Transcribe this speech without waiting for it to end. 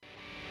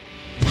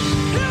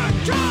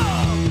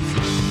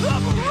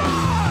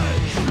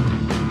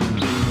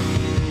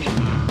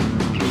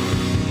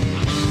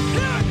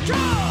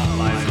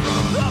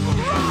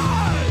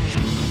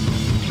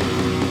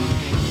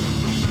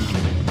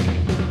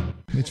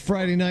It's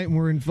Friday night and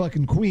we're in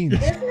fucking Queens.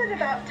 Isn't it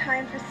about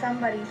time for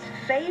somebody's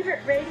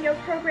favorite radio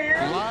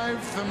program? Live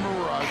from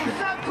Mirage. Is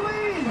that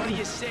Queens? What do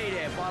you say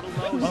there,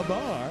 bottlenose? A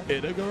bar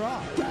in a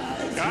garage.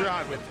 You're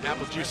on with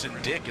apple juice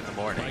and dick in the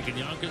morning. Mike and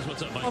Yonkers,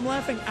 what's up, Mike? I'm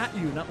laughing at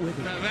you, not with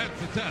you.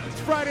 That's the time.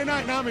 It's Friday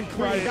night and I'm in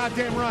Queens.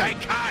 Goddamn right.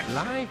 Thank God.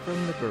 Live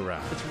from the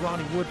garage. It's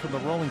Ronnie Wood from the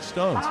Rolling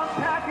Stones. I'm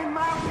packing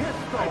my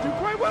pistol. I do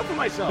quite well for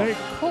myself. They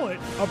call it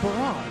a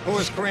barrage. Who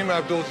is Kareem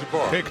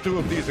Abdul-Jabbar? Take two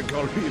of these and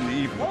call me in the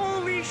evening.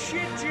 Holy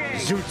shit, Jay.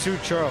 Zoot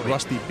Suit Charlie.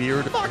 Rusty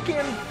Beard. Fucking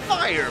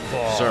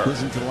fireball. Sir.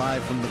 Listen to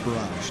Live from the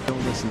Barrage.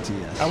 Don't listen to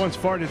yes. I once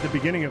farted at the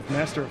beginning of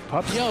Master of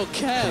Puppets. Yo,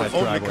 Kev.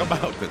 Only come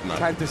out at night.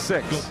 10 to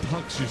 6. Go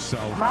punks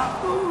yourself. My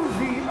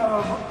Uzi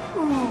of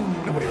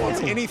ooze. Nobody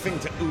wants anything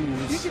to You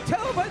ooze. can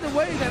tell by the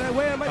way that I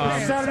wear my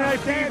pants. Saturday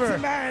Night Dancing Fever.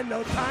 man,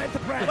 no time to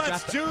practice.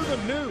 Let's do the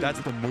news. That's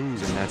the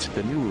news. And that's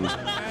the news.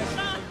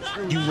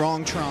 You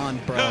wrong Tron,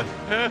 bro.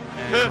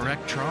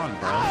 Correct Tron,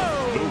 bro.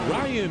 The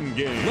Ryan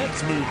game.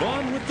 Let's move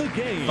on with the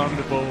game.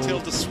 Thunderbolt.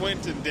 Tilda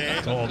Swinton,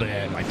 Dan. All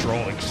day, my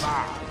drawings.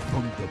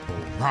 From the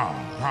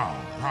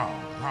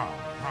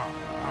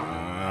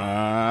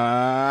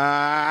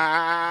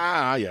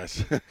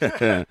yes.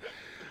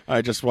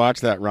 I just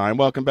watched that, Ryan.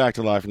 Welcome back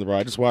to Live from the Bar.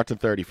 I just watched the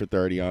 30 for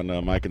 30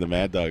 on Mike and the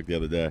Mad Dog the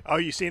other day. Oh,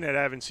 you seen it?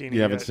 I haven't seen it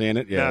You haven't yet. seen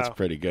it? Yeah, No. it's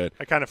pretty good.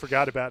 I kind of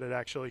forgot about it,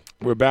 actually.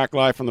 We're back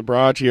live from the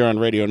Barrage here on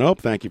Radio Nope.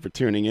 Thank you for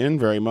tuning in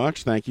very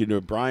much. Thank you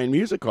to Brian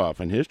Musikoff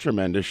and his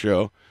tremendous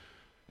show,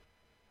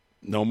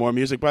 No More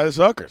Music by the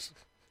Suckers,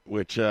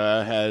 which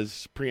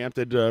has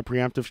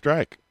preemptive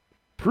strike.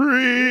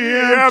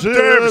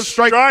 Preemptive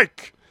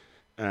strike!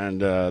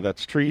 And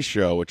that's Tree's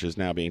show, which is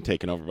now being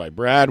taken over by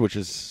Brad, which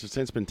has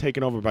since been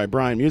taken over by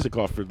Brian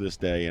Musikoff for this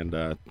day.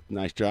 And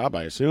nice job,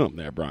 I assume,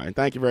 there, Brian.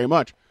 Thank you very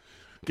much.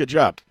 Good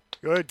job.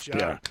 Good job.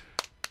 Yeah.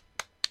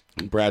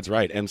 And Brad's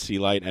right. MC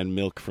Light and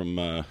Milk from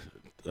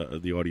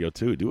the Audio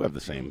 2 do have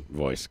the same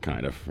voice,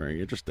 kind of. Very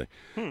interesting.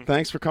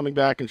 Thanks for coming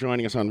back and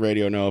joining us on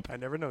Radio Nope. I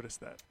never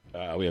noticed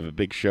that. We have a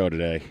big show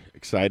today.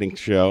 Exciting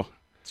show.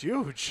 It's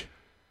huge.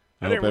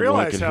 I hope didn't everyone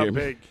realize can how hear me.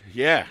 big.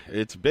 Yeah,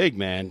 it's big,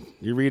 man.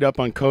 You read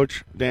up on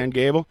Coach Dan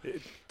Gable?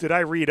 Did I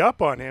read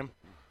up on him?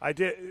 I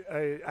did.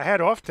 I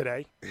had off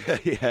today.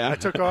 Yeah. I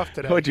took off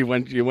today. What,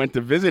 you went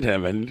to visit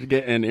him and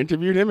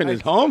interviewed him in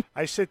his home?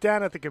 I sit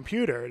down at the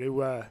computer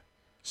to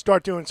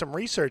start doing some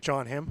research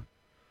on him.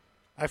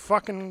 I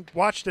fucking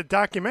watched a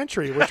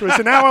documentary, which was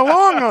an hour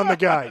long on the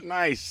guy.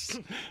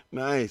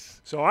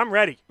 Nice. So I'm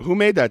ready. Who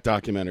made that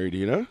documentary, do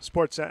you know?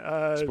 Sports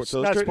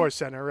Illustrated? not Sports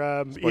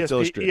Center. Sports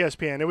Illustrated.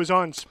 ESPN. It was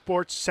on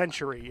Sports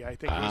Century, I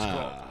think it was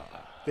called.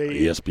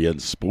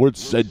 ESPN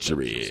Sports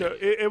Century. So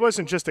it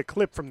wasn't just a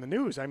clip from the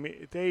news. I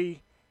mean,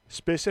 they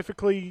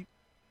specifically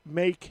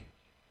make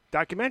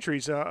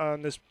documentaries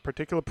on this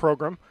particular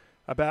program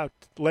about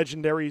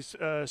legendary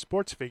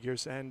sports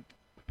figures, and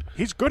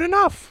he's good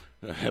enough.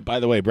 By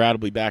the way, Brad will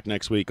be back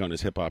next week on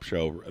his hip-hop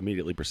show,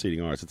 immediately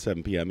preceding ours at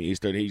 7 p.m.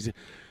 Eastern. He's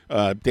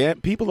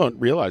Dan, people don't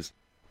realize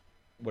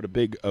what a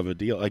big of a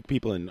deal, like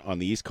people on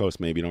the East Coast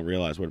maybe don't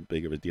realize what a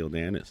big of a deal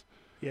Dan is.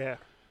 Yeah.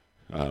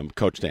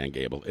 Coach Dan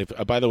Gable. If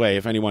by the way,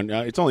 if anyone,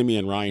 it's only me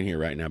and Ryan here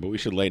right now, but we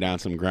should lay down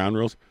some ground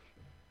rules.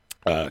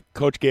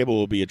 Coach Gable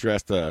will be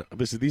addressed.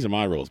 These are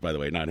my rules, by the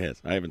way, not his.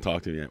 I haven't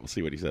talked to him yet. We'll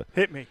see what he says.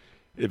 Hit me.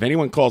 If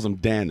anyone calls him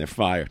Dan, they're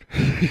fired.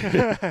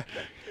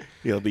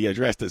 He'll be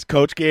addressed as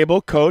Coach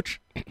Gable,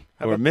 Coach,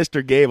 or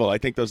Mr. Gable. I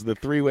think those are the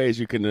three ways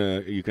you can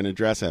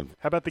address him.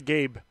 How about the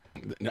Gabe?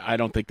 I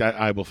don't think that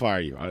I will fire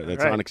you.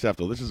 That's right.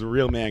 unacceptable. This is a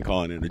real man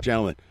calling in, a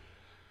gentleman.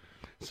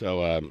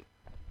 So,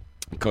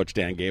 Coach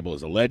Dan Gable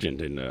is a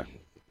legend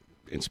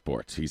in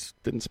sports.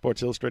 Didn't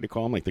Sports Illustrated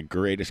call him like the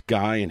greatest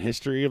guy in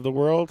history of the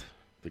world?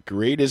 The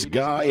greatest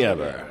guy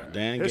ever.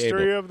 Dan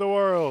History Gable. of the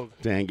world.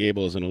 Dan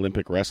Gable is an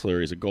Olympic wrestler.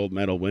 He's a gold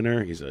medal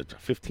winner. He's a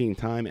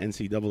 15-time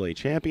NCAA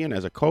champion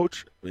as a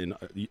coach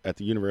at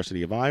the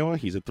University of Iowa.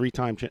 He's a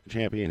 3-time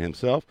champion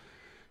himself.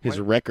 His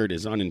record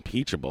is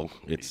unimpeachable.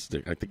 I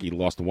think he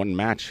lost one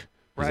match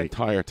his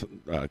entire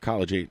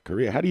collegiate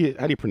career. How do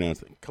you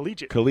pronounce it?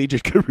 Collegiate.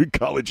 Collegiate.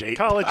 Collegiate.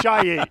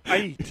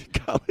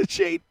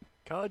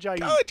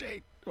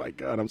 Collegiate. My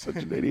God, I'm such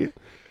an idiot.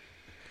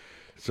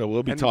 So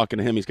we'll be talking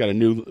to him. He's got a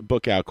new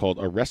book out called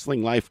A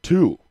Wrestling Life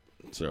 2.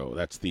 So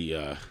that's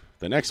the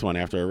next one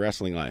after A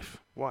Wrestling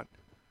Life. One.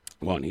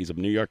 He's a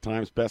New York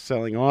Times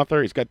best-selling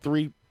author. He's got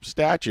 3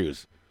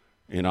 statues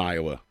in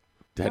Iowa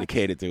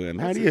dedicated to him.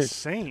 That's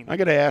insane. I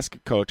got to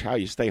ask, Coach, how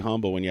you stay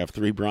humble when you have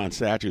 3 bronze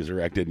statues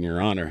erected in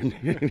your honor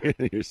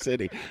in your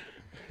city,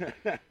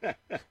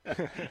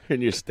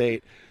 in your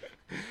state.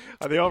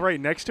 Are they all right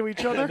next to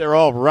each other? They're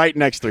all right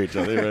next to each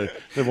other.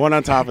 They're one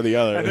on top of the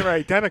other. And they're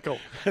identical.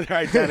 They're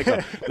identical.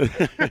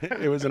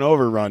 It was an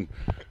overrun.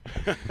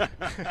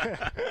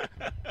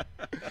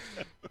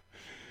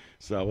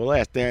 So we'll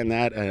ask Dan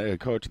that,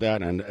 Coach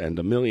that, and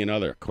a million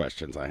other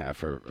questions I have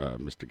for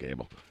Mr.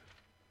 Gable.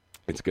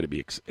 It's going to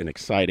be an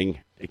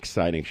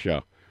exciting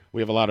show.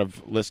 We have a lot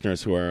of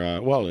listeners who are,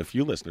 a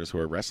few listeners who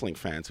are wrestling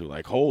fans who are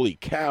like, holy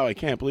cow, I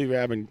can't believe you're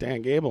having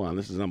Dan Gable on.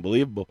 This is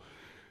unbelievable.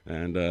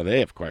 And they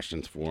have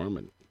questions for him.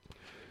 And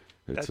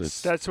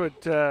that's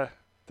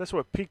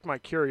what piqued my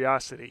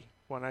curiosity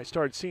when I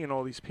started seeing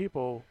all these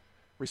people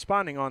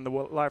responding on the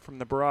Live from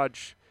the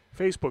Barrage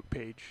Facebook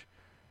page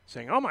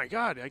saying, oh, my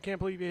God, I can't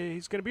believe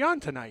he's going to be on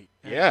tonight.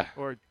 Yeah.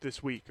 Or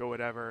this week or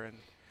whatever.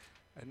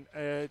 And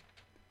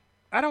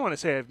I don't want to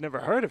say I've never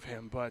heard of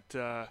him, but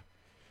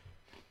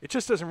it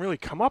just doesn't really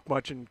come up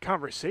much in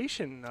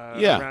conversation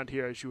around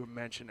here, as you were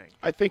mentioning.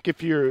 I think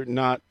if you're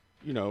not,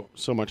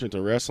 so much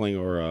into wrestling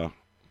or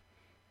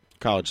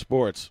college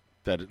sports,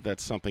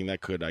 that's something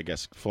that could, I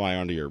guess, fly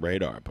under your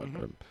radar. But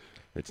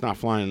it's not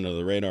flying under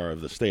the radar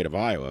of the state of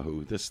Iowa,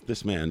 who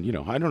this man,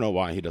 I don't know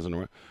why he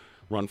doesn't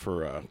run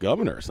for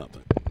governor or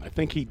something. I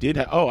think he did.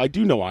 I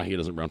do know why he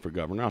doesn't run for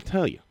governor. I'll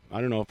tell you.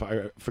 I don't know if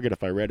I forget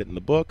if I read it in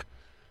the book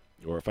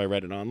or if I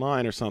read it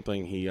online or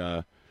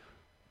something.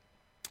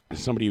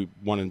 Somebody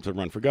wanted to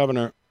run for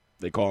governor.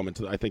 They call him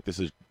into. I think this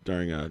is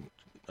during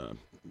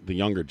the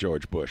younger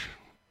George Bush.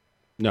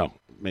 No,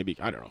 maybe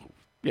I don't know.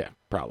 Yeah,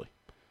 probably.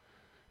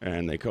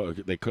 And they call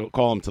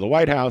him to the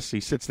White House. He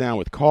sits down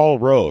with Karl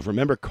Rove.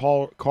 Remember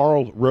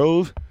Karl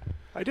Rove?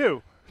 I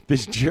do.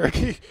 This jerk.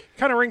 He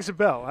kind of rings a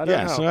bell. I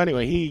don't know. So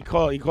anyway, he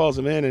calls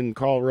him in, and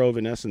Karl Rove,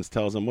 in essence,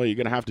 tells him, well, you're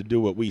going to have to do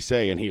what we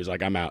say. And he was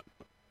like, I'm out.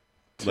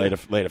 Later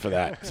for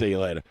that. See you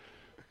later.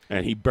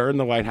 And he burned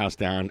the White House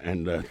down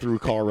and threw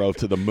Karl Rove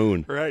to the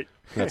moon. Right.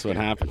 That's what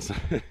happens.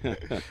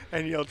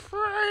 And yelled,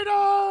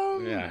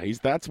 freedom! Yeah,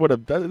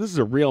 this is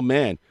a real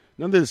man.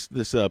 None of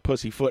this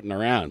pussyfooting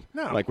around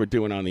like we're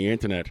doing on the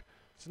internet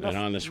and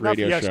on this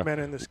radio show. Yes men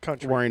in this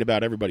country. Worrying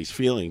about everybody's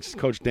feelings.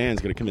 Coach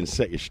Dan's going to come and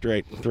set you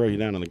straight and throw you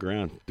down on the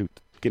ground. Dude,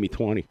 give me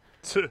 20.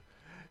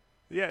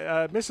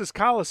 Yeah, Mrs.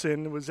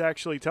 Collison was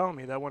actually telling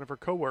me that one of her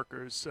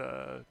coworkers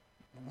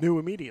knew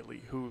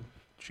immediately who.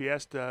 She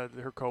asked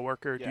her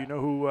coworker, "Do you know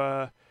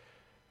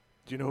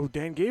who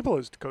Dan Gable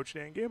is? Coach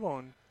Dan Gable?"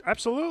 And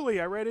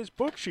absolutely, I read his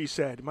book. She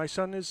said, "My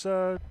son is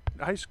a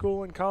high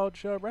school and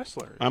college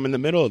wrestler." I'm in the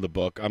middle of the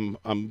book. I'm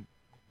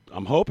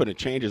hoping it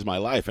changes my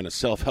life in a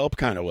self-help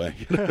kind of way.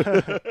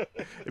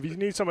 If you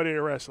need somebody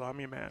to wrestle, I'm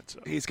your man.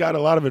 So. He's got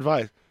a lot of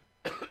advice.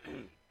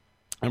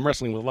 I'm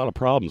wrestling with a lot of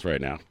problems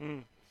right now,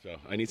 so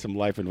I need some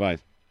life advice.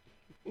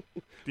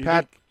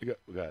 Pat, go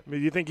ahead. Do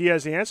you think he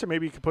has the answer?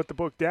 Maybe you could put the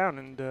book down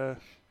and.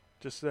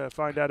 Just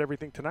find out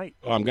everything tonight.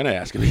 Oh, I'm going to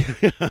ask him.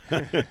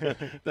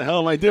 The hell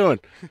am I doing?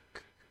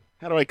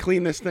 How do I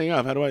clean this thing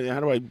up? How do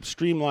I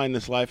streamline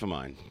this life of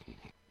mine?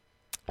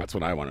 That's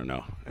what I want to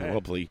know. And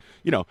hopefully,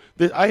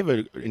 I have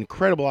an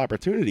incredible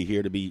opportunity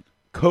here to be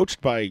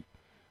coached by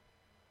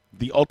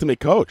the ultimate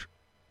coach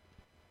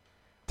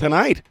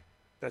tonight.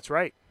 That's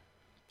right.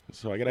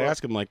 So I got to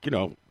ask him,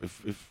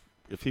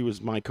 if he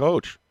was my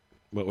coach,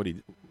 what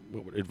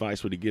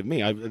advice would he give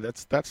me?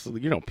 That's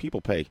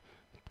people pay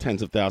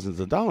tens of thousands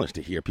of dollars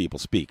to hear people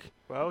speak.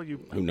 Well,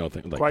 you who know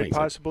things quite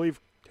possibly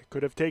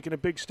could have taken a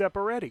big step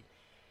already.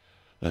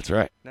 That's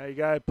right. Now you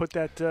got to put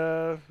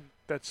that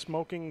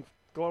smoking,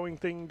 glowing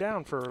thing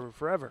down for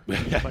forever,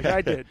 like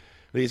I did.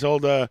 These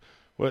old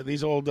what do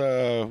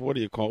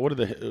you call? What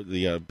do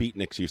the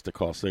beatniks used to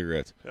call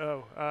cigarettes?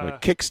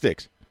 Like kick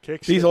sticks.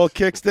 These old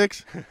kick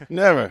sticks?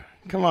 Never.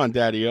 Come on,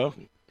 Daddy-o.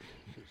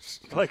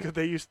 Like what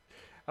they used.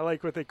 I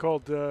like what they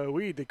called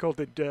weed. They called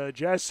it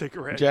jazz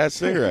cigarettes. Jazz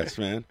cigarettes,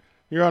 man.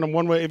 You're on a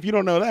one-way. If you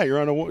don't know that,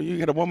 you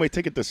get a one-way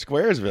ticket to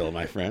Squaresville,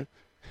 my friend.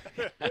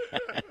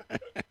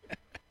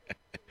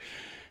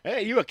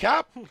 Hey, you a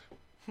cop?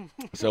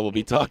 So we'll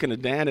be talking to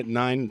Dan at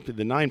 9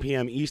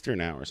 p.m.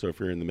 Eastern hour. So if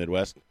you're in the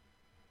Midwest,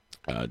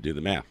 do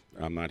the math.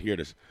 I'm not here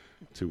to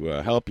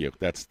help you.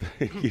 That's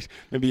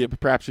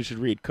perhaps you should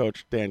read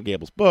Coach Dan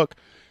Gable's book,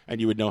 and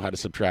you would know how to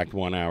subtract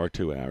 1 hour,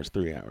 2 hours,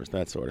 3 hours,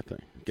 that sort of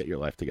thing. Get your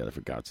life together, for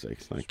God's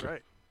sakes. Thank you.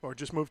 Right. Or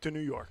just move to New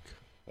York.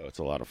 Oh, it's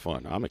a lot of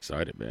fun. I'm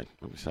excited, man.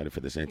 I'm excited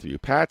for this interview.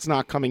 Pat's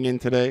not coming in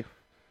today.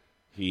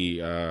 He,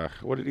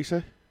 what did he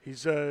say?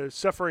 He's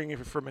suffering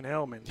from an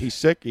ailment. He's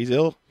sick. He's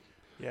ill.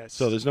 Yes.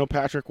 So there's no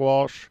Patrick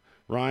Walsh.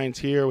 Ryan's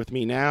here with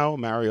me now.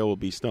 Mario will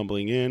be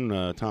stumbling in.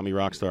 Tommy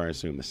Rockstar, I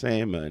assume, the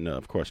same. And,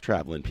 of course,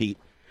 Traveling Pete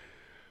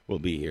will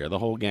be here. The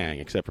whole gang,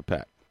 except for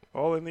Pat.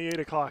 All in the 8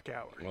 o'clock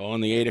hour. All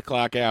in the 8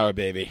 o'clock hour,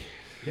 baby.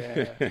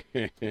 Yeah.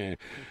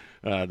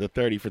 The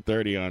 30 for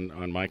 30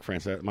 on Mike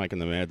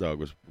and the Mad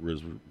Dog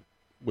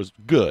was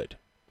good.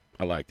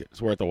 I liked it.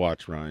 It's worth a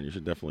watch, Ryan. You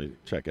should definitely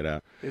check it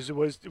out.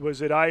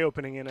 Was it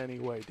eye-opening in any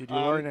way? Did you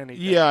learn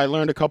anything? Yeah, I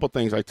learned a couple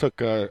things. I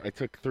took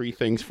 3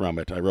 things from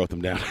it. I wrote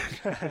them down.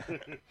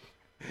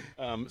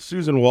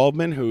 Susan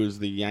Waldman, who is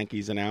the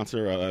Yankees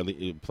announcer,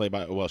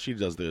 she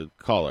does the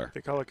color.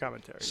 The color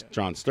commentary. Yeah.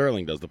 John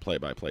Sterling does the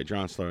play-by-play.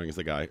 John Sterling is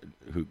the guy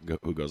who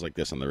goes like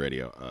this on the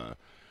radio.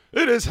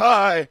 It is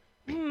high.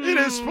 It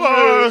is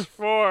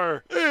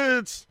far.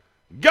 It's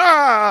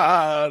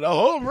God, a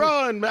home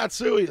run,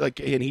 Matsui.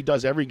 And he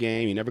does every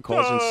game. He never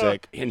calls in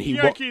sick. And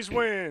Yankees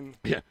win.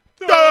 Yeah.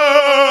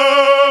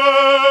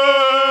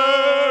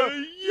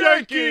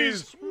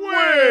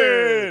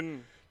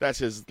 That's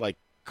his like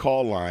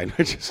call line.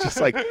 It's just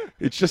like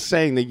it's just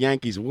saying the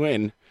Yankees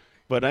win.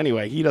 But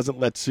anyway, he doesn't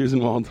let Susan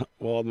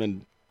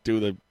Waldman do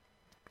the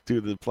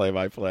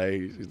play-by-play.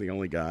 He's the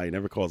only guy. He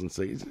never calls and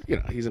says,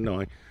 he's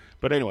annoying.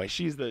 But anyway,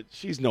 she's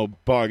no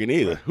bargain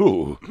either.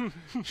 Who?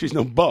 She's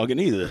no bargain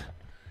either.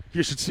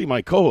 You should see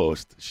my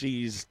co-host.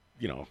 She's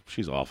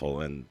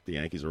awful, and the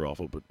Yankees are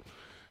awful. But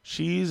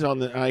she's on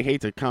the. I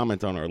hate to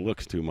comment on her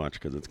looks too much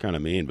because it's kind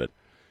of mean. But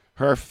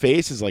her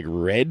face is like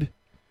red,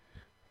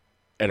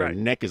 and her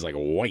neck is like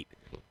white.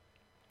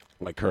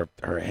 Like her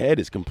head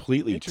is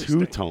completely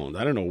two-toned.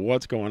 I don't know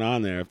what's going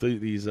on there. If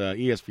these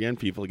ESPN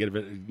people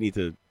need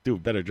to do a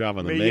better job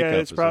on the makeup. Yeah,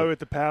 it's probably with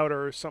the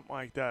powder or something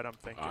like that, I'm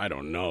thinking. I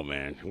don't know,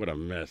 man. What a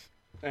mess.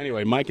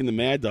 Anyway, Mike and the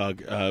Mad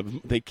Dog,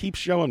 they keep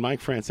showing Mike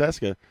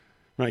Francesa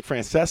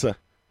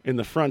in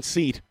the front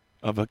seat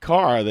of a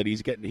car that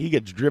he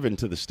gets driven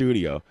to the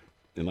studio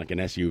in like an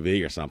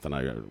SUV or something,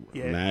 I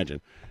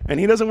imagine. And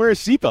he doesn't wear a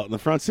seatbelt in the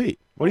front seat.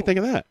 What do you think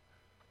of that?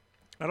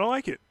 I don't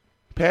like it.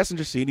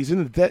 Passenger seat. He's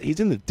in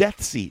the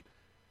death seat.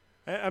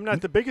 I'm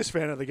not the biggest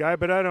fan of the guy,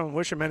 but I don't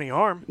wish him any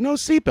harm. No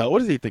seatbelt. What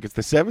does he think? It's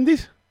the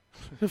 70s?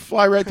 He'll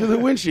fly right through the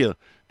windshield.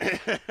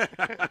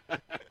 I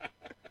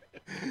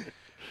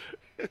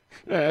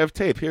have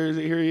tape. Here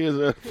he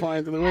is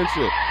flying through the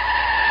windshield.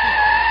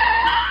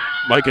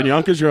 Mike and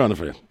Yonkers, you're on the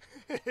field.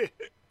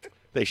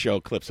 They show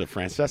clips of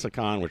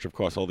Francesa, which, of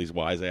course, all these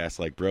wise-ass,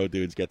 like, bro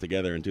dudes get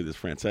together and do this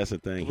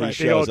Francesa thing. Right, he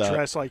shows they all up.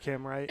 dress like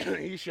him, right?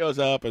 He shows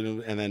up,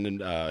 and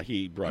then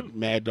he brought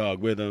Mad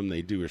Dog with him.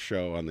 They do a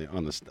show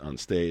on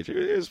stage.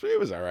 It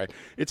was all right.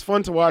 It's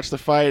fun to watch the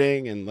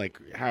fighting and, like,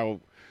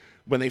 how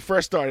when they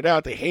first started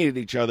out, they hated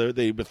each other.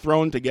 They were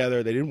thrown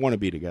together. They didn't want to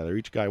be together.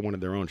 Each guy wanted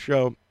their own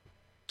show,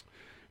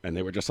 and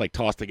they were just, like,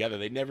 tossed together.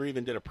 They never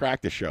even did a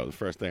practice show the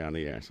first day on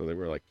the air, so they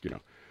were, like, it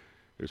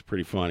was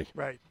pretty funny.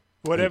 Right.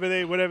 Whatever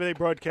they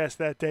broadcast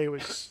that day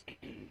was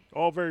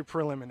all very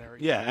preliminary.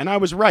 Yeah, and I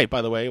was right,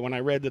 by the way, when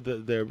I read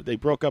that they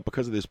broke up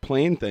because of this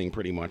plane thing,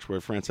 pretty much, where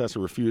Francesa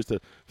refused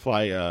to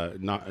fly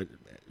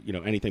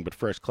anything but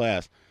first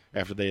class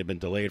after they had been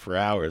delayed for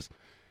hours.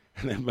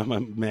 And then my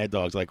Mad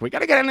Dog's like, "We got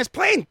to get on this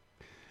plane."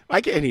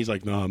 And he's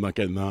like, "No, I'm not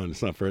getting on.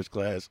 It's not first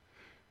class."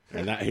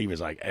 And he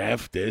was like,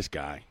 "F this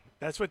guy."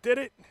 That's what did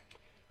it.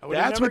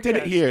 That's what did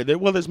it here.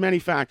 There's many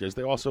factors.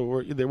 They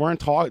also they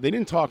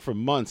didn't talk for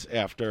months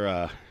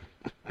after.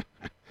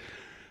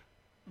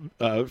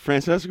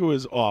 Francesco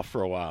was off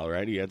for a while,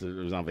 right? He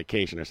was on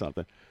vacation or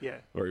something. Yeah.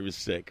 Or he was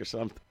sick or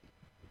something.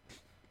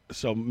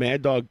 So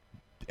Mad Dog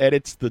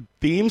edits the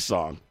theme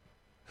song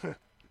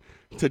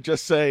to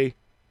just say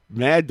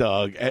Mad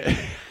Dog,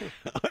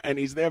 and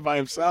he's there by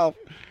himself.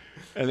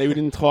 And they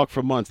didn't talk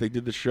for months. They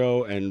did the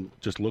show and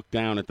just looked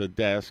down at the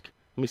desk.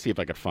 Let me see if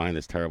I could find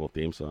this terrible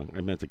theme song.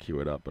 I meant to cue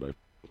it up, but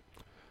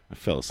I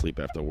fell asleep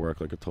after work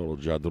like a total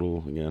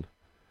jadrul again.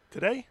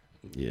 Today?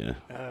 Yeah.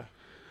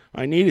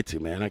 I needed to,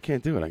 man. I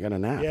can't do it. I got a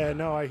nap. Yeah,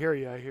 no, I hear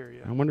you.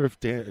 I wonder if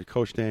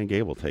Coach Dan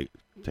Gable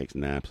takes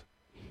naps.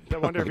 I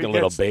wonder like if he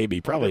little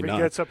baby. Probably not.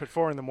 He gets up at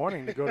 4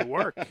 a.m. to go to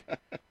work.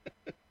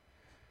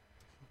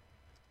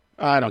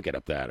 I don't get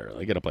up that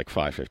early. I get up like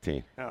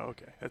 5:15. Oh,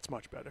 okay. That's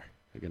much better.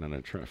 I get on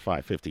a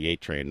 5:58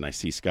 train, and I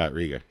see Scott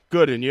Rieger.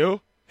 Good, and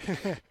you?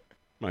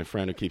 My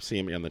friend who keeps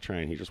seeing me on the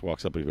train, he just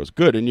walks up and he goes,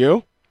 "Good, and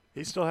you?"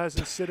 He still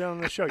hasn't sit down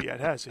on the show yet,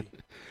 has he?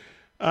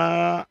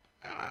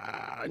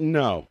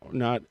 No,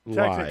 not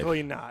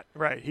Technically live. not.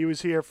 Right. He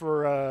was here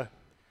for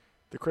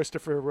the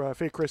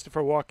fake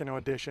Christopher Walken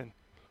audition.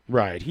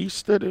 Right. He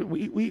stood.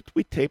 We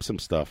taped some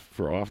stuff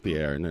for off the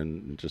air, and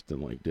then it just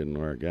didn't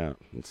work out.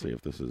 Let's see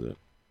if this is it.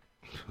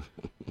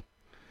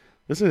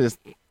 Listen to this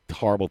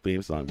horrible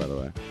theme song, by the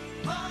way.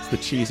 It's the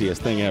cheesiest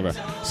thing ever.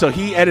 So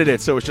he edited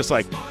it, so it was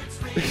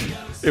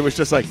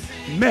just like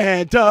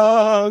Mad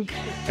Dog,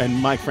 and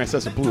Mike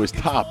Francesa blew his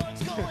top.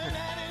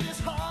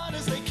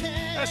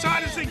 As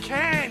hard as they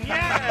can,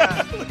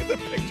 yeah. Look at the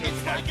picture.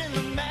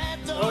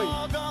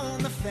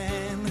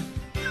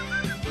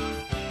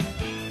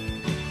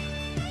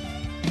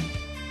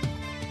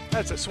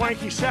 That's a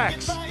swanky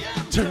sax.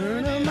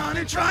 Turn him on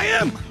and try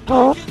him.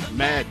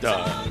 Mad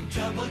Dog.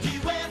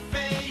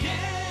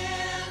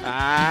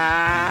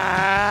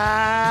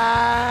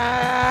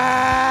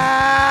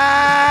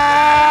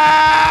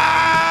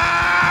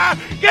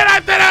 Good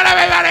afternoon,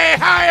 everybody.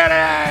 How are you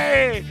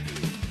today?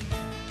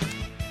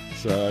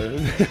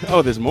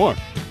 So, there's more.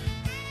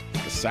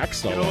 The sax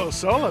solo. Get a little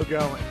solo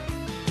going.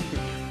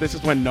 This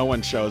is when no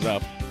one shows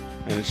up,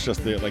 and it's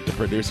just the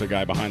producer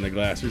guy behind the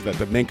glass. Who's that?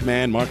 The Mink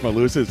Man, Mark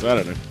Malusis? I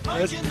don't know.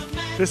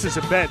 This is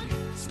a bet.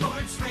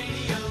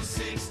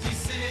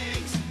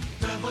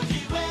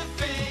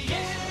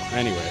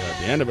 Anyway, at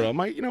the end of it all,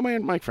 Mike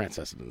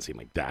Francesa didn't seem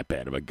like that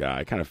bad of a guy.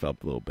 I kind of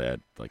felt a little bad,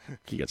 like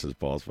he gets his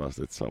balls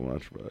busted so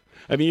much. But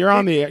I mean, you're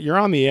on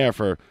the air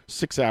for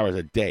 6 hours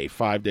a day,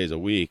 5 days a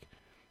week.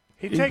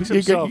 He takes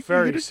himself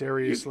very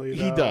seriously.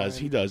 He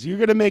does. You're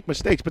going to make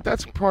mistakes, but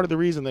that's part of the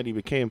reason that he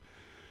became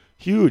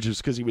huge is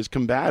because he was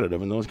combative,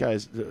 and those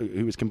guys,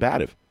 he was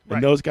combative,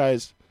 and those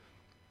guys,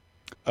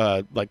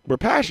 were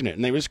passionate,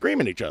 and they were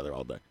screaming at each other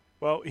all day.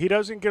 Well, he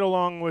doesn't get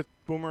along with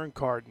Boomer and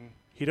Carden.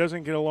 He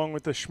doesn't get along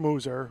with the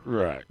schmoozer,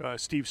 Right.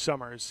 Steve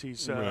Summers.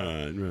 He's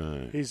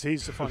Right. he's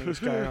the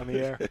funniest guy on the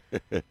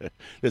air.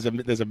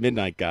 There's a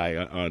midnight guy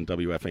on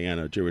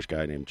WFAN, a Jewish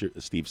guy named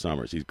Steve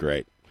Summers. He's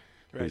great.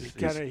 Right.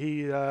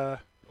 He's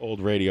old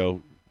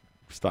radio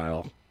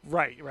style.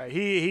 Right.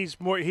 He's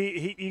more.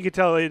 He you could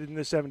tell in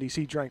the '70s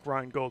he drank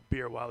Rheingold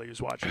beer while he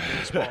was watching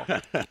baseball.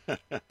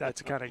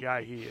 That's the kind of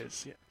guy he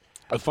is. Yeah.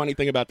 A funny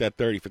thing about that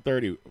 30 for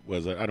 30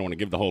 was I don't want to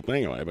give the whole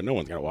thing away, but no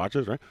one's gonna watch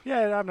this, right?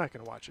 Yeah, I'm not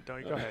going to watch it.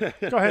 Don't you? Go ahead.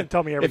 Go ahead and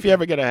tell me everything. If you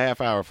ever get a half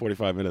hour,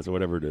 45 minutes, or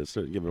whatever it is,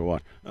 so give it a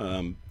watch.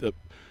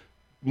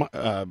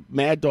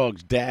 Mad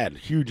Dog's dad,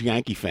 huge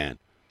Yankee fan.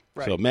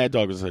 Right. So Mad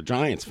Dog was a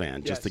Giants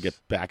fan just to Yes.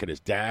 get back at his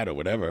dad or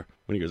whatever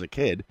when he was a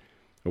kid.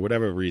 For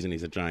whatever reason,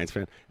 he's a Giants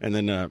fan. And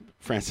then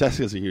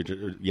Francesca's a huge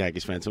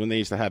Yankees fan. So when they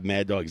used to have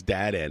Mad Dog's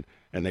dad in,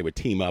 and they would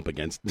team up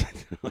against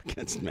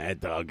against Mad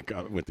Dog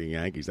with the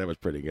Yankees, that was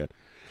pretty good.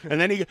 And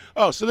then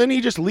then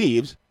he just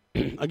leaves.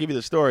 I'll give you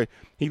the story.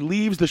 He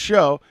leaves the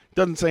show,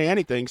 doesn't say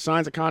anything,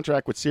 signs a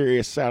contract with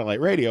Sirius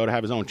Satellite Radio to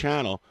have his own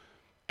channel,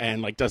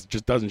 and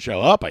just doesn't show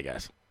up, I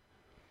guess.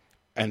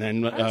 And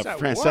then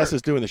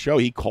Francesa's doing the show.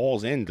 He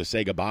calls in to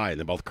say goodbye, and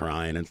they're both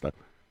crying and stuff.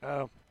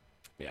 Oh.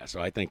 Yeah,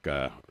 so I think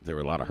there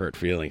were a lot of hurt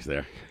feelings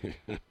there.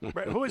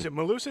 Right, who is it?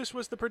 Malusis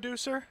was the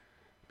producer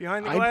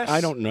behind the glass? I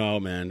don't know,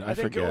 man. I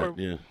think forget.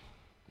 Yeah.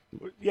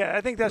 Yeah,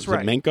 I think that's Was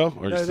right. it Minko?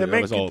 Or just, the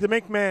that was old?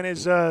 Mink man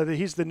is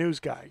he's the news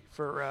guy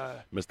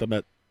for Mr.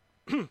 Met.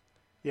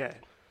 yeah,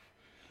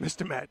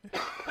 Mr. Met.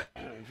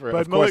 For,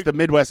 But of course, the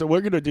Midwest. So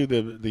we're going to do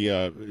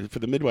the for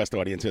the Midwest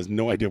audience who has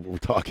no idea what we're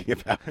talking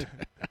about.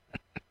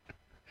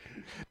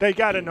 They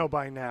got to know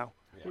by now.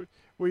 Yeah.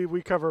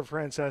 We cover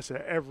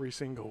Francesa every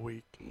single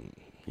week.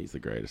 He's the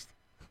greatest.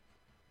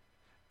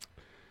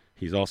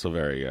 He's also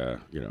very, I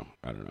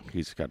don't know.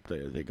 He's got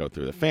they go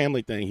through the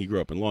family thing. He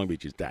grew up in Long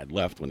Beach. His dad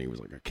left when he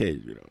was like a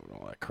kid, and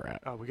all that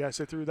crap. Oh, we got to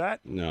sit through that?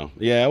 No.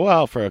 Yeah,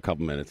 well, for a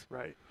couple minutes.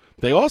 Right.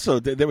 They also,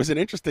 there was an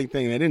interesting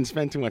thing. They didn't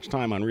spend too much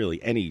time on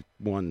really any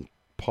one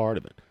part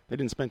of it. They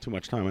didn't spend too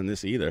much time on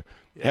this either.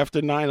 Yeah.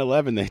 After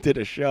 9/11, they did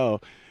a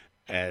show,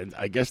 and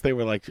I guess they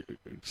were like,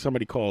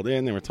 somebody called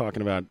in. They were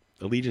talking about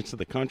allegiance to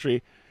the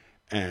country,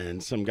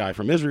 and some guy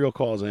from Israel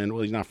calls in.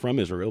 Well, he's not from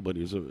Israel, but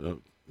he's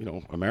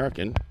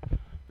American.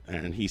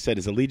 And he said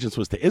his allegiance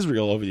was to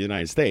Israel over the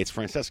United States.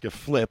 Francesca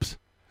flips,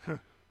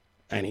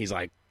 and he's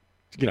like,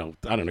 I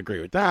don't agree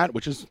with that,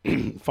 which is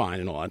fine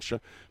and all that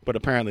stuff. But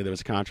apparently there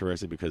was a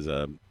controversy because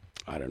I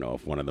don't know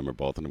if one of them or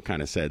both of them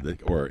kind of said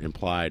that, or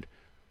implied,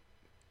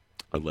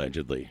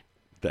 allegedly,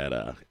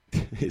 that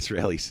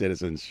Israeli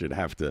citizens should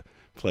have to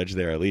pledge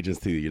their allegiance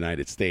to the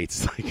United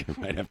States, like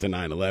right after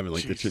 9/11,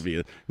 like that should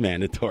be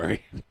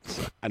mandatory.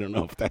 So I don't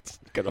know if that's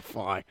gonna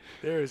fly.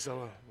 There's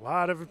a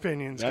lot of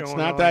opinions that's going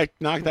not on.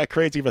 not that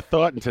crazy of a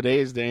thought in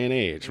today's day and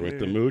age with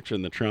the Mooch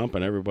and the Trump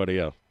and everybody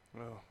else.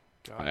 Oh,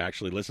 God. I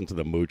actually listened to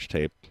the Mooch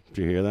tape. Did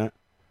you hear that?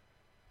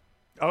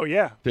 Oh,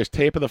 yeah. There's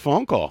tape of the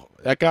phone call.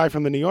 That guy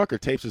from the New Yorker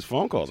tapes his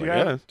phone calls. Do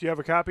you have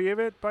a copy of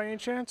it by any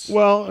chance?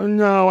 Well,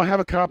 no. I have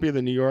a copy of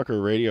the New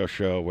Yorker radio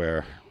show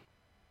where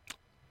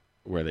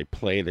they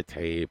play the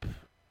tape.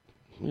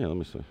 Yeah, let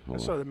me see. I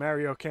saw the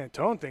Mario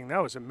Cantone thing.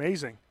 That was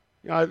amazing.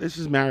 This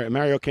is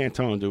Mario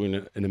Cantone doing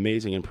an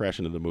amazing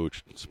impression of the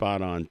Mooch.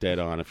 Spot on, dead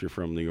on. If you're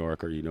from New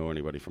York or you know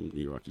anybody from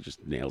New York, he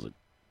just nails it.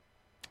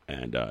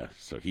 And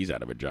so he's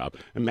out of a job.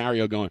 And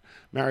Mario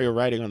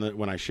writing on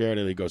when I shared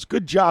it, he goes,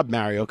 "Good job,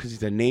 Mario," because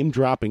he's a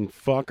name-dropping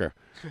fucker.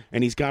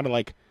 And he's got to,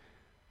 like,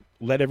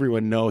 let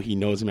everyone know he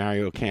knows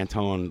Mario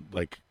Cantone,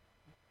 like,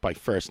 by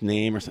first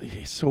name or something.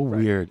 It's so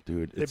weird,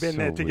 dude. They've been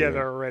there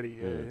together already.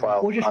 Yeah.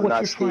 Well, what you're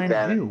trying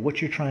to do.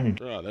 What you're trying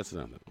to do. Oh, that's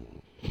not.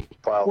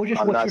 Well,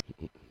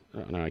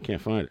 no, I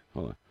can't find it.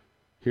 Hold on.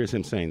 Here's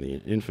him saying the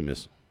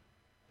infamous.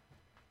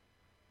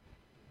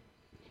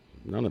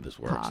 None of this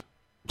works.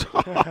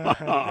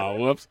 Oh,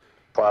 whoops.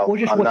 Well, what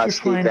you're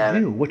trying to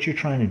do. What you're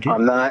trying to do.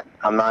 I'm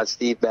not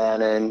Steve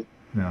Bannon.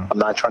 No. I'm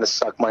not trying to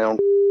suck my own.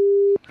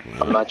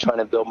 I'm not trying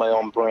to build my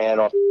own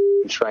brand off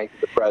strength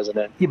of the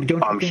president. Yeah,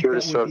 but I'm here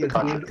to serve the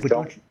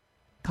country.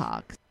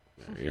 Cock.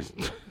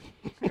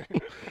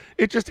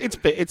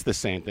 It's the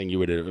same thing you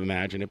would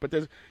imagine it, but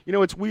there's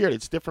it's weird.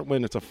 It's different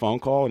when it's a phone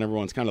call and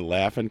everyone's kind of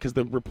laughing because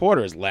the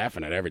reporter is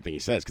laughing at everything he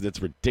says because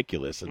it's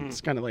ridiculous and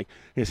it's kind of like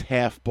his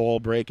half ball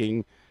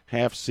breaking,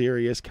 half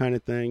serious kind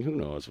of thing. Who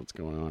knows what's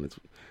going on? It's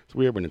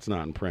weird when it's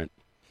not in print.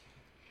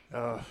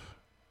 I'm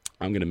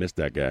gonna miss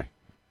that guy.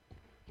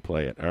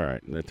 Play it. All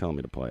right, they're telling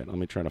me to play it. Let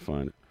me try to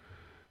find it.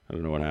 I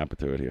don't know what happened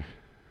to it here.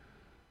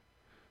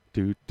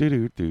 Do do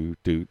do do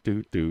do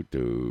do do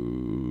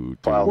do.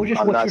 Well, what you're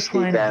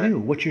trying to do.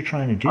 What you're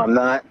trying to do. I'm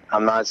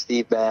not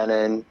Steve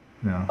Bannon.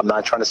 No. I'm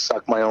not trying to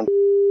suck my own.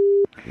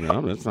 No,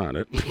 that's not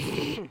it.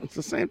 It's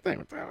the same thing.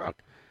 What the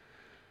fuck?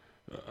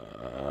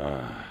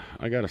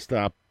 I gotta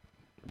stop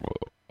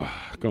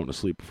going to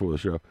sleep before the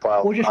show.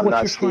 Well, I'm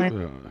not Steve. I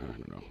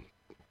don't know.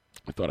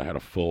 I thought I had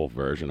a full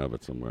version of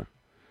it somewhere.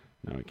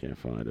 Now I can't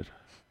find it.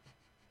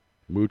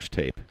 Mooch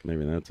tape.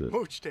 Maybe that's it.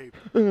 Mooch tape.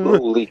 Who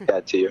leaked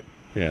that to you?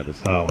 Yeah,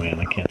 this. Oh man,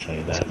 I can't tell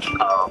you that.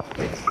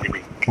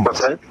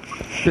 What's that?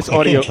 This I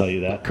audio, can't tell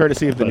you that.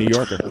 courtesy of the New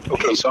Yorker.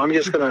 Okay, so I'm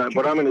just gonna.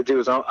 What I'm gonna do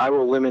is I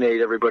will eliminate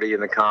everybody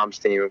in the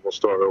comms team and we'll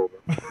start over.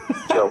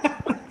 So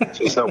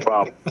it's no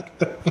problem.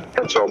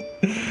 That's all.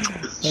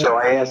 So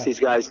I asked these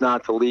guys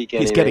not to leak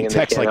anything. He's getting and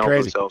texts they can't like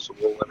help crazy. themselves, so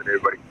we'll eliminate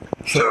everybody.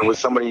 So was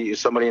somebody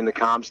in the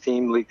comms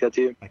team leaked that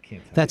to you?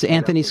 That's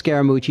Anthony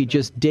Scaramucci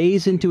just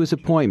days into his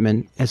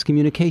appointment as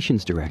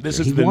communications director. This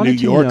is He the New wanted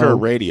to Yorker know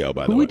radio,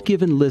 by the who way. had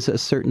given Liz a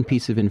certain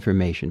piece of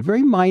information,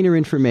 very minor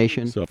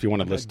information. So if you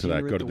want to listen to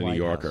that, go to the New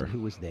Yorker. Who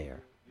was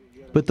there?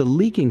 But the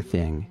leaking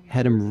thing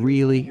had him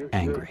really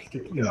angry.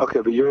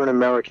 Okay, but you're an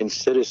American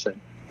citizen.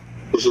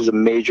 This is a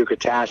major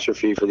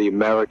catastrophe for the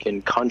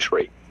American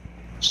country.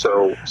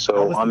 So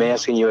I'm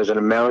asking you as an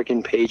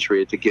American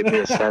patriot to give me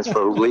a sense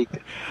for who leaked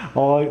it. The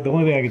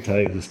only thing I can tell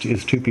you is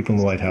two people in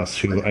the White House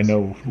who I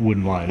know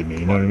wouldn't lie to me.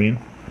 You know what I mean?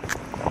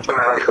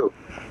 Who?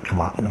 Come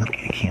on, I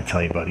can't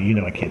tell you, buddy. You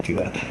know I can't do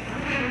that,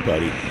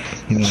 buddy.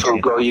 So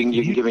go. You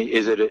can give me.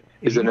 Is it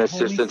an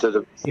assistant to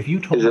the?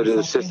 Is it an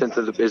assistant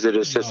to the? Is it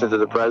assistant to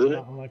the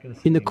president?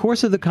 In the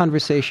course of the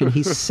conversation,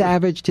 he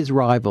savaged his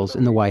rivals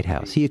in the White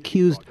House. He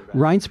accused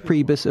Reince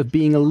Priebus of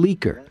being a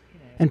leaker,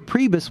 and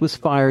Priebus was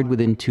fired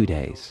within 2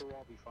 days.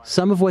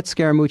 Some of what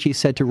Scaramucci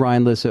said to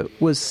Ryan Lissa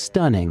was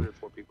stunning,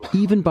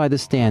 even by the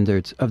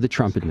standards of the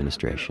Trump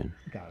administration.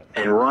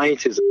 And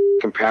Reince is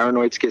a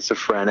paranoid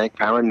schizophrenic,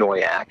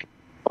 paranoiac.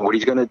 What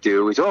he's going to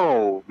do is,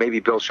 maybe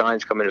Bill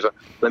Shine's coming in.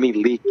 Let me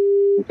leak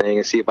the thing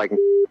and see if I can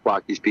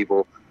block these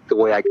people the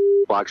way I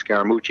blocked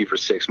Scaramucci for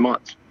 6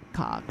 months.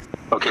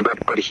 Okay,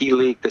 but he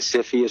leaked the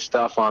CFIUS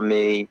stuff on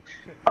me.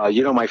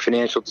 My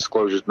financial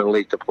disclosure's been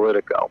leaked to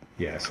Politico.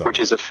 Yeah, which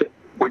is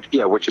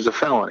a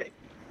felony.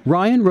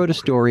 Ryan wrote a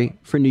story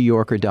for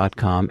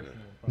NewYorker.com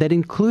that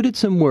included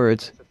some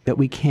words that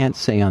we can't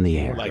say on the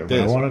air. Like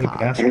this. I wanted to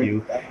ask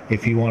you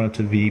if you wanted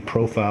to be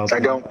profiled. I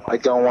don't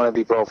want to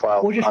be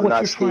profiled. Well, just I'm what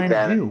not you're Steve trying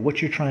Bannon. to do.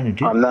 What you're trying to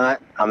do. I'm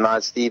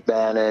not Steve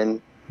Bannon.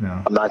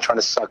 No. I'm not trying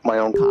to suck my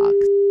own cock.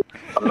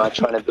 I'm not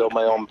trying to build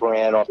my own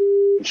brand off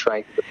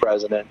strength of the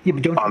president. Yeah,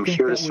 but don't you I'm think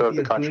here to that would serve be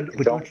the a country.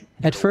 good-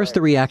 At first,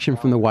 the reaction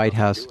from the White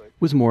House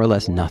was more or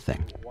less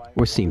nothing,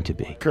 or seemed to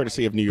be.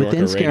 Courtesy of New But Yorker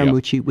then radio.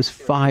 Scaramucci was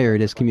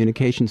fired as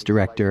communications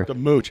director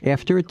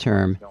after a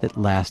term that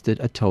lasted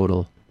a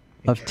total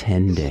of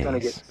 10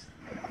 days.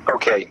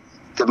 Okay,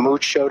 the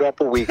mooch showed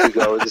up a week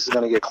ago. This is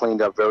going to get cleaned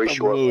up very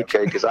shortly,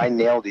 okay? Because I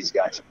nailed these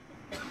guys.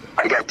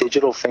 I got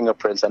digital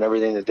fingerprints on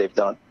everything that they've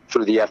done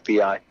through the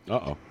FBI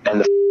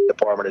and the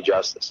Department of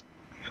Justice.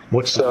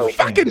 What's the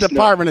fucking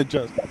Department of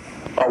Justice?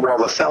 Oh, well,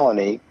 the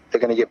felony,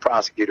 they're going to get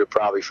prosecuted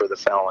probably for the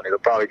felony. They'll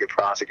probably get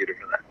prosecuted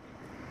for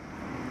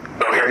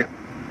that. Okay?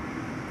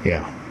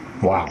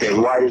 Yeah. Wow. Okay,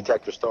 lie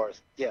detector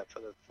stars. Yeah, for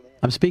the...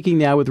 I'm speaking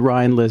now with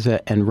Ryan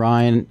Lizza, and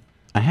Ryan,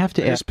 I have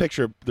to I ask. just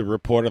picture the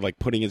reporter like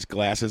putting his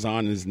glasses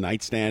on in his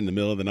nightstand in the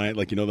middle of the night,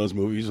 like those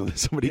movies where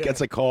somebody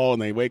gets a call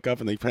and they wake up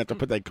and they have to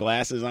put their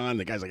glasses on.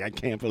 The guy's like, I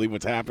can't believe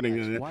what's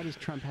happening. Why does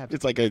Trump have?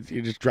 It's like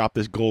you just dropped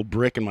this gold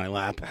brick in my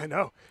lap. I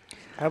know.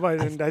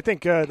 And I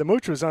think the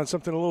mooch was on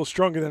something a little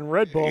stronger than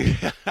Red Bull.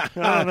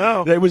 I don't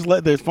know.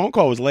 The phone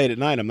call was late at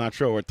night. I'm not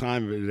sure what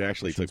time it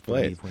actually took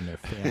place.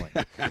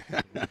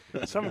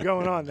 Something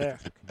going on there.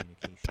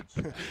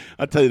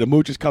 I'll tell you, the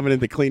mooch is coming in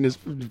to clean this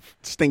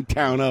stink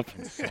town up.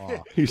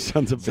 You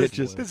sons of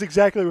bitches. This is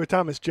exactly what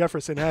Thomas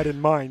Jefferson had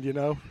in mind,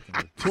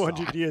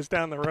 200 years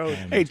down the road.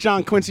 Hey,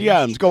 John Quincy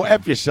Adams, go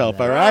F yourself,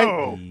 all right?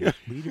 Oh.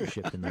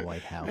 Leadership in the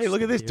White House. Hey,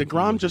 look at this.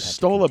 DeGrom just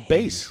stole a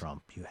base,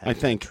 I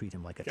think.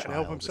 Got to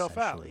help himself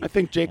out. I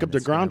think Jacob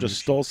DeGrom just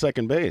stole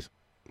second base.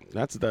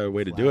 That's the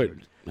way to do it.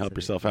 Help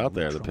yourself out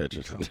there, the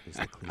pitcher.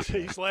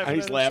 He's laughing.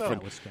 He's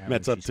laughing.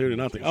 Mets up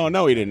 2-0. Oh,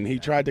 no, he didn't. He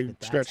tried to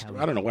stretch.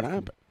 I don't know what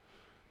happened.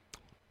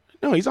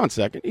 No, he's on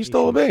second. He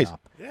stole a base.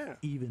 Yeah.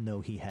 Even though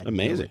he had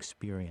amazing no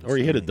experience. Or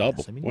he hit a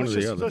double. One or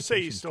the other. Let's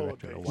say he stole a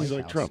base. He's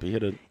like Trump. He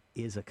hit a.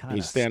 He's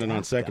standing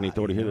on second. He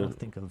thought he hit a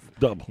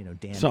double.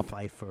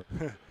 Something.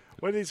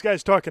 What are these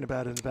guys talking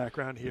about in the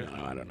background here?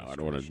 No, I don't know. I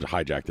don't want to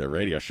hijack their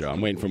radio show.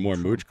 I'm waiting for more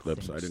mooch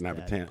clips. I didn't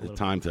have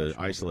time to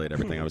isolate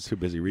everything. I was too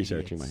busy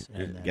researching my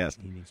guest.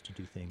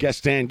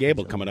 Guest Dan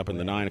Gable coming up in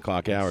the 9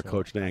 o'clock hour.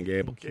 Coach Dan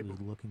Gable. He was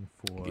looking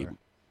for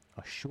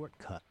a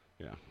shortcut.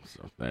 Yeah,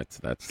 so that's.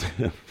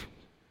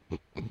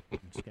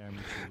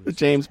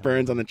 James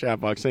Burns on the chat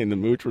box saying the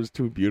mooch was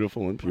too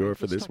beautiful and pure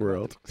for this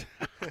world.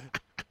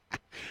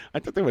 I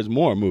thought there was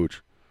more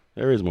mooch.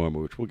 There is more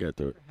mooch. We'll get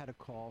to it.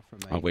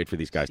 I'll wait for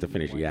these guys to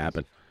finish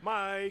yapping.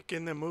 Mike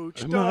and the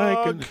mooch Mike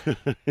dog.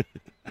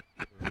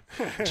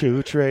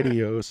 Chooch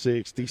Radio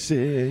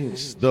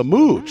 66. The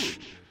Mooch.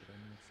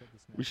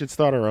 We should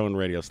start our own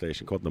radio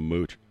station called The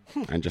Mooch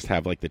and just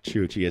have like the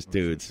choochiest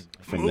dudes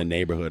from the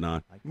neighborhood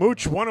on.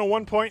 Mooch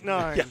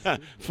 101.9. Yeah.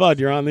 Fudd,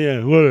 you're on the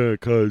air.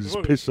 What, cuz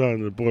piss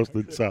on the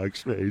Boston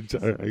Sox fades.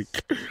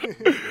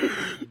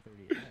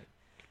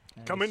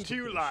 Coming to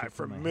you live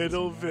from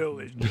Middle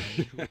Village.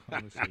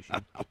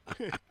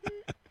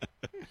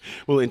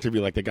 We'll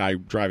interview like the guy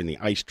driving the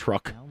ice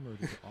truck.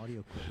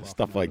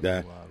 Stuff like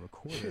that.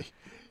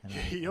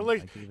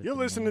 You're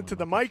listening to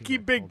the Mikey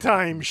Big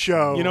Time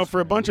Show. You know, for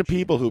a bunch of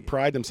people who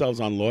pride themselves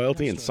on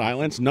loyalty and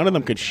silence, none of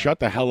them could shut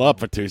the hell up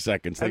for 2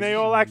 seconds. And they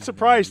all act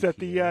surprised that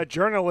the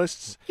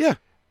journalists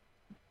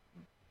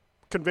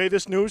convey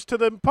this news to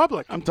the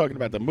public. I'm talking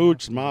about the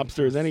mooch,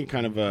 mobsters, any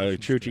kind of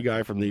choochie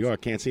guy from New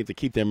York can't seem to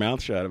keep their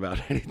mouth shut about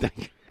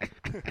anything.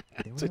 There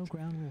were no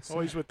ground rules.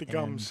 Always with the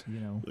gums. And,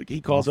 you know, Look,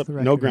 he calls off up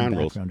the no record ground and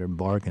rules. background are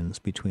bargains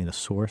between a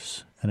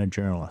source and a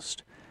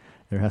journalist.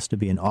 There has to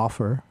be an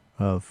offer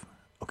of,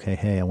 okay,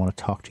 hey, I want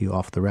to talk to you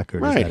off the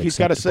record. Right, he's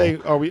got to say,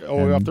 are we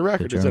off the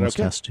record? The Is that journalist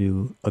okay? has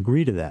to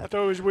agree to that. I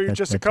thought we were That-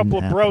 just that a couple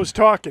didn't of bros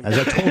talking. As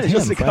I told him,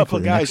 Just a couple frankly,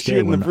 of the guys next day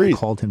shooting the when I breeze.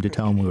 called him to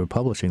tell him we were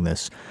publishing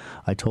this,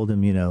 I told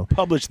him, you know,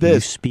 Publish you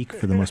this. speak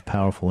for the most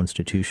powerful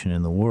institution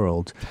in the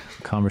world.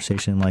 A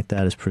conversation like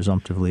that is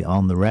presumptively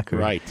on the record.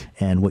 Right.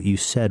 And what you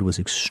said was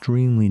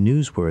extremely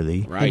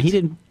newsworthy. Right. And he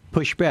didn't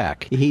push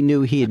back. He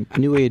knew he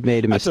had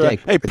made a That's all right. mistake.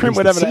 Hey, Or at print least it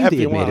whatever the seemed F he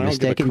you had want. made I a don't give a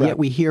mistake, and crap. yet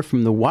we hear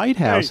from the White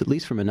House, Hey, at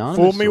least from anonymous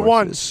fool me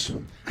sources,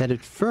 once. that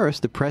at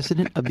first the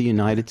president of the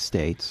United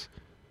States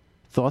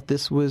thought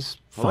this was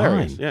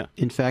Hilarious, fine. yeah.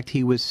 In fact,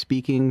 he was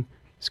speaking,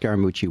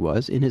 Scaramucci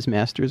was, in his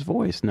master's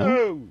voice.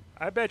 No?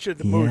 I bet you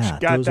the mooch Yeah,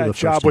 got those are that the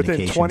job first within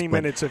indications, 20 but,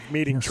 minutes of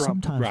meeting you know,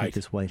 Trump. Sometimes Right. with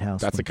this White House,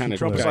 That's when the kind of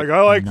people Trump's guy. like,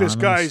 I like this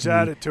guy's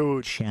anonymously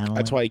attitude. channeling-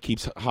 That's why he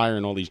keeps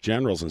hiring all these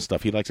generals and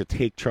stuff. He likes a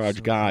take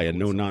charge guy, a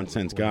no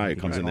nonsense guy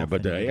who comes in there.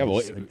 But a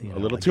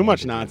little too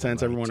much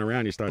nonsense. Everyone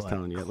around you starts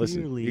telling you,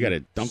 listen, you got to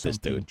dump this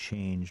something dude.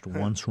 changed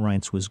once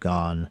Reince was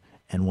gone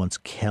and once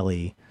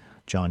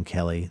John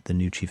Kelly, the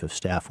new chief of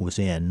staff, was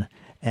in.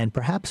 And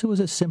perhaps it was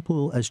as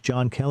simple as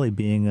John Kelly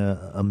being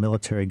a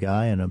military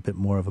guy and a bit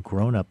more of a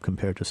grown-up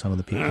compared to some of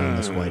the people in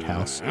this White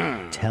House,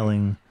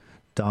 telling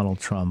Donald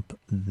Trump,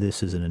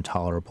 this is an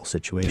intolerable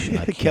situation.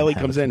 I can't Kelly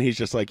have comes it. in, he's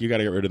just like, you got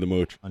to get rid of the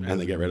mooch, and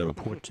they get rid of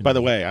him. By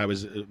the way, I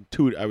was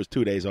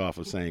 2 days off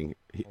of saying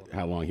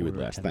how long he would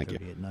last. Thank you.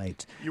 At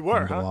night You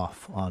were, and go huh?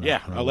 off on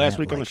Yeah, on a last rant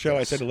week on the like show, I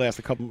this. said it'd last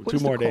a couple, What 2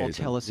 does more the call days.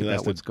 tell us It about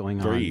lasted what's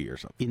going 3 on or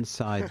something.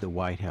 inside the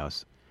White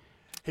House?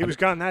 He was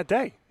gone that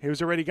day. He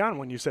was already gone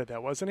when you said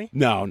that, wasn't he?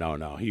 No.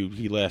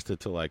 He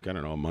lasted till like, I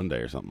don't know, Monday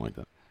or something like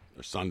that,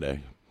 or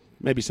Sunday,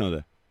 maybe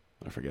Sunday.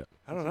 I forget.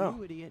 I don't know.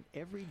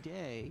 Every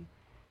day.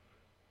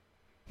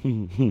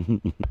 You're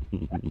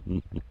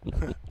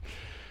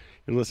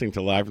listening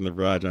to Live from the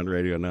Barrage on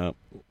radio now.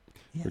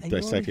 Yeah, We're and you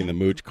dissecting the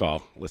mooch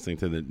call, listening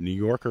to the New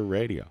Yorker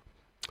radio,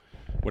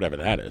 whatever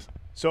that is.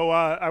 So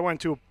I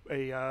went to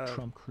a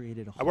Trump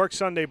created a I worked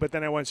Sunday, but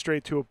then I went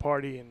straight to a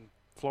party in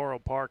Floral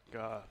Park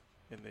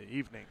in the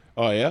evening.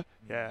 Oh yeah,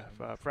 Yeah,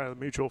 friend of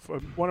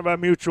the one of our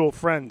mutual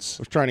friends.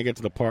 I was trying to get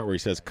to the part where he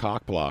says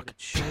cock block. It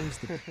shows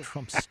that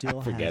Trump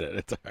still Forget has it.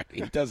 It's all right.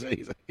 He does it.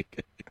 He's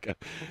like,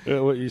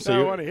 No,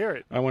 I want to hear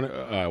it. I want to.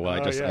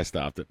 Well, Oh, yeah. I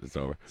stopped it. It's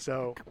over.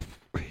 So,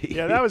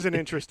 yeah, that was an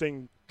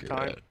interesting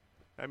time.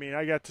 I mean,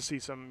 I got to see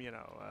some,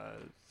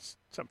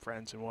 some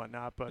friends and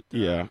whatnot, but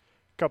Yeah. a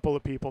couple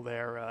of people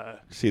there.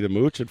 See the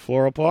mooch at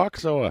Floral Park?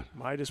 So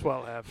Might as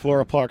well have.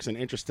 Floral Park's an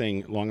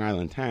interesting Long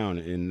Island town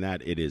in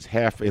that it is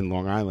half in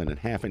Long Island and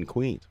half in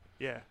Queens.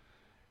 Yeah.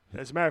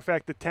 As a matter of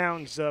fact, the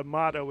town's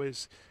motto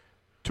is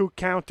 2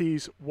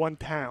 counties, 1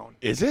 town.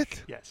 Is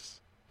it? Yes.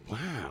 Wow.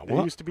 There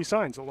Well, used to be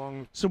signs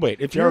along so wait,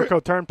 if Jericho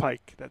you're,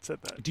 Turnpike that said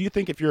that. do you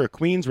think if you're a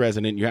Queens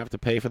resident, you have to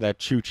pay for that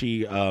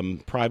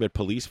choochie private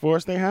police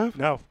force they have?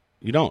 No.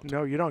 You don't.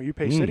 No, you don't. You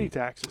pay city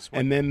taxes.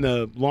 And then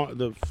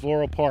the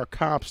Floral Park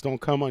cops don't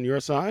come on your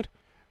side?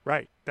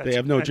 Right. They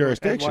have no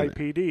jurisdiction there.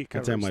 NYPD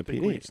That's covers NYPD, the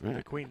Queens, the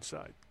right. Queens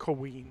side.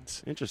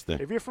 Queens. Interesting.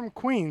 If you're from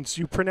Queens,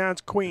 you pronounce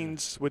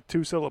Queens with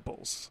 2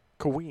 syllables.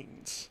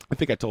 Queens. I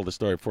think I told the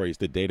story before. I used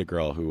to date a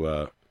girl who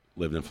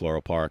lived in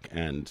Floral Park,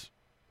 and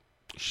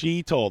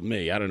she told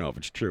me, I don't know if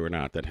it's true or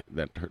not, that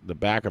the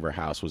back of her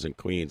house was in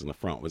Queens and the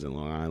front was in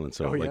Long Island.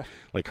 So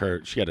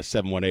she had a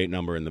 718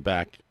 number in the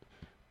back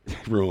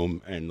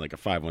room and like a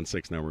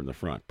 516 number in the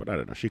front. But I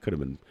don't know. She could have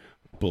been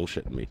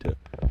bullshitting me too.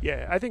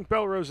 Yeah, I think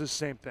Belrose is the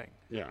same thing.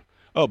 Yeah.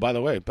 Oh, by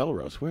the way,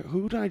 Belrose.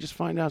 Who did I just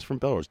find out is from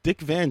Belrose? Dick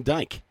Van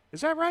Dyke.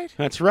 Is that right?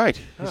 That's right.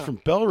 He's Huh. from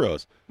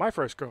Belrose. My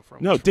first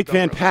girlfriend. No, was from Dick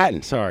Van Belrose.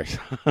 Patten. Sorry.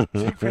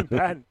 Dick Van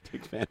Patten.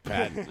 Dick Van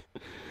Patten.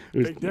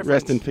 Big difference.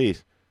 Rest in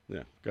peace.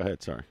 Yeah, go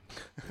ahead. Sorry.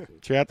 So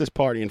you're at this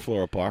party in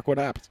Floral Park. What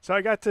happened? So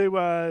I got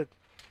to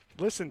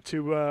listen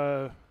to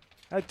I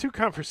had 2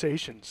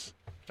 conversations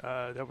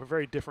that were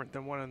very different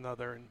than one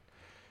another.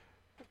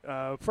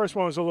 And first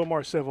one was a little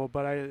more civil,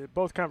 but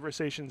both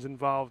conversations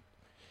involved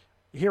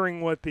hearing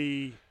what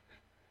the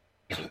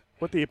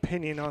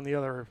opinion on the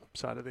other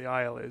side of the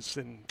aisle is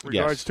in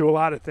regards to a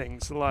lot of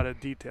things, a lot of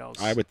details.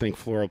 I would think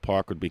Floral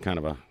Park would be kind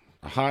of a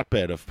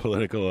hotbed of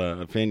political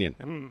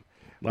opinion.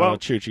 A lot Well, of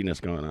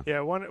choochiness going on. Yeah,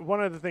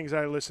 one of the things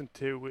I listened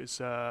to was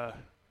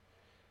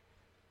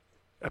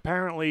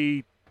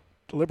apparently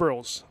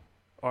liberals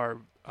are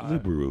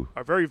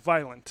very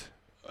violent,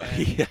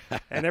 and,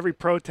 and every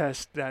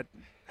protest that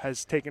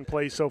has taken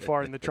place so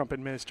far in the Trump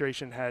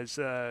administration has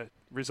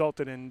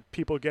resulted in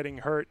people getting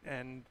hurt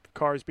and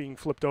cars being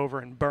flipped over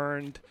and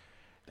burned,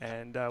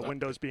 and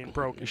windows being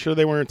broken. You sure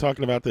they weren't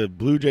talking about the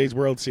Blue Jays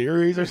World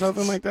Series or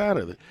something like that?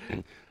 Or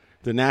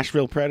the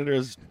Nashville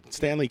Predators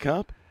Stanley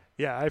Cup?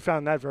 Yeah, I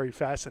found that very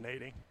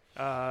fascinating.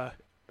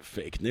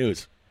 Fake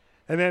news.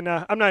 And then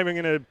I'm not even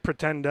going to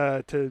pretend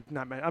to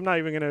not. I'm not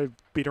even going to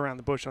beat around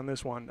the bush on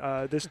this one.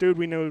 This dude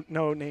we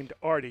know named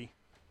Artie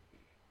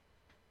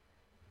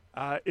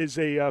is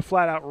a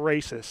flat-out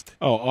racist.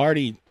 Oh,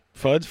 Artie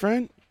Fudd's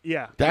friend?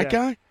 Yeah. That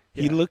guy?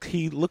 Yeah.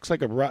 He looks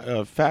like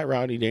a fat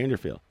Rodney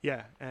Dangerfield.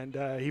 Yeah, and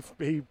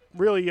he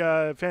really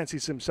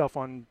fancies himself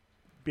on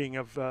being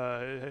of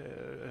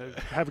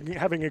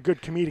having a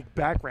good comedic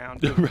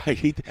background,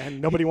 right?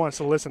 And nobody wants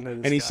to listen to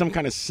this. And he's guy. some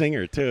kind of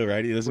singer too,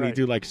 right? He doesn't he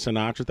do like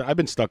Sinatra? I've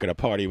been stuck at a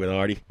party with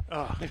Artie.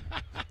 Oh,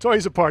 it's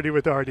always a party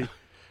with Artie.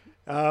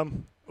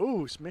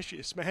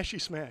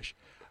 Smashy smash.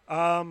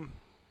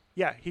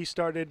 Yeah, he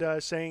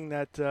started saying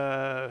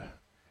that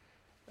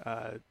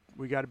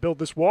we got to build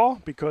this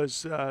wall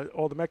because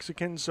all the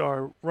Mexicans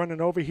are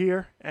running over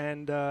here,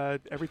 and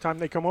every time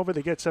they come over,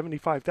 they get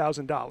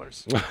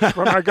 $75,000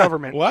 from our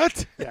government.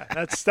 What? Yeah,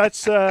 that's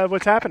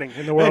what's happening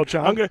in the world,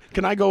 John.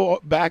 Can I go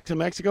back to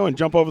Mexico and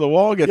jump over the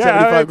wall and get $75,000?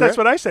 Yeah, that's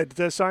what I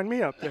said. Sign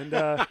me up,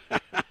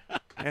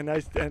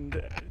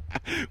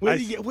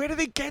 Where do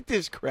they get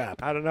this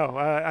crap? I don't know.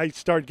 I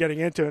started getting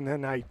into it, and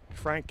then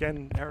Frank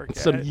and Eric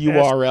some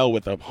URL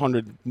with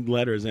 100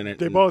 letters in it.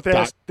 They both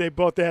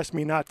asked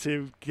me not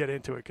to get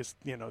into it because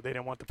they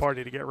didn't want the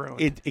party to get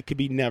ruined. It could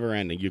be never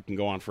ending. You can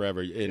go on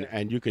forever,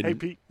 and you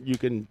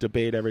can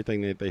debate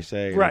everything that they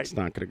say. Right. And it's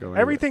not going to go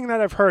anywhere. Everything that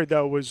I've heard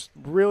though was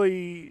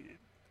really,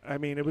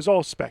 it was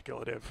all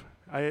speculative.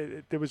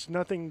 There was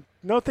nothing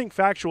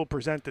factual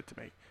presented to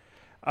me.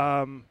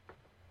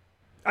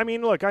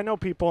 Look, I know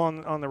people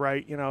on the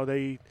right,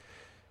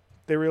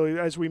 they really,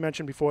 as we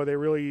mentioned before, they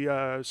really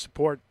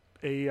support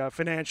a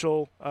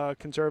financial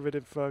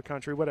conservative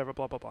country, whatever,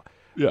 blah, blah, blah.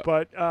 Yeah.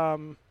 But,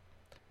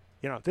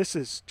 this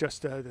is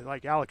just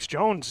like Alex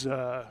Jones'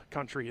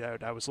 country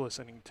that I was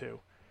listening to.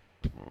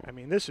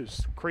 This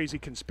is crazy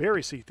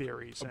conspiracy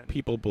theories. And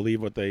people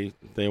believe what they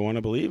want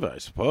to believe, I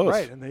suppose.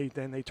 Right, and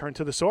they turn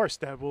to the source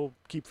that will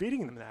keep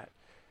feeding them that.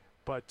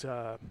 But...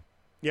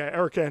 yeah,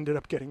 Erica ended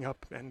up getting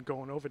up and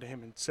going over to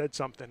him and said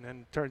something,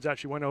 and it turns out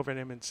she went over to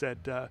him and said,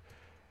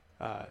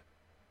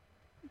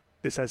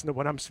 "This has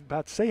what I'm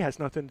about to say has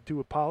nothing to do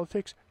with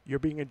politics. You're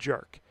being a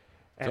jerk."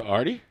 To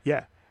Artie?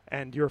 Yeah,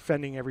 and you're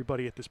offending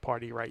everybody at this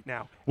party right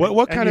now.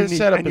 What kind of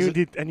setup is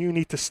it? And you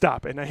need to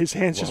stop. And his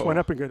hands just went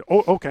up and go,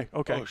 "Oh, okay."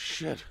 Oh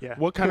shit! Yeah.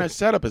 What kind of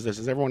setup is this?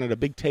 Is everyone at a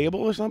big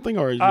table or something,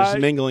 or are you just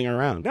mingling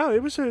around? No,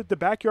 it was the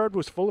backyard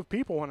was full of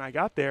people when I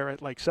got there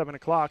at like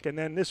 7:00, and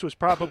then this was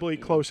probably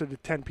closer to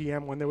 10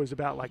 p.m. when there was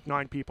about like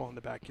 9 people in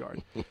the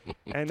backyard.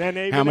 And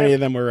then how many of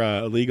them were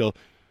illegal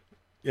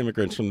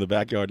immigrants from the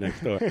backyard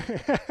next door?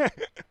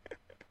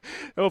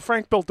 Well,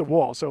 Frank built the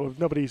wall, so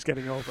nobody's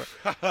getting over.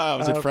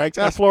 Was it Frank's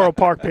house? Floral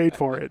Park paid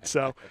for it.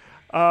 So,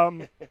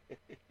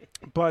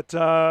 but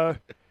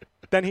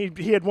then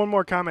he had one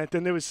more comment.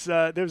 And there was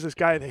this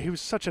guy that he was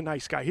such a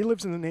nice guy. He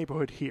lives in the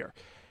neighborhood here,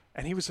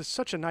 and he was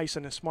such a nice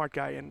and a smart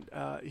guy. And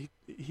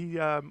he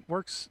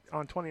works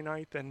on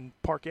 29th and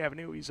Park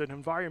Avenue. He's an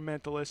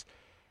environmentalist.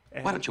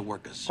 And Why don't you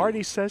work us?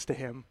 Artie says to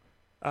him,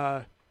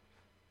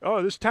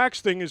 this tax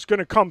thing is going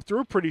to come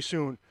through pretty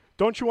soon.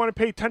 Don't you want to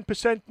pay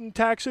 10% in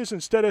taxes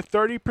instead of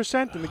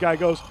 30%? And the guy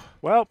goes,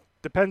 well,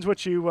 depends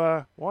what you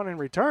want in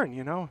return,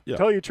 Yeah.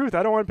 Tell you the truth,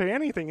 I don't want to pay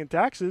anything in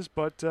taxes,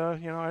 but,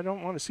 I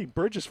don't want to see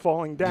bridges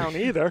falling down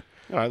either.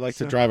 I'd like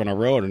to drive on a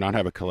road and not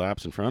have it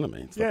collapse in front of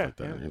me and stuff like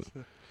that.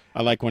 Yeah.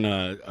 I like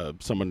when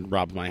someone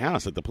robs my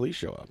house that the police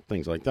show up,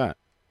 things like that.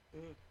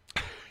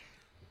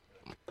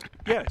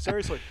 Yeah,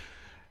 seriously.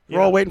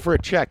 We're all waiting for a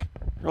check.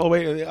 We're all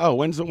waiting. Oh,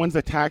 when's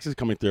the taxes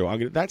coming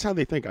through? That's how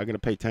they think. I'm going to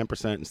pay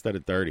 10% instead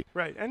of 30%.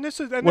 Right, and this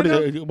is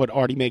what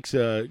Artie makes.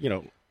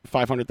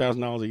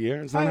 $500,000 a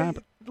year. It's not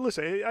happening.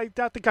 Listen, I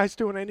doubt the guy's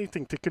doing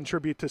anything to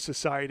contribute to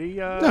society.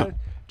 No.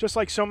 Just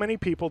like so many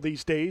people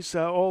these days,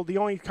 the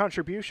only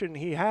contribution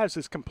he has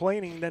is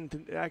complaining than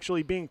to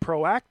actually being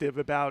proactive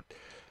about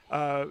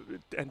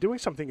and doing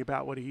something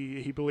about what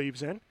he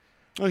believes in.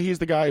 Well, he's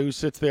the guy who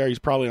sits there. He's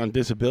probably on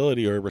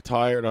disability or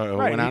retired or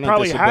right. went out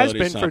on disability. He probably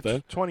has been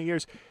for 20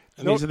 years.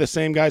 And these are the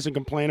same guys who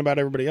complain about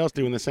everybody else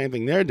doing the same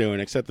thing they're doing,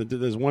 except that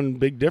there's one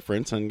big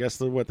difference, and guess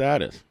what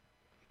that is?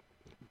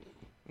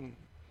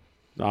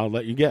 I'll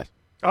let you guess.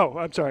 Oh,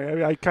 I'm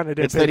sorry. I kind of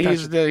did. It's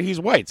that he's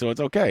white, so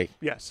it's okay.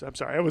 Yes, I'm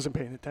sorry. I wasn't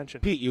paying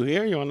attention. Pete, you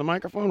here? You on the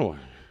microphone? Or?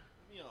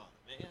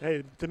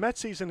 Hey, the Mets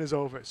season is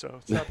over, so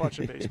stop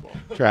watching baseball.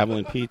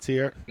 Traveling Pete's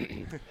here.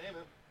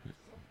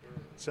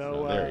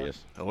 So there he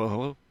is.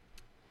 Hello.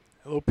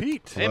 Hello,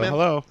 Pete. Hey, man.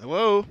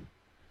 Hello.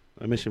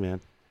 I miss you, man.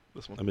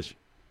 This one. I miss you.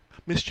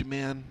 Missed you,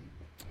 man.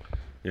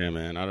 Yeah,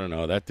 man. I don't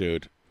know. That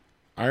dude.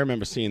 I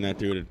remember seeing that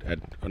dude at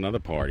another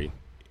party.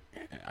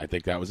 I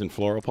think that was in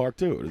Floral Park,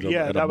 too. It was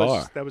at a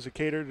bar. That was a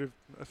catered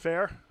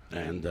affair.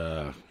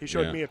 And he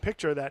showed me a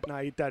picture that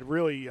night that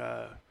really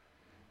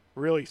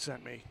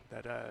sent me.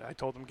 That I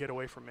told him, get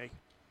away from me.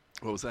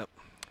 What was that?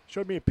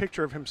 Showed me a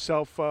picture of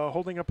himself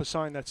holding up a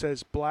sign that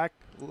says Black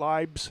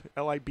Lives,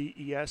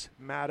 Libes,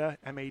 Matter,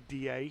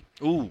 MADA.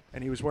 Ooh.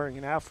 And he was wearing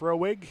an afro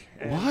wig.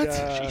 And,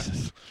 What?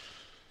 Jesus.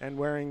 And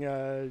wearing,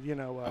 I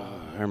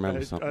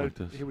remember something like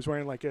this. He was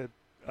wearing like a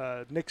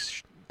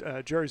Knicks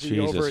jersey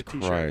Jesus over a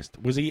T-shirt. Christ.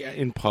 Was he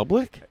in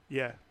public?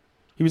 Yeah.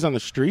 He was on the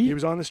street? He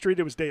was on the street.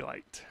 It was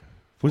daylight.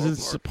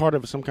 Was it part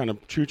of some kind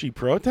of Chuchi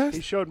protest?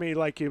 He showed me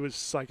like it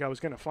was like I was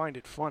going to find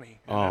it funny.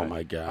 Oh,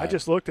 my God. I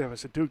just looked at him and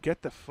said, dude,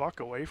 get the fuck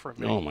away from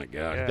me. Oh, my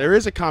God. Yeah. There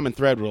is a common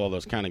thread with all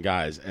those kind of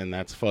guys, and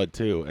that's FUD,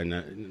 too.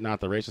 And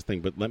not the racist thing,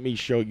 but let me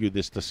show you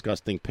this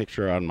disgusting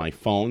picture on my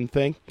phone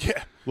thing.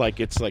 Yeah. Like,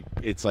 it's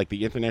like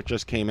the internet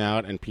just came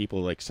out, and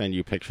people, like, send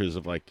you pictures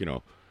of, like,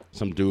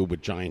 some dude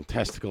with giant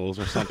testicles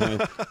or something.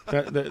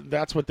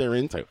 That's what they're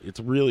into. It's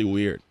really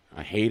weird.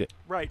 I hate it.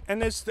 Right.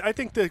 And I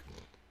think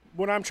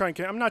what I'm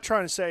not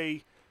trying to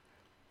say,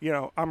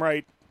 I'm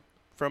right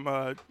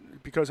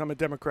because I'm a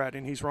Democrat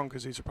and he's wrong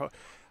because he's a Republican.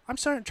 I'm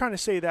trying to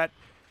say that,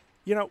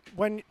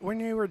 when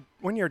you're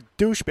a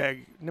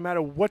douchebag, no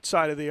matter what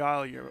side of the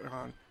aisle you're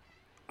on,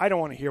 I don't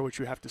want to hear what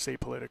you have to say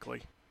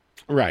politically.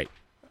 Right.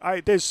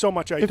 There's so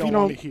much I don't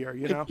want to hear,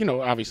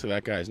 Obviously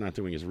that guy's not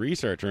doing his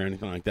research or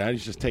anything like that.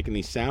 He's just taking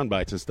these sound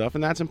bites and stuff,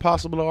 and that's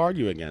impossible to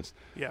argue against.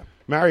 Yeah.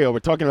 Mario, we're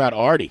talking about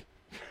Artie.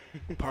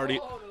 Party.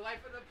 Oh, the life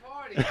of the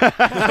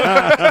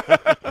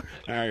party.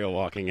 Mario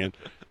walking in.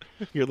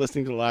 You're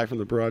listening to Live from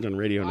the Barrage on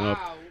Radio Nope.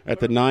 At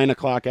the 9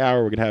 o'clock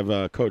hour, we're going to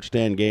have Coach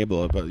Dan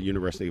Gable of the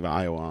University of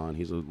Iowa on.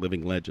 He's a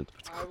living legend.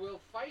 I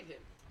will fight him.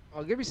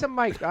 Oh, give me some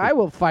mic. I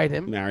will fight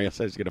him. Mario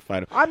says he's going to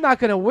fight him. I'm not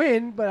going to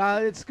win,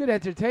 but it's good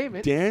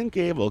entertainment. Dan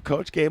Gable,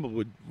 Coach Gable,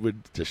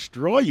 would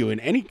destroy you in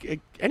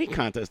any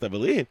contest, I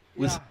believe.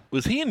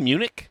 Was he in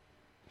Munich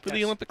for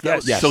the Olympics?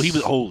 Yes. So he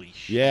was, holy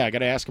shit. Yeah, I got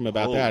to ask him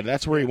about that.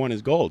 That's where he won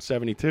his gold,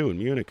 72 in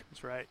Munich.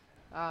 That's right.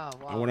 Oh,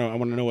 wow. I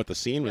want to know what the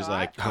scene was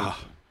like.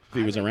 If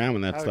he was around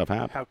when that stuff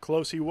happened. How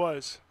close he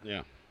was.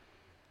 Yeah.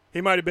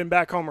 He might have been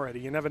back home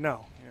already. You never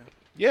know.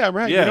 Yeah,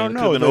 right. Yeah, you don't it know.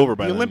 could've been over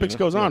by the then, Olympics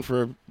goes on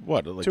for,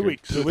 what, like 2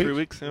 weeks. 2 weeks? 3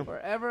 weeks, yeah.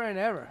 Forever and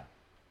ever.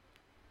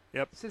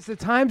 Yep. Since the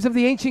times of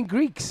the ancient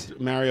Greeks.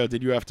 Mario,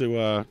 did you have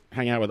to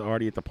hang out with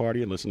Artie at the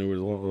party and listen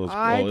to all his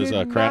I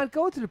did crap? not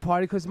go to the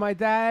party because my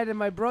dad and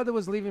my brother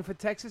was leaving for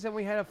Texas, and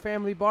we had a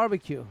family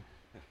barbecue.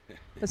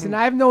 Listen,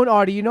 I've known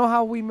Artie. You know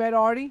how we met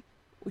Artie?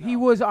 He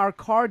was our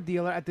card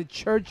dealer at the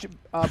church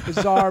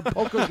bazaar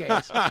poker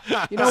games.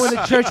 You know when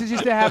the churches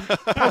used to have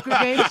poker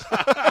games?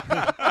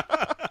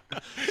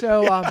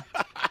 So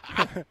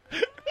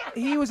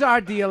he was our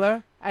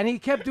dealer, and he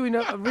kept doing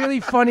a really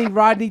funny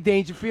Rodney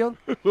Dangerfield.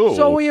 Oh.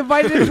 So we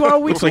invited him to our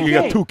Looks weekly like you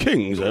game. got 2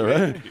 kings there,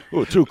 right?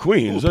 Oh, 2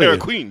 queens. Ooh, pair of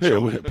queens.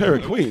 Yeah, pair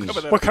of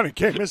queens. What kind of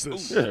game is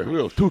this?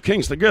 Yeah, 2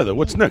 kings together.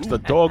 What's next, a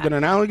dog and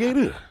an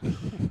alligator?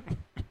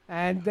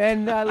 And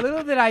then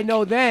little did I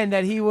know then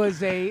that he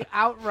was a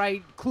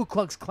outright Ku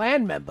Klux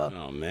Klan member.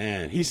 Oh,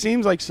 man. He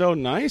seems like so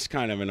nice,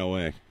 kind of, in a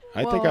way.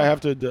 I think I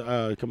have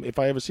to, if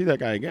I ever see that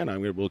guy again,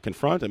 we'll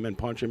confront him and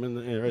punch him in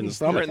the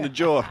stomach. Right in the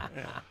jaw.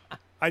 Yeah.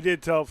 I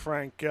did tell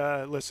Frank,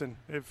 listen,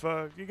 if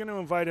you're going to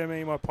invite him to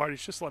any more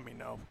parties, just let me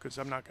know because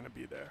I'm not going to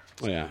be there.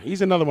 Oh, yeah,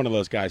 he's another one of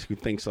those guys who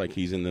thinks like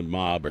he's in the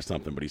mob or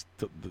something, but he's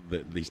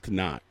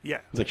not. Yeah.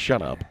 He's like,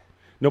 shut up.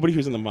 Nobody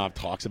who's in the mob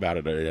talks about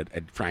it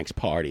at Frank's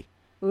party.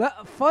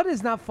 Fudd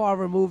is not far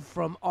removed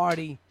from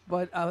Artie,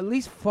 but at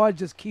least Fudd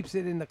just keeps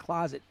it in the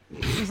closet.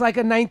 He's like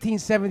a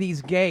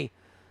 1970s gay.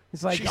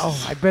 It's like,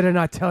 oh, I better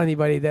not tell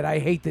anybody that I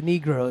hate the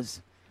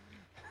Negroes.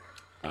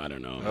 I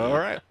don't know. All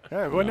right.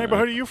 Yeah, what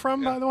neighborhood are you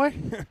from, by the way?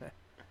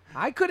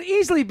 I could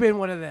easily been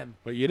one of them.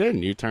 But you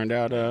didn't. You turned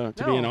out to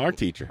be an art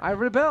teacher. I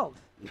rebelled.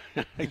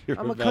 You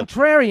I'm rebelled. a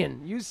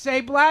contrarian. You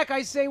say black,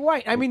 I say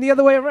white. I mean the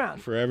other way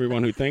around. For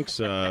everyone who thinks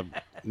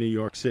New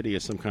York City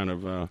is some kind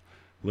of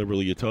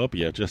liberal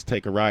utopia, just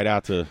take a ride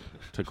out to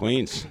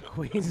Queens.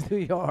 Queens, New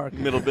York.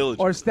 Middle Village.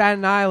 Or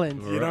Staten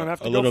Island. You don't have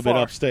to a go little bit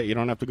far. upstate. You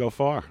don't have to go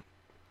far.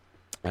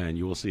 And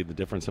you will see the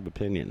difference of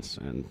opinions,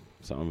 and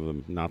some of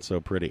them not so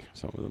pretty,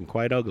 some of them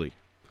quite ugly.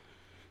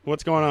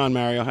 What's going on,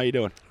 Mario? How you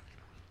doing?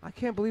 I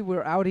can't believe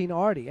we're outing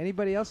Artie.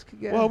 Anybody else could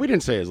get? Well, we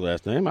didn't say his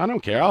last name. I don't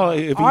care.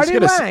 If Artie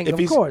he's Lang, if of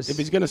he's, course. If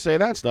he's going to say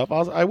that stuff,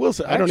 I will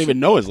say. I don't Actually, even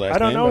know his last name. I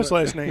don't know but- his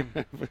last name.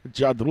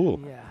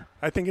 Jadrul. Yeah.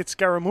 I think it's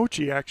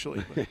Scaramucci,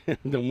 actually.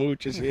 The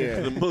mooch is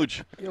here. The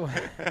mooch. You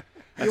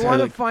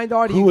want to find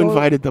Artie? Who you go-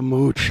 invited the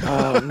mooch?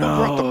 Oh, no.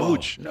 Brought the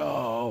mooch.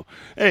 No.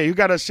 Hey, you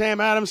got a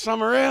Sam Adams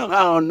summer ale?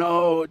 Oh,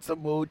 no. It's the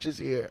mooch is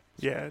here.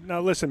 Yeah.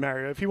 Now, listen,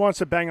 Mario. If he wants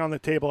to bang on the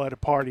table at a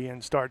party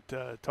and start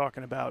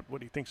talking about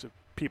what he thinks of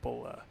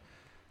people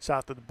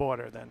south of the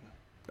border, then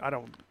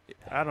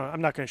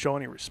I'm not going to show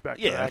any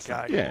respect for that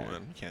guy. Yeah.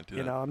 Man, you can't do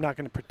You that. know, I'm not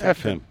going to protect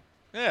F him.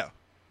 Yeah.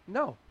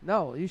 No,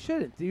 you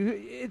shouldn't.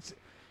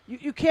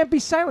 You can't be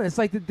silent. It's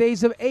like the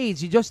days of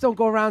AIDS. You just don't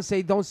go around and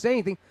say, don't say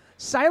anything.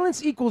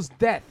 Silence equals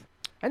death.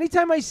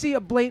 Anytime I see a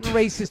blatant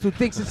racist who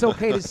thinks it's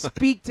okay to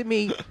speak to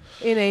me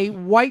in a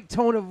white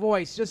tone of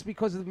voice just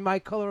because of my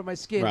color of my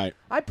skin, Right.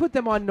 I put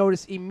them on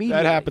notice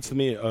immediately. That happens to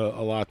me a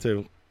lot,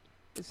 too.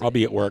 I'll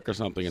be at work or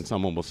something, and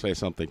someone will say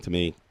something to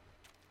me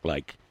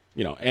like,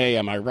 hey,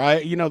 am I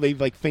right? They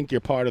like think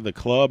you're part of the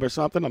club or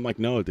something. I'm like,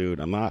 no, dude,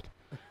 I'm not.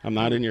 I'm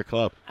not in your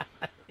club.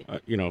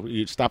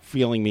 You stop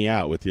feeling me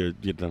out with your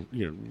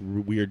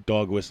weird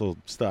dog whistle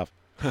stuff.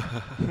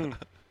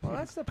 Well,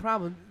 that's the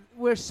problem.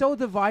 We're so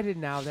divided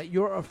now that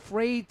you're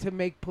afraid to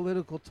make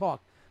political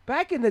talk.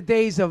 Back in the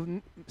days of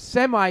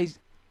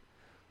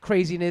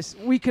semi-craziness,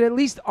 we could at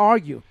least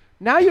argue.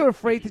 Now you're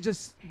afraid to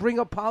just bring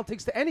up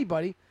politics to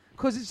anybody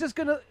because it's just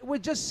we're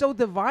just so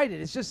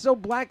divided. It's just so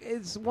black.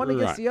 It's one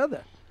against the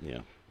other. Yeah.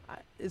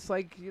 It's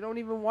like you don't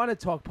even want to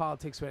talk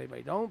politics with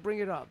anybody. Don't bring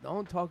it up.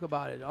 Don't talk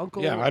about it.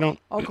 I don't.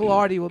 Uncle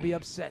Artie will be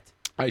upset.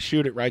 I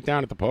shoot it right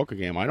down at the poker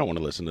game. I don't want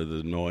to listen to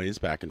the noise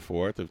back and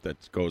forth if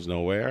that goes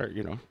nowhere.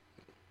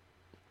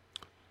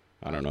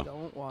 I don't know. I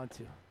don't want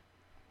to.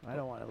 I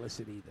don't want to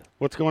listen either.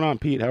 What's going on,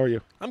 Pete? How are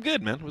you? I'm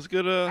good, man. It was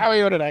good. How are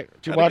you today?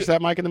 Did you watch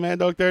that Mike and the Mad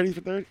Dog 30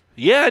 for 30?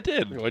 Yeah, I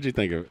did. What'd you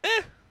think of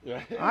it?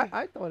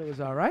 I thought it was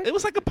all right. It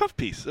was like a puff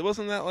piece. It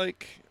wasn't that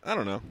I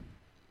don't know.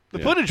 The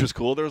footage was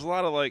cool. There was a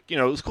lot of it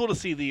was cool to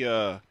see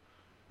the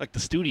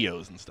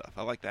studios and stuff.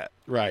 I like that.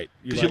 Right.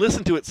 Because you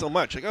listen to it so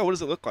much. Like, what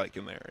does it look like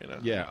in there?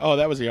 Yeah. Oh,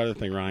 that was the other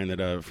thing, Ryan,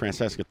 that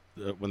Francesca,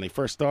 when they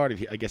first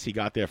started, I guess he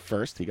got there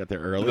first. He got there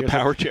early. The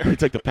power chair. He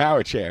took the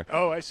power chair.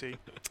 Oh, I see.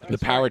 The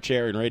power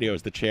chair in radio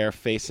is the chair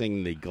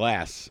facing the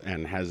glass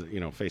and has,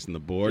 facing the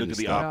board and the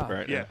stuff. up,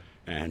 right? Yeah.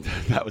 And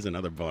that was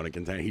another bone in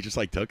contention. He just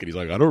took it. He's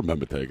like, I don't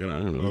remember taking it. I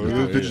don't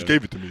know. They just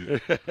gave it to me.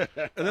 And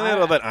then they had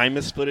all that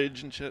Imus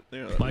footage and shit.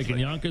 Mike and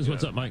Yonkers,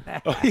 what's up, Mike?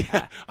 Oh,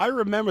 yeah. I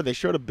remember they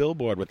showed a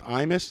billboard with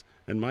Imus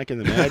and Mike and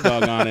the Mad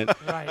Dog on it.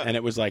 Right. And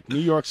it was like New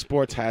York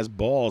Sports has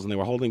balls, and they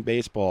were holding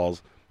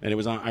baseballs. And it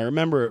was on. I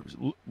remember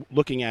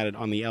looking at it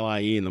on the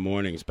LIE in the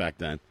mornings back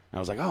then. I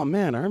was like, oh,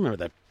 man, I remember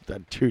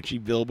that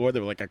Tucci billboard. They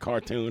were like a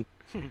cartoon.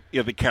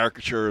 Yeah, the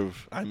caricature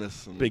of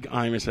Imus. And Big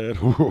Imus head.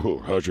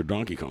 How's your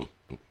Donkey Kong?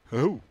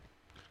 Oh.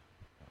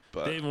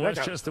 But Dave in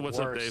Westchester, what's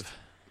up, Dave?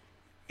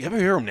 You ever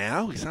hear him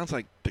now? He sounds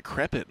like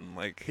decrepit and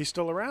like. He's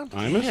still around?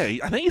 Imus?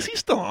 Yeah, I think he's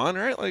still on,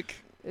 right? Like.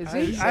 Is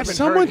he?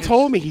 Someone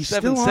told me he's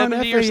still on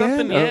 770 or FAN.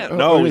 something. Yeah.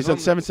 No, he's he's on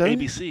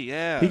 770. ABC.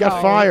 Yeah. He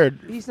got fired.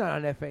 He's not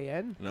on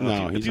FAN.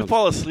 No, if you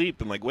fall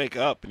asleep and wake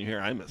up and you hear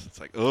Imus, it's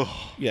like, ugh.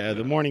 Yeah,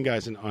 the morning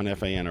guys on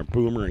FAN are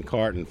Boomer and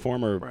Carton,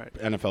 former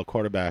NFL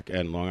quarterback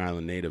and Long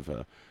Island native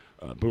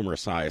Boomer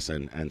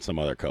Esiason and some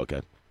other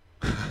cokehead.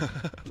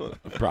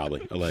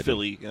 Probably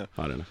allegedly. Philly. Yeah.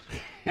 I don't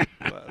know.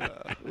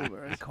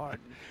 Boomer and Carton.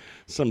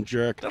 Some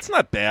jerk. That's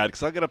not bad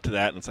because I'll get up to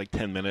that and it's like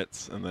 10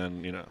 minutes and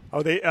then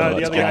Oh, the it's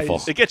other guys.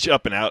 awful. It gets you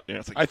up and out.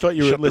 It's like, I thought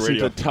you would shut the listen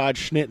to radio. Todd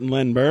Schnitt and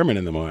Len Berman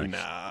in the morning.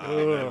 Nah,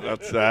 man,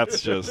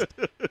 that's just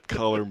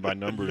color by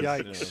numbers.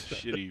 Yikes.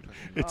 Shitty.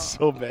 It's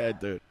so bad,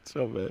 dude.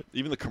 So bad.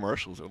 Even the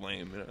commercials are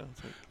lame.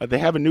 It's like, They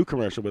have a new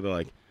commercial where they're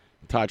like,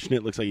 Todd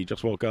Schnitt looks like he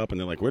just woke up, and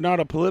they're like, "We're not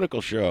a political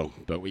show,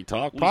 but we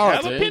talk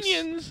politics." We have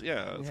opinions.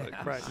 Yeah, it's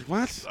like Right.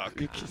 What?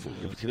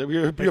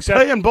 You're Except-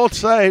 playing both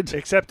sides.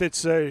 Except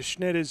it's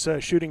Schnitt is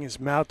shooting his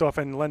mouth off,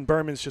 and Len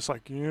Berman's just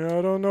like,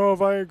 I don't know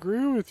if I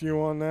agree with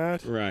you on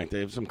that. Right.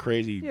 They have some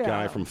crazy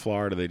guy from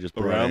Florida. They just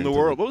brought around the into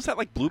world. What was that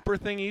blooper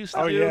thing he used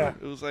to do? yeah.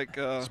 It was like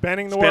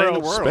Spanning the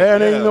World.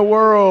 Spanning yeah. the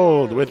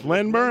World with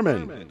Len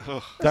Berman.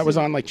 Ugh. That was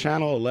on like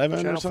Channel 11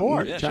 or Channel something.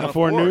 4. Yeah, Channel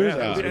 4 News.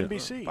 yeah. Oh, yeah.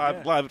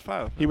 NBC. Live at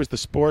 5. He was the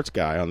sports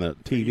guy on the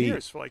TV.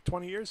 Years, for like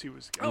 20 years he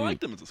was. I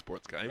liked him as a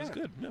sports guy. He was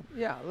good. Yeah.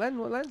 Yeah,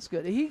 Len's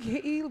good.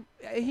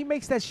 He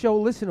makes that show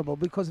listenable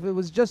because if it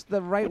was just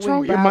the right What's wing wrong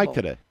with your babble, mic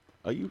today?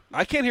 Are you?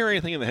 I can't hear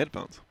anything in the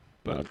headphones.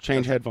 But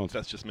Change headphones.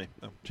 That's just me.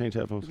 No. Change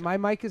headphones. My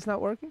mic is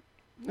not working.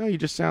 No, you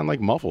just sound like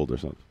muffled or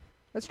something.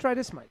 Let's try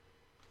this mic.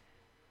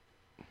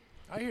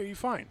 I hear you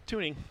fine.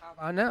 Tuning. How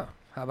about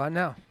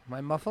now? Am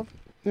I muffled?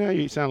 Yeah,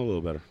 you sound a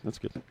little better. That's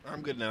good.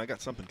 I'm good now. I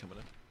got something coming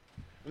in.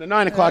 In the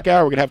 9 o'clock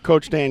hour, we're going to have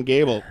Coach Dan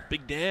Gable.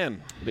 Big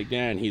Dan. Big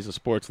Dan, he's a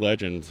sports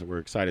legend. We're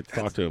excited to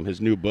talk to him. His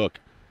new book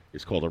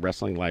is called A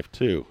Wrestling Life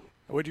 2.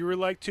 Would you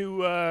like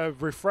to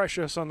refresh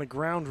us on the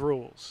ground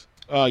rules?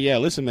 Oh, yeah,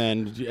 listen,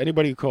 man.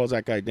 Anybody who calls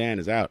that guy Dan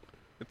is out.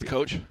 It's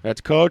Coach.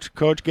 That's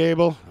Coach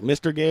Gable,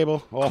 Mr.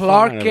 Gable. all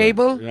Clark fine of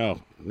Gable?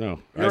 them. No.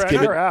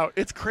 You're out.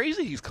 It's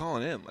crazy he's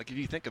calling in. Like, if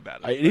you think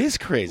about it. It is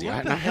crazy. What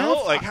I the have-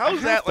 hell? Like, I how is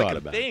have that like thought a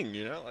about thing,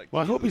 you know? Like,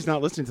 Well, I hope he's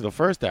not listening to the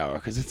first hour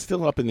because it's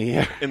still up in the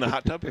air. in the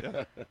hot tub?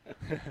 Yeah.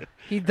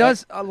 He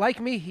does,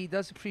 like me, he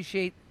does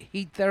appreciate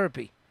heat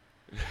therapy.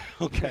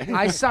 Okay.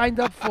 I signed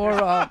up for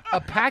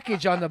a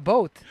package on the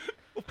boat,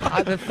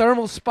 the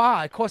thermal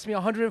spa. It cost me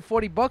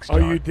 $140. Oh,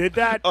 John. you did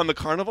that? On the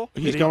Carnival?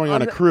 He's going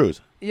on a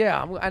cruise.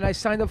 Yeah, and I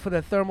signed up for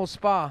the thermal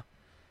spa.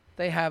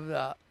 They have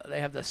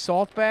the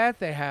salt bath.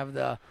 They have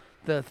the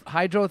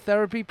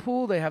hydrotherapy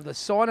pool. They have the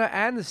sauna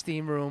and the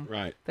steam room.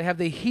 Right. They have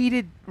the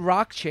heated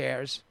rock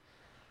chairs.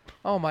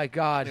 Oh my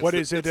God! What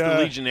is it? It's the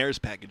Legionnaires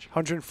package.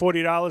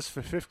 $140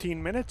 for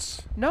 15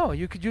 minutes? No,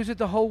 you could use it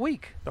the whole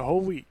week. The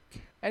whole week.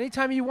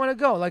 Anytime you want to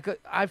go. Like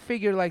I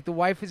figure, like the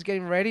wife is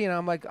getting ready, and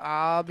I'm like,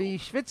 I'll be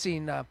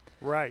schwitzing.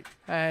 Right.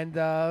 And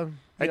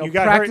you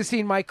got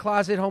practicing my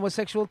closet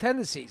homosexual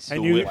tendencies.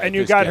 And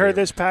you got her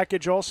this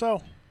package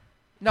also?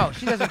 No,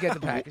 she doesn't get the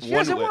package. She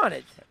doesn't want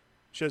it.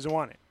 She doesn't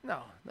want it. No,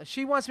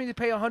 she wants me to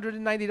pay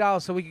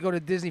 $190 so we could go to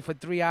Disney for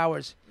 3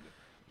 hours.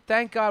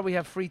 Thank God we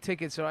have free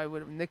tickets, or I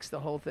would have nixed the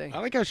whole thing. I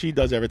like how she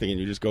does everything, and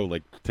you just go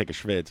like take a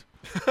schwitz.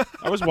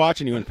 I was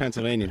watching you in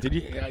Pennsylvania. Did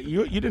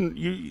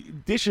you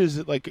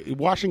dishes like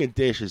washing a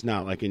dish is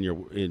not like in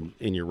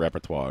your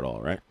repertoire at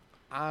all, right?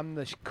 I'm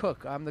the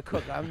cook. I'm the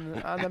cook. I'm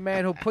the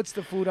man who puts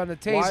the food on the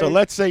table. So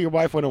let's say your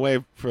wife went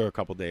away for a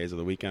couple days of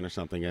the weekend or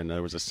something, and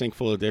there was a sink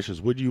full of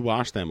dishes. Would you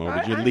wash them, or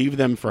would you leave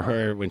them for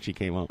her when she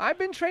came home? I've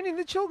been training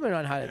the children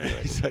on how to do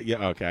it. So,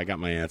 yeah, okay, I got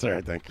my answer,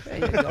 I think. There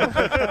you go.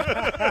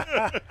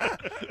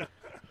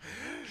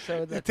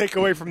 So You take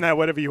away from that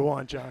whatever you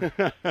want, John.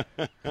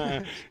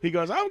 He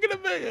goes,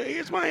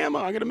 here's my ammo.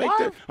 I'm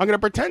gonna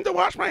pretend to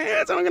wash my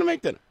hands, and I'm gonna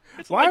make dinner.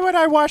 Why would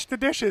I wash the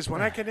dishes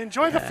when I can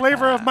enjoy the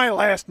flavor of my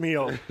last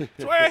meal?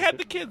 That's why I had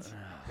the kids.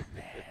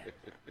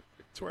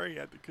 That's where he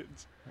had the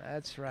kids.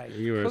 That's right.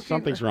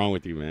 Something's wrong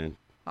with you, man.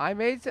 I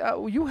made.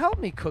 You helped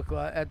me cook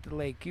at the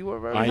lake. You were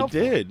very helpful.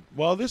 I did.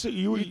 Well,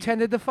 you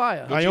tended the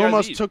fire. I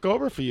almost took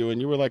over for you,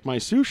 and you were like my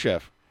sous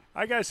chef.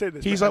 I gotta say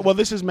this. He's like, well,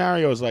 this is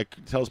Mario's. Like,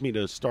 tells me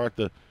to start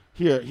the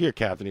here,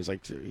 Captain. He's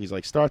like,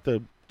 start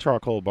the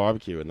charcoal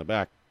barbecue in the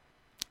back.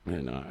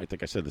 And I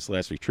think I said this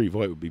last week. Tree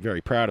Voigt would be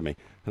very proud of me.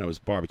 And I was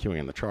barbecuing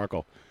in the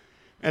charcoal.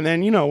 And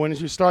then, when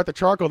you start the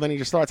charcoal, then he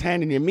just starts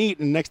handing you meat.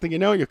 And next thing you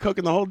know, you're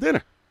cooking the whole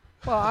dinner.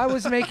 Well, I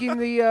was making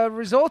the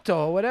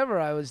risotto or whatever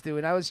I was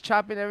doing. I was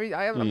chopping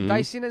I'm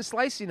dicing and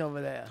slicing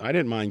over there. I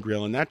didn't mind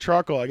grilling. That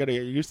charcoal, I got to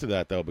get used to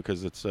that, though,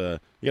 because it's you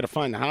got to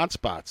find the hot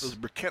spots. Those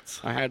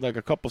briquettes. I had like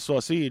a couple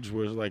sausage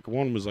where like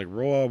one was like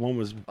raw, one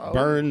was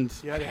burned.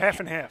 You had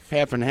half and half.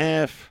 Half and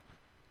half.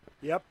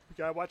 Yep. You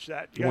gotta watch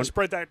that. You gotta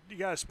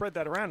spread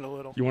that around a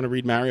little. You want to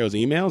read Mario's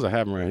emails? I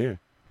have them right here.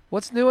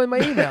 What's new in my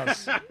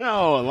emails?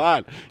 Oh, a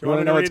lot. You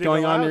want to know what's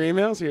going on in your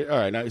emails? Here? All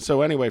right.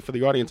 So anyway, for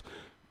the audience,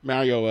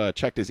 Mario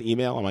checked his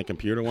email on my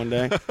computer one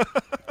day,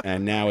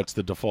 and now it's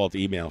the default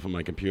email from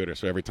my computer.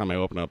 So every time I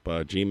open up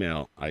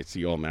Gmail, I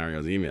see all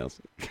Mario's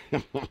emails.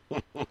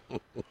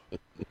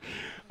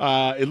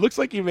 It looks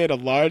like you made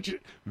a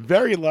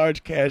very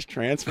large cash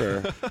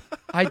transfer.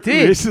 I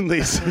did.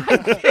 Recently. I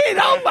did.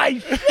 Oh, my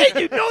shit.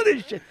 You know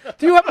this shit.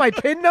 Do you have my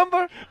PIN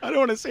number? I don't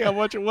want to say how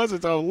much it was.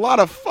 It's a lot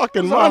of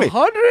fucking money.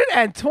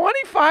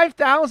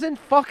 $125,000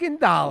 fucking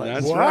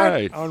dollars. That's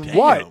right. On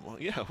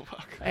what? Yeah,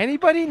 fuck.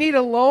 Anybody need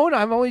a loan?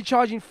 I'm only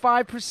charging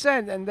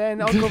 5%, and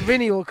then Uncle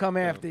Vinny will come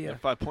after you.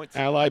 5 points.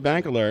 Ally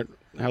Bank Alert.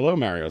 Hello,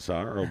 Mario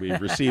Sar.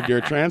 We've received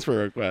your transfer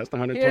request.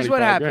 Here's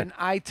what happened.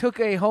 I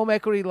took a home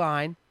equity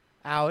line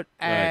out,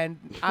 and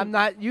I'm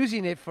not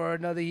using it for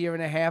another year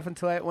and a half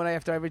until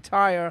after I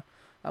retire.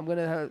 I'm going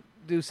to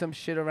do some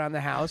shit around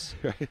the house.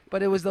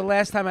 But it was the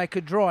last time I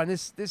could draw, and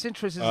this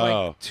interest is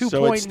like 2.9%.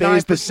 So it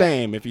stays the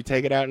same. If you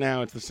take it out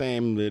now, it's the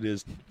same that it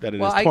is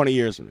 20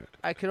 years from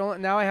now.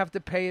 Now I have to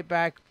pay it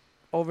back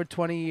over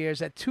 20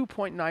 years at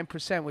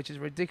 2.9%, which is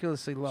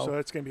ridiculously low. So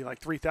it's going to be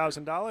like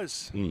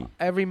 $3,000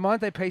 every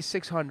month. I pay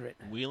 $600.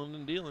 Wheeling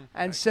and dealing.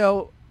 And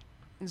so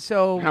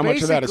how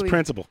much of that is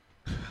principal?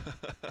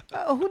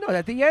 Who knows?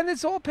 At the end,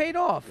 it's all paid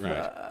off.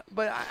 Right.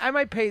 But I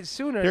might pay it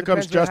sooner. Here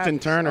comes Justin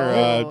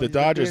Turner, the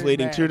Dodgers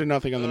leading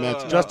 2-0 on the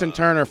Mets. Justin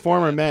Turner,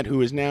 former Met,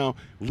 who is now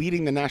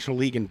leading the National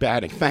League in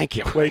batting. Thank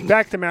you. Wait,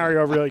 back to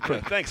Mario really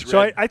quick. Thanks, Red.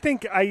 So I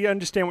think I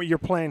understand what your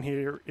plan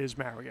here is,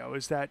 Mario,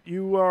 is that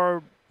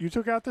you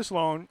took out this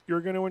loan,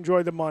 you're going to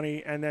enjoy the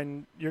money, and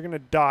then you're going to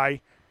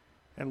die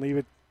and leave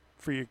it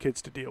for your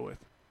kids to deal with.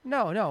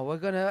 No, we're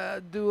going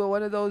to do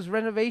one of those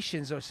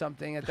renovations or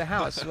something at the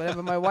house,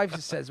 whatever my wife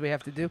says we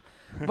have to do.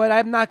 But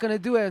I'm not going to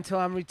do it until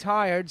I'm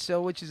retired,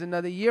 which is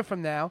another year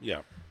from now.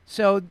 Yeah.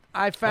 So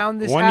I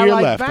found this 1 Ally year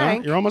left,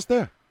 Bank. Huh? You're almost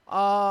there.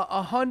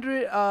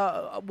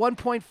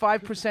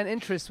 1.5%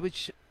 interest,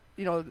 which,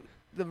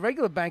 the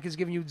regular bank is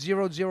giving you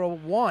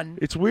 0.01.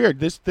 It's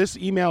weird. This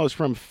email is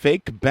from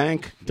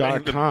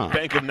fakebank.com.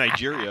 Bank of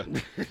Nigeria.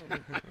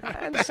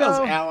 And That's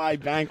so Ally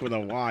Bank with a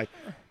Y.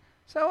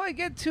 So I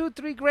get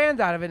 $2-3 grand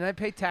out of it, and I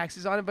pay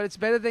taxes on it. But it's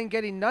better than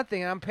getting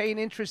nothing. And I'm paying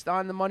interest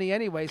on the money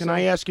anyway. Can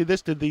I ask you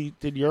this? Did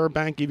your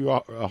bank give you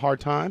a hard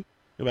time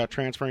about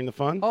transferring the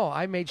funds? Oh,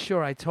 I made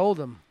sure I told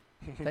them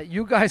that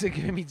you guys are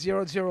giving me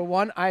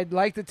 0.01. I'd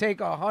like to take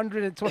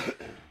 120.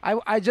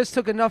 I just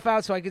took enough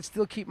out so I could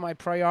still keep my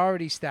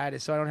priority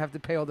status, so I don't have to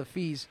pay all the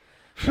fees.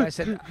 So I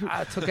said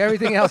I took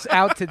everything else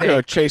out today. You're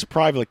a Chase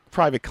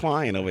private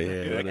client over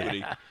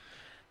here.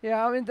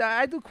 Yeah, I mean,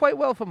 I do quite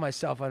well for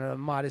myself on a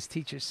modest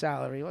teacher's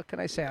salary. What can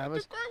I say?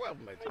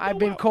 I've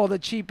been called a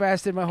cheap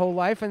bastard my whole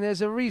life, and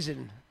there's a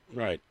reason.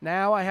 Right.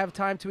 Now I have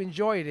time to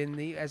enjoy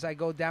it as I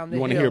go down the hill.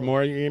 You want to hear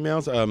more of your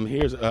emails?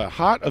 Here's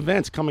hot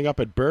events coming up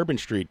at Bourbon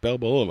Street, Bell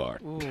Boulevard.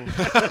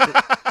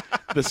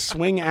 The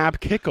Swing app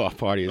kickoff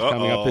party is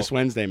coming up this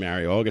Wednesday,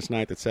 Mario, August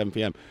 9th at 7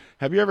 p.m.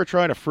 Have you ever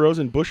tried a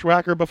frozen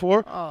bushwhacker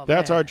before? Oh,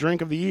 That's man. our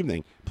drink of the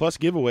evening, plus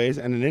giveaways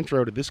and an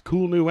intro to this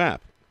cool new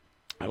app.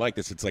 I like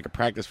this. It's like a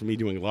practice for me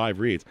doing live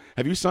reads.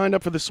 Have you signed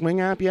up for the Swing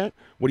app yet?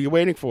 What are you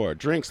waiting for?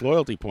 Drinks,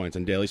 loyalty points,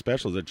 and daily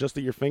specials are just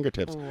at your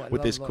fingertips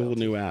with this cool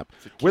new app.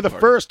 We're the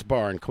first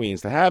bar in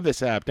Queens to have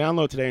this app.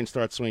 Download today and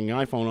start swinging.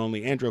 iPhone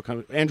only,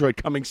 Android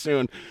coming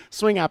soon.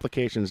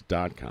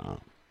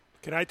 Swingapplications.com.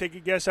 Can I take a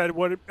guess at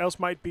what else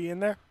might be in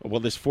there? Well,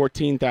 there's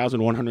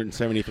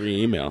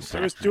 14,173 emails.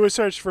 So. Do a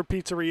search for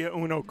Pizzeria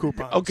Uno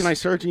coupons. Oh, can I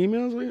search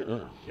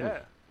emails?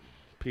 Yeah.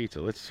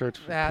 Pizza. Let's search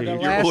for The pizza.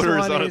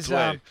 last one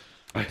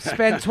is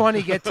spend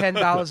 20, get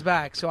 $10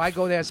 back. So I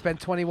go there and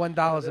spend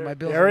 $21 and my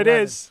bill. There it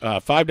is.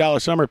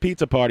 $5 summer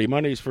pizza party.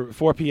 Mondays for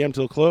 4 p.m.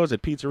 till close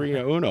at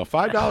Pizzeria Uno.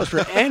 $5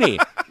 for any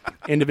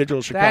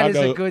individual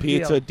Chicago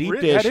pizza, deep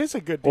dish, that is a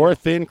good deal. or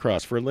thin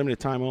crust for a limited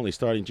time only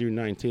starting June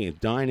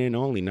 19th. Dine in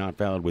only, not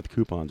valid with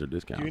coupons or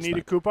discounts. Do you need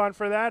a coupon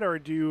for that, or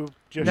do you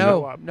just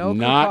show up? No,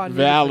 not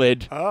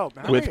valid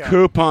with Mario.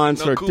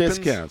 coupons No or coupons?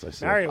 discounts. I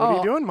said. Mario, what are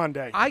you doing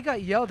Monday? I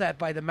got yelled at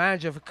by the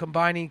manager for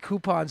combining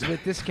coupons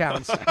with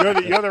discounts. You're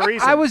the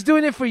reason. I was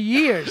doing it for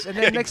years, and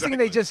then next thing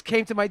they just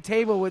came to my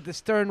table with the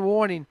stern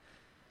warning.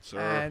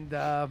 And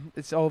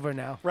it's over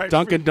now.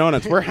 Dunkin'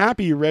 Donuts. We're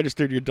happy you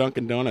registered your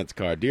Dunkin' Donuts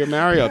card. Dear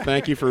Mario,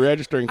 thank you for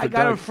registering for I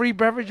got a free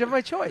beverage of my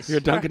choice. Your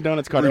Dunkin'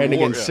 Donuts card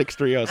ending in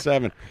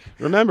 6307.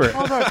 Remember,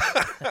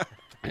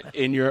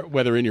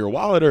 whether in your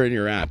wallet or in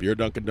your app, your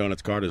Dunkin'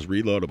 Donuts card is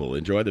reloadable.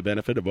 Enjoy the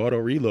benefit of auto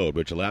reload,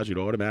 which allows you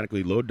to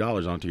automatically load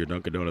dollars onto your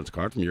Dunkin' Donuts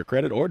card from your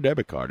credit or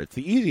debit card. It's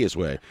the easiest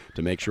way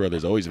to make sure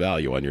there's always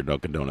value on your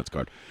Dunkin' Donuts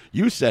card.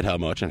 You set how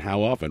much and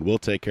how often. We'll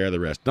take care of the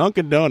rest.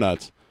 Dunkin'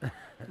 Donuts.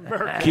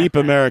 Keep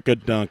America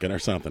Dunkin' or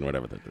something,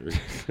 whatever.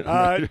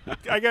 I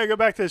gotta go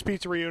back to this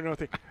Pizzeria Uno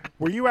thing.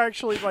 Were you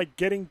actually like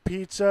getting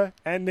pizza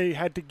and they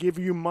had to give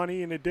you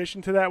money in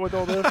addition to that with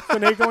all the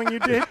finagling you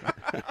did?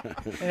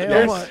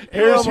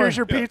 Here's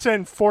your pizza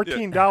and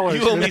 $14.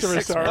 You owe me Mr.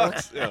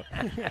 $6.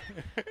 Yeah.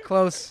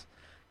 Close.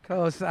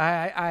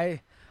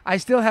 I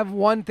still have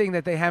one thing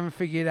that they haven't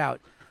figured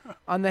out.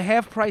 On the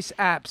half price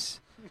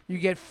apps, you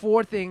get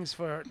 4 things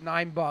for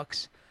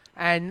 $9,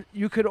 and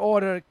you could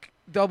order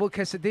double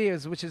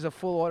quesadillas, which is a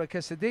full order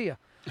quesadilla.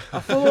 A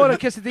full order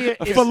quesadilla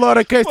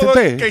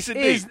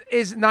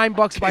is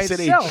 $9 by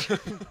itself.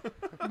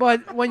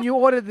 But when you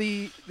order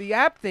the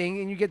app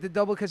thing and you get the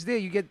double quesadilla,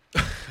 you get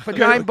for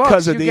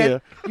 $9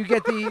 you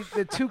get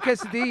the 2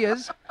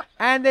 quesadillas,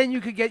 and then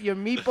you could get your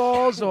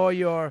meatballs or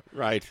your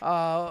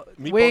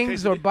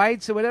wings or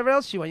bites or whatever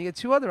else you want. You get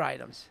 2 other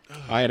items.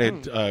 I had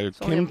a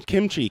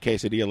kimchi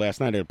quesadilla last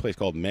night at a place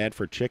called Mad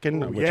for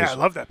Chicken. I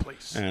love that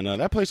place. And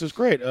that place was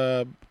great.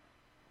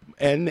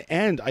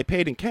 And I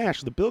paid in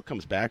cash. The bill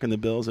comes back, and the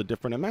bill is a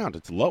different amount.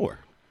 It's lower.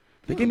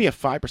 They gave me a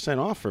 5%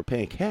 off for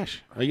paying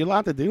cash. Are you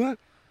allowed to do that?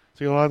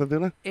 So you allowed to do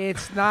that?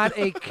 It's not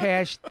a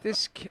cash.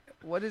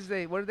 What do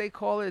they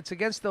call it? It's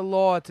against the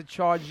law to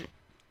charge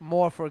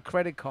more for a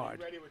credit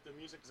card. I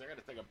got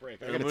to take a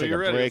break. I got to take a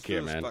break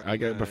here, man.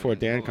 Before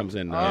Dan comes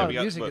in.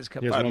 Music is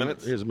coming. 5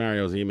 minutes. Here's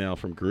Mario's email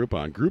from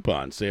Groupon.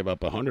 Groupon, save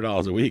up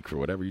 $100 a week for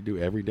whatever you do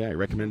every day.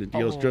 Recommended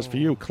deals just for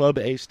you. Club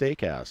A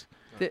Steakhouse.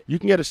 You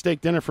can get a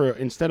steak dinner for,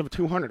 instead of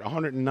 $200,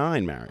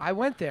 $109, Mario. I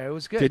went there. It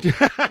was good. Did you?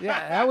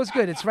 Yeah, that was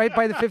good. It's right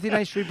by the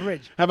 59th Street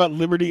Bridge. How about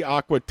Liberty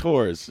Aqua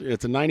Tours?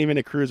 It's a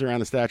 90-minute cruise around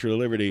the Statue of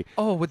Liberty.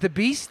 Oh, with the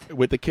Beast?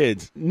 With the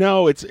kids.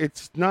 No, it's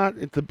not.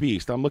 It's the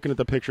Beast. I'm looking at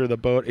the picture of the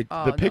boat.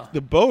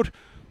 The boat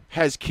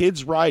has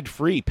kids ride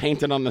free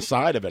painted on the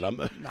side of it.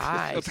 Nice.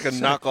 That's like a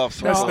knockoff.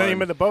 That's the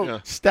name of the boat. Yeah.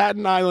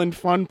 Staten Island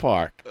Fun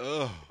Park.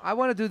 Ugh. I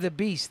want to do the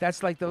Beast.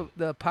 That's like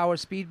the power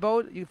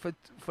speedboat. You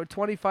for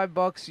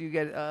 $25 you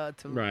get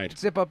to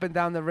zip up and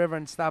down the river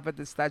and stop at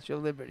the Statue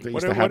of Liberty. They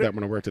used to have that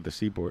when I worked at the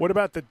seaport. What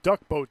about the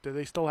duck boat? Do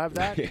they still have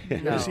that?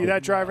 No. You see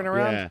that driving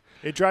around? Yeah.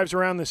 It drives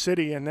around the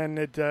city and then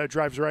it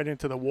drives right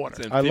into the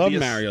water. I love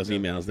Mario's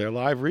emails. They're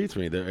live reads for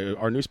me. They're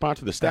our new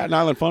sponsor, the Staten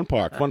Island Fun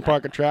Park. Fun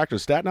Park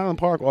attractions. Staten Island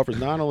Park offers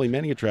not only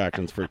many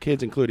attractions for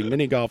kids, including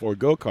mini golf or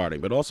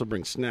go-karting, but also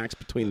brings snacks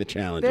between the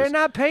challenges. They're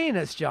not paying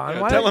us, John.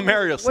 Yeah, tell them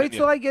Mario sent Wait you.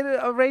 till I get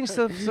arranged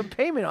some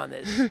payment on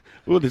this.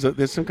 Well,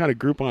 there's some kind of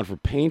Groupon for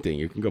painting.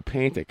 You can go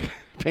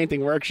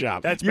painting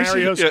workshop. That's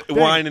Mario's thing.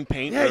 Wine and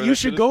paint. Yeah, you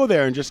should go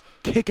there and just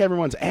kick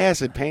everyone's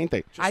ass at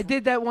painting. I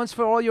did that once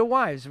for all your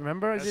wives.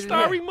 Remember?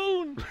 Starry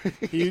Moon.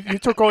 You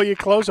took all your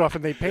clothes off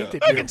and they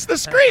painted you. It's the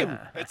Scream.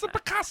 It's a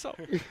Picasso.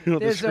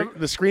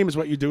 The Scream is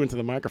what you do into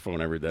the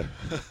microphone every day.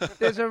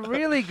 There's a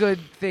really good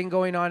thing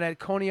going on at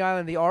Coney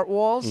Island, the Art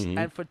Walls,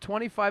 and for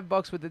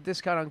 $25 with the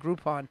discount on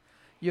Groupon,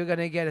 you're going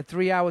to get a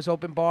 3 hours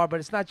open bar, but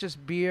it's not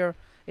just beer.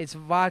 It's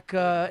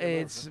vodka,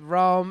 it's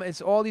rum,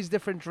 it's all these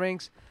different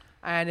drinks.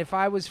 And if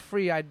I was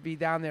free, I'd be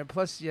down there.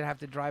 Plus, you'd have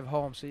to drive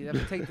home, so you'd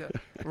have to take the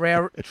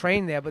rare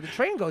train there. But the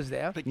train goes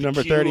there.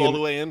 Number 30 all the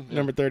way in.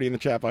 Number 30 in the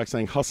chat box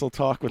saying, hustle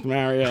talk with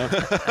Mario.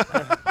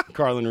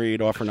 Carlin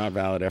Reed, offer not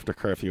valid after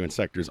curfew in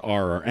sectors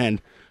R or N.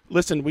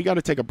 Listen, we got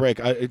to take a break.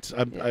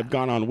 I've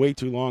gone on way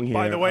too long here.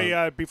 By the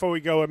way, before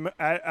we go,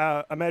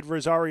 Ahmed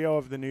Rosario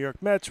of the New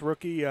York Mets,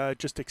 rookie,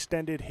 just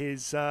extended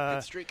his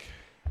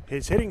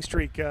hitting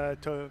streak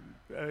to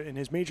in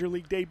his major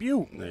league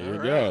debut. There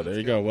you go. There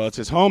you go. Well, it's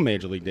his home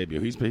major league debut.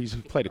 He's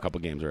played a couple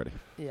games already.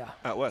 Yeah.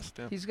 Out west.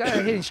 Yeah. He's got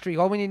a hitting streak.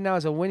 All we need now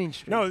is a winning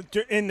streak. No,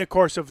 in the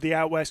course of the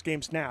out west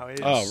games now.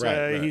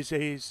 Right.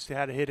 He's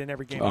had a hit in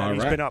every game. All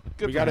He's right. been up.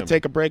 We got to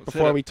take a break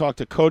before we talk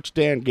to Coach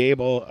Dan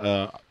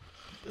Gable,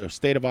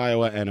 State of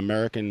Iowa and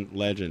American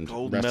legend,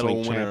 Gold wrestling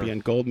medal winner. champion,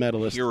 gold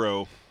medalist,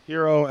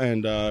 Hero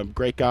and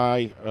great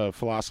guy,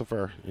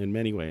 philosopher in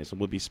many ways. And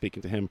we'll be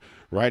speaking to him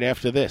right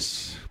after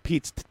this.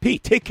 Pete,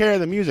 take care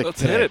of the music. Let's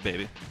today. hit it,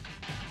 baby.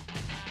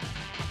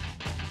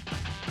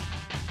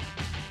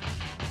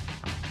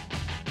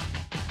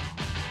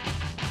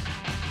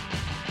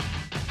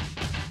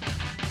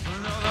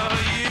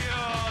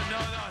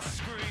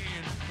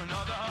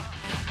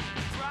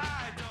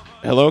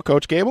 Hello,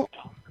 Coach Gable.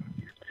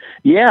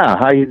 Yeah,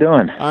 how you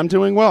doing? I'm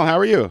doing well. How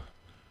are you?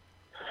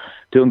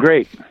 Doing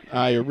great.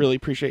 I really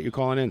appreciate you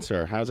calling in,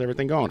 sir. How's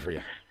everything going for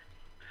you?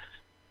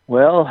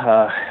 Well,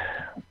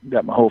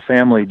 got my whole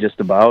family just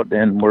about,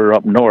 and we're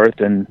up north,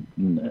 and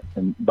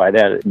by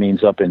that it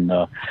means up in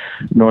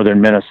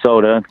northern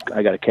Minnesota.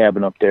 I got a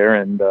cabin up there,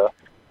 and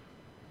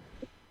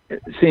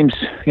it seems,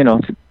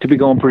 to be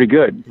going pretty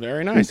good.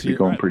 Very nice. Seems to be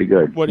going pretty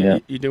good. What yeah.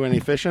 you do any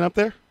fishing up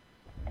there?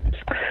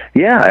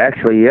 Yeah,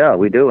 actually, yeah,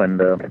 we do. And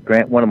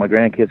one of my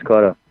grandkids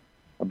caught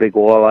a big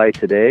walleye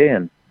today,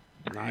 and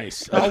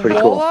nice. That's pretty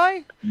cool.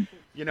 Walleye?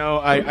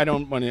 I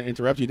don't want to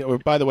interrupt you.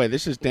 By the way,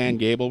 this is Dan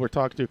Gable we're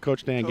talking to.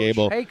 Coach Dan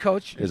Gable. Hey,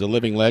 Coach. Is a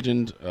living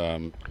legend.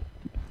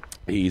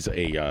 He's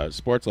a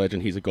sports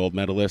legend. He's a gold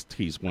medalist.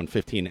 He's won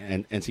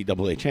 15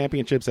 NCAA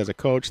championships as a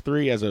coach,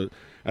 3 as a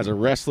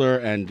wrestler,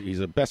 and he's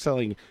a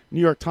best-selling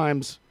New York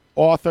Times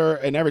author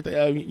and everything.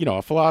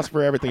 A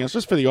philosopher, everything. It's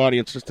just for the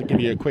audience, just to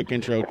give you a quick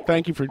intro.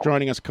 Thank you for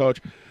joining us,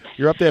 Coach.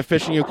 You're up there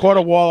fishing. You caught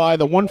a walleye,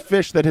 the one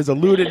fish that has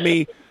eluded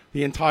me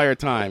the entire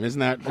time. Isn't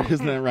that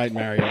right,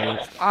 Mario?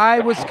 I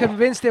was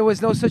convinced there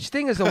was no such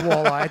thing as a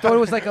walleye. I thought it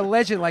was like a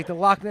legend, like the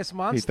Loch Ness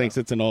Monster. He thinks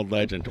it's an old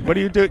legend. What do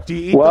you do? Do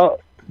you eat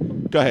Well,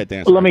 Go ahead,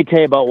 Dan. Let me tell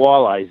you about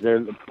walleyes.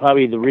 They're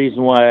probably the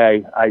reason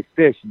why I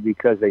fish is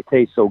because they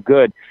taste so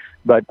good.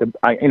 But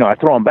I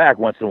throw them back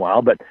once in a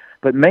while. But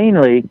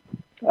mainly,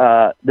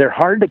 they're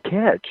hard to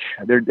catch.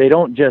 They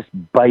don't just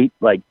bite,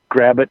 like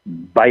grab it,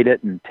 bite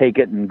it, and take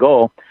it and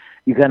go.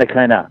 You got to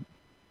kind of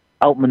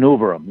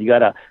outmaneuver them. You got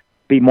to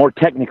be more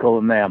technical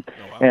than them,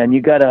 and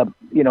you got to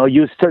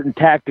use certain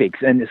tactics.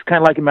 And it's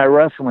kind of like in my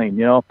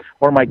wrestling,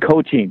 or my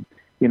coaching.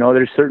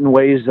 There's certain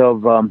ways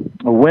of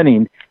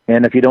winning,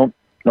 and if you don't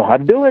know how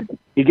to do it,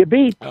 you get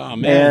beat. Oh,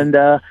 man.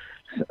 And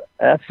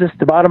that's just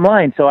the bottom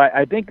line. So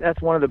I think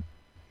that's one of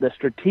the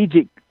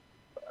strategic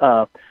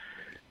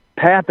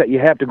path that you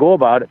have to go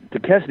about it to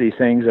catch these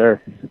things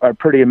are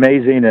pretty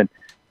amazing, and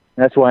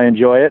that's why I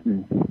enjoy it,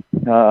 and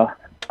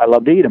I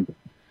love to eat them.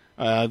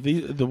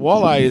 The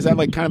walleye, is that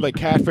kind of like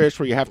catfish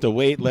where you have to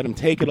wait, let him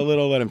take it a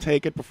little, let him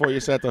take it before you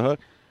set the hook?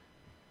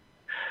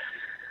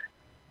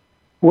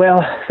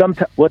 Well,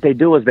 what they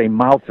do is they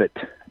mouth it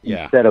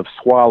instead of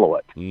swallow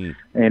it.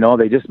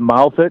 They just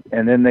mouth it,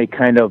 and then they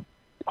kind of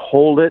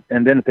hold it,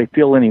 and then if they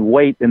feel any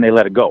weight, then they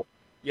let it go.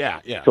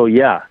 Yeah. So, you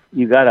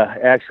got to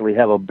actually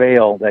have a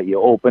bail that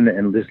you open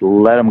and just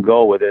let them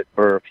go with it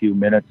for a few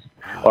minutes,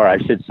 or I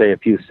should say a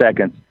few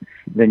seconds.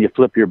 Then you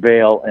flip your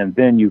bail, and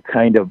then you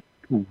kind of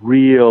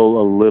reel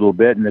a little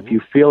bit, and if you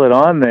feel it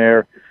on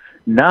there,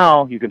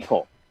 now you can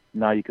pull.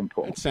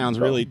 It sounds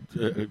really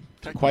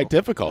quite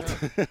difficult.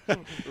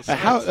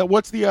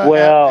 What's the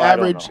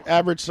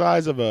average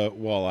size of a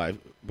walleye?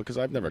 Because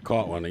I've never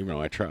caught one, even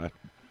though I tried.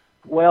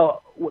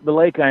 Well, the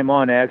lake I'm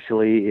on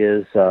actually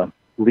is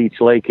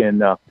Leech Lake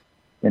in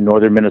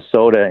northern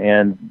Minnesota,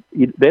 and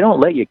they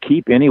don't let you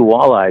keep any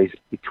walleyes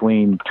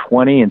between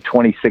 20 and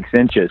 26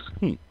 inches,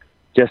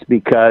 just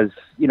because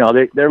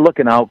they're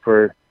looking out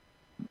for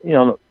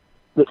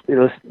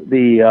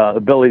the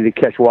ability to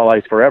catch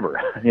walleyes forever,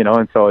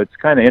 and so it's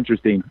kind of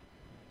interesting.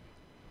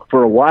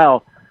 For a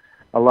while,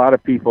 a lot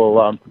of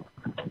people,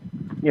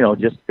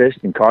 just fished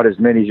and caught as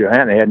many as you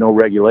had. They had no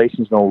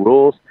regulations, no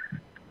rules.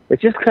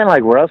 It's just kind of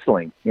like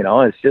wrestling,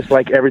 it's just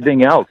like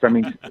everything else. I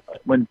mean,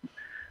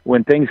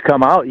 when things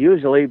come out,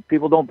 usually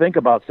people don't think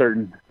about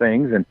certain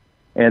things,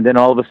 and then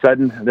all of a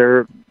sudden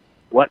they're,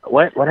 what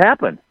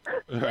happened?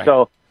 Right.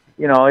 So,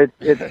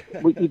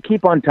 you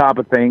keep on top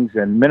of things.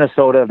 And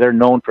Minnesota, they're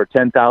known for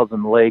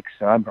 10,000 lakes.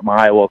 I'm from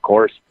Iowa, of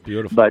course.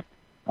 Beautiful. But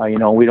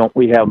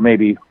we have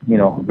maybe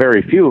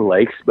very few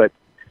lakes, but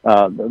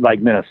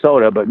like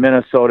Minnesota. But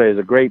Minnesota is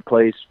a great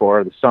place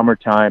for the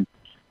summertime.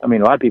 I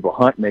mean, a lot of people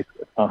hunt and they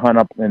hunt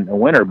up in the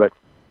winter. But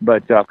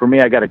for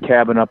me, I got a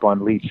cabin up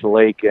on Leech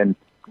Lake, and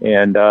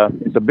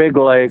it's a big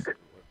lake.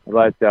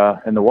 But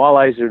and the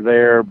walleyes are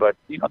there, but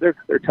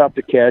they're tough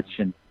to catch,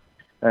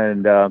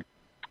 and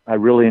I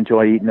really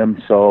enjoy eating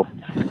them. So,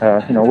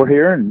 we're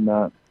here,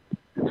 and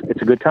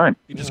it's a good time.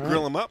 You just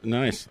grill them up.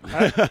 Nice.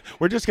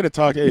 We're just going to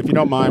talk, if you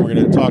don't mind, we're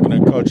going to talk to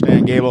Coach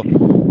Dan Gable,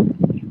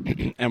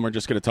 and we're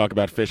just going to talk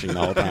about fishing the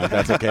whole time, if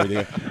that's okay with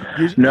you.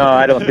 No,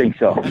 I don't think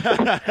so.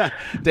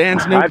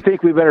 Dan's new. I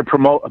think we better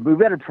promote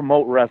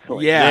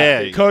wrestling.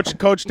 Yeah,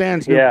 Coach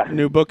Dan's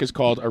new book is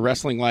called A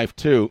Wrestling Life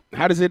 2.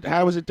 How is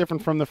it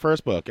different from the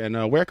first book?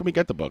 And where can we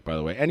get the book, by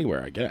the way?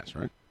 Anywhere, I guess,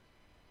 right?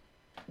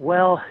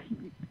 Well,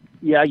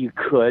 yeah, you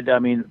could. I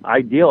mean,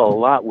 I deal a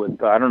lot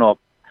with, I don't know,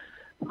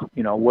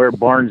 where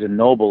Barnes &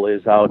 Noble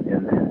is out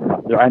in,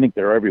 I think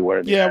they're everywhere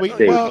in the United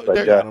States.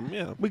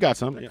 But, we got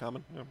some.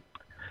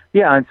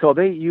 Yeah, and so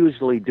they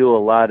usually do a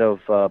lot of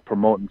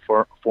promoting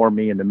for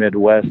me in the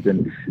Midwest,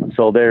 and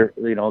so they're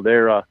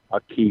a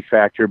key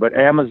factor. But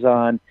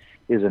Amazon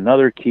is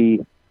another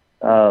key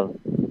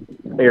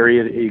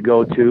area that you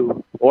go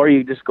to, or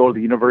you just go to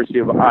the University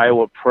of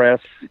Iowa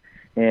Press,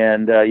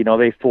 and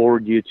they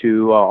forward you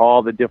to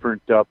all the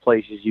different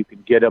places you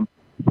can get them.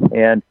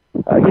 And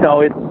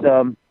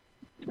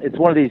it's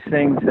one of these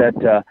things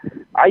that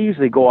I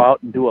usually go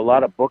out and do a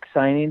lot of book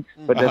signings,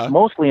 but that's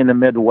mostly in the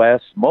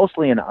Midwest,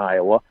 mostly in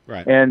Iowa.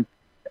 Right.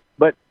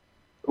 But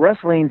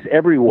wrestling's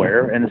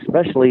everywhere, and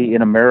especially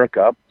in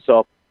America.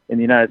 So in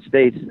the United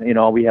States,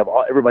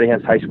 everybody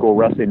has high school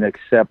wrestling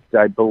except,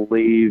 I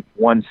believe,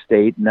 one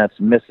state, and that's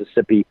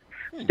Mississippi,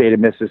 state of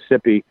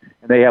Mississippi.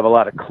 And they have a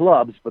lot of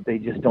clubs, but they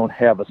just don't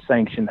have a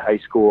sanctioned high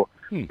school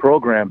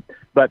program.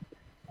 But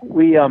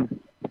we,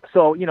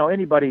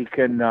 anybody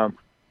can,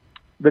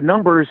 the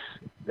numbers,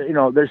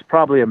 there's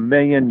probably 1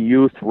 million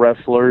youth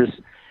wrestlers,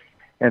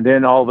 and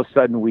then all of a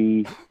sudden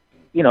we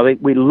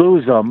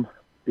lose them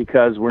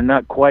because we're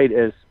not quite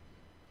as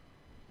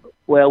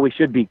well. We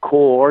should be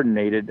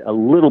coordinated a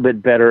little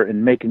bit better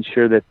in making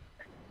sure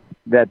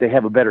that they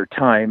have a better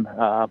time.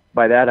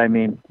 By that I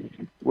mean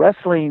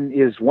wrestling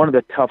is one of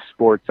the tough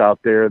sports out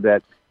there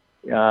that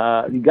you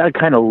got to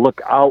kind of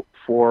look out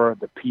for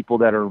the people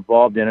that are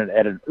involved in it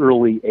at an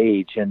early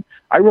age. And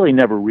I really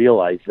never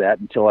realized that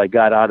until I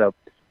got out of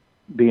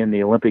being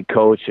the Olympic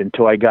coach,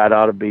 until I got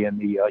out of being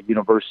the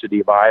University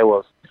of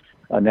Iowa's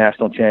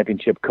national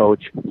championship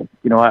coach.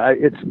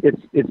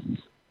 It's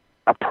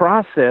a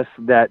process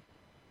that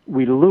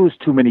we lose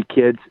too many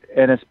kids,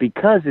 and it's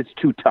because it's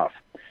too tough.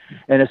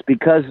 And it's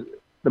because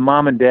the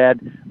mom and dad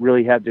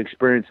really have to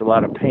experience a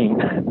lot of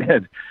pain.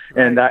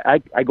 and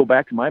I go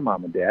back to my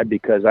mom and dad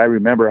because I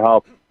remember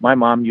how my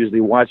mom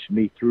usually watched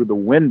me through the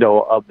window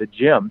of the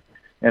gym,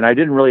 and I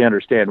didn't really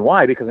understand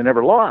why because I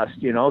never lost,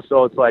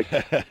 so it's like,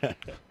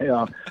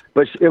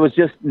 but it was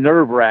just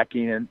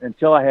nerve-wracking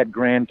until I had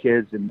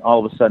grandkids, and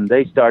all of a sudden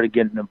they started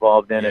getting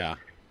involved in it.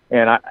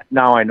 And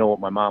now I know what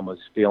my mom was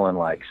feeling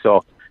like.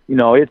 So,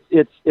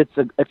 it's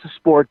a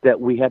sport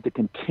that we have to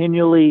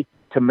continually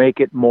to make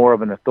it more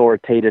of an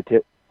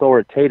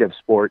authoritative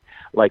sport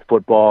like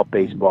football,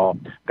 baseball,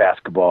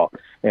 basketball.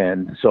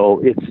 And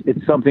so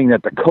it's something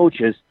that the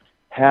coaches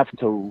have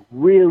to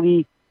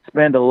really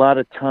spend a lot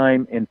of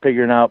time in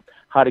figuring out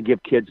how to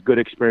give kids good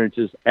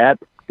experiences at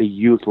the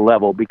youth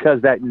level,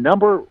 because that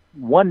number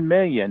 1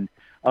 million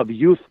of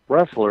youth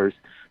wrestlers,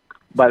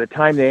 by the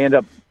time they end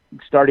up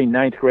starting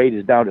ninth grade,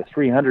 is down to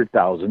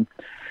 300,000.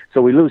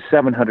 So we lose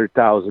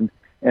 700,000.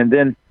 And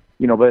then,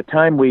 by the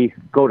time we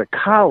go to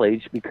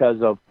college,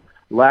 because of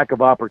lack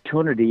of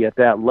opportunity at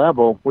that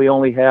level, we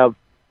only have,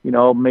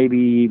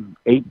 maybe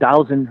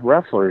 8,000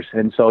 wrestlers.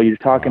 And so you're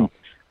talking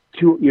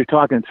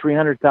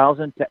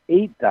 300,000 to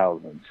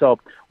 8,000. So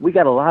we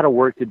got a lot of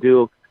work to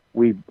do.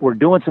 We're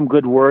doing some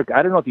good work.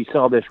 I don't know if you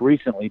saw this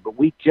recently, but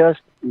we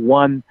just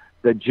won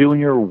the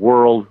Junior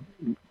World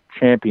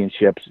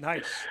Championships.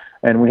 Nice.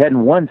 And we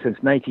hadn't won since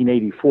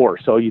 1984.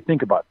 So you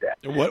think about that.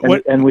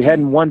 And we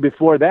hadn't won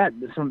before that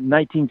since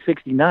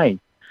 1969.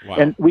 Wow.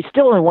 And we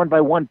still only won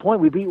by 1 point.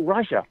 We beat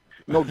Russia.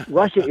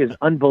 Russia is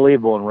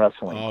unbelievable in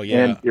wrestling. Oh,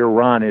 yeah. And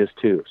Iran is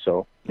too.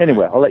 So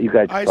anyway, I'll let you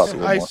guys talk a little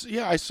more.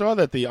 Yeah, I saw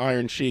that the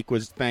Iron Sheik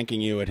was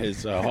thanking you at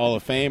his Hall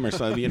of Fame or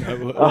something.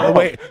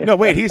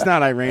 Wait, he's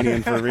not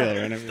Iranian for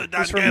real.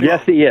 Right?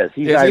 Yes, he is.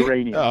 He's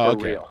Iranian for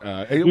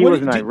real. He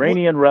was an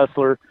Iranian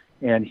wrestler,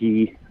 and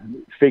he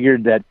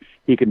figured that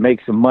he could make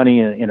some money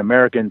in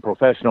American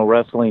professional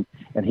wrestling,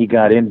 and he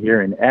got in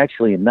here. And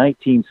actually, in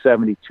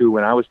 1972,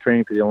 when I was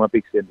training for the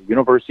Olympics at the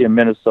University of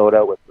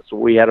Minnesota, so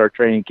we had our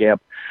training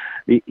camp.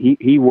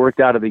 He worked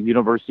out of the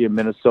University of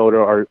Minnesota,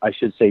 or I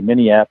should say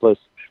Minneapolis,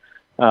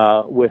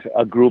 with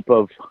a group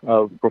of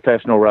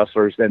professional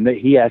wrestlers, and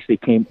he actually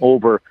came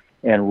over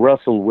and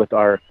wrestled with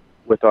our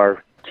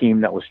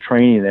team that was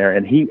training there,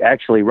 and he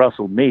actually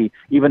wrestled me,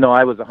 even though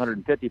I was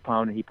 150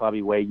 pounds, and he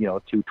probably weighed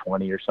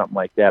 220 or something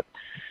like that.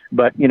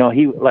 But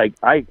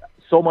I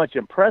so much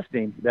impressed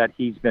him that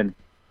he's been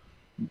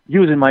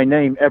using my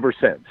name ever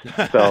since.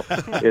 So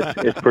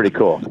it's pretty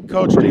cool.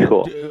 Coach, pretty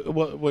cool.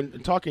 When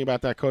talking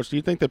about that, Coach, do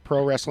you think that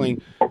pro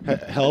wrestling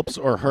helps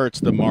or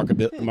hurts the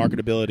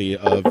marketability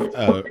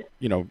of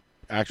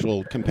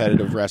actual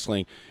competitive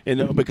wrestling?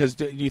 Because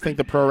do you think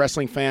the pro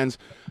wrestling fans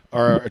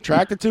are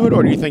attracted to it,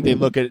 or do you think they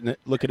look at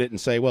it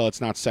and say, well,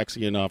 it's not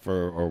sexy enough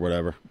or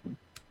whatever?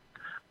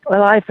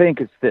 Well, I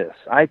think it's this.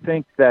 I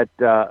think that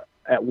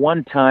at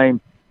one time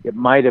it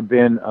might have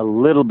been a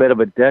little bit of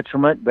a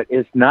detriment, but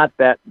it's not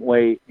that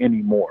way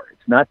anymore.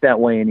 It's not that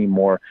way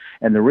anymore.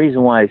 And the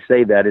reason why I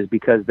say that is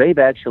because they've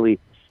actually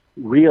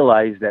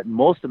realized that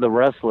most of the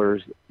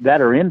wrestlers that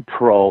are in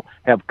pro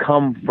have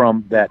come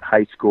from that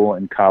high school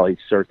and college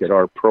circuit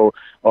or pro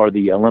or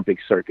the Olympic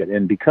circuit.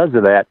 And because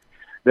of that,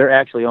 they're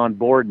actually on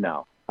board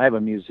now. I have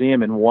a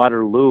museum in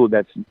Waterloo,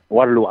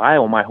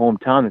 Iowa, my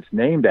hometown, that's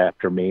named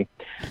after me.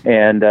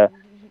 And,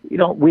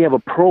 we have a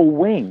pro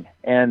wing,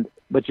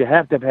 but you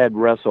have to have had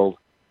wrestled,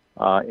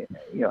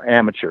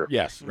 amateur.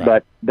 Yes. Right.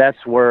 But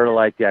that's where,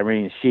 like, the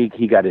Iranian Sheik,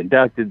 he got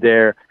inducted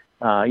there,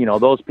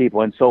 those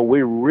people. And so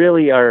we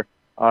really are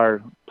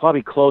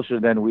probably closer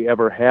than we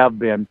ever have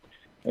been.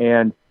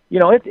 And,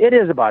 it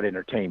is about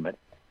entertainment.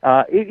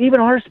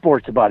 Even our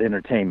sport's about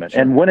entertainment.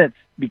 Sure. And when it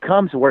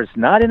becomes where it's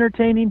not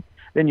entertaining,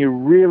 then you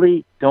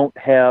really don't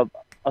have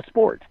a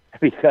sport,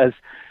 because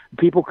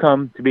people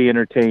come to be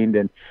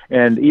entertained.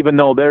 And even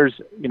though there's,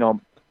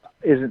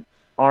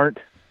 aren't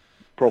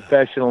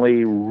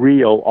professionally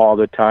real all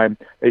the time,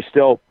 they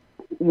still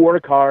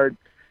work hard,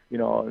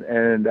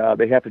 and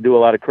they have to do a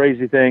lot of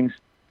crazy things,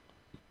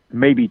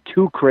 maybe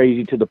too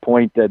crazy to the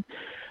point that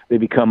they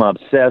become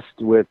obsessed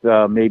with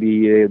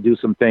maybe do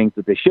some things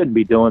that they shouldn't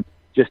be doing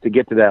just to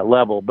get to that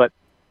level. But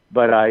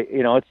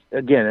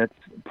it's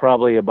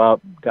probably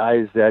about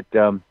guys that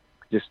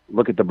just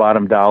look at the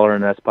bottom dollar,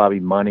 and that's probably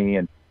money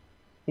and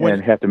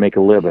have to make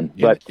a living.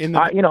 But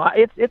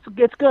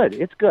it's good.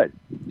 It's good.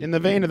 In the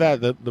vein of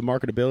that, the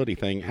marketability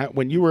thing.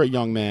 When you were a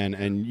young man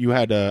and you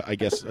had,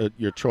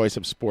 your choice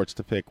of sports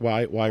to pick,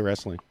 why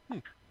wrestling?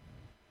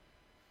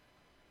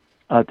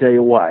 I'll tell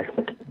you why.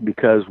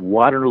 Because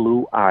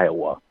Waterloo,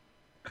 Iowa,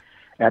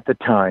 at the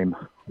time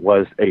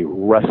was a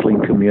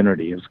wrestling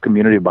community. It was a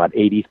community of about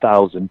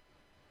 80,000.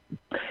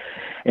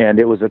 And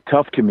it was a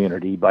tough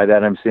community. By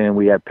that I'm saying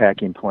we had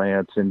packing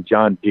plants and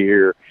John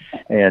Deere,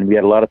 and we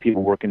had a lot of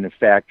people working in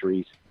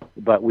factories.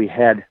 But we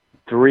had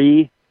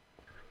 3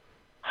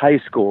 high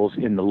schools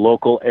in the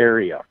local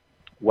area,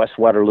 West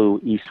Waterloo,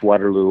 East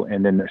Waterloo,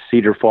 and then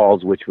Cedar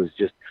Falls, which was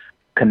just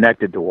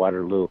connected to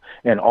Waterloo.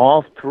 And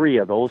all 3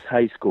 of those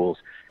high schools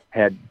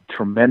had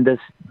tremendous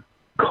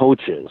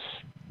coaches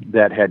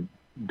that had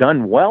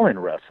done well in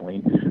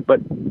wrestling, but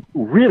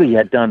really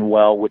had done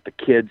well with the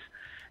kids,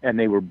 and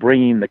they were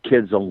bringing the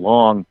kids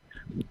along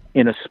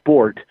in a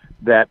sport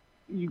that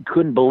you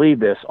couldn't believe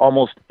this.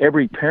 Almost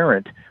every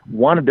parent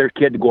wanted their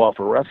kid to go out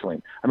for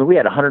wrestling. I mean, we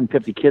had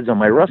 150 kids on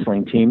my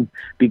wrestling team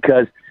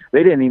because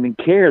they didn't even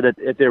care that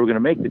if they were going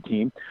to make the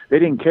team. They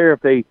didn't care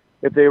if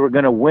they were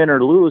going to win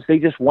or lose. They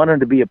just wanted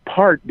to be a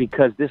part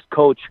because this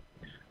coach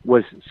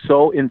was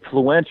so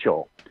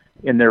influential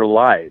in their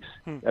lives.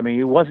 I mean,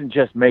 he wasn't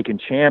just making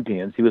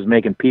champions; he was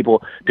making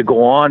people to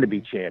go on to be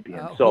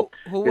champions. So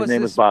his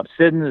name was Bob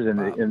Siddons,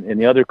 and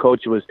the other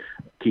coach was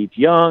Keith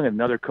Young, and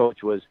another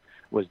coach was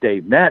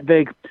Dave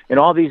Matvig, and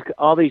all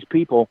these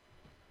people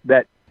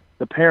that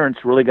the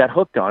parents really got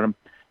hooked on them,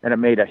 and it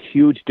made a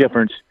huge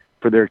difference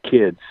for their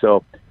kids.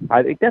 So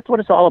I think that's what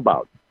it's all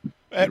about.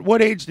 At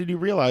what age did you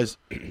realize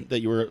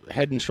that you were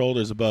head and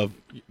shoulders above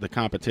the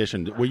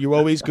competition? Were you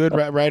always good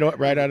right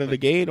out of the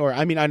gate? Or,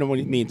 I mean, I don't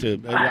mean to.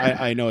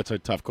 I know it's a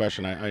tough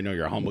question. I know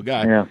you're a humble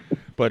guy. Yeah.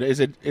 But is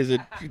it?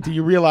 Do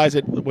you realize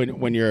it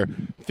when you're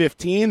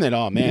 15 that,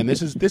 oh man,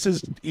 this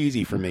is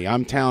easy for me.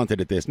 I'm talented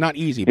at this. Not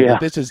easy, but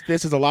this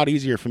is a lot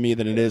easier for me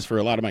than it is for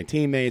a lot of my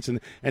teammates.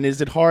 And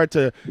is it hard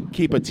to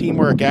keep a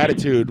teamwork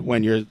attitude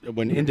when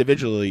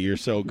individually you're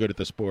so good at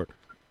the sport?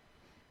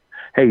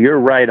 Hey, you're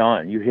right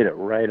on. You hit it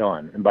right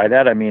on. And by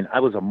that, I mean, I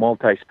was a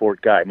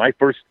multi-sport guy.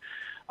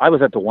 I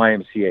was at the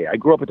YMCA. I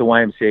grew up at the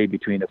YMCA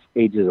between the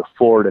ages of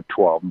 4 to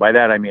 12. And by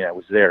that, I mean, I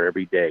was there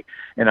every day.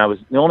 And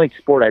the only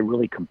sport I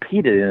really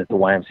competed in at the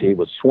YMCA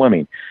was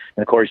swimming.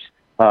 And of course,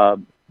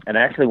 and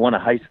I actually won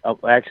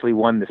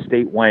the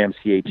state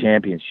YMCA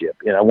championship.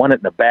 And I won it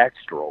in the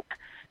backstroke.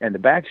 And the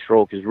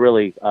backstroke is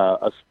really,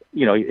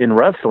 in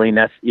wrestling,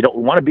 you don't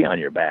want to be on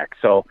your back.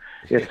 So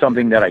it's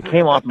something that I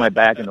came off my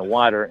back in the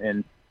water,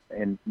 and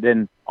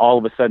then all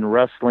of a sudden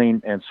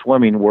wrestling and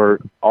swimming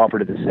were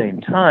offered at the same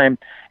time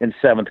in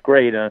 7th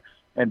grade.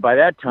 And by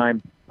that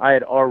time, I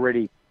had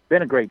already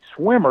been a great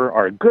swimmer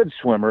or a good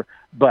swimmer,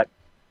 but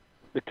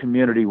the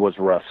community was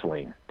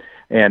wrestling.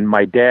 And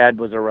my dad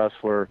was a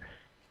wrestler,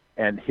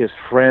 and his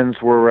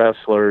friends were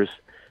wrestlers,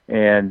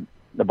 and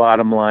the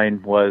bottom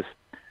line was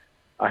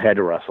I had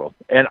to wrestle.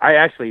 And I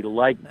actually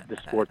liked the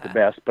sport the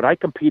best, but I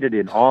competed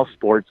in all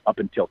sports up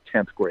until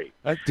 10th grade.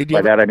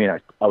 That, I mean, I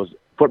was a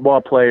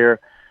football player,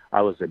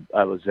 I was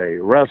a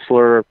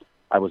wrestler,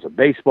 I was a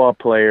baseball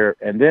player,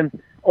 and then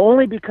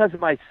only because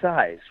of my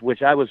size,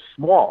 which I was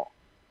small,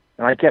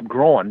 and I kept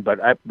growing, but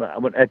at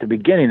the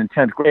beginning in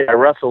 10th grade, I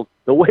wrestled,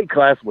 the weight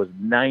class was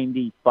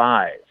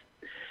 95.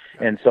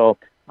 And so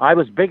I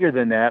was bigger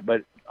than that,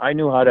 but I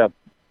knew how to,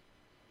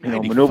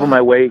 maneuver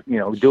my weight,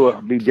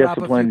 be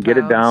disciplined, get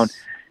it down.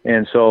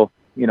 And so,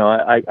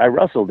 I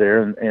wrestled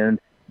there, and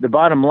the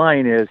bottom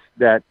line is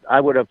that I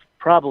would have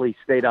probably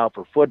stayed out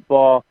for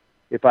football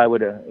if I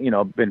would have,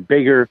 been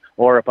bigger,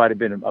 or if I'd have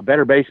been a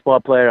better baseball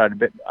player.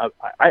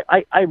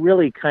 I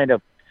really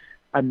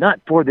I'm not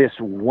for this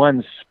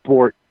one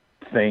sport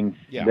thing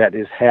that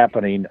is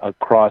happening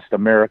across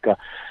America.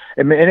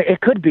 I mean,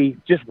 it could be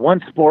just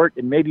one sport,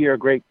 and maybe you're a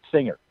great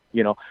singer,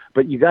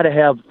 but you got to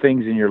have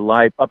things in your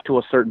life up to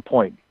a certain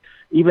point.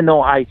 Even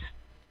though I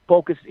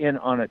focused in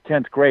on a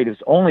 10th grade, it was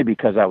only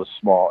because I was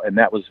small, and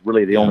that was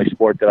really the only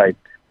sport that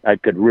I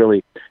could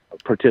really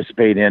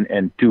participate in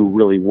and do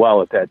really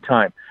well at that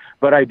time.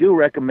 But I do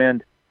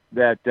recommend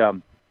that,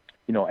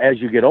 as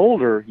you get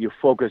older, you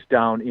focus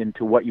down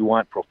into what you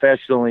want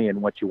professionally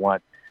and what you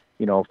want,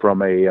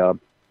 from a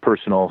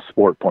personal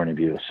sport point of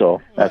view.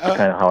 So that's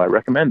kind of how I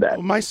recommend that.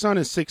 Well, my son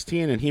is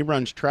 16 and he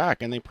runs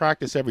track, and they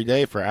practice every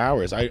day for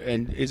hours.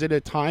 And is it a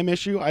time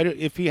issue?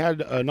 If he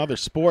had another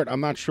sport,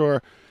 I'm not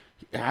sure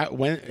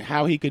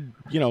how he could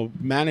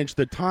manage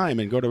the time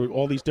and go to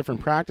all these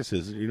different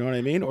practices. You know what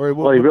I mean?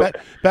 Or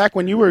back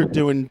when you were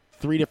doing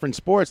 3 different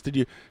sports,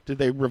 did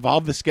they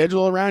revolve the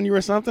schedule around you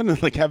or something?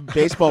 Like have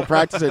baseball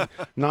practice at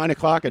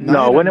 9:00 at night?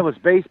 No, when it was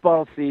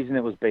baseball season,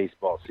 it was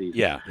baseball season.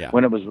 Yeah.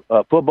 When it was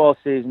football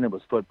season, it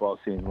was football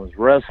season. When it was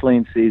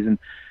wrestling season,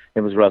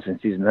 it was wrestling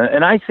season.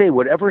 And I say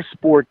whatever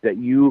sport that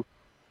you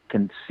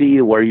can see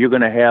where you're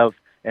going to have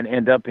and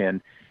end up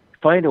in,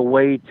 find a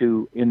way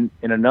to, in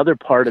another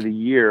part of the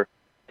year,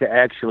 to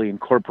actually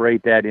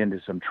incorporate that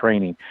into some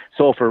training.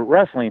 So for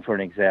wrestling, for an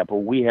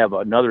example, we have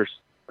another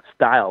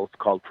style. It's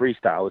called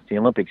freestyle. It's the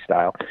Olympic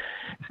style.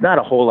 It's not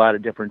a whole lot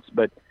of difference,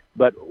 but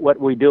what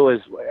we do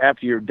is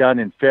after you're done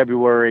in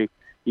February,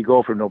 you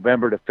go from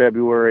November to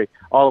February.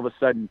 All of a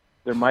sudden,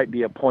 there might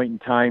be a point in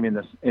time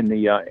in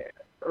the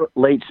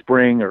late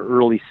spring or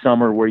early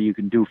summer where you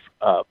can do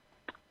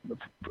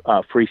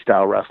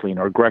freestyle wrestling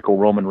or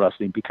Greco-Roman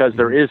wrestling, because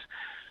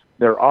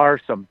there are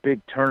some big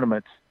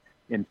tournaments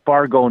in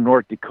Fargo,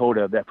 North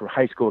Dakota, that for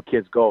high school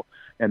kids go,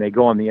 and they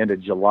go on the end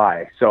of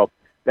July. So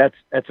that's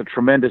a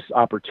tremendous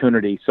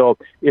opportunity. So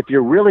if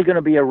you're really going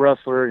to be a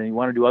wrestler and you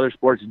want to do other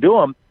sports, do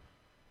them,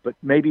 but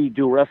maybe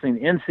do wrestling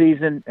in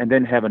season and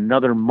then have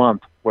another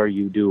month where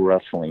you do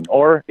wrestling.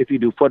 Or if you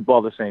do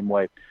football the same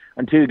way,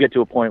 until you get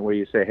to a point where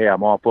you say, hey,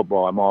 I'm all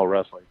football, I'm all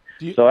wrestling.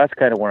 So that's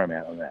kind of where I'm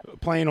at on that.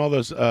 Playing all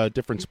those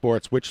different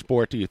sports, which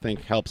sport do you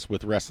think helps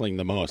with wrestling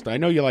the most? I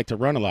know you like to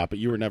run a lot, but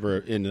you were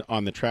never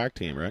on the track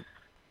team, right?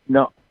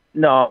 No.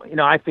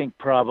 I think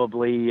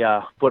probably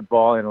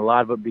football, and a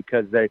lot of it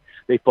because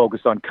they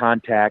focus on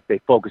contact, they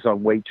focus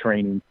on weight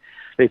training,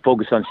 they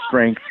focus on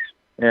strength,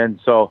 and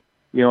so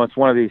it's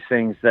one of these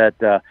things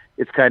that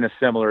it's kind of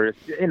similar. It's,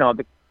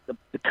 the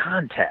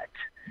contact,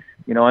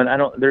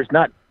 and there's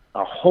not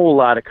a whole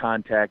lot of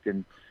contact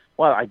in.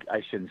 Well,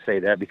 I shouldn't say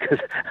that, because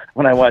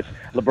when I watch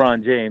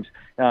LeBron James,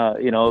 a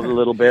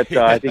little bit,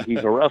 I think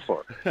he's a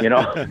wrestler,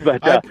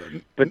 but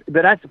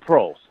that's the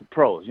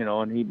pros,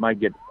 and he might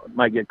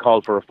get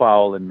called for a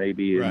foul and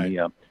maybe in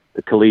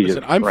the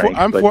collegiate. Listen,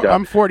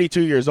 I'm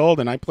 42 years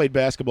old, and I played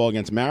basketball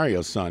against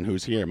Mario's son,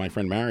 who's here, my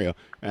friend Mario.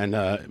 And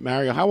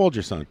Mario, how old's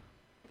your son?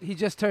 He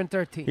just turned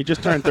 13. He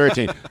just turned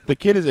 13. The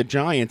kid is a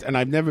giant, and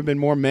I've never been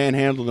more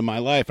manhandled in my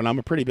life. And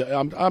I'm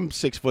I'm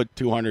 6 foot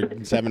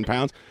 207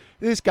 pounds.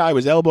 This guy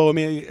was elbowing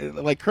me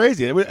like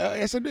crazy.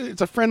 I said,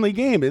 it's a friendly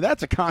game.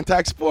 That's a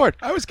contact sport.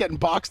 I was getting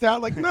boxed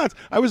out like nuts.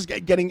 I was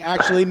getting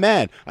actually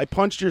mad. I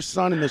punched your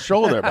son in the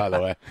shoulder, by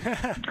the way.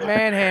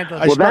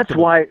 Manhandled. Well,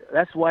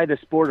 that's why the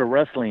sport of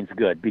wrestling is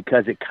good,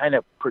 because it kind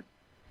of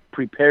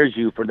prepares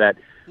you for that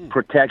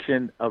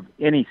protection of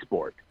any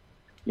sport.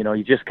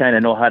 You just kind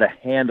of know how to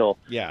handle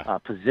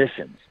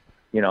positions.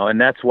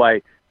 And that's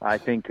why I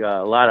think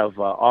a lot of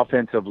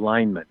offensive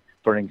linemen,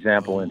 for an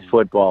example, in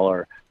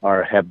football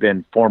have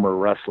been former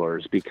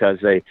wrestlers, because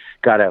they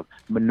got to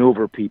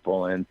maneuver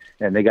people and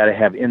they got to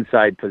have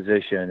inside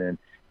position and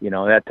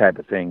that type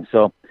of thing.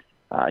 So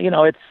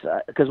it's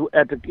because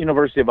at the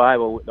University of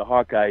Iowa, the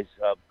Hawkeyes,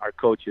 our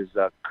coach is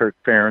Kirk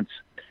Ferentz,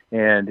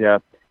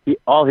 and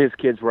all his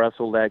kids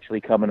wrestled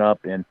actually coming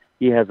up, and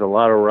he has a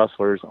lot of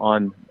wrestlers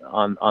on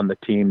the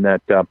team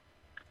that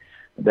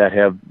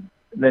have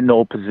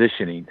no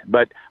positioning.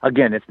 But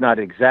again, it's not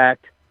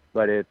exact,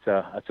 but it's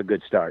a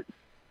good start.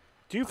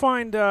 Do you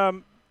find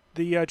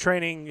the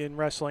training in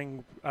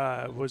wrestling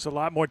was a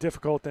lot more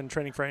difficult than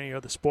training for any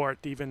other sport,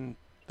 even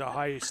the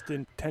highest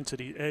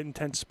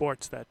intense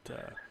sports that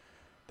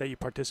you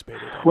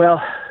participated in?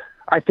 Well,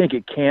 I think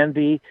it can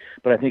be,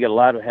 but I think a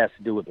lot of it has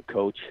to do with the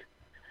coach.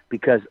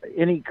 Because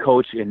any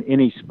coach in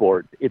any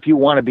sport, if you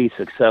want to be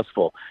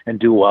successful and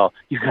do well,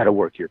 you got to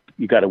work your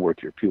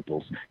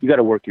pupils. You got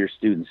to work your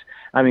students.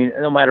 I mean,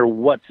 no matter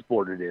what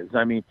sport it is.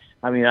 I mean,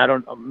 I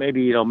don't.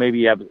 Maybe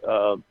you have.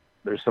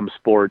 There's some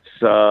sports,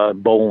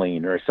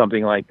 bowling or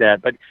something like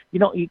that. But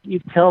you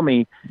tell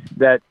me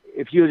that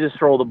if you just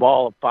throw the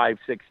ball 5,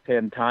 6,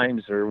 10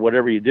 times or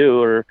whatever you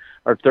do, or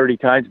 30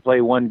 times to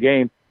play one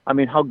game. I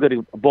mean, how good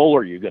a bowler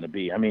are you going to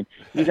be? I mean,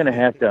 you're going to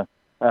have to.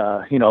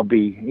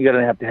 You're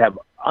going to have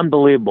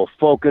unbelievable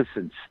focus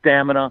and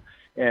stamina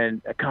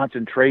and a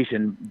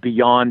concentration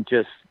beyond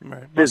just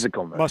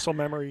physicalness. Muscle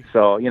memory.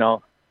 So,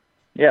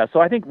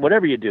 so I think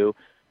whatever you do,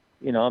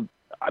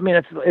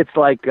 it's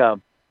like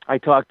I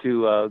talk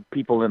to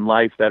people in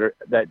life that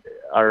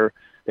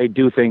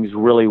do things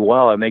really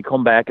well, and they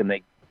come back and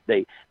they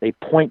They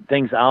point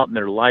things out in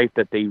their life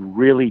that they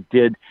really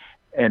did,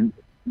 and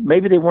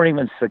maybe they weren't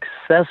even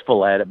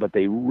successful at it, but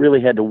they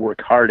really had to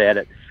work hard at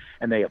it,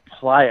 and they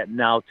apply it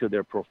now to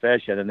their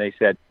profession. And they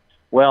said,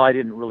 well, I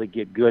didn't really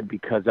get good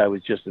because I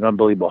was just an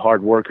unbelievable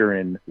hard worker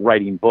in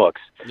writing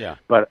books. Yeah.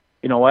 But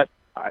you know what?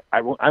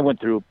 I went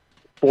through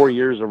 4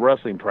 years of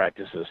wrestling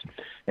practices,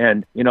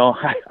 and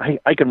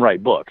I can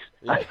write books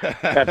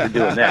after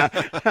doing that.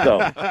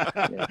 So,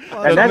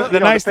 and that's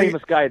the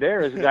famous guy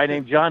there is a guy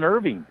named John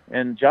Irving,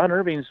 and John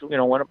Irving's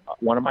one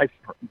of my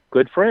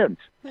good friends.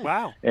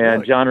 Wow!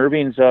 And really? John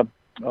Irving's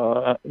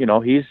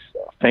he's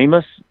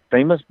famous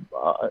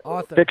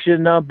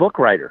fiction book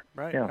writer.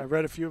 Right. Yeah. I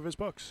read a few of his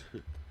books.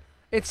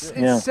 It's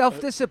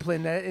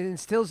self-discipline that it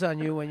instills on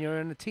you when you're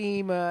in a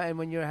team and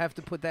when you have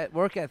to put that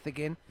work ethic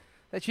in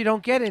that you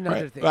don't get in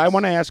other things. I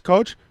want to ask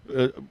Coach,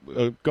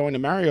 going to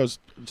Mario's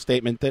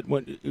statement, that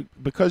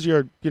because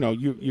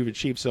you've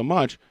achieved so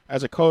much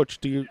as a coach,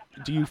 did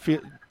you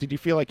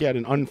feel like you had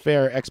an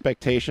unfair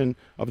expectation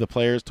of the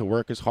players to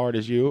work as hard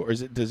as you, or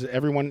does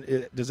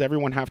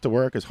everyone have to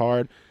work as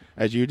hard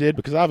as you did?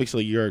 Because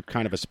obviously you're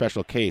kind of a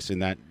special case in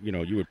that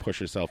you would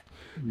push yourself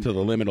to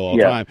the limit all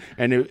the time.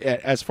 And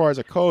as far as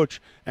a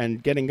coach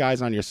and getting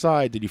guys on your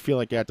side, did you feel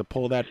like you had to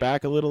pull that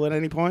back a little at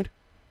any point?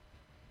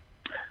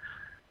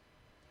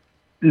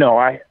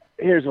 No,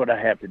 here's what I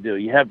have to do.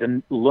 You have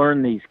to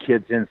learn these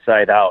kids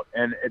inside out,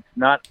 and it's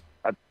not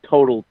a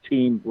total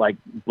team like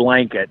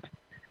blanket.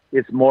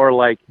 It's more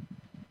like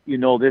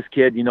this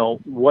kid,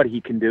 what he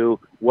can do,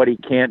 what he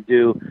can't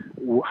do,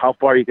 how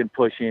far you can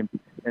push him,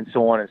 and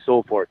so on and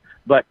so forth.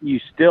 But you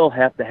still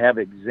have to have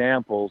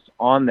examples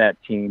on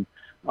that team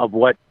of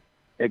what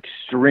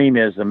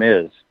extremism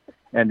is.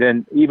 And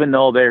then even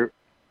though they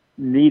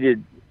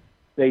needed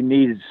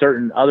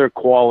certain other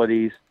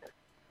qualities,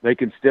 they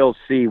can still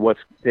see what's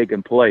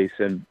taking place.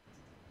 And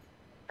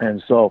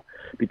so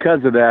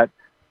because of that,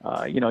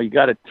 you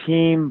got a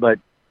team, but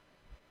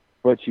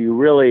you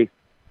really,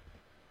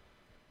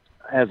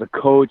 as a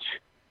coach,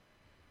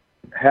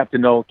 have to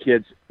know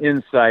kids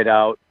inside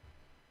out.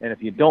 And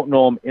if you don't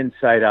know them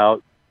inside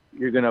out,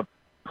 you're going to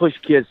push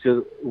kids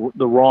to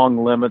the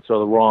wrong limits or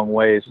the wrong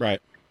ways.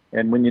 Right.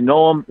 And when you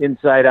know them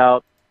inside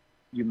out,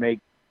 you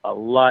make a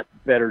lot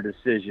better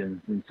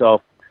decisions. And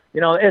so,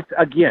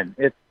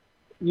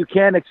 you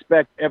can't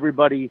expect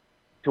everybody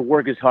to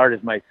work as hard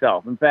as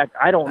myself. In fact,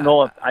 I don't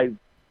know if I've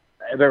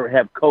ever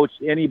have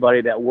coached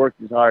anybody that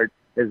worked as hard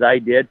as I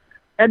did.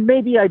 And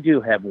maybe I do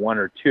have one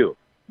or two.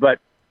 But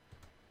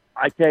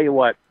I tell you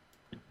what,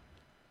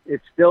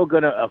 it's still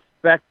going to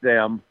affect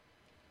them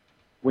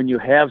when you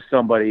have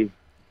somebody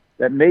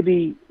that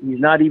maybe he's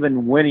not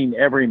even winning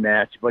every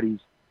match, but he's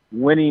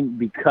winning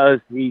because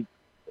he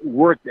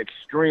worked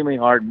extremely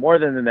hard, more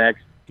than the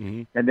next,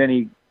 and then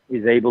he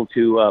is able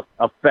to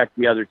affect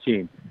the other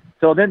team.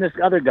 So then this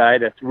other guy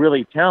that's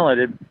really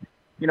talented,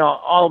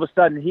 all of a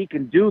sudden he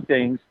can do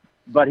things,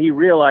 but he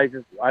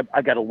realizes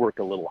I got to work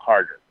a little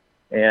harder.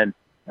 And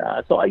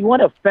so you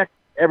want to affect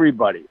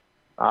everybody.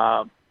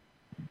 And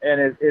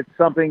it's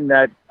something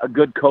that a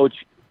good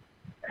coach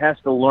has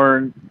to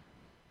learn.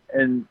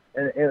 And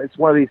it's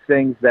one of these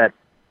things that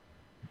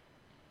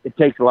it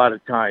takes a lot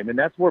of time. And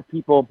that's where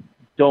people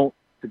don't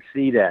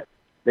succeed at.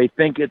 They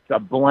think it's a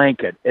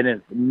blanket, and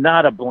it's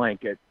not a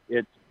blanket.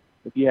 It's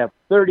if you have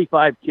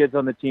 35 kids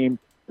on the team,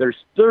 there's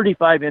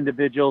 35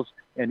 individuals,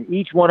 and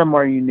each one of them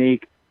are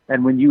unique.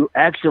 And when you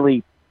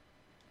actually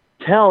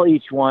tell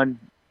each one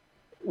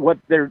what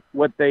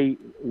they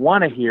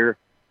want to hear,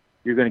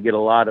 you're going to get a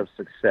lot of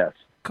success.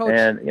 Coach.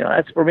 And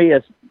that's for me.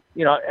 As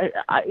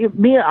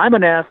I'm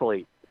an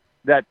athlete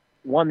that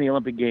won the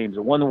Olympic Games,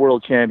 or won the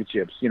World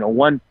Championships.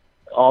 Won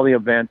all the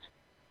events,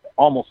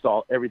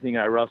 everything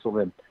I wrestled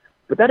in.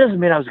 But that doesn't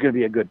mean I was going to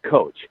be a good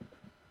coach.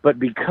 But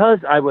because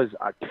I was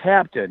a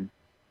captain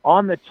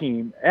on the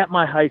team at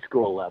my high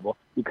school level,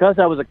 because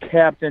I was a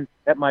captain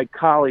at my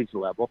college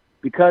level,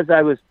 because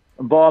I was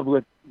involved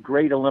with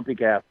great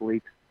Olympic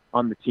athletes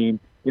on the team,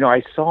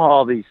 I saw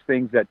all these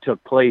things that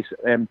took place.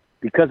 And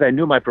because I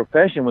knew my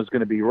profession was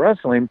going to be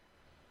wrestling,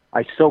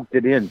 I soaked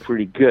it in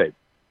pretty good.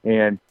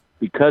 And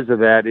because of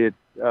that, it's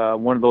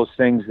one of those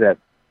things that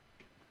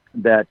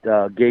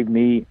gave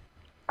me,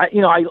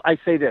 I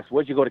say this,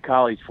 what'd you go to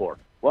college for?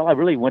 Well, I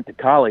really went to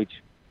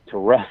college to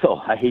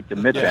wrestle. I hate to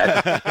admit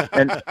that.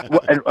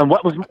 and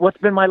what's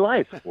been my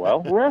life?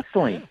 Well,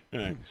 wrestling.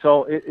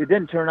 So it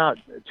didn't turn out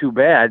too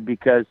bad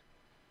because,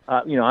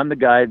 I'm the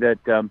guy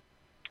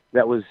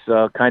that was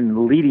kind of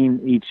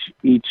leading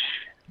each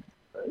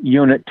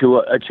unit to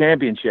a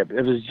championship. If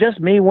it was just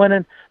me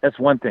winning, that's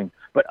one thing.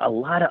 But a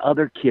lot of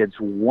other kids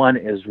won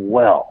as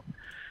well.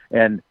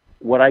 And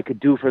what I could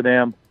do for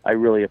them, I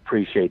really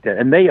appreciate that.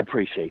 And they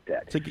appreciate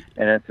that.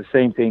 And it's the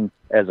same thing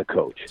as a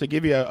coach. To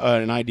give you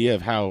an idea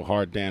of how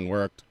hard Dan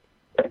worked,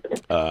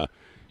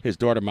 his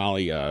daughter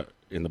Molly,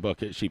 in the book,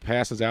 she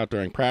passes out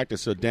during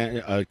practice. So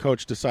Dan,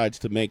 coach decides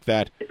to make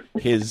that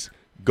his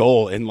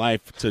goal in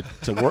life to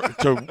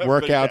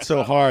work out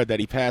so hard that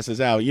he passes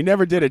out. You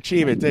never did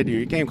achieve it, did you?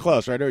 You came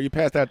close, right? Or you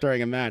passed out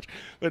during a match.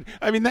 But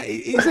I mean,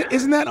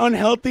 isn't that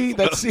unhealthy?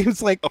 That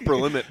seems like upper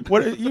limit.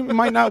 What you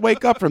might not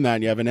wake up from that.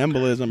 And you have an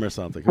embolism or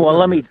something. Well,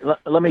 let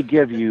me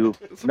give you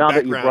now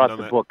that you brought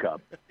the book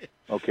up.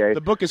 Okay,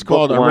 the book is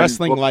called A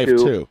Wrestling Life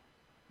 2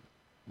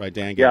 by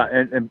Dan Gable.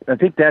 Yeah, and I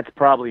think that's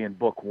probably in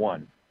book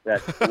 1.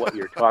 That's what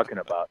you're talking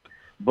about.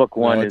 Book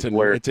 1 is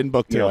where it's in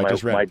book 2. I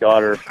just read my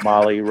daughter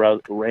Molly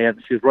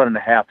ran. She was running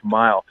a half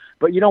mile.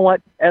 But you know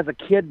what? As a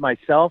kid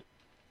myself,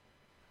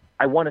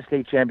 I won a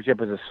state championship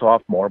as a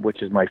sophomore,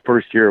 which is my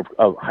first year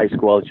of high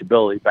school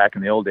eligibility. Back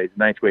in the old days,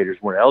 ninth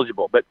graders weren't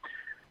eligible. But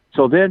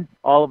so then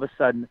all of a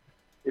sudden,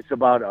 it's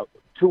about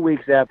 2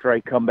 weeks after I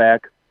come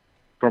back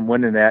from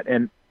winning that,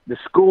 and the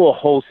school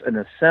hosts an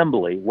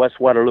assembly. West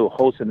Waterloo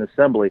hosts an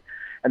assembly,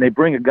 and they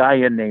bring a guy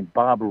in named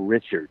Bob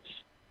Richards.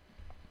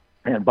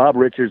 And Bob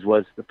Richards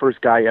was the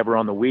first guy ever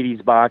on the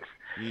Wheaties box,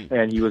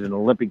 and he was an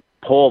Olympic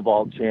pole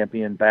vault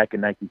champion back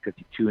in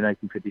 1952,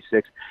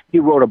 1956. He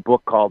wrote a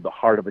book called The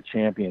Heart of a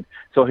Champion.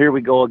 So here we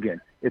go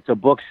again. It's a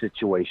book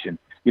situation.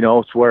 You know,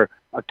 it's where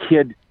a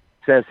kid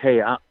says,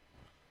 hey,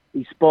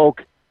 he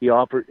spoke, he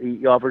offered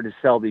to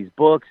sell these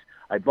books.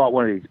 I bought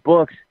one of these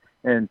books,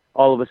 and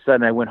all of a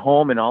sudden I went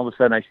home, and all of a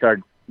sudden I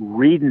started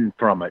reading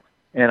from it.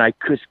 And I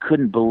just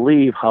couldn't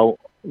believe how,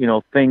 you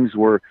know, things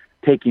were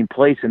taking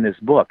place in this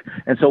book.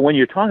 And so when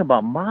you're talking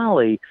about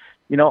Molly,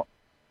 you know,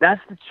 that's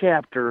the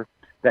chapter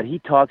that he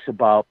talks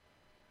about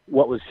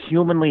what was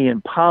humanly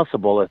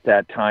impossible at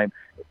that time.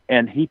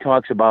 And he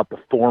talks about the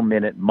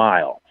 4-minute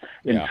mile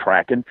in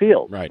track and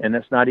field. Right. And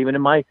that's not even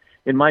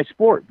in my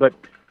sport, but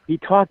he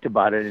talked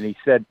about it, and he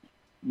said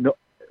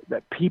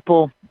that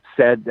people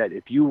said that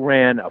if you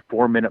ran a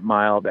 4-minute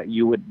mile that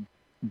you would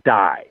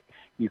die.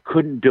 You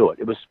couldn't do it.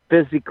 It was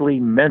physically,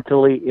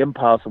 mentally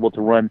impossible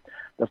to run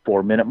the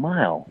 4-minute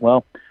mile.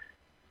 Well,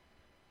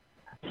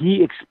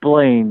 he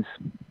explains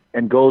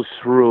and goes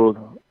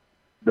through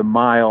the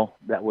mile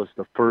that was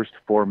the first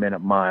 4-minute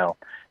mile.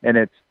 And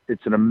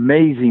it's an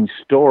amazing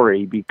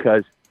story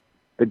because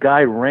the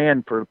guy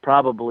ran for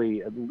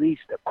probably at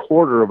least a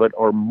quarter of it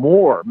or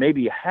more,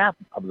 maybe half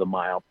of the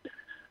mile,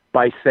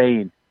 by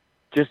saying,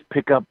 just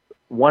pick up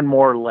one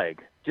more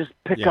leg. Just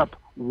pick up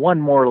one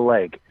more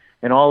leg.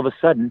 And all of a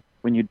sudden,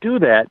 when you do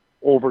that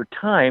over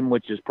time,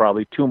 which is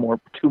probably 2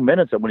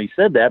 minutes of when he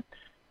said that,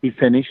 he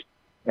finished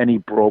and he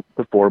broke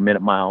the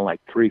 4-minute mile,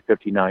 like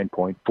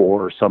 3:59.4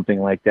 or something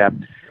like that.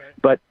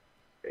 But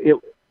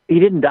he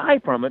didn't die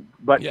from it.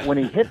 But when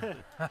he hit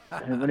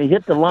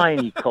the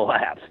line, he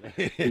collapsed.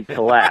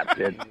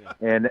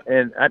 And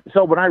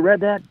so when I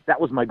read that,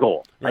 that was my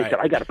goal. Right. I said,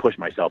 I got to push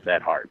myself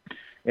that hard.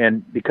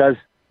 And because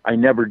I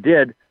never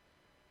did,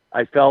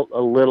 I felt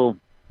a little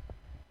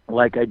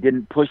like I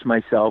didn't push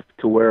myself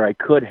to where I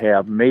could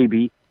have,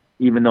 maybe,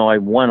 even though I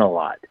won a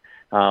lot,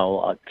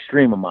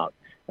 extreme amount.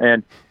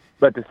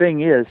 But the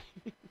thing is,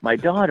 my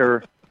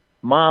daughter,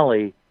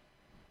 Molly,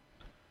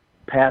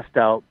 passed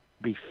out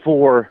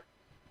before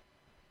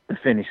the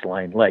finish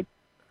line, like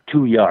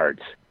 2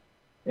 yards.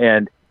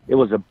 And it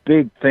was a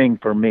big thing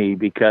for me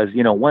because,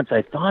 you know, once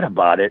I thought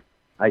about it,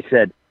 I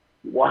said,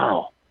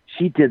 wow,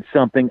 she did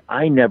something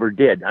I never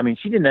did. I mean,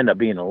 she didn't end up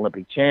being an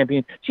Olympic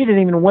champion. She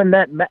didn't even win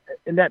that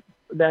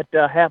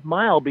half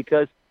mile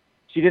because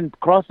she didn't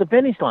cross the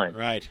finish line.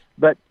 Right.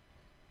 But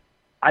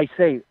I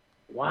say,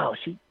 wow,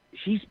 she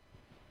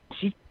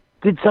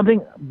did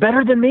something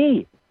better than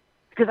me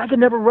because I could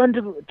never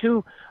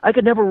I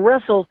could never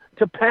wrestle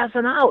to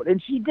passing out,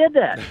 and she did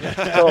that.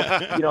 So,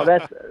 you know,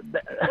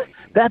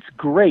 that's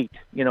great.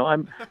 You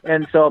know,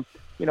 so,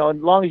 you know, as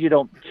long as you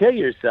don't kill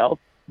yourself,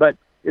 but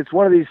it's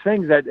one of these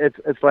things that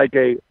it's like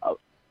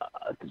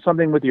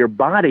something with your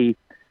body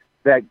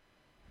that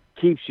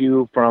keeps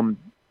you from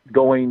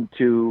going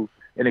to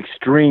an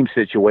extreme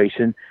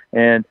situation,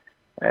 and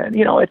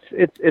you know, it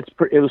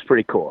was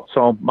pretty cool.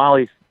 So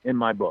Molly's in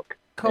my book,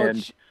 Coach.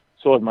 And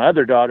so is my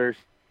other daughters,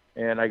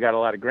 and I got a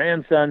lot of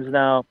grandsons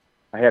now.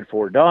 I had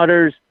 4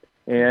 daughters,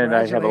 and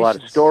I have a lot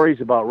of stories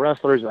about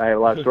wrestlers. I have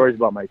a lot of stories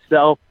about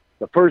myself.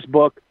 The first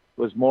book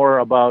was more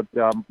about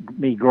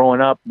me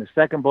growing up. The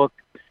second book,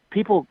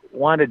 people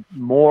wanted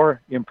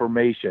more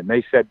information.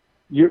 They said,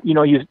 it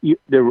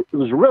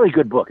was a really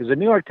good book. It was a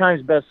New York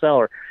Times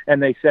bestseller,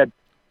 and they said,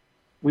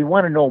 we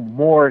want to know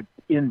more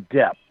in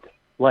depth.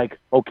 Like,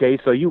 okay,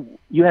 so you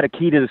had a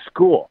key to the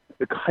school.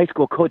 The high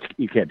school coach,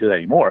 you can't do that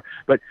anymore,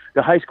 but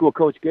the high school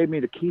coach gave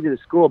me the key to the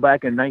school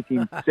back in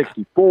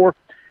 1964,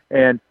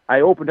 and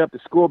I opened up the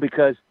school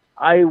because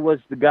I was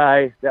the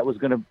guy that was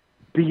going to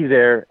be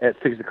there at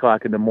 6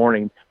 o'clock in the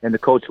morning, and the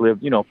coach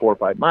lived, 4 or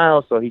 5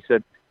 miles, so he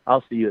said,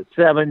 I'll see you at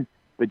 7,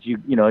 but you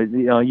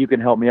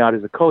can help me out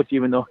as a coach,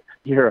 even though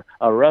you're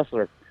a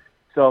wrestler.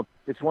 So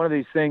it's one of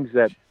these things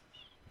that,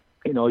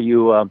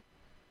 you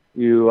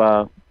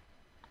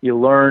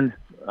learn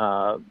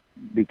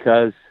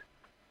because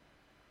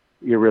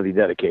you're really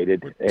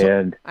dedicated,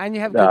 and you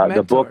have good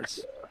the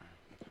books.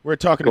 We're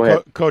talking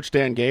to Coach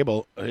Dan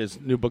Gable.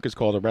 His new book is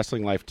called A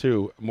Wrestling Life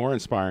 2, More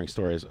Inspiring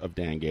Stories of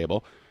Dan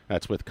Gable.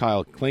 That's with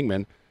Kyle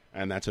Klingman,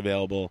 and that's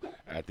available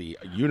at the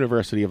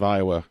University of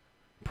Iowa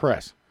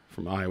Press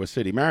from Iowa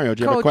City. Mario,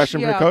 do you have a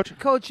question for the coach?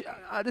 Coach,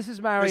 this is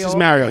Mario. This is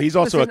Mario. He's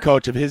also a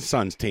coach of his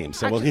son's team.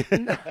 So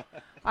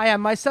I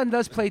am. My son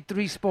does play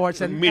 3 sports.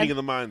 It's a meeting of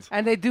the minds.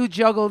 And they do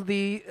juggle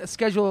the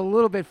schedule a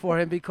little bit for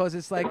him because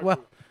it's like,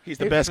 well, he's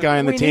the best guy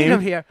on the team. We need him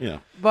here. Yeah.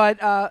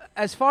 But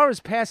as far as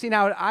passing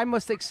out, I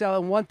must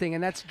excel in one thing,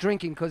 and that's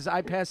drinking because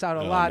I pass out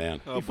a lot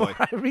before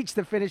I reach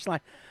the finish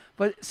line.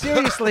 But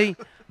seriously,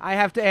 I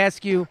have to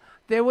ask you,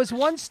 there was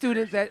one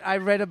student that I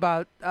read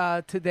about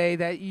today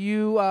that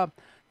you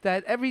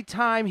that every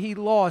time he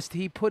lost,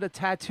 he put a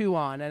tattoo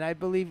on. And I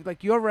believe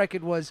like your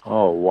record was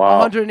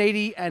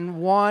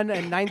 181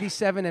 and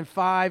 97 and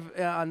 5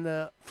 on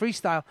the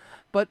freestyle.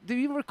 But do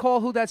you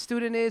recall who that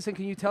student is, and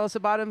can you tell us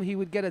about him? He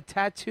would get a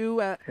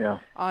tattoo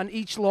on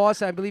each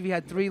loss. I believe he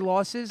had 3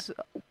 losses.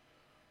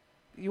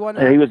 You want?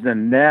 He was in the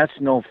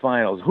national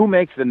finals. Who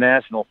makes the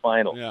national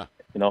finals? Yeah.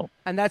 You know.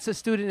 And that's a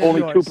student of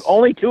yours.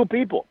 Only 2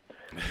 people.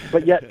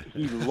 But yet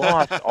he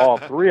lost all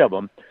 3 of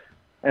them.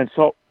 And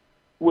so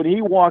when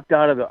he walked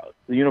out of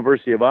the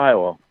University of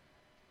Iowa,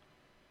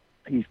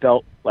 he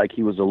felt like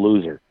he was a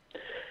loser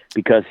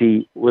because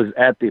he was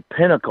at the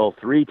pinnacle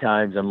 3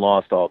 times and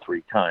lost all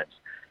 3 times.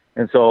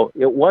 And so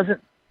it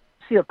wasn't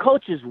 – see, a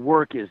coach's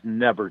work is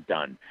never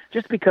done.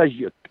 Just because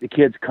the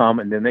kids come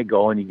and then they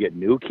go and you get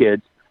new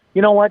kids,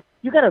 you know what?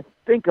 You got to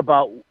think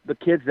about the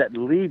kids that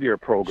leave your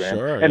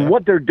program and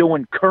what they're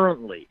doing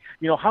currently,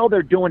 you know, how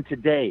they're doing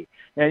today.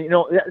 And, you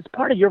know, it's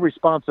part of your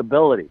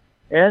responsibility.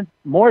 And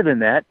more than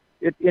that,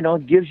 it, you know,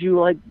 gives you,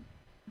 like,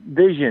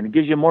 vision. It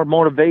gives you more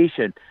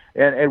motivation.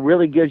 And it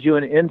really gives you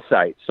an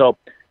insight. So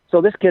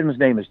this kid's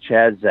name is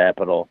Chad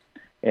Zapital.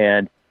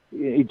 And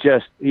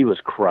he was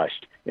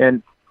crushed.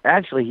 And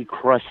actually he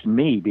crushed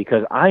me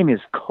because I'm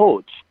his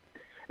coach.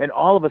 And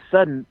all of a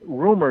sudden,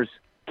 rumors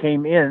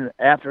came in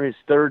after his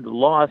 3rd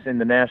loss in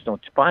the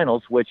national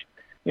finals, which,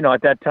 you know,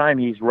 at that time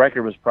his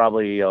record was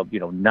probably,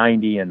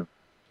 90-7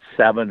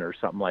 or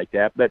something like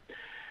that. But,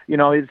 you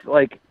know, it's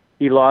like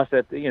he lost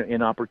at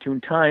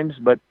inopportune times,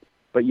 but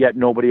yet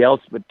nobody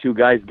else but 2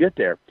 guys get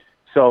there.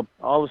 So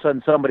all of a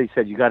sudden somebody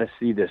said, you got to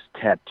see this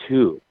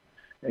tattoo,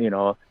 you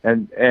know,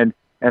 and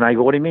I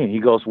go, what do you mean? He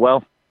goes,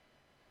 well,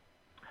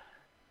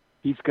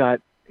 he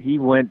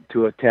went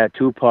to a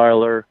tattoo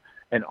parlor,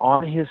 and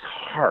on his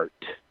heart,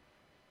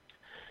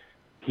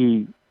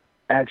 he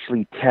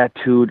actually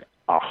tattooed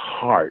a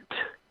heart,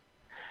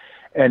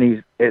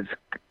 and it's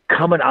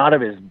coming out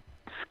of his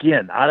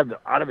skin, out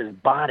of his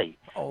body,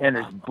 and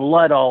there's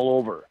blood all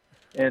over.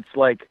 And it's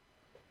like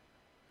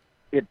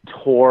it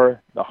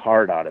tore the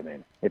heart out of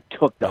him. It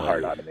took the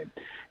heart out of him,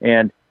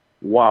 and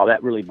wow,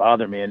 that really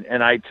bothered me.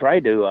 And I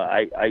tried to,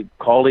 I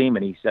called him,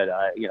 and he said,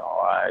 I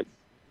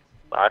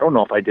don't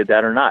know if I did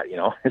that or not, you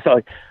know.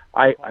 So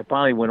I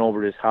finally went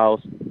over to his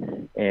house,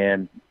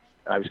 and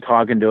I was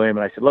talking to him,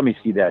 and I said, let me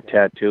see that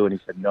tattoo. And he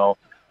said, no.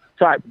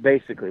 So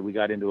we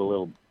got into a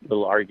little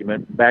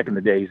argument. Back in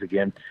the days,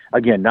 again,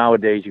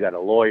 nowadays you got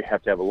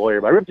have to have a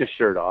lawyer. But I ripped his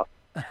shirt off,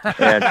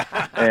 and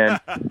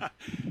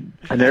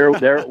there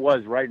it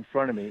was right in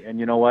front of me. And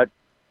you know what?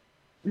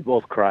 We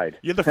both cried.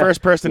 You're the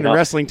first person in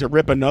wrestling to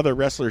rip another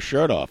wrestler's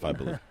shirt off, I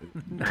believe.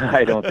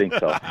 I don't think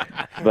so.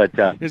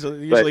 But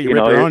usually you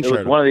rip your own shirt off. It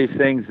was one of these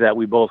things that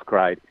we both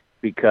cried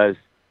because,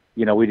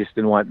 you know, we just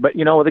didn't want. But,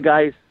 you know, the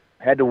guys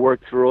had to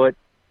work through it.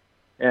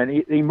 And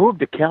he moved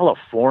to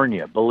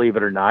California, believe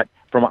it or not,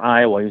 from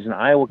Iowa. He was an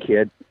Iowa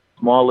kid,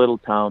 small little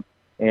town.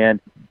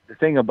 And the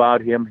thing about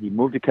him, he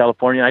moved to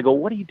California. And I go,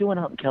 what are you doing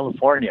out in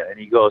California? And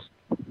he goes,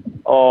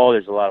 oh,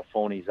 there's a lot of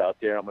phonies out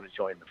there. I'm going to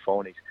join the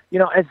phonies. You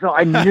know, and so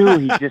I knew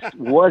he just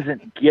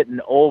wasn't getting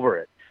over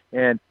it.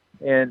 And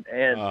you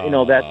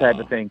know, that type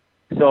of thing.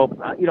 So,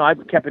 you know,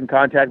 I've kept in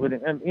contact with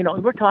him. And, you know,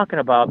 we're talking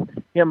about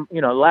him,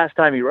 you know, last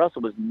time he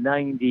wrestled was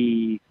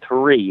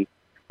 93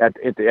 at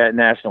the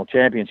national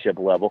championship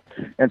level.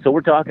 And so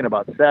we're talking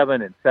about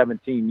 7 and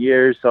 17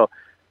 years. So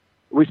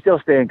we still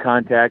stay in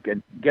contact.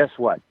 And guess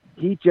what?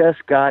 He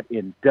just got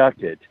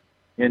inducted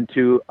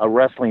into a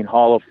wrestling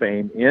Hall of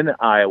Fame in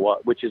Iowa,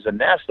 which is a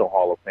national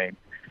Hall of Fame,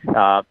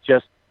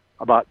 just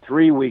about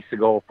 4 weeks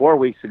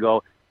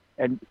ago.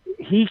 And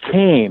he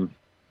came,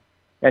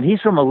 and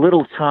he's from a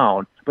little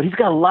town, but he's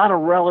got a lot of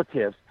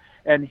relatives,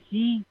 and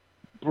he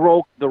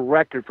broke the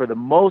record for the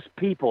most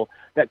people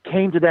that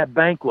came to that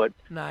banquet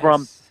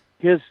from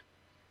to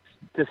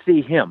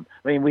see him.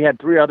 I mean, we had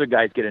 3 other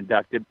guys get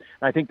inducted.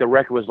 I think the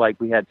record was like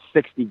we had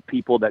 60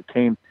 people that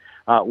came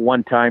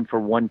one time for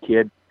one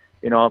kid,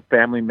 you know,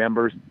 family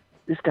members.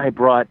 This guy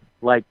brought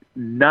like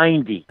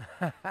 90.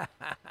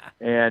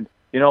 And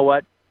you know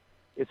what?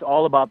 It's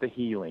all about the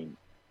healing.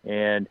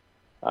 And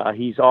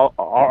he's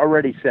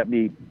already sent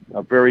me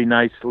a very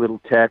nice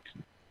little text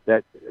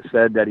that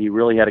said that he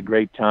really had a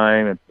great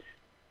time.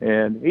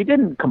 And he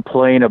didn't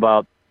complain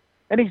about,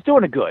 and he's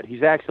doing good.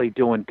 He's actually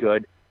doing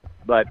good.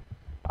 But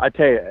I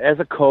tell you, as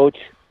a coach,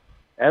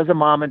 as a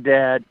mom and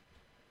dad,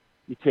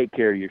 you take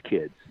care of your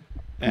kids.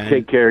 You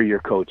take care of your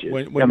coaches.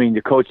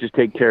 The coaches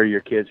take care of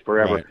your kids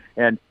forever.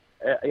 Right.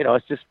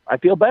 it's just I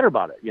feel better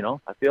about it.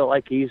 I feel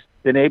like he's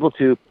been able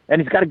to,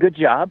 and he's got a good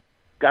job,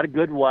 got a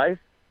good wife.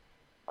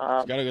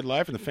 He's got a good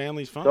life, and the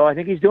family's fine. So I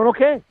think he's doing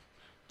okay.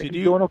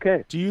 Doing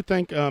okay. Do you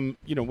think,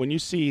 when you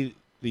see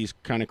these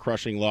kind of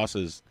crushing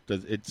losses,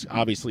 it's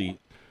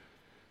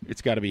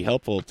got to be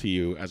helpful to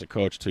you as a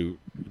coach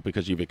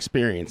because you've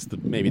experienced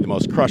maybe the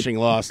most crushing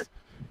loss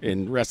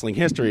in wrestling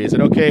history. Is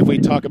it okay if we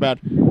talk about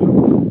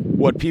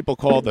what people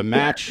call the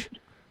match?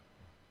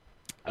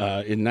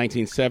 In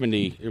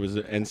 1970, it was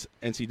an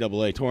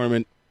NCAA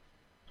tournament.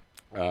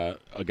 A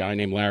guy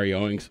named Larry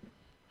Owings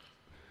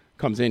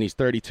comes in. He's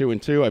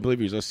 32-2. I believe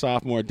he was a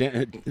sophomore.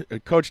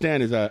 Coach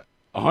Dan is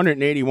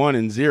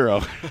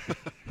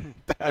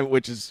 181-0,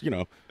 which is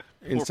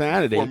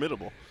insanity.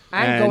 Formidable.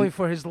 I'm going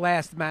for his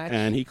last match.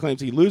 And he claims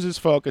he loses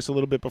focus a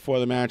little bit before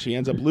the match. He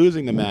ends up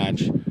losing the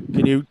match.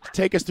 Can you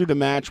take us through the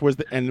match? Was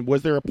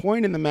there a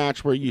point in the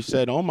match where you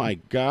said, "Oh my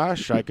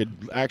gosh, I could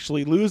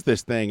actually lose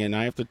this thing, and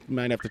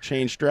might have to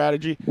change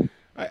strategy"?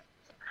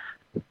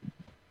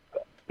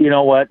 You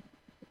know what?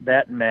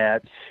 That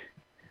match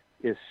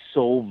is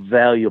so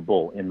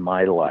valuable in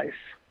my life.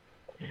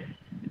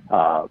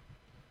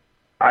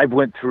 I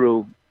went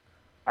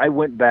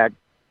back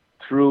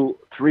through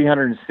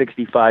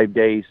 365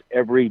 days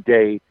every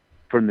day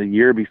from the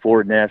year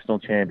before national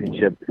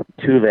championship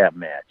to that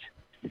match.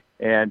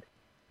 And,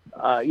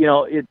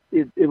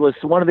 it was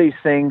one of these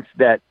things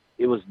that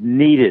it was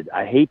needed.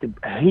 I hate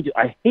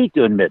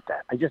to admit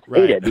that. I just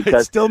hate it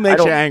because it still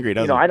makes you angry,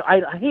 doesn't it?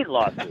 I hate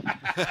losses,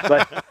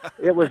 but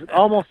it was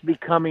almost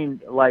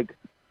becoming like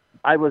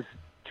I was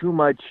too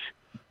much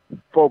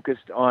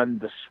focused on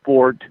the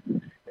sport,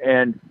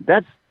 and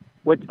that's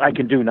what I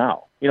can do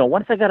now.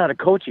 Once I got out of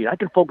coaching, I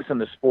can focus on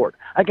the sport.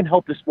 I can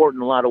help the sport in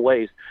a lot of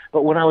ways.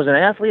 But when I was an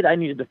athlete, I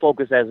needed to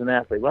focus as an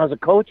athlete. When I was a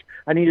coach,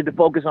 I needed to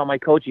focus on my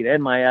coaching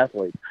and my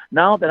athletes.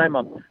 Now that I'm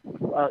I'm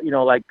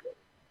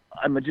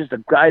just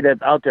a guy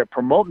that's out there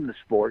promoting the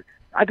sport,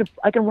 I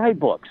can write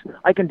books.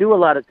 I can do a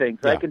lot of things.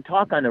 Yeah. I can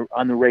talk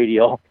on the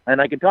radio,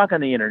 and I can talk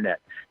on the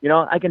internet.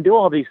 I can do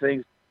all these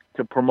things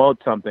to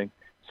promote something.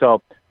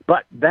 So,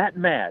 but that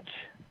match,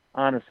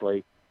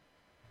 honestly,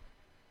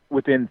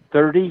 within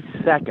 30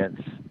 seconds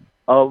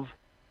into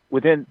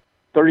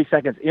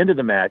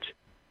the match,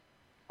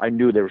 I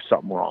knew there was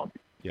something wrong.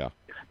 Yeah.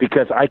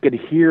 Because I could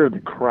hear the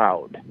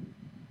crowd.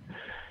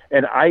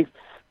 And I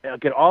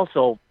could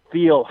also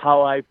feel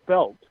how I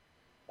felt.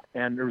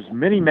 And there was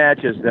many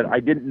matches that I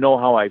didn't know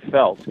how I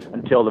felt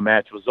until the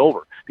match was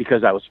over,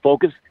 because I was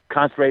focused,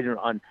 concentrated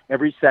on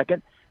every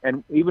second.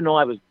 And even though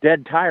I was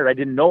dead tired, I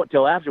didn't know it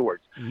till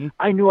afterwards. Mm-hmm.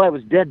 I knew I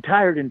was dead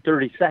tired in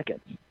 30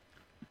 seconds.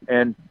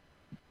 And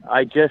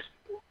I just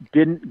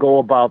didn't go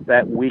about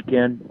that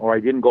weekend, or I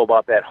didn't go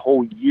about that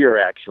whole year,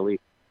 actually.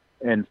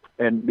 And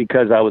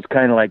because I was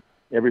kind of like,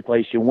 every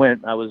place you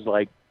went, I was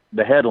like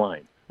the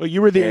headline. Well,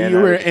 you were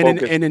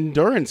an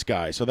endurance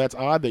guy, so that's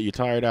odd that you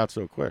tired out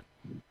so quick.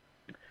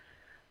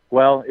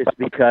 Well, it's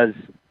because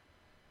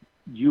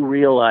you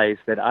realize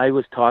that I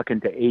was talking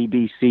to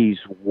ABC's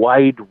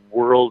Wide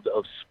World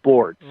of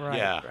Sports. Right,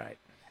 yeah. Right.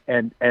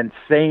 And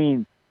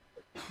saying,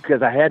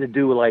 because I had to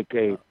do like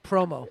a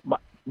promo.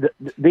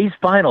 These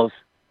finals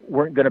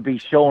weren't going to be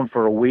shown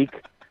for a week,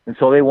 and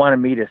so they wanted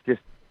me to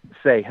just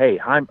say, "Hey,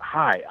 I'm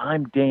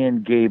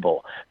Dan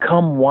Gable.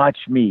 Come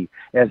watch me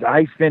as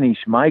I finish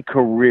my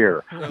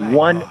career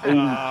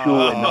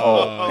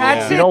 182-0."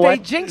 That's you know They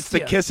what? jinxed the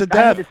you. kiss of I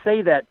death. had to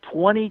say that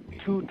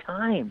 22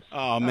 times.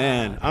 Oh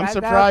man, I'm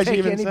that'll surprised you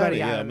take even said it. anybody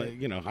Yeah, out of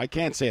it. I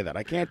can't say that.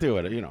 I can't do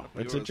it.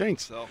 It's a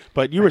jinx. yourself.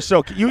 But you were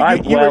so you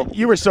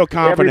were so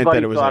confident everybody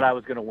that it was. thought like, I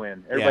was going to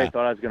win. Everybody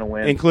thought I was going to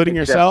win, including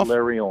except yourself?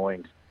 Larry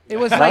Owings. It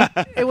was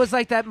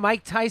like that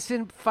Mike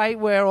Tyson fight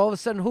where all of a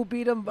sudden who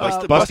beat him?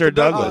 Buster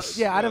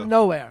Douglas. Out of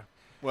nowhere.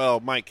 Well,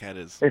 Mike had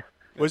his.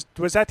 Was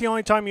that the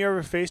only time you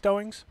ever faced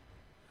Owings?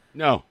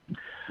 No.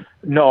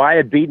 No, I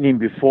had beaten him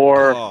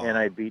before, and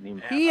I had beaten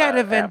him. He had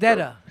a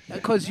vendetta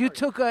because you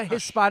took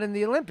his spot in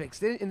the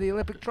Olympics, in the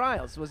Olympic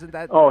trials. Wasn't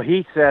that? Oh,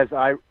 he says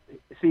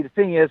see. The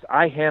thing is,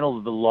 I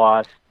handled the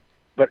loss,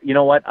 but you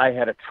know what? I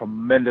had a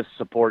tremendous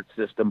support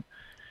system,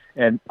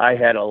 and I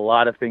had a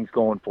lot of things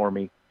going for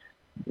me.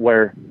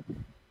 Where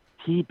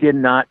he did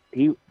not.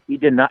 He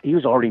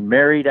was already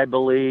married, I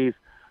believe,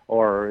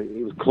 or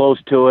he was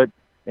close to it.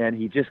 And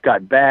he just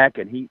got back,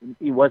 and he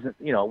wasn't,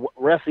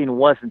 wrestling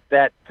wasn't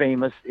that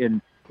famous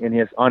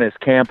on his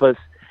campus,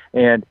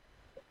 and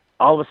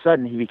all of a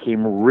sudden he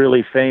became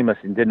really famous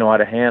and didn't know how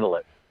to handle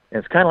it. And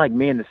it's kind of like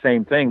me in the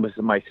same thing. This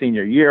is my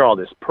senior year, all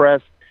this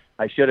press.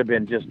 I should have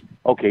been just,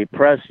 okay,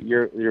 press,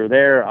 you're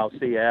there, I'll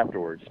see you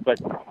afterwards.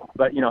 But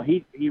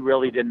he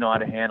really didn't know how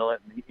to handle it.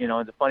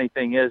 And the funny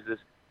thing is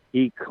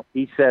he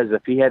says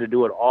if he had to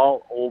do it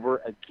all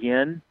over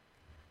again,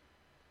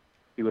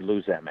 he would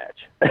lose that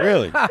match.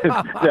 Really?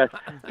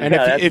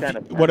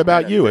 What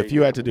about you? If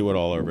you had to do it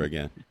all over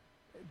again,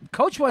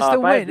 Coach wants to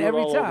win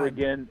every all time. Over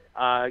again,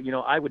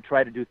 I would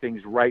try to do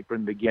things right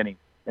from the beginning,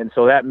 and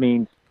so that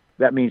means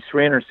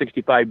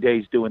 365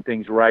 days doing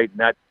things right. And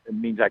that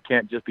means I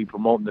can't just be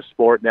promoting the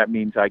sport. That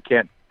means I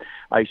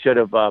should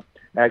have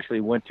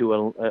actually went to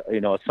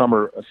a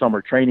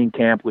summer training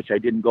camp, which I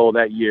didn't go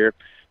that year.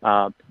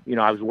 I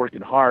was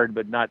working hard,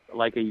 but not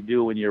like you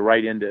do when you're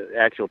right into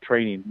actual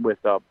training with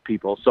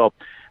people. So,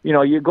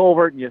 you go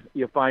over it and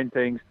you find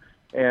things,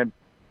 and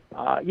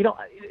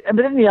and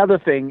then the other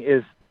thing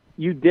is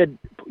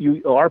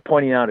you are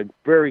pointing out a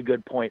very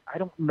good point. I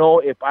don't know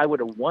if I would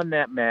have won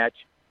that match.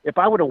 If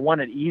I would have won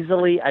it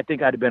easily, I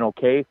think I'd have been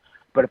okay.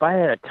 But if I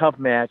had a tough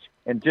match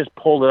and just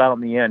pulled it out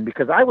in the end,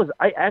 because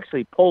I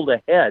actually pulled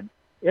ahead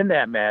in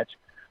that match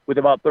with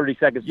about 30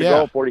 seconds to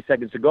go, 40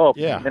 seconds to go,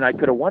 and I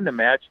could have won the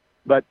match.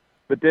 But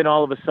then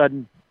all of a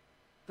sudden,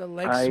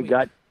 I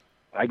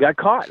got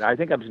caught. I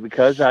think it was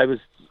because I was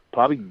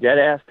probably dead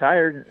ass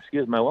tired.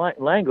 Excuse my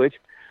language,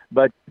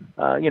 but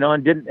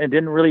and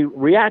didn't really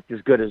react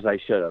as good as I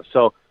should have.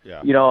 So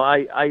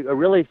I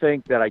really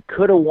think that I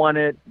could have won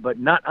it, but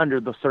not under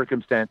the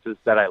circumstances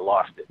that I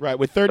lost it. Right,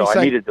 with 30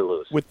 seconds, I needed to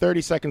lose. With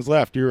 30 seconds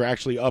left, you were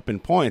actually up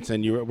in points,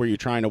 and were you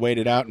trying to wait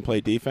it out and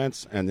play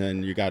defense, and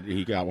then he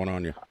got one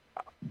on you.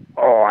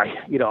 Oh,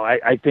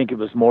 I think it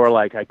was more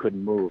like I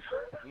couldn't move.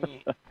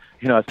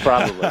 It's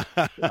probably.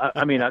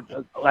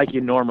 Like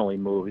you normally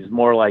move. It's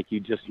more like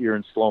you're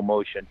in slow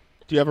motion.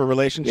 Do you have a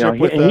relationship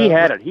with? He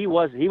had it. He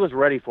was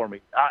ready for me.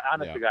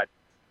 Honest to God,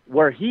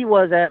 where he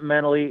was at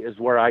mentally is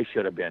where I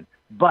should have been.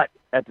 But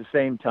at the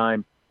same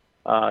time,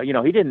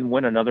 he didn't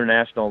win another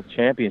national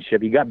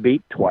championship. He got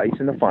beat twice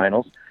in the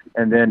finals,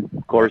 and then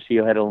of course he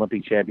had an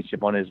Olympic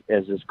championship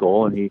as his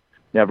goal, and he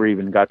never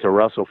even got to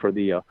wrestle for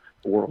the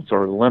Worlds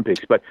or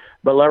Olympics. But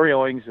Larry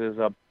Owings is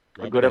a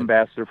good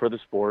ambassador for the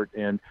sport,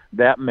 and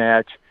that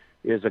match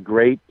is a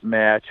great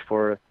match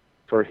for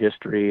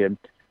history. And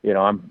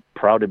I'm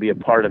proud to be a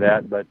part of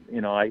that. But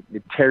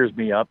it tears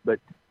me up. But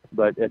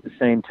at the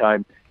same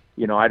time,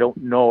 I don't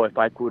know if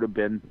I could have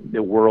been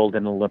the world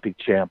and Olympic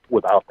champ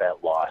without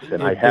that loss.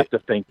 And I have to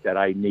think that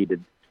I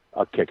needed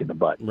a kick in the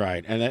butt.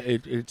 Right, and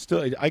it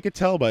still, I could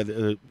tell by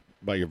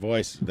your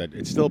voice that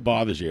it still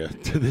bothers you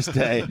to this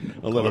day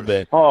a little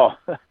bit. Oh.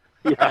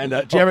 Yeah, and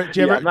do you ever,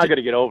 I'm not going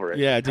to get over it.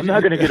 Yeah, I'm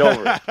not going to get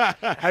over it.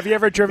 Have you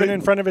ever driven in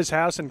front of his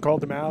house and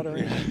called him out? Or...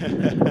 Here's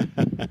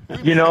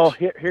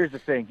the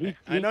thing. He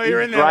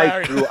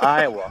drives through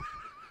Iowa.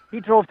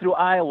 He drove through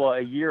Iowa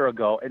a year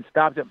ago and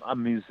stopped at a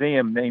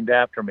museum named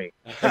after me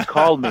and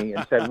called me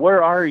and said,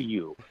 "Where are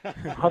you?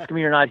 How come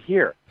you're not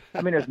here?"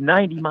 I mean, it's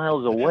 90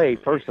 miles away,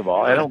 first of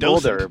all. I don't go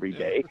there every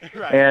day.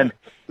 Right. And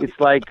it's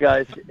like,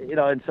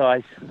 and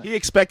so he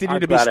expected you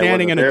to be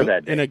standing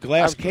in a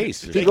glass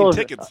case. He goes,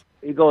 tickets.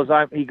 He goes,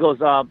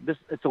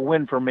 it's a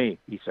win for me,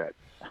 he said.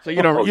 So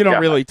you don't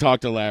really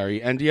talk to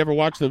Larry. And do you ever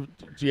watch the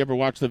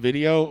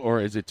video,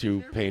 or is it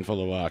too painful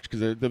to watch?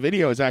 Because the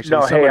video is actually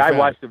I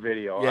watched the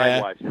video. Yeah.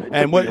 I watched it.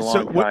 And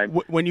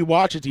when you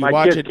watch it, do you My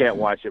watch kids it? Can't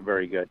watch it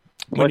very good.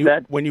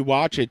 When you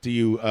watch it, do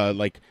you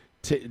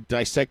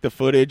dissect the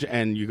footage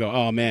and you go,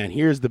 "Oh man,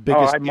 here's the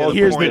biggest."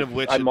 Here's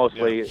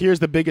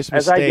the biggest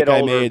mistake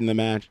I made in the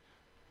match.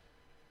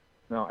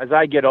 No, as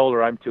I get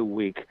older, I'm too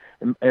weak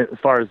as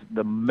far as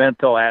the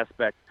mental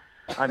aspect.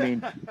 I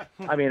mean,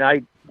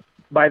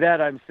 by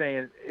that I'm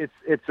saying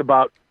it's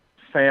about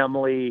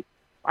family.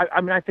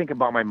 I think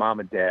about my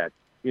mom and dad.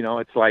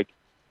 It's like,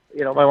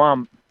 my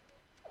mom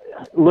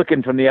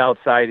looking from the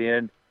outside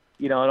in,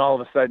 and all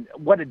of a sudden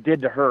what it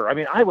did to her. I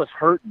mean, I was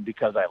hurting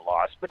because I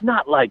lost, but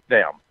not like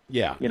them.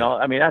 Yeah.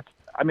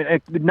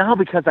 Now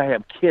because I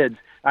have kids,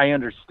 I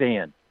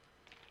understand.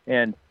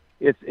 And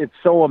it's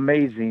so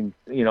amazing,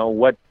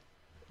 what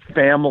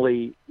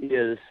family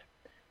is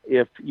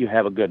if you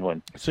have a good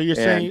one. So you're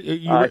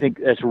saying I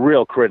think that's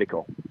real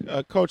critical.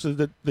 Coach,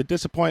 the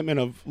disappointment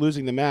of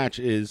losing the match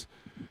is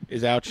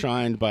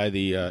outshined by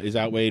is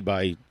outweighed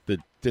by the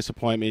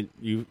disappointment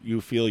you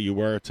feel you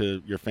were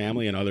to your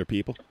family and other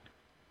people?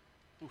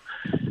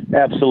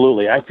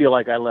 Absolutely. I feel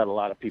like I let a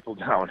lot of people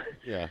down.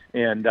 Yeah.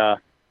 And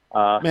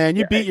man,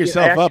 you beat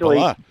yourself up a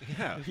lot.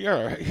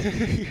 Yeah.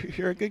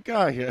 You're a good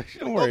guy. Yeah.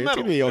 Don't worry, it's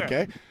gonna be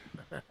okay.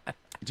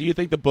 Do you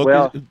think the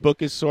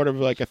book is sort of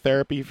like a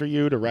therapy for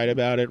you to write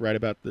about it,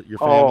 your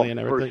family and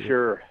everything?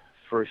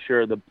 For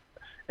sure.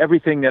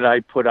 Everything that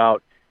I put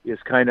out is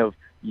kind of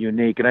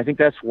unique, and I think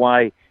that's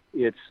why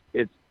it's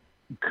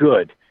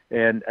good.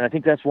 And I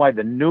think that's why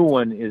the new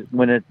one is,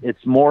 when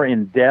it's more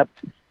in depth,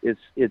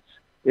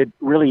 it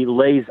really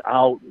lays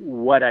out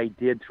what I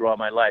did throughout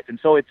my life. And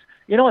so it's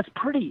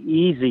pretty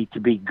easy to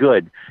be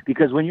good,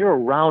 because when you're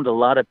around a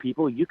lot of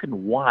people, you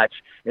can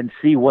watch and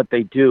see what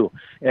they do.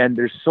 And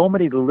there's so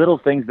many little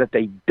things that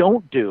they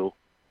don't do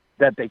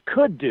that they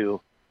could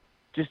do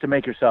just to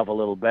make yourself a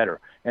little better.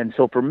 And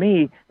so for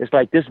me, it's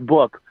like this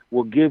book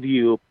will give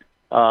you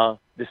the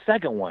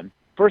second one.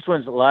 First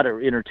one's a lot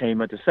of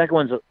entertainment. The second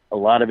one's a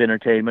lot of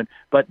entertainment,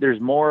 but there's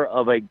more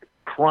of a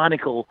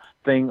chronicle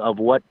thing of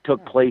what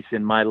took place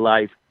in my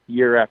life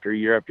year after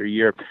year after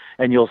year.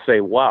 And you'll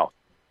say, wow,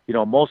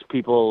 most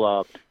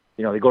people,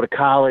 they go to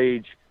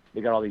college,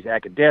 they got all these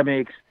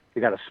academics,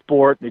 they got a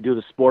sport, they do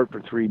the sport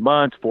for 3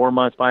 months, 4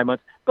 months, 5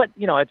 months. But,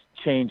 it's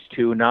changed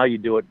too. Now you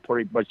do it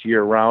pretty much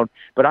year round.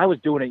 But I was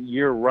doing it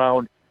year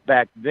round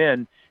back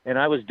then, and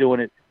I was doing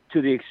it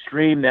to the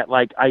extreme that,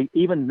 like,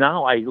 even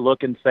now I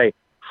look and say,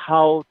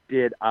 how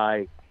did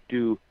I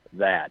do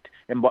that?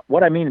 And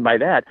what I mean by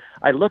that,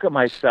 I look at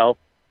myself,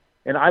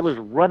 and I was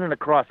running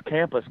across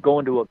campus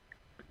going to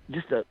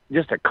just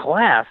a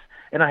class,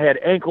 and I had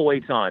ankle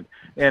weights on,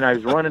 and I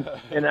was running,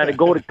 and I'd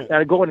go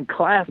in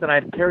class, and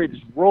I'd carry this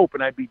rope,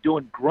 and I'd be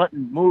doing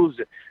grunting moves,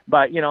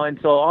 but and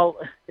so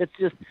it's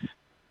just,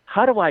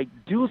 how do I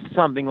do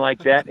something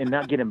like that and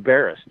not get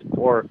embarrassed?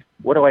 Or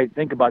what do I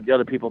think about the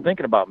other people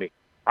thinking about me?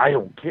 I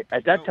don't care.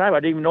 At that time,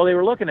 I didn't even know they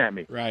were looking at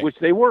me, which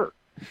they were,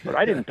 but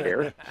I didn't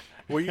care.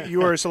 You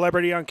were a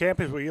celebrity on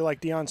campus? Were you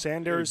like Deion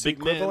Sanders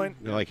equivalent?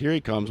 They're like, here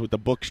he comes with the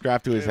book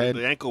strapped to his head.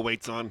 The ankle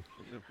weights on.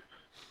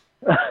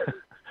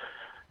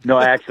 No,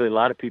 actually, a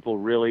lot of people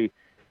really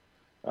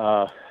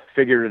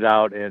figured it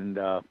out and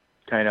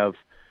kind of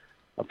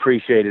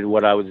appreciated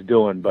what I was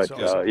doing. But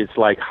it's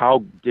like,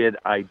 how did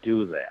I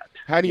do that?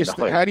 How do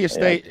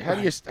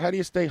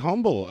you stay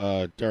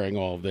humble during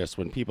all of this?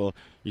 When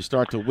you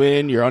start to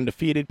win, you're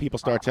undefeated. People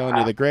start telling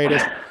you the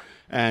greatest,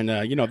 and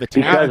the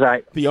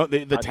town. The I'll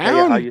town. tell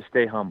you how you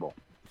stay humble.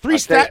 Three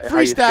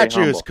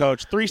statues,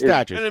 Coach. 3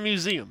 statues in a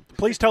museum.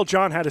 Please tell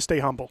John how to stay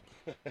humble.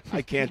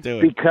 I can't do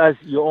it because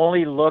you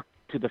only look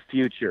to the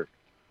future.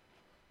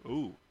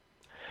 Ooh.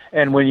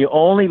 And when you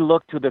only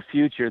look to the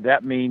future,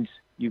 that means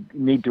you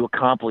need to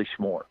accomplish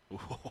more.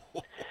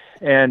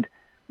 And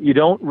you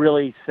don't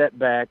really sit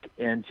back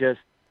and just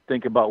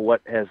think about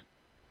what has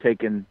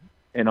taken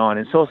it on.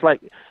 And so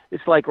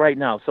it's like right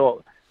now.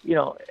 So,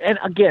 and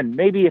again,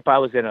 maybe if I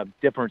was in a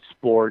different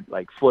sport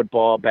like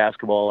football,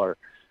 basketball, or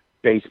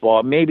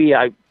baseball, maybe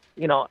I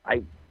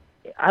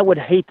would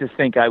hate to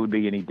think I would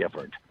be any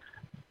different,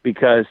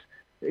 because,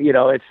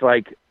 it's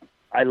like,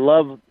 I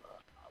love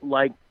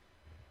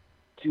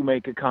to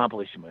make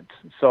accomplishments.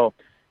 So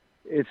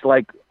it's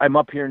like I'm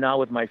up here now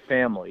with my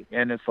family,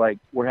 and it's like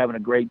we're having a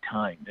great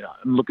time.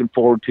 I'm looking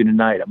forward to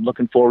tonight. I'm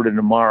looking forward to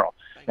tomorrow,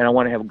 and I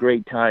want to have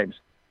great times.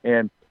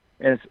 And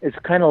it's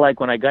kind of like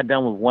when I got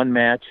done with one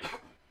match,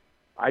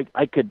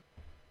 I could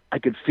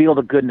feel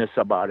the goodness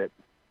about it,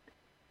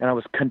 and I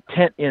was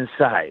content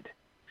inside.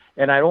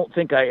 And I don't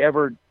think I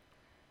ever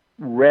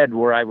read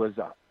where I was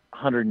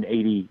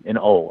 180-0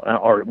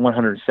 or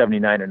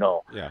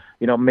 179-0.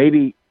 Yeah.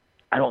 Maybe.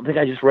 I don't think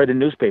I just read the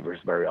newspapers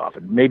very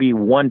often. Maybe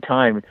one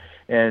time,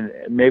 and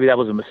maybe that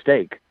was a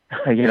mistake.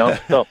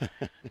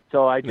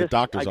 So I just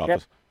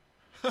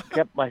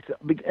kept myself.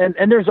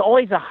 And there's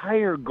always a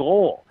higher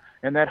goal,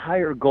 and that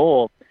higher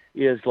goal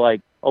is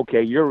like,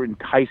 okay, you're in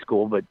high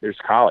school, but there's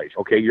college.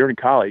 Okay, you're in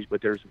college,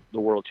 but there's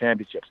the World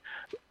Championships,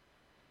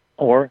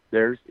 or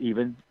there's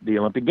even the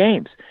Olympic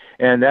Games,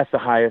 and that's the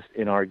highest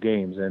in our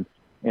games. And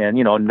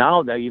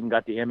now they even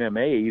got the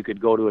MMA. You could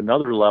go to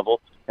another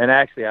level. And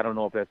actually, I don't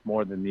know if that's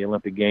more than the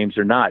Olympic Games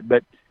or not,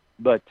 but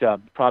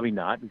probably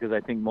not, because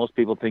I think most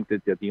people think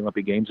that the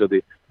Olympic Games are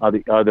the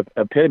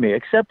epitome,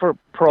 except for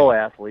pro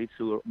athletes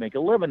who make a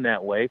living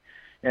that way.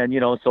 And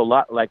so a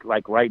lot like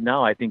right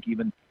now, I think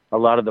even a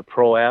lot of the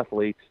pro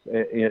athletes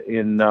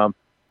in some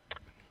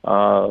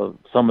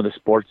of the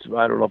sports,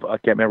 I don't know, I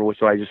can't remember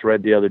which one I just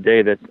read the other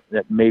day,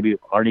 that maybe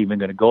aren't even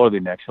going to go to the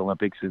next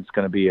Olympics. It's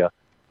going to be a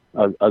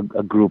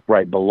group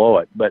right below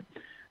it. But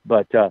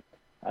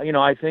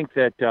I think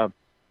that.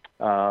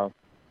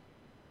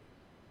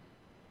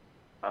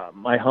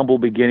 My humble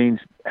beginnings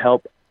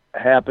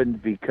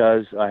happened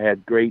because I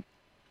had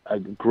a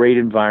great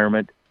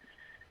environment.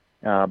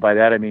 By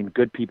that I mean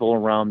good people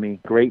around me,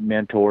 great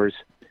mentors,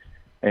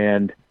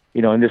 and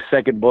in this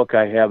second book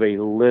I have a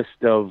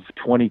list of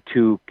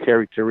 22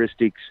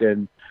 characteristics,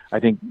 and I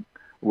think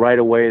right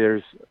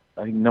away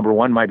I think number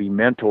one might be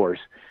mentors.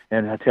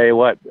 And I tell you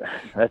what,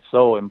 that's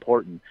so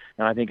important.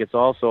 And I think it's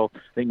also,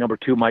 number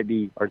 2 might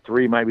be, or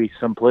 3 might be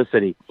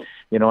simplicity.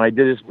 I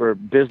did this for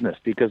business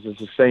because it's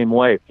the same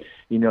way.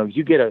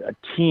 You get a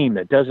team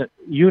that doesn't,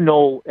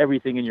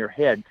 everything in your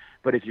head,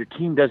 but if your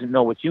team doesn't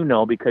know what you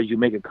know because you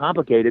make it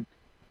complicated,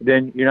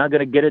 then you're not going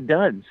to get it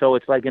done. So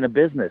it's like in a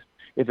business.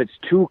 If it's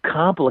too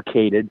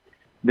complicated,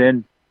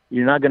 then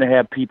you're not going to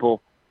have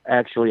people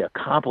actually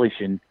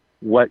accomplishing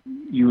what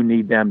you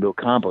need them to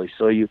accomplish.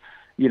 So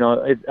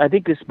I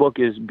think this book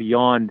is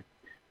beyond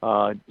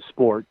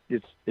sport.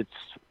 It's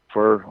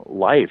for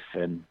life,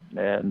 and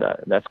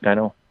that's kind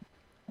of,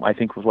 I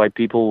think, why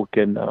people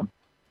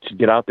should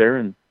get out there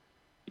and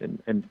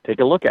take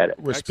a look at it.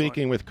 We're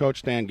speaking with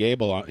Coach Dan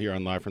Gable here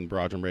on Live from the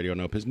Broad Run Radio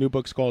Nope. His new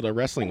book's called A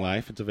Wrestling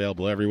Life. It's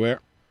available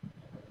everywhere.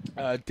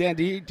 Dan,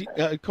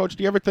 Coach,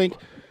 do you ever think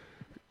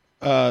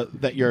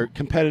that your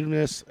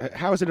competitiveness,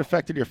 how has it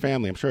affected your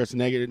family? I'm sure it's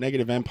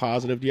negative and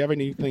positive. Do you have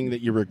anything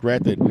that you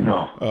regret that?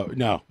 No.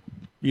 No.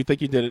 You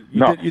think you did it?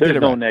 There's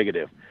no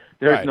negative.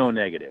 There's no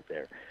negative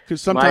there.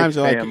 Because sometimes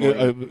they're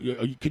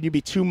like, can you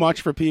be too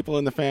much for people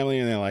in the family?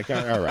 And they're like,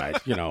 all right,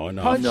 enough.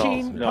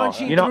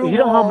 Punching you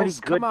know how many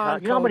good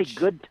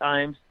good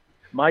times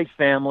my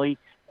family,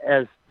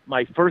 as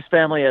my first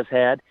family, has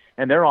had,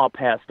 and they're all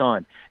passed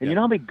on. And you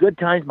know how many good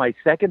times my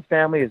second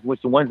family is,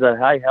 which the ones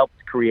that I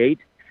helped create,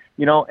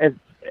 as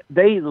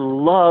they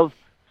love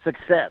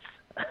success.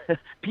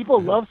 People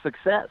love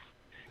success.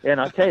 And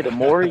I'll tell you, the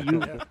more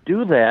you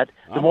do that,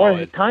 the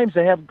more times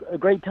they have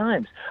great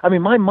times. I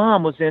mean, my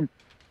mom was in,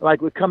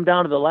 like, would come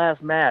down to the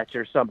last match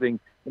or something,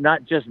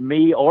 not just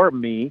me.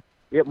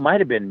 It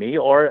might have been me,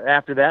 or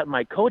after that,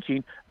 my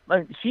coaching.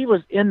 She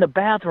was in the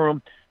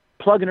bathroom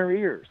plugging her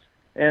ears.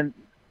 And,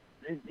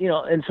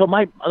 and so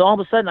all of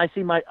a sudden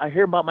I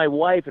hear about my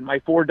wife and my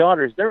 4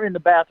 daughters. They're in the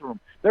bathroom.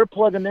 They're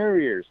plugging their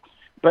ears.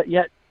 But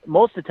yet,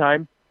 most of the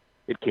time,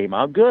 it came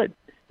out good.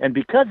 And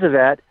because of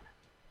that,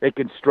 they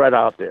can strut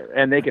out there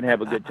and they can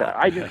have a good time.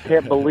 I just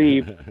can't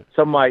believe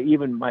some of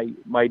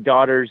my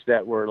daughters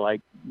that were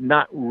like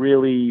not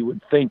really, you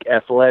would think,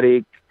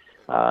 athletic.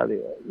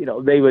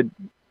 They would,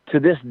 to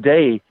this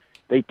day,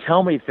 they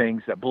tell me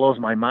things that blows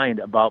my mind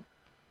about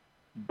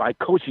my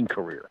coaching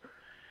career.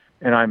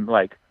 And I'm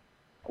like,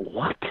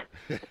 what?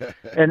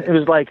 And it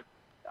was like,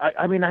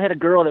 I had a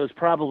girl that was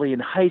probably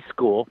in high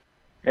school,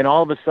 and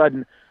all of a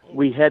sudden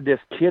we had this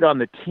kid on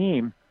the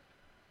team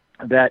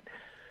that,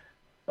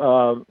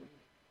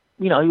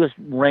 he was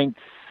ranked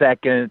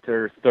 2nd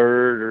or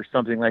 3rd or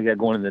something like that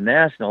going to the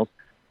Nationals,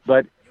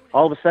 but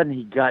all of a sudden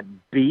he got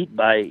beat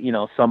by,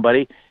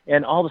 somebody,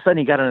 and all of a sudden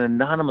he got an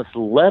anonymous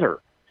letter,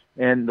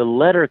 and the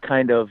letter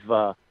kind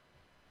of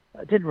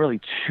didn't really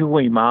chew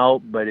him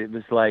out, but it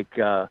was like,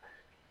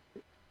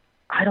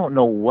 I don't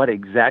know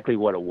exactly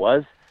what it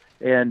was.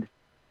 And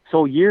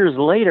so years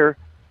later,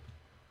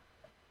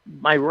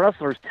 my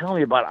wrestlers tell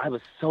me about it. I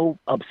was so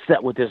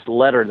upset with this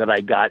letter that I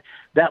got.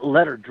 That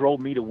letter drove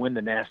me to win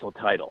the national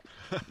title.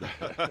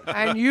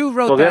 And you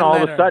wrote so that then all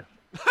letter. Of a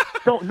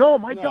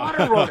sudden, my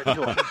daughter wrote it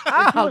to him.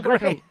 She was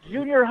like a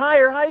junior high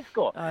or high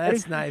school. Oh,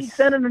 that's and nice. He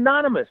sent it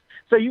anonymous.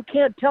 So you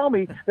can't tell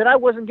me that I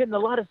wasn't getting a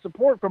lot of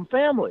support from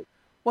family.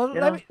 Well,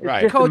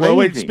 right. Coach, well,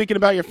 wait, speaking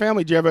about your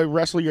family, did you ever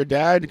wrestle your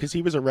dad? Because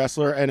he was a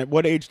wrestler. And at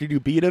what age did you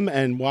beat him?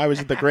 And why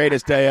was it the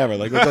greatest day ever?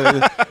 Like,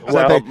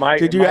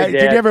 did you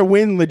ever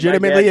win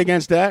legitimately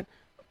against that?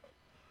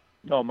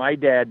 No, my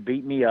dad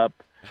beat me up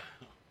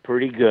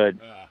pretty good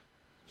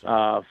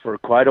for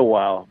quite a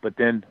while. But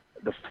then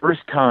the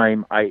first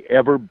time I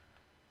ever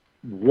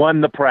won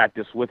the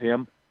practice with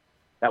him,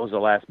 that was the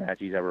last match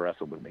he's ever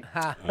wrestled with me.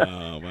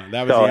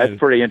 That's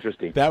pretty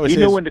interesting. He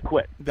knew when to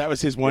quit. That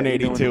was his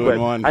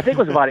 182-1. I think it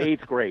was about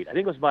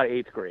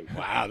 8th grade.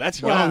 Wow,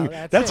 that's young.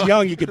 That's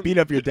young. You could beat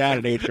up your dad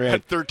at 8th grade.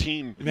 At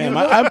 13. Man,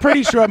 I'm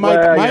pretty sure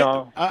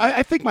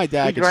I think my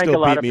dad could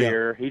still beat me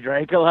up. He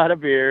drank a lot of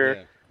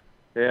beer.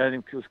 Yeah, I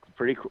think it was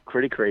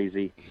pretty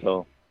crazy.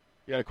 So,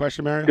 you got a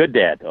question, Mario? Good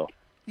dad, though.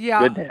 Yeah,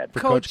 good dad. For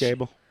Coach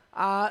Gable.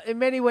 In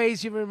many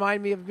ways, you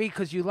remind me of me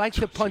because you like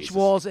to punch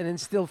walls and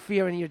instill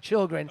fear in your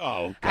children.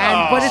 Oh,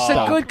 God. But it's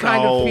a good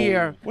kind of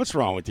fear. What's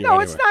wrong with you? No,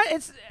 anyway? it's not.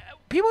 It's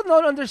people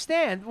don't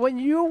understand when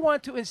you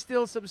want to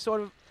instill some sort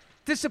of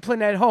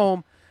discipline at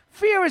home.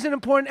 Fear is an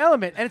important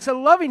element, and it's a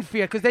loving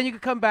fear because then you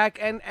can come back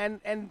and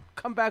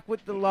come back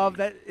with the love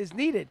that is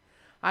needed.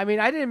 I mean,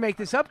 I didn't make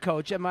this up,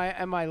 Coach. Am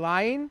I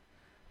lying?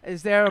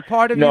 Is there a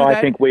part of you that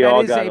I think we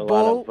all is got a a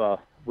bull? lot of.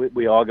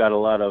 We all got a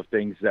lot of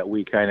things that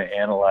we kind of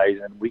analyze,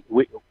 and we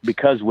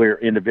because we're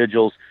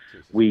individuals,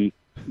 we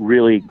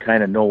really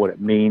kind of know what it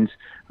means.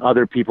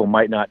 Other people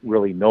might not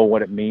really know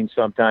what it means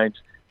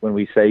sometimes when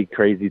we say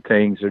crazy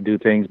things or do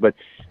things, but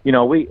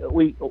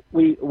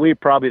we're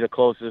probably the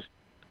closest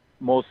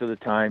most of the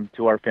time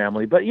to our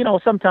family. But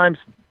sometimes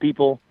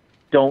people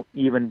don't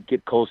even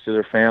get close to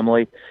their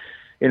family.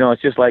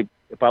 It's just like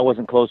if I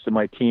wasn't close to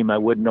my team, I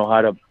wouldn't know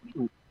how to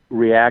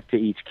react to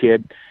each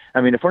kid. I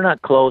mean, if we're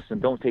not close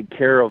and don't take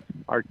care of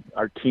our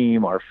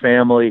team, our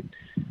family,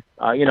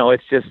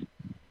 it's just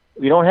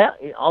we don't have.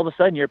 All of a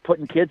sudden, you're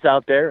putting kids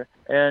out there,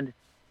 and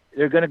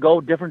they're going to go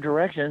different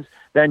directions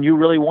than you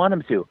really want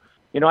them to.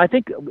 I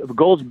think it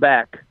goes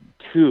back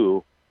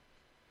to,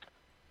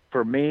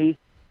 for me,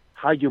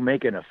 how you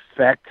make an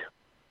effect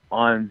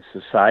on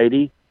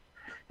society.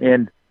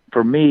 And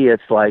for me,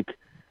 it's like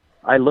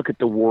I look at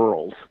the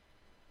world,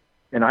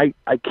 and I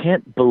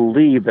can't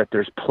believe that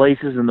there's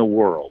places in the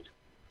world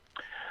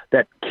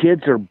that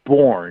kids are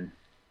born,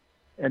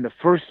 and the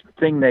first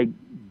thing they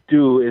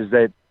do is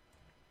that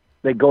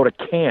they go to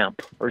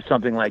camp or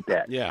something like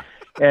that. Yeah.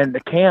 And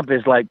the camp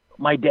is like,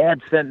 my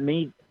dad sent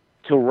me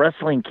to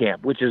wrestling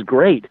camp, which is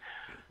great.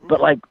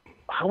 But, like,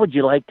 how would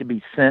you like to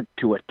be sent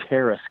to a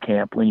terrorist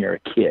camp when you're a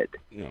kid?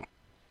 Yeah.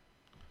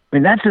 I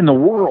mean, that's in the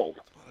world.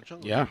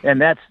 Yeah.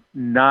 And that's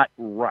not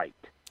right.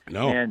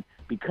 No. And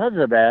because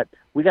of that,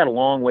 we got a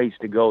long ways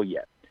to go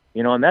yet.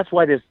 And that's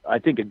why I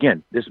think,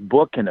 again, this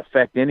book can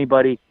affect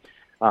anybody.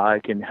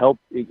 It can help.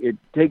 It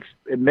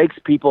makes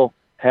people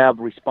have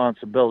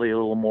responsibility a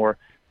little more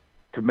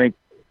to make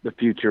the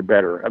future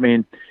better. I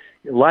mean,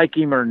 like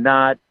him or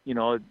not,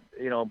 a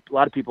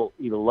lot of people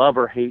either love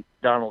or hate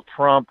Donald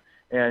Trump,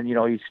 and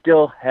you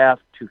still have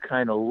to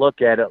kind of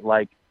look at it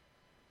like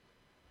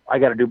I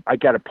got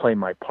to play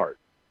my part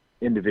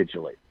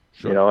individually.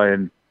 Sure.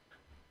 And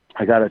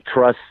I got to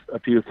trust a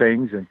few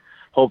things, and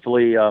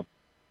hopefully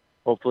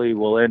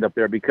we'll end up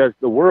there, because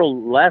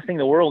last thing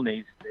the world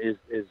needs is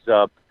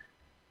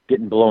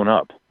getting blown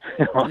up.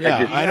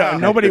 Yeah, I know.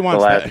 Nobody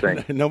wants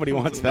that. Nobody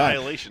wants that.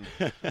 Annihilation.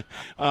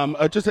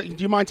 Do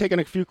you mind taking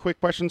a few quick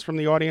questions from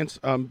the audience?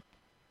 I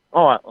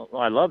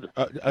love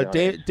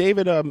it.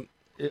 David.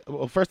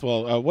 Well, first of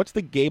all, what's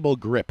the Gable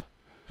grip?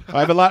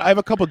 I have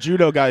a couple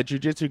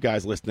jiu-jitsu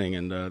guys listening,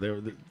 and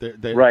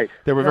they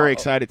were very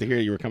excited to hear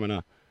you were coming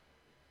on.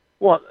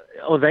 Well,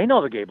 they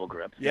know the Gable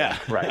grip. Yeah,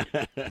 right.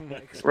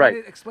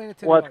 Explain it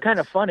to Well, the it's kind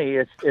of funny.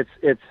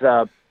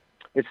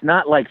 It's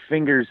not like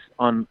fingers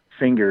on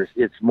fingers.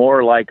 It's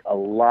more like a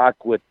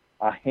lock with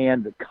a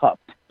hand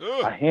cupped.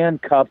 Ugh. A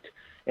hand cupped,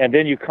 and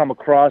then you come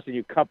across and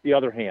you cup the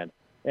other hand,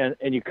 and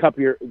you cup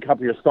your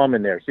thumb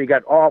in there. So you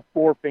got all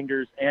four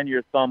fingers and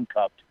your thumb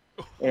cupped,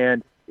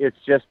 and it's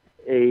just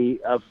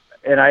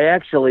and I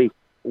actually,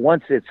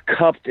 once it's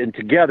cupped and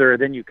together,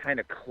 then you kind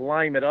of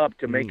climb it up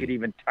to make it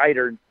even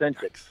tighter and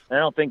cinch it. And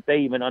I don't think they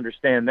even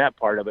understand that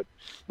part of it.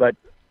 But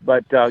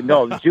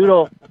no,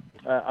 judo,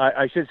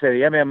 I should say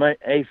the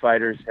MMA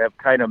fighters have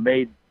kind of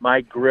made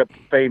my grip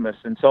famous.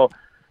 And so,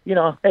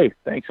 hey,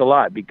 thanks a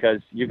lot,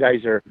 because you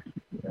guys are,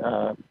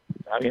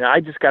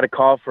 I just got a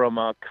call from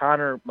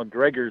Conor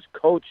McGregor's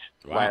coach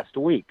last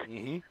week.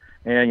 Mm-hmm.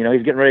 And,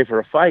 he's getting ready for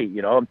a fight,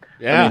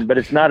 Yeah. But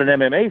it's not an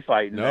MMA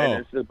fight. No.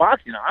 And it's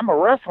boxing. I'm a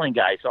wrestling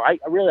guy, so I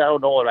really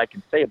don't know what I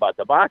can say about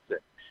the boxing,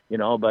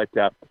 But,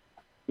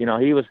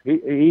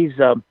 he's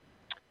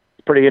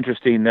pretty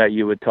interesting that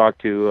you would talk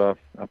to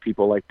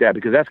people like that,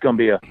 because that's going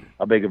to be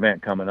a big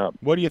event coming up.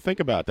 What do you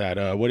think about that?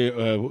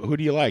 Who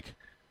do you like?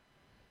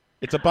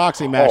 It's a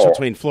boxing match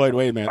between Floyd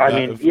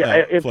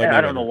Mayweather.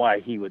 I don't know why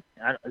he would.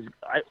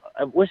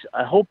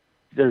 I hope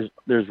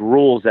there's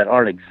rules that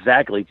aren't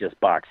exactly just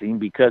boxing,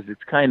 because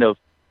it's kind of.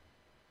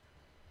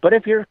 But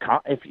if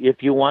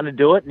you want to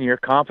do it and you're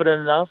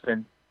confident enough,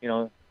 and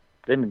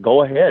then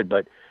go ahead.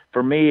 But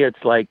for me,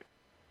 it's like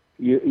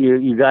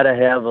you got to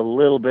have a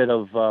little bit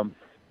of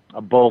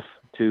both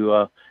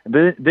to.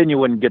 But then you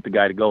wouldn't get the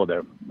guy to go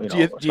there.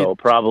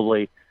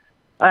 Probably.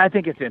 I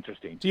think it's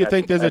interesting. Do you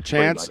think there's a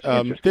chance?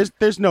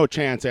 There's no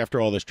chance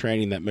after all this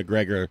training that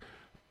McGregor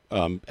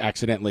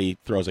accidentally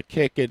throws a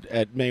kick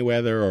at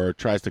Mayweather or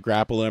tries to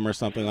grapple him or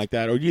something like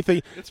that? Or do you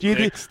think? He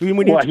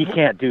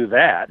can't do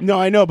that. No,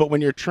 I know, but when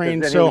you're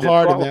trained so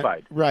hard,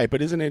 right?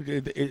 But isn't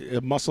it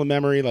a muscle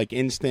memory, like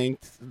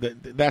instinct?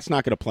 That's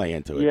not going to play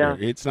into it. Yeah.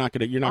 It's not going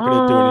to. You're not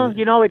going to do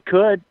anything. It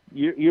could.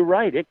 You're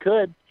right. It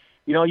could.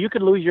 You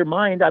could lose your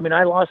mind.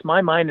 I lost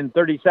my mind in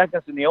 30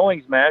 seconds in the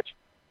Owings match,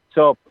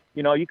 so.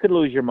 You could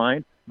lose your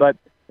mind, but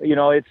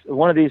it's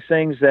one of these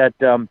things that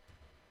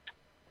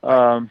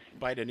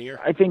bite an ear.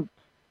 I think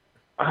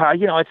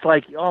it's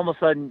like all of a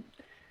sudden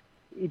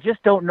you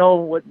just don't know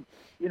what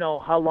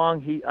how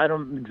long I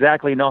don't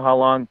exactly know how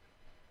long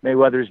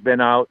Mayweather's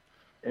been out,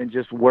 and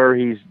just where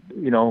he's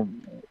I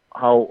don't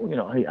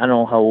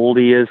know how old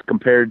he is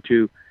compared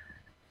to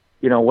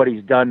what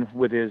he's done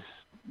with his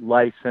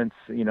life since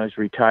he's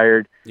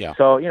retired. Yeah.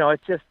 So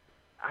it's just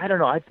I don't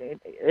know. I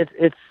think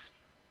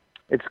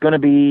it's going to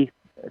be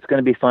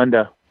fun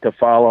to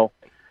follow,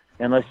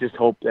 and let's just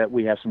hope that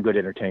we have some good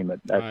entertainment.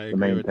 That's the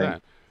main thing.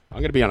 That. I'm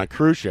going to be on a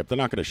cruise ship. They're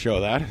not going to show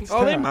that.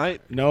 They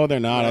might. No,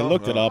 they're not. I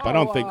looked it up. I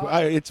don't think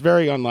it's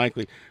very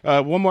unlikely.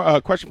 One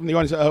more question from the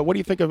audience. What do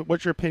you think of?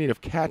 What's your opinion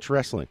of catch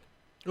wrestling?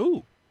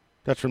 Ooh,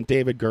 that's from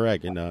David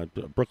Gureg in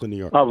Brooklyn, New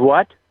York. Of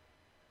what?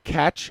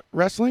 Catch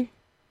wrestling?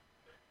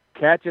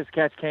 Catch as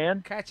catch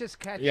can. Catch as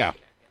catch. Yeah.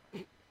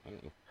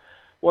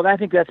 Well, I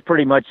think that's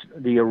pretty much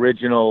the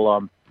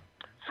original.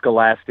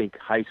 Scholastic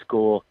high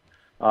school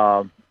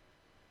kind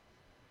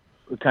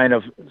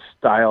of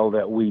style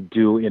that we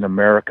do in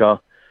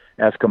America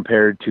as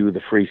compared to the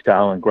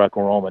freestyle and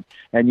Greco-Roman.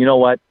 And you know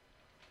what?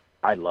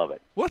 I love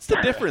it. What's the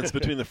difference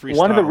between the freestyle?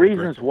 One of the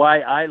reasons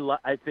why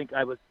I think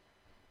I was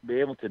be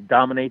able to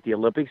dominate the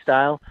Olympic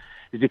style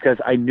is because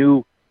I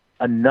knew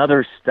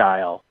another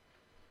style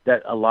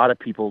that a lot of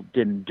people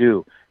didn't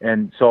do.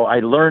 And so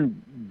I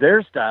learned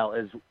their style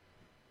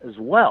as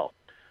well.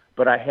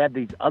 But I had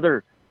these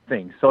other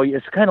things. So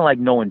it's kind of like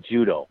knowing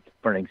judo,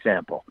 for an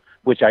example,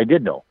 which I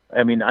did know.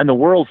 On the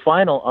world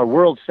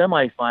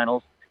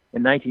semifinals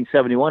in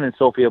 1971 in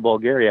Sofia,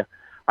 Bulgaria,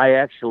 I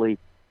actually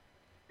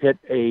hit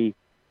a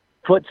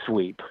foot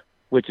sweep,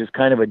 which is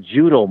kind of a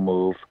judo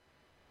move,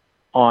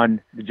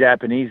 on the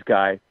Japanese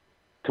guy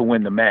to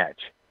win the match.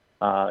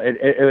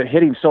 It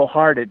hit him so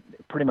hard it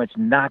pretty much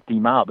knocked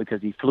him out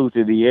because he flew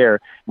through the air.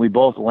 We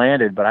both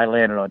landed, but I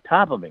landed on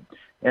top of him.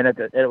 And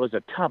it was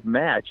a tough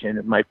match,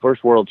 and my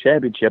first world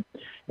championship,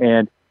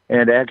 and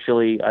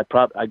actually I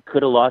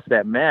could have lost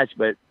that match,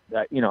 but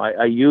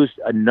I used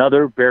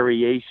another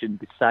variation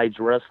besides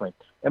wrestling.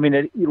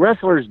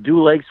 Wrestlers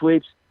do leg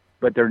sweeps,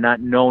 but they're not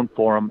known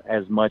for them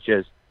as much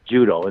as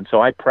judo, and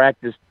so I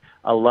practiced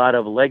a lot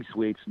of leg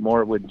sweeps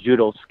more with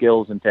judo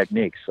skills and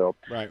techniques. So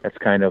that's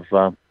kind of.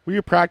 Were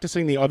you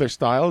practicing the other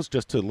styles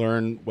just to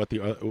learn what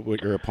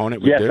your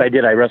opponent would do? Yes, I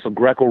did. I wrestled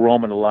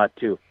Greco-Roman a lot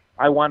too.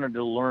 I wanted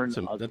to learn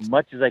as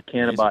much as I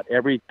can about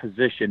every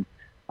position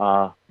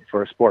for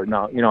a sport.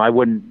 Now, I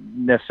wouldn't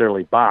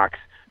necessarily box,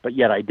 but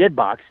yet I did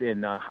box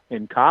in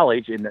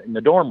college in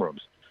the dorm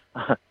rooms.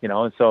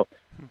 And so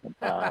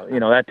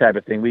that type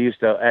of thing. We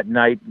used to, at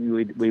night,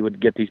 we would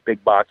get these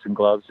big boxing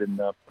gloves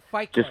and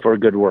just for a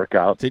good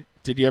workout.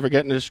 Did you ever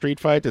get into a street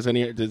fight? Does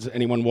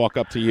anyone walk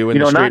up to you in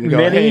the street and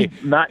go, "Hey,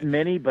 not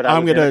many, but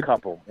I'm in a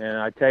couple." And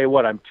I tell you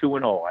what, I'm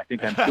 2-0. I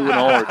think I'm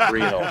 2-0 or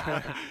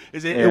 3-0.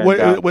 Is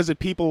it? Was it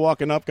people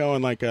walking up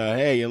going like,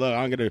 "Hey, look,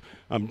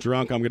 I'm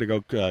drunk. I'm gonna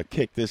go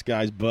kick this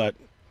guy's butt"?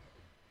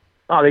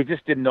 Oh, they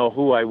just didn't know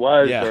who I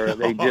was, or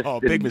they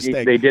just big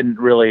mistake. They didn't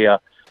really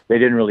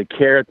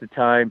care at the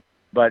time.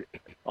 But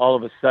all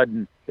of a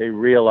sudden, they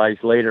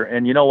realized later.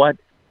 And you know what?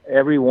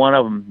 Every one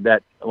of them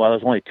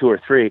there's only 2 or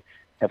 3,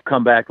 have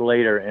come back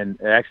later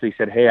and actually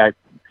said, "Hey, I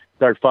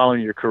started following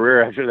your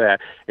career after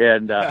that,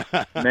 and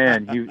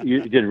man,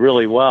 you did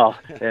really well."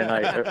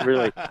 And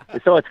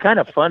so it's kind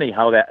of funny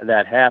how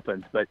that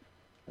happens. But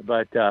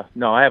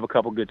no, I have a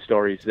couple good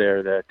stories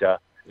there that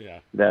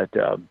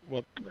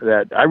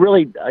I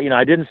really,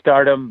 I didn't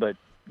start them, but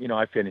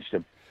I finished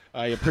them.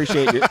 I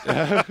appreciate it.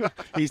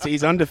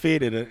 He's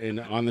undefeated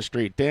on the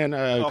street. Dan,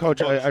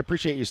 Coach, I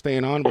appreciate you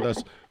staying on with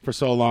us for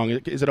so long.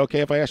 Is it okay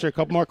if I ask you a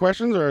couple more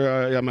questions, or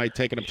am I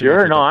taking them?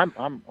 Sure, no,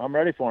 I'm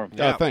ready for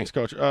them. Thanks,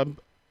 Coach.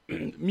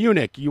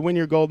 Munich, you win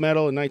your gold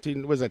medal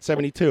in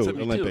 72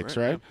 Olympics,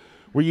 right?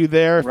 Were you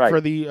there for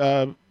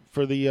the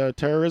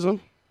terrorism?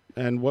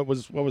 And what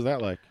was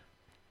that like?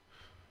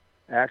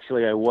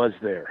 Actually, I was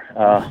there.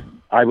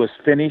 I was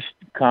finished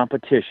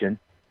competition.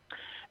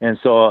 And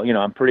so,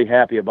 I'm pretty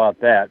happy about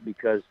that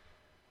because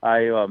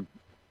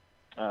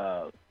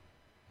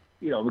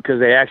because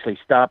they actually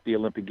stopped the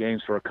Olympic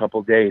Games for a couple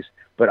of days,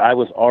 but I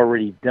was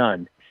already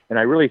done. And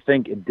I really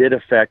think it did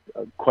affect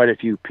quite a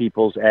few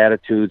people's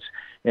attitudes,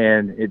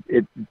 and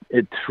it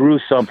threw a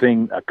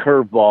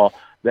curveball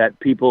that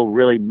people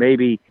really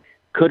maybe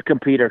could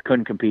compete or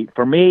couldn't compete.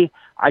 For me,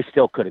 I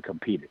still could have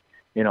competed,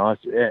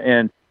 it's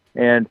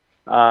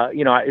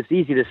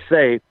easy to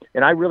say,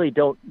 and I really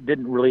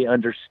didn't really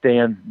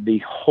understand the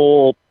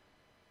whole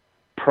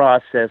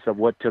process of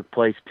what took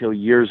place till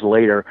years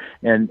later,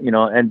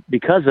 and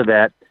because of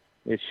that,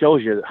 it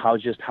shows you how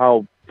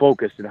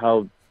focused and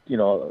how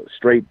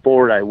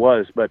straightforward I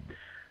was. But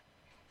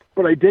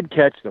I did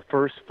catch the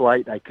first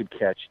flight I could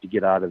catch to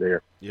get out of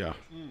there. Yeah,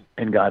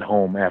 and got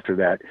home after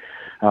that,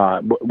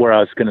 where I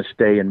was going to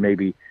stay and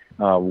maybe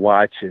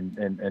watch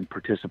and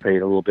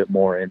participate a little bit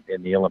more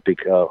in the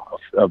Olympic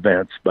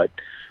events. But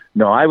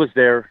no, I was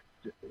there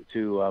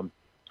to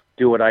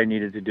do what I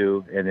needed to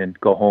do and then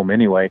go home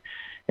anyway.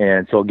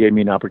 And so it gave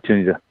me an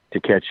opportunity to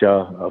catch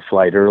a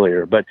flight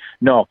earlier. But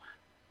no,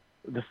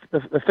 the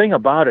thing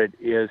about it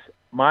is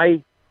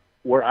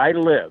where I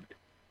lived,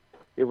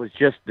 it was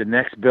just the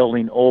next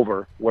building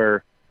over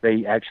where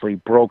they actually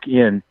broke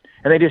in,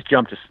 and they just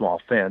jumped a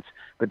small fence.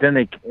 But then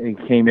they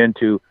came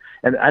into,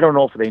 and I don't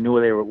know if they knew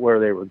where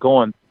they were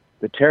going,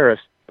 the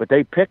terrorists, but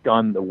they picked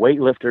on the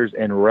weightlifters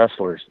and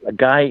wrestlers. A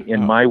guy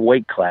in my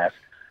weight class,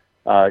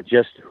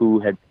 who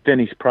had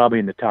finished probably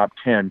in the top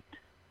 10,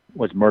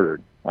 was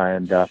murdered.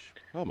 And oh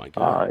my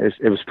God,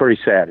 it was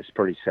pretty sad. It's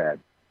pretty sad.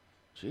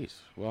 Jeez.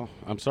 Well,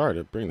 I'm sorry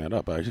to bring that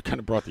up. I just kind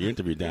of brought the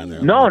interview down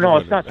there. No,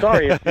 it's not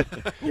sorry.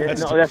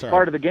 That's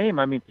part of the game.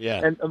 I mean,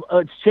 yeah. And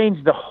it's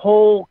changed the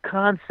whole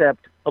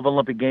concept of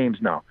Olympic Games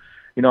now.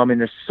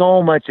 There's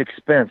so much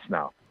expense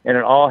now, and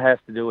it all has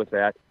to do with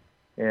that.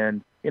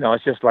 And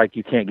it's just like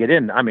you can't get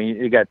in. I mean,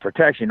 you got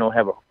protection.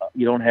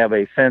 You don't have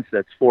a fence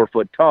that's 4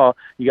 foot tall.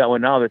 You got one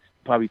now that's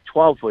probably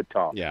 12 foot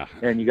tall. Yeah.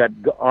 And you got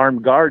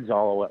armed guards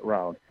all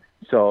around.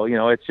 So,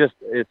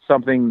 it's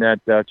something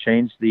that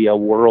changed the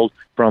world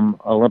from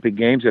Olympic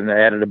Games and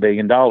added $1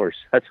 billion.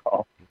 That's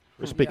all.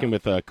 We're speaking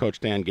with Coach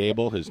Dan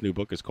Gable. His new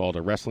book is called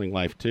A Wrestling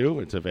Life 2.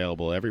 It's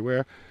available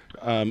everywhere.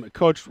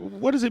 Coach,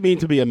 what does it mean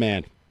to be a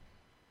man?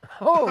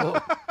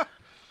 Oh.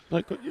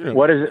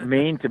 What does it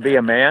mean to be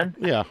a man?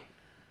 Yeah.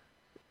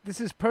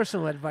 This is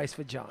personal advice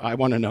for John. I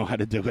want to know how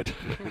to do it.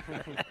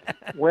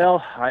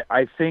 Well,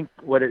 I think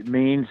what it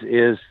means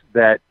is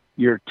that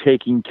you're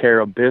taking care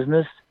of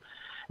business,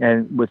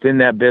 and within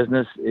that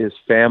business is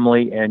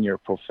family and your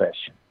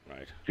profession.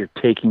 Right. You're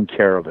taking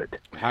care of it.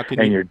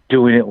 And you're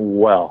doing it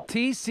well.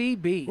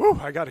 TCB. Woo,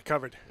 I got it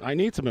covered. I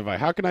need some advice.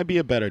 How can I be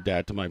a better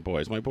dad to my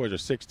boys? My boys are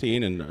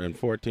 16 and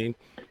 14,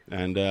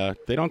 and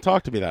they don't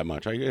talk to me that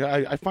much.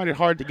 I find it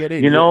hard to get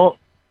in.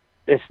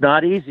 It's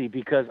not easy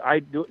because I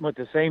do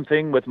the same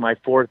thing with my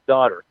 4th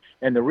daughter.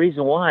 And the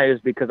reason why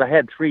is because I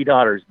had 3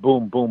 daughters,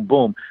 boom, boom,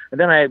 boom. And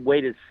then I had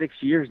waited 6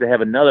 years to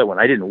have another one.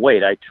 I didn't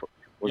wait. I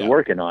was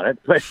working on it,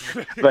 but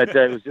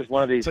it was just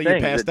one of these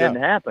things that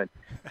didn't happen.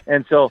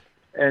 And so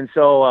it's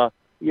I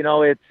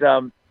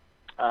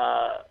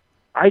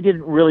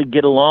didn't really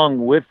get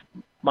along with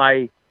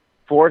my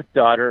 4th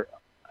daughter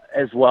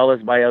as well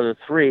as my other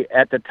 3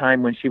 at the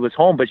time when she was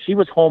home, but she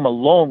was home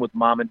alone with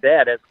mom and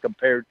dad as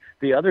compared to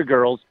the other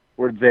girls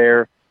were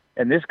there,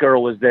 and this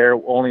girl was there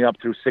only up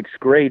through 6th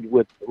grade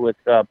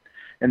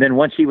and then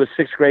once she was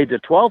 6th grade to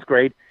 12th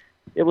grade,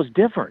 it was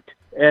different.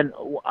 And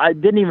I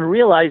didn't even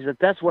realize that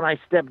that's when I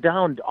stepped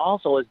down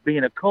also as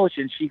being a coach.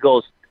 And she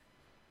goes,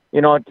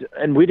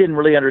 and we didn't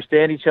really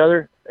understand each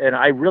other. And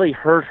I really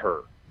hurt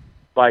her.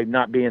 by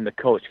not being the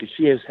coach because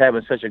she is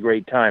having such a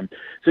great time.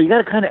 So you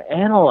got to kind of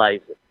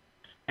analyze it,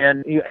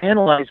 and you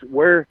analyze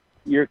where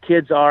your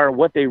kids are,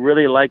 what they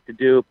really like to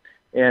do,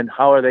 and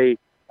how are they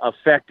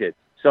affected.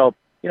 So,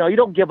 you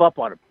don't give up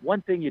on them.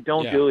 One thing you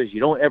don't do is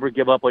you don't ever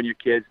give up on your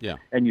kids,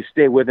 and you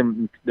stay with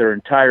them their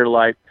entire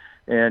life.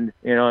 And,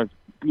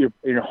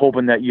 you're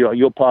hoping that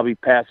you'll probably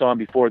pass on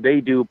before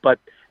they do, but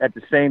at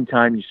the same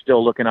time, you're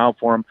still looking out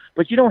for them.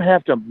 But you don't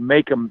have to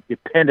make them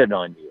dependent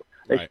on you.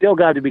 They still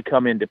got to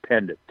become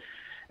independent.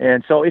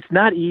 And so it's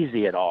not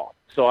easy at all.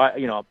 So,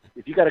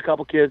 if you got a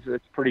couple kids,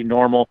 it's pretty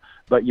normal.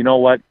 But you know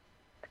what?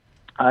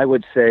 I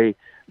would say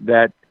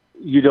that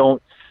you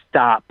don't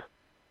stop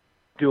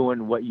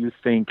doing what you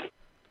think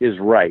is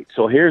right.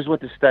 So here's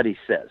what the study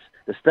says.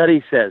 The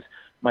study says,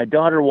 my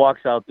daughter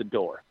walks out the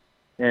door,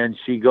 and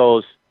she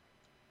goes,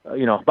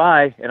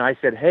 bye. And I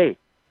said, hey,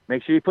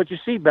 make sure you put your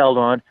seatbelt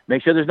on.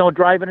 Make sure there's no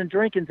driving and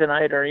drinking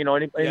tonight or, any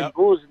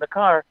booze in the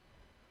car.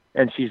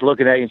 And she's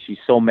looking at you, and she's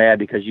so mad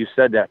because you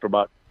said that for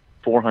about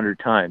 400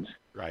 times.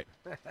 Right.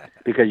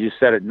 Because you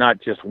said it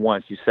not just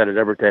once. You said it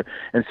every time.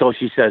 And so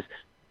she says,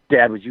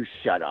 Dad, would you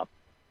shut up?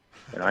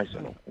 And I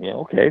said, yeah,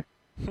 okay.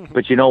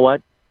 But you know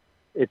what?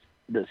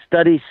 The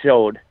study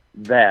showed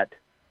that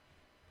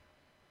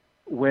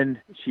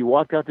when she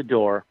walked out the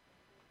door,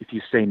 if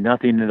you say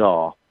nothing at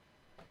all,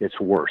 it's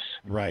worse.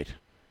 Right.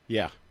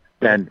 Yeah.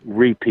 Than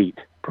repeat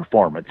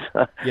performance.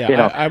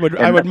 Yeah. I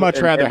would much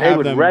rather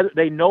have them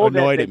they know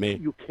annoyed that at me.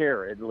 You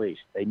care, at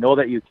least. They know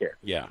that you care.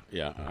 Yeah.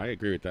 I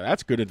agree with that.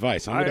 That's good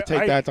advice. I'm going to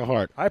take that to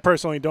heart. I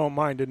personally don't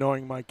mind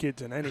annoying my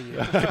kids in any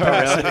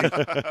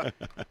capacity.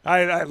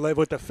 I live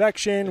with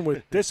affection,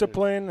 with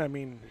discipline. I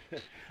mean,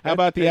 how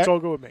about it's all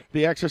good with me.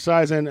 The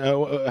exercise? And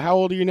how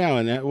old are you now?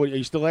 And are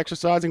you still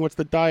exercising? What's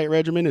the diet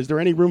regimen? Is there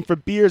any room for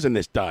beers in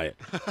this diet?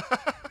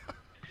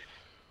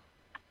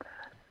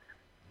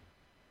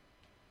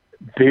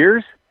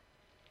 Beers?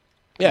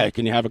 Yeah,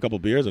 can you have a couple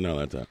beers or no?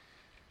 That's it.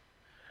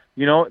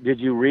 Did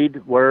you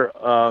read where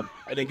I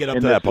didn't get up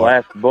in to this that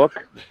part. last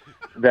book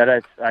that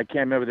I can't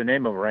remember the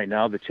name of it right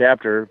now, the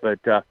chapter, but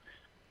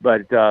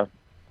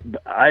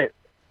I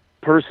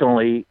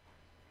personally,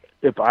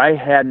 if I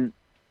hadn't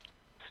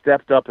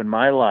stepped up in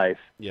my life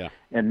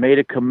and made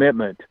a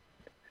commitment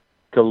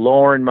to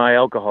lowering my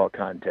alcohol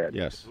content,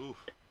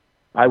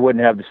 I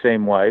wouldn't have the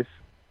same wife.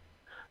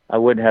 I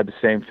wouldn't have the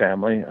same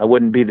family. I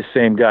wouldn't be the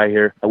same guy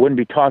here. I wouldn't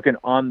be talking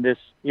on this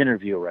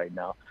interview right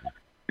now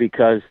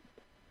because,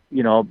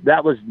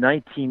 that was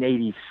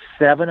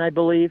 1987, I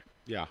believe.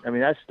 Yeah. I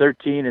mean, that's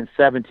 13 and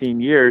 17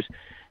 years.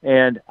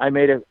 And I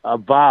made a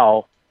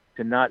vow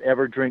to not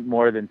ever drink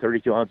more than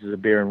 32 ounces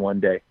of beer in one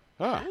day.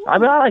 Oh. I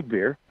mean, I like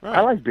beer. Right.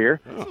 I like beer.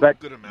 But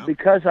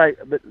because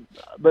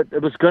but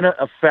it was going to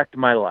affect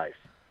my life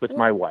with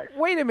my wife.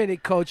 Wait a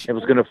minute, Coach. It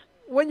was going to.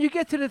 When you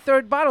get to the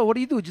third bottle, what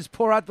do? Just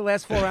pour out the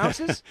last 4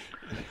 ounces?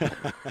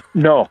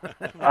 No,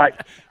 I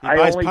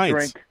buys only pints.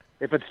 drink.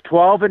 If it's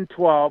 12 and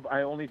 12,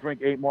 I only drink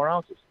 8 more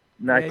ounces.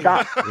 And I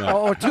stop.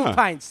 Or 2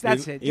 pints.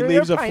 That's it. He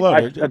leaves a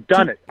float. I've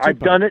done it. I've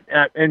done it.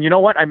 And you know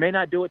what? I may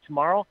not do it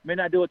tomorrow. May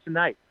not do it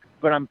tonight.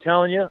 But I'm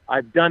telling you,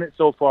 I've done it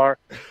so far,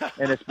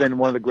 and it's been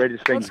one of the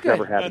greatest things that's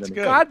ever happened to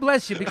me. God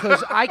bless you,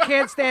 because I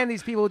can't stand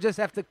these people who just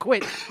have to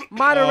quit.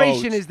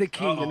 Moderation is the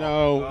key.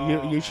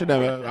 You should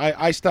have.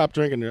 I stopped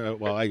drinking.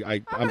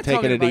 I'm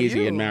taking it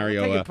easy, and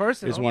Mario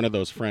is one of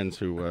those friends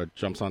who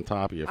jumps on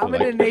top of you. I'm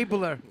an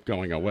enabler.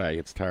 Going away,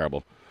 it's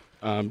terrible.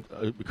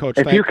 Coach,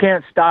 if you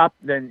can't stop,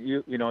 then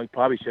you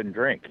probably shouldn't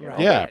drink.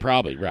 Yeah,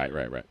 probably. Right.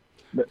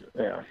 But,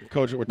 yeah.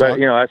 Coach, but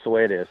that's the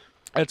way it is.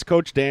 That's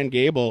Coach Dan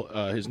Gable.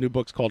 His new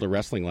book's called A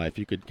Wrestling Life.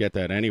 You could get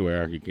that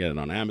anywhere. You can get it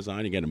on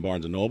Amazon. You get it in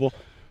Barnes & Noble.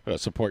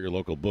 Support your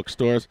local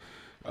bookstores.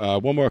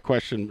 One more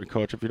question,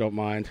 Coach, if you don't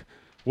mind.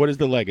 What is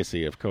the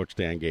legacy of Coach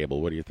Dan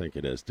Gable? What do you think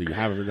it is? Do you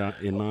have it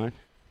in mind?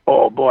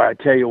 Oh, boy, I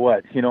tell you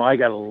what. I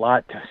got a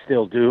lot to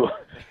still do.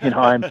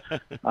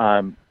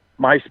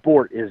 My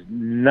sport is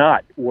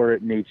not where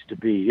it needs to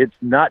be. It's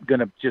not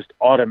going to just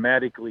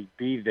automatically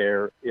be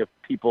there if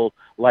people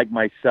like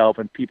myself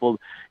and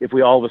if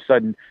we all of a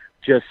sudden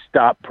just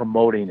stop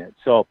promoting it.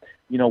 So,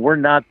 we're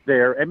not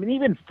there. I mean,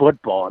 even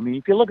football. I mean,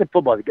 if you look at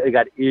football, they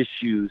got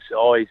issues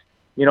always.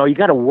 You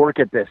got to work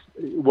at this,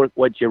 work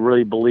what you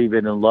really believe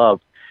in and love.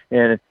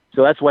 And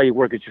so that's why you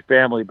work at your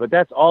family. But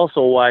that's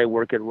also why I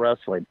work at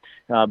wrestling,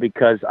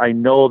 because I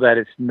know that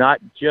it's not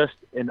just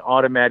an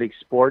automatic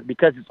sport,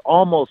 because it's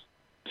almost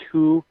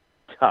too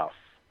tough.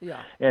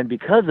 Yeah. And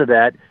because of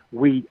that,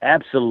 we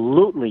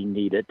absolutely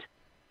need it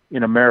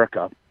in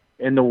America,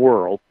 in the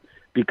world,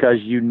 because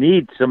you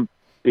need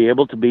be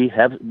able to be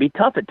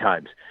tough at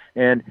times.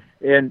 And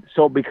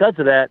so because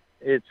of that,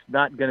 it's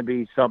not going to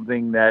be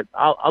something that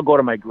I'll go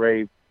to my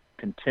grave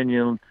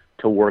continuing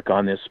to work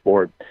on this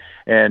sport.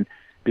 And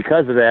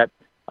because of that,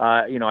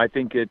 I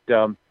think it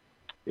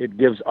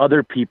gives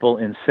other people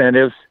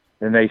incentives,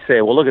 and they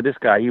say, well, look at this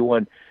guy. He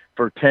won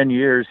for 10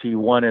 years. He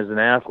won as an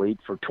athlete.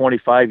 For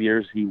 25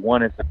 years, he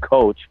won as a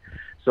coach.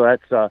 So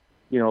that's,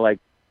 like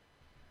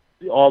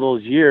all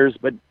those years.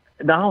 But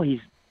now he's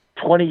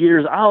 20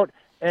 years out,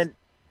 and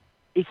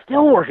he's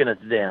still working at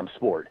the damn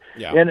sport.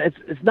 Yeah. And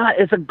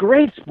it's a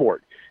great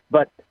sport,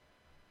 but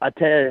I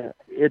tell you,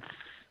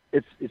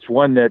 it's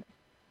one that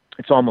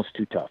it's almost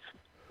too tough.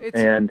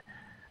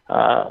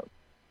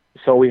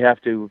 So we have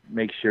to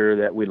make sure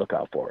that we look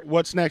out for it.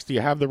 What's next? Do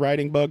you have the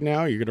writing bug now?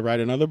 Are you going to write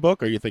another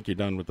book, or you think you're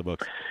done with the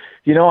book?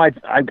 You know, I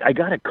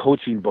got a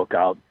coaching book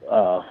out.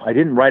 I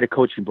didn't write a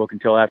coaching book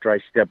until after I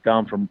stepped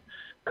down from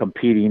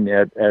competing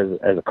as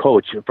a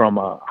coach from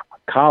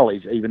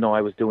college, even though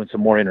I was doing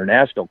some more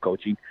international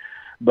coaching.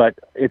 But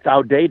it's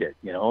outdated,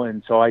 you know,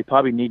 and so I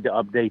probably need to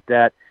update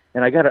that.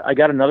 And I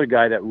got another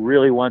guy that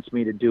really wants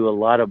me to do a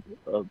lot of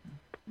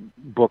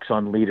books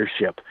on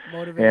leadership.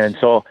 Motivation. And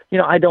so, you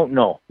know, I don't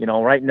know. You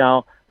know, right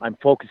now I'm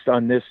focused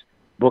on this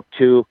book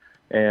too,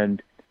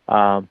 and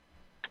I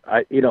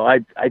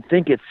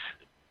think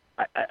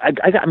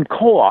I'm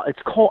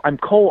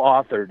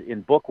co-authored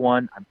in book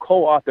 1. I'm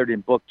co-authored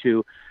in book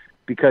 2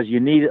 because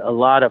you need a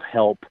lot of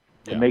help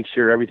to make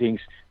sure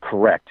everything's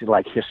correct,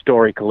 like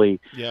historically,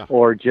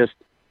 or just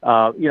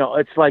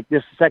it's like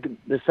the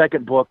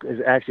second book is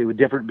actually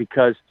different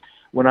because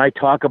when I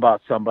talk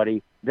about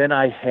somebody, then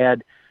I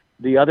had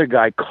the other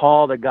guy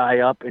call the guy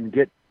up and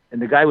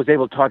the guy was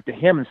able to talk to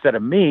him instead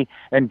of me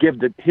and give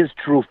his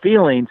true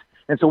feelings.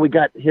 And so we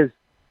got his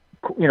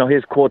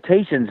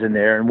quotations in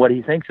there and what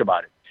he thinks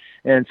about it.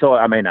 And so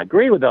I may not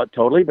agree with that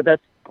totally, but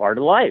that's part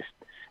of life.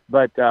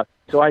 But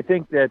so I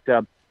think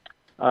that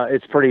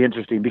it's pretty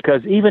interesting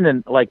because even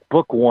in like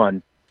book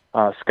 1,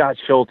 Scott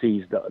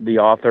Schulte, the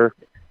author,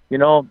 you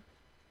know,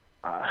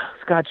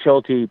 Scott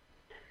Schulte,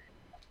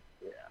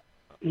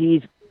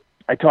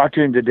 I talked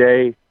to him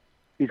today.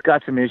 He's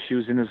got some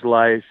issues in his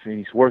life and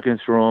he's working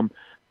through them,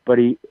 but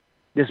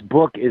this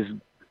book is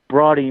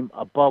brought him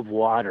above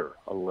water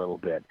a little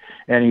bit,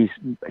 and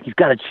he's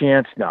got a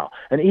chance now.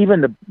 And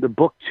even the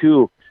book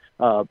 2,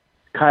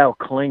 Kyle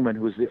Klingman,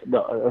 who's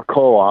the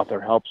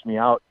co-author, helps me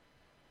out.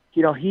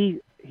 You know, I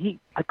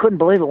couldn't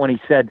believe it when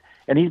he said,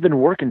 and he's been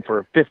working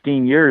for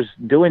 15 years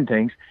doing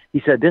things.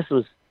 He said this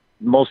was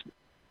the most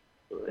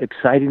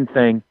exciting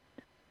thing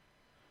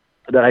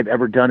that I've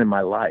ever done in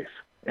my life,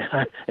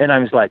 and I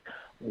was like,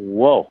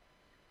 whoa,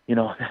 you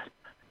know,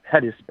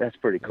 that's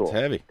pretty cool. It's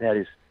heavy. That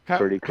is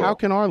pretty cool. How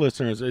can our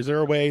listeners? Is there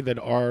a way that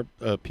our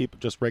people,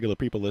 just regular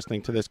people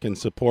listening to this, can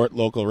support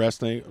local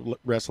wrestling,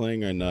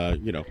 and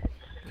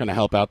kind of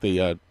help out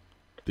the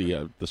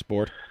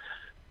sport?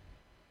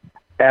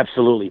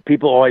 Absolutely.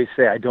 People always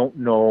say, I don't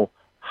know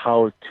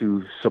how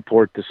to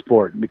support the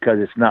sport because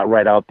it's not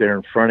right out there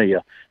in front of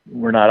you.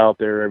 We're not out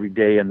there every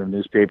day in the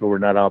newspaper. We're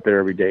not out there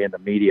every day in the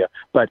media.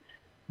 But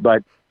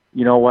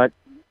you know what?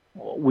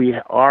 We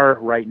are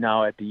right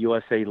now at the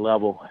USA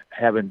level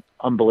having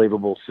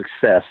unbelievable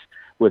success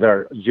with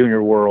our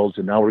junior worlds,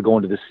 and now we're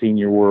going to the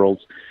senior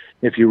worlds.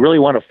 If you really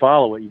want to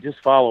follow it, you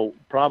just follow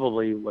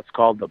probably what's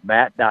called the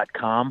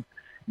mat.com,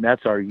 and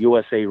that's our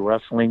USA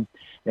Wrestling,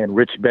 and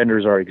Rich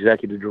Bender's our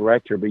executive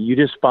director. But you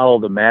just follow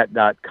the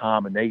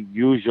mat.com, and they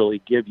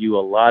usually give you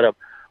a lot of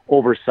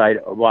oversight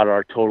about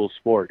our total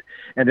sport.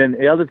 And then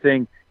the other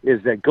thing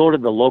is that go to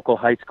the local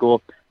high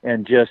school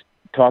and just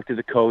talk to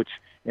the coach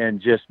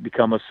and just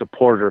become a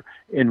supporter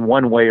in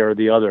one way or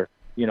the other.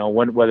 You know,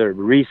 whether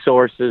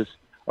resources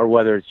or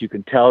whether it's you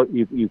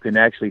can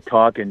actually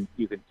talk and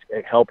you can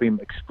help him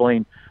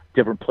explain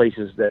different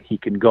places that he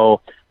can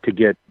go to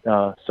get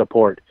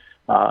support.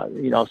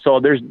 So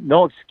there's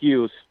no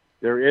excuse.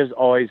 There is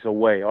always a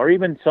way, or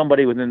even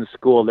somebody within the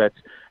school that's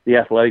the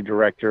athletic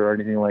director or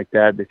anything like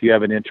that, if you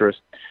have an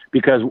interest.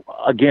 Because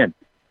again,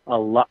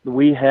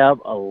 we have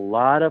a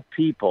lot of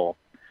people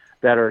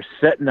that are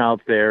sitting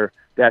out there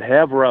that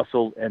have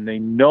wrestled and they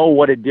know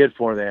what it did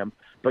for them,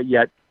 but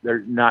yet they're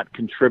not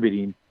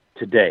contributing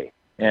today.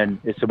 And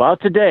it's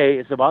about today.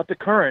 It's about the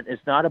current.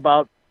 It's not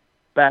about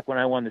back when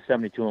I won the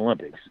 72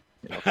 Olympics.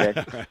 Okay.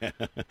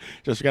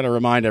 Just got to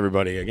remind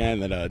everybody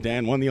again that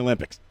Dan won the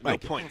Olympics. No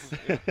points.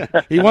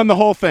 He won the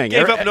whole thing.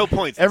 Gave up no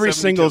points. Every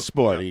single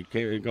sport.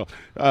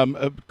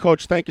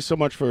 Coach, thank you so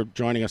much for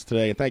joining us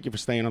today, and thank you for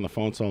staying on the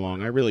phone so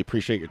long. I really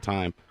appreciate your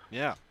time.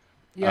 Yeah.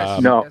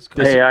 Yes.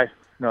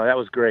 No, that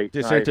was great.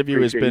 This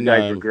interview has been you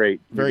guys were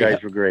great. You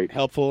guys were great.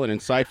 Helpful and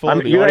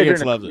insightful. The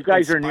audience loves it. You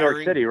guys are in New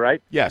York City,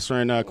 right? Yes,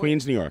 we're in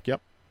Queens, New York.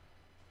 Yep.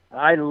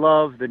 I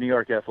love the New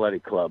York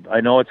Athletic Club. I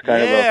know it's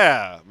kind of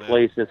a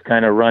place that's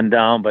kind of run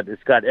down, but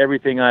it's got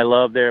everything I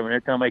love there. Every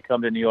time I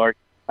come to New York,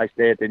 I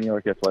stay at the New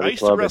York Athletic Club. I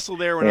used to wrestle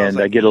there when I was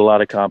I get a lot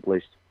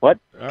accomplished. What?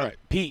 All right,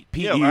 Pete,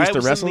 you used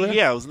to wrestle there?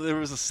 Yeah, there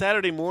was a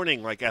Saturday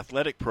morning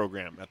athletic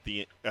program at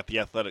the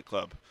Athletic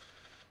Club,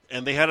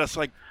 and they had us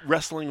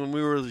wrestling when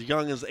we were as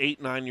young as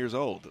 8, 9 years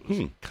old. It was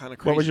kind of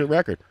crazy. What was your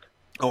record?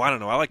 Oh, I don't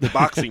know. I like the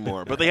boxing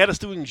more, but they had us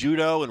doing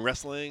judo and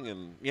wrestling,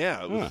 and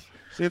it was.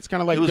 See, it's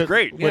kind of like it was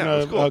great. When it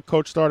was cool. a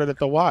coach started at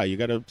the Y, you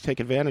got to take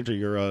advantage of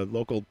your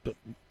local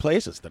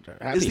places that are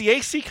happy. Is the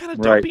AC kind of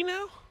dumpy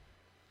now?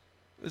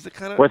 Is it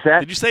kind of? What's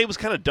that? Did you say it was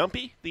kind of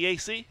dumpy, the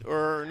AC,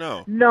 or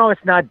no? No,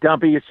 it's not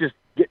dumpy. It's just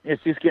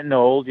it's just getting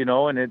old, you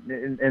know, and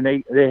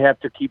they have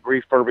to keep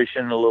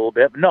refurbishing it a little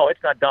bit. But no,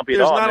 it's not dumpy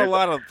There's at all. not a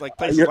lot of like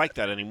places like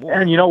that anymore.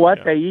 And you know what?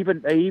 Yeah.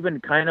 They even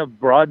kind of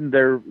broadened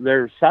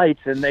their sites,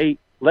 and they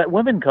let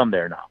women come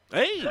there now.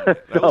 Hey,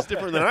 that was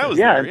different than I was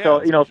yeah, there. and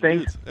so you know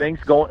things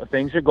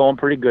are going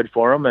pretty good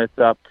for them.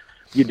 It's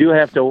you do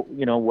have to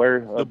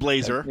wear the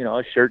blazer,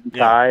 a shirt and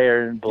tie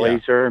or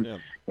blazer,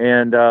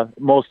 and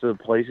most of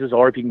the places,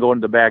 or if you can go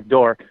into the back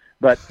door.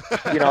 But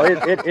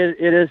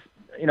it is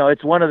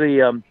it's one of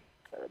the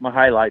my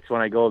highlights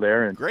when I go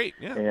there. And great,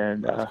 yeah,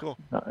 and that's cool.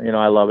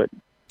 I love it.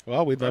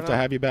 Well, we'd love to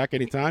have you back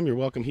anytime. You're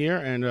welcome here,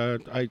 and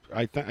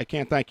I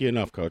can't thank you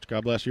enough, Coach.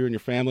 God bless you and your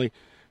family.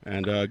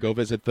 And go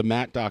visit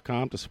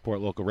themat.com to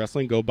support local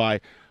wrestling. Go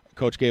buy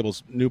Coach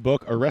Gable's new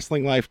book, A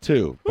Wrestling Life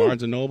 2.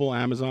 Barnes & Noble,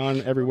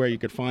 Amazon, everywhere you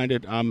could find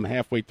it. I'm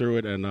halfway through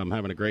it, and I'm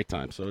having a great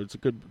time. So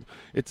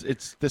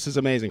this is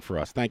amazing for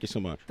us. Thank you so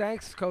much.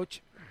 Thanks,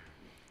 Coach.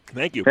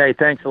 Thank you. Hey,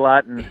 thanks a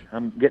lot, and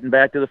I'm getting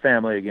back to the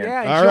family again.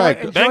 Yeah, all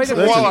right. Thanks for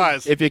the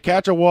walleyes. If you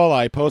catch a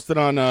walleye, post it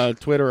on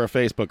Twitter or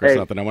Facebook or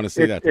something. I want to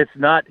see that. It's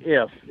not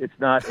if. It's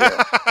not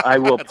if. I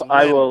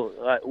will.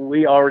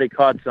 We already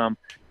caught some.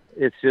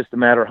 It's just a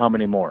matter of how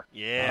many more.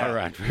 Yeah. All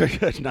right. Very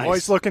good. Nice.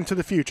 Always looking to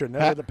the future,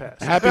 never the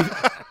past.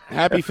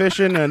 Happy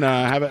fishing, and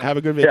have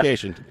a good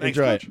vacation. Yeah.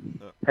 Enjoy Thanks, it.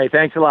 Hey,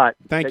 thanks a lot.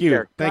 Thank Take you.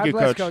 care. Thank you,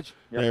 bless, Coach.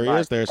 Yep, There he bye.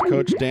 is. There's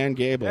Coach Dan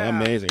Gable.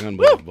 Amazing.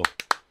 Unbelievable.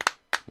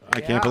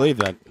 I can't believe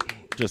that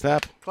just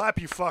happened. Clap,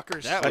 you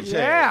fuckers. That was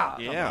Yeah.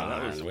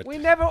 that was. We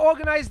never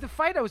organized the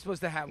fight I was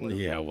supposed to have with him.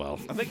 Yeah, well.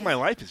 I think my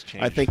life has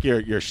changed. I think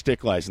your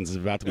shtick license is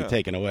about to be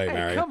taken away, Hey,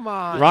 Mario. come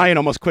on. Ryan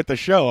almost quit the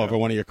show over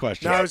one of your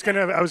questions. No, I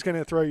was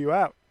gonna throw you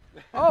out.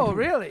 Oh,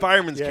 really?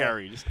 Fireman's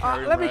carry. Just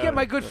carry Let me around. get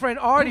my good friend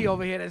Artie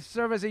over here to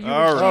serve as a human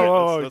All right.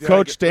 shield. Let's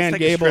Coach take a Dan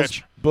Gable's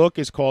stretch. book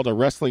is called A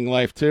Wrestling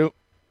Life 2.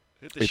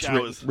 Hit the It's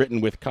showers.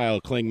 written with Kyle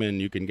Klingman.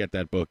 You can get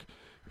that book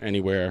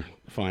anywhere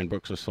fine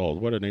books are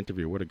sold. What an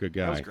interview. What a good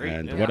guy. That was great,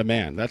 And yeah. what a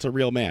man. That's a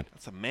real man.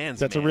 That's a man's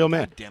That's man. a real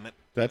man. God damn it.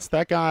 That's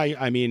that guy.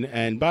 I mean,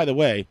 and by the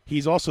way,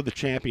 he's also the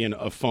champion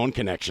of phone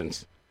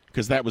connections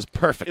because that was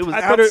perfect. It was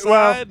I thought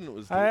outside. and it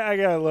was I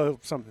got a little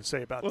something to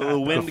say about a that.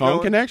 little wind the phone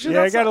going. connection?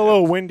 Yeah, I got a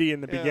little windy in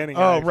the beginning.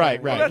 Oh,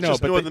 right. Well, that's no,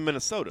 just but northern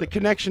Minnesota. the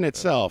connection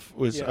itself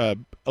was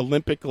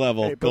Olympic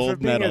level Hey, but for gold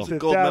being at medal. the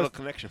Gold medal 1,000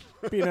 connection.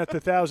 being at the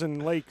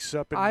Thousand Lakes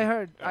up in I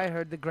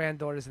heard the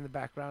granddaughters in the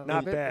background. a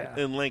Not little bit. bad.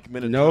 Yeah. In Lake No,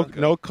 Minnetonka.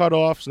 no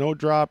cutoffs, no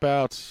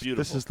dropouts.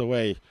 Beautiful. This is the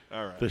way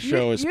All right. the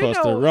show is You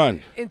supposed know, to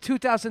run. In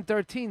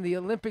 2013, the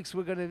Olympics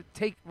were going to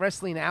take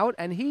wrestling out,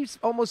 and he's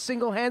almost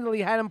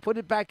single-handedly had him put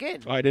it back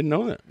in. I didn't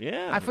know that.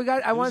 Yeah. I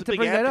forgot. I He was wanted a to big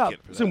bring that up.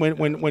 advocate for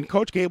Listen, when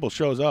Coach Gable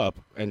shows up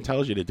and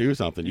tells you to do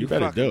something, you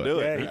better fucking do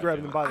it. Yeah, he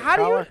grabbed him by the How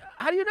collar.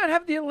 do you not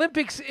have the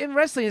Olympics in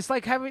wrestling? It's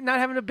like not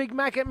having a Big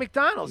Mac at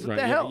McDonald's. What Right,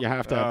 the you- hell? You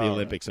have to have the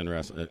Olympics and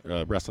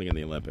wrestling in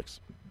the Olympics.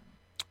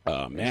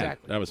 Man,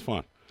 Exactly. that was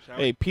fun.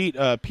 Hey, Pete.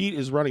 Pete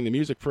is running the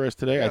music for us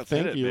today. Yeah, I let's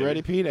think hit it, you baby.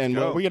 ready, Pete? And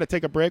Let's go. we're gonna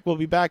take a break. We'll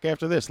be back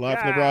after this. Live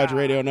from the Barrage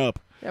Radio Nope.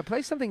 Yeah,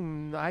 play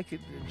something I could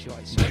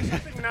enjoy. sir.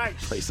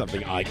 Nice. Play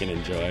something I can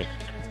enjoy.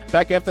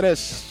 Back after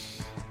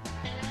this.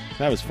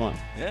 That was fun.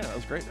 Yeah, that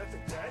was great.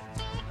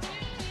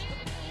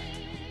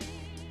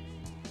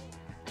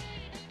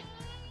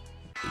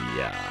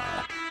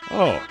 Yeah.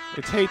 Oh,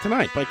 it's Hey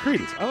Tonight by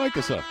Creedence. I like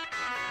this song.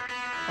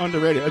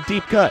 Underrated. A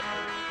deep cut.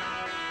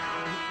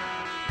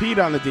 Pete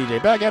on the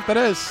DJ. Back after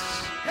this.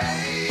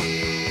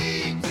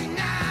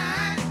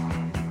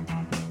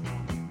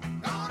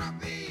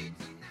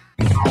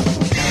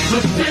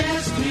 The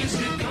best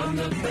music on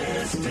the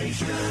best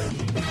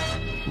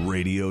station.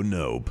 Radio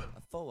Nope.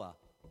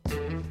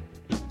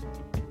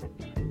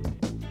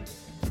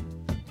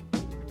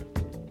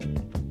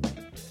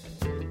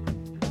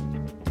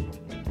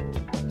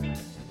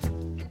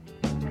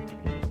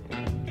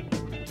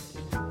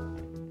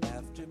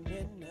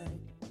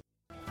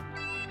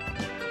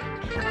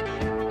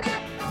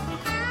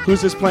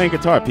 Who's this playing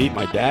guitar, Pete?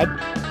 My dad?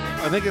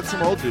 I think it's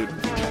some old dude.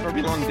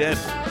 Probably long dead.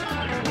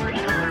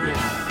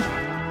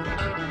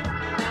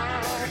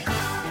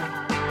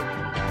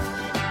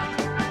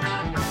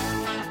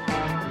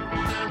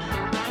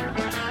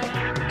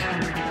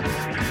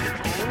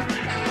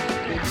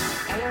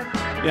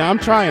 Yeah, I'm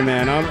trying,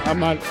 man. I'm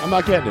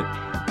not getting it.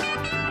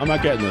 I'm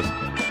not getting this.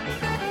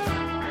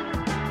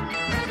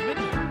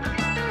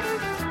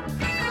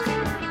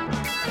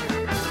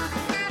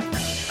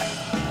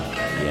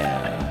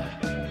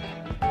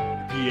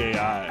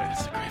 BAI.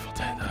 It's the Grateful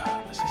Dead.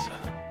 This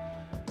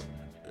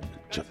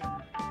is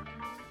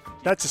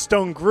That's a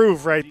Stone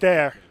Groove right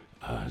there.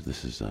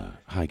 this is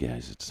hi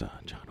guys. It's John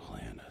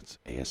Holland. It's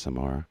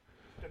ASMR.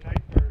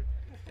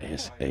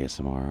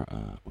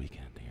 ASMR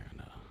weekend here,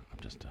 and I'm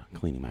just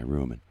cleaning my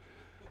room and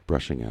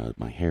brushing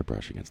my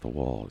hairbrush against the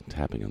wall and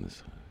tapping on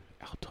this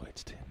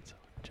Altoids tin. So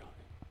enjoy.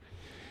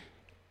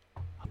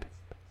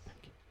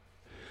 Thank you.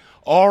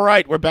 All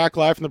right, we're back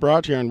live from the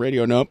Barrage here on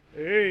Radio Nope.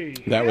 Hey.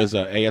 That was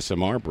an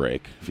ASMR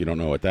break. If you don't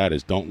know what that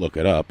is, don't look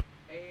it up.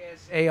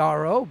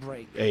 ASARO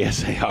break.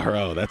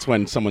 ASARO. That's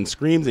when someone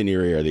screams in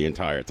your ear the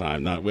entire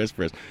time, not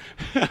whispers.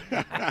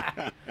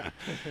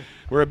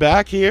 We're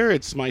back here.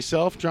 It's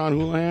myself, John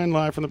Houlihan,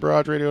 live from the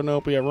Barrage Radio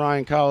Nopia,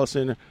 Ryan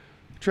Collison,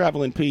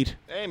 Traveling Pete.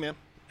 Hey, man.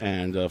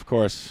 And, of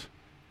course,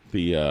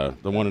 the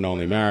one and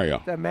only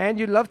Mario. The man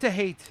you love to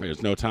hate.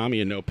 There's no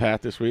Tommy and no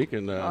Pat this week.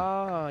 And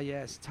Oh,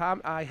 yes.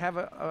 Tom, I have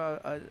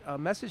a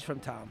message from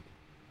Tom.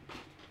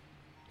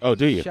 Oh,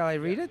 do you? Shall I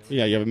read it?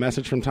 Yeah, you have a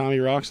message from Tommy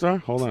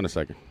Rockstar? Hold on a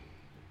second.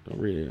 Don't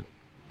read it yet.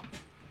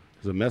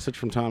 There's a message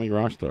from Tommy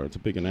Rockstar. It's a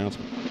big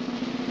announcement.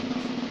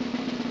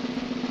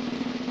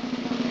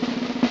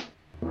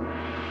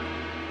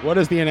 What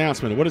is the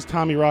announcement? What does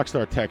Tommy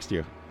Rockstar text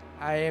you?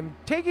 I am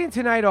taking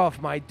tonight off,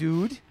 my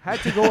dude. Had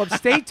to go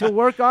upstate to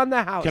work on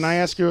the house. Can I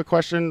ask you a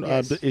question?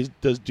 Yes.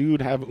 Does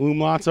dude have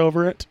umlauts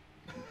over it?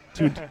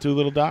 Two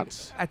little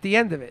dots? At the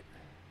end of it.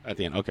 At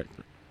the end, okay.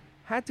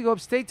 Had to go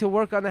upstate to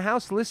work on the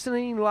house.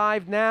 Listening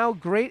live now.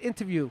 Great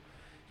interview.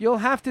 You'll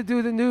have to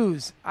do the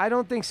news. I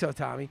don't think so,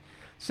 Tommy.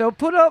 So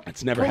pull up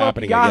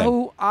happening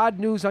Yahoo again. Odd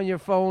News on your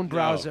phone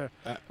browser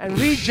and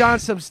read John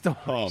some stories.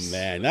 Oh,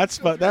 man.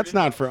 That's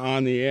not for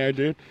on the air,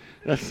 dude.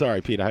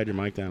 Sorry, Pete. I had your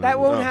mic down. That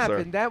won't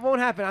happen. That won't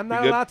happen. I'm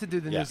not good? allowed to do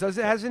the news.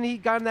 Hasn't he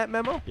gotten that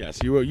memo? Yes,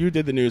 you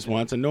did the news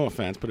once, and no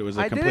offense, but it was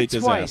a complete I did it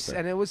twice, disaster.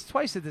 and it was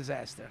twice a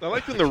disaster. I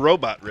like when the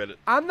robot read it.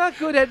 I'm not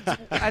good at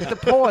the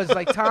pause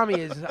like Tommy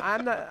is.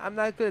 I'm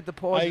not good at the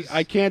pauses.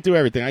 I can't do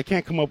everything. I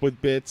can't come up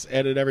with bits,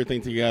 edit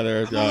everything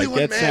together,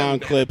 get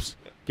sound clips,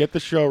 get the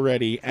show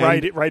ready,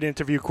 and write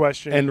interview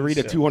questions, and read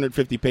a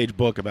 250-page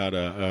book about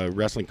a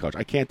wrestling coach.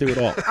 I can't do it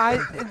all.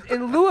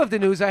 In lieu of the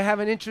news, I have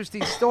an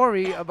interesting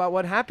story about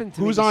what happened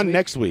to me. Who's this on week.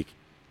 next week?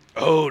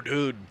 Oh,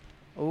 dude.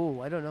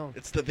 Oh, I don't know.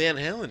 It's the Van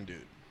Halen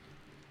dude.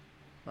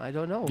 I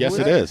don't know. Yes,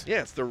 it is.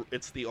 Yeah,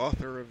 it's the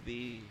author of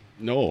the...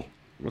 Noel.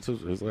 What's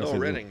his last name? Noel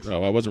Reddings.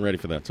 Oh, I wasn't ready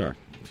for that. Sorry.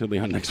 He'll be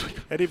on next week.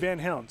 Eddie Van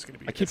Halen's going to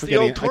be. I keep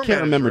forgetting. I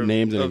can't remember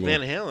names of anymore.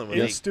 Van Halen in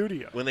the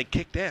studio when they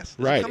kicked ass.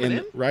 Right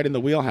in the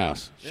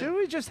wheelhouse. Should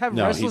we just have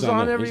No, wrestlers he's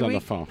on every he's week? on the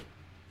phone.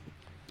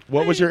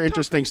 What was your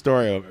interesting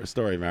story,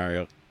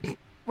 Mario?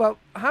 Well,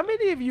 how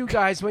many of you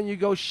guys, when you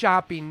go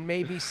shopping,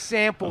 maybe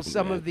sample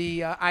some of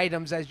the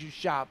items as you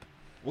shop?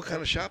 What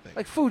kind of shopping?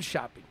 Like food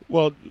shopping.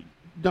 Well,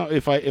 no.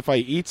 If I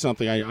eat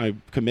something,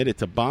 I'm committed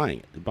to buying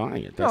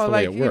it. That's the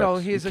way it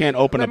works. You can't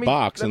open a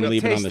box and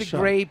leave it on the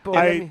shelf. Grape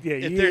or if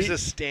there's a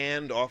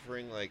stand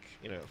offering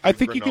I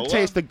think you granola? could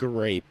taste the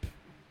grape.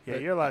 Yeah,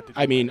 you're allowed to.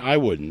 I mean, I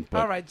wouldn't. But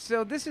All right,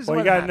 so this is Well,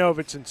 what you got to happened. know if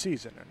it's in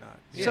season or not.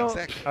 Yeah, So-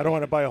 exactly. I don't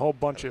want to buy a whole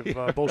bunch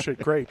of bullshit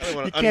grapes. I don't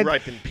want You to can't-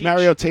 unripened peach.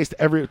 Mario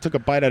took a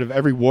bite out of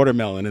every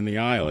watermelon in the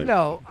aisle.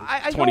 No,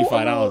 I go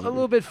 $25. a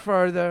little bit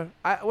further.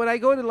 When I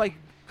go to like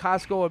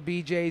Costco or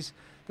BJ's,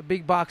 the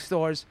big box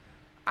stores,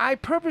 I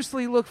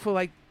purposely look for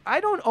I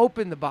don't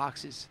open the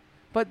boxes,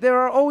 but there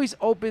are always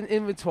open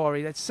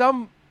inventory that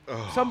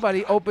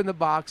somebody opened the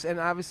box and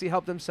obviously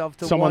helped themselves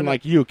to Someone one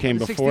like you came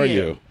of the before 68.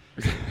 you.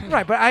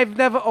 Right, but I've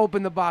never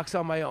opened the box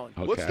on my own.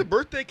 What's the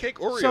birthday cake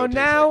Oreo? So taste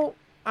now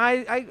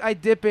I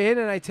dip in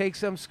and I take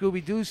some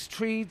Scooby-Doo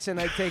treats and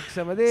I take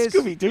some of this.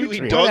 Scooby-Doo You eat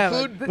treats. dog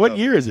Whatever. food? What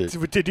year is it?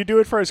 Did you do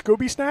it for a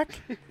Scooby snack?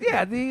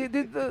 Yeah,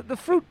 the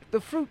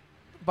fruit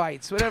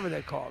bites, whatever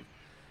they're called.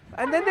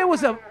 And then there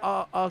was a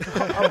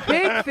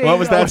big thing. What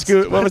was that?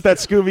 What was that?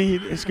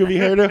 Scooby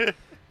Herder?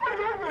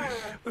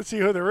 Let's see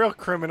who the real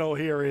criminal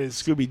here is.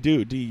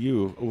 Scooby-Doo.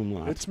 D-U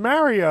umlaut. It's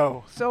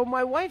Mario. So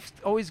my wife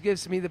always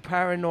gives me the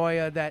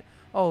paranoia that,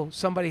 oh,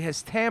 somebody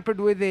has tampered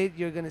with it,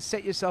 you're going to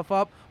set yourself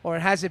up, or it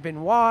hasn't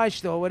been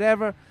washed, or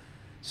whatever.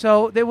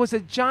 So there was a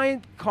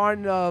giant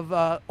carton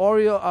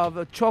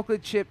of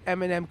chocolate chip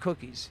M&M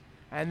cookies,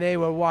 and they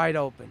were wide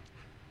open.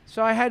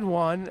 So I had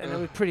one, and it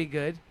was pretty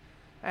good.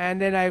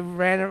 And then I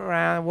ran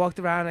around, walked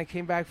around, and I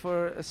came back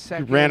for a You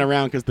second. ran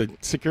around because the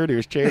security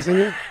was chasing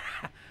you?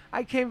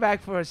 I came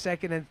back for a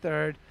second and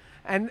third,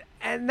 and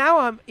now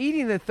I'm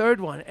eating the third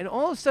one, and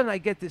all of a sudden I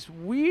get this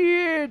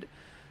weird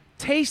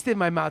taste in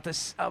my mouth,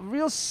 a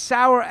real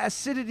sour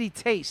acidity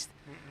taste,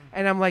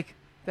 and I'm like,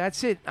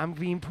 that's it, I'm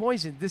being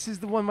poisoned. This is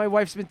the one my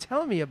wife's been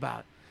telling me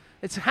about.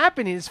 It's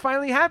happening. It's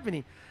finally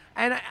happening.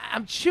 And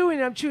I'm chewing.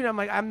 I'm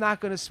like, I'm not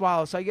going to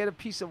swallow. So I get a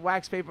piece of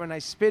wax paper and I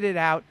spit it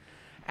out,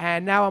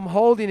 and now I'm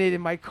holding it in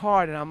my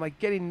car, and I'm like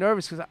getting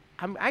nervous because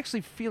I'm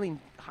actually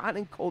feeling hot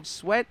and cold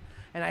sweat.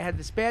 And I had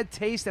this bad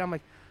taste, and I'm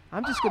like,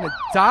 I'm just going to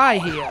die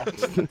here.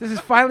 This is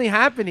finally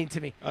happening to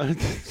me.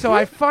 So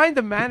I find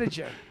the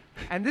manager,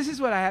 and this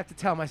is what I have to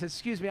tell him. I said,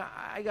 excuse me,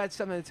 I got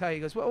something to tell you.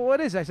 He goes, well, what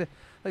is it? I said,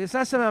 it's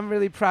not something I'm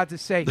really proud to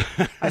say.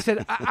 I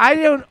said, I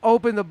don't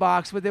open the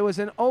box, but there was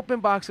an open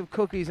box of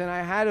cookies, and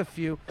I had a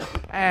few.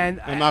 And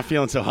I'm not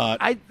feeling so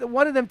hot.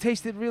 One of them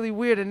tasted really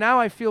weird, and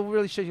now I feel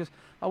really shitty. He goes,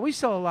 oh, we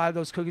sell a lot of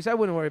those cookies. I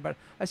wouldn't worry about it.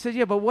 I said,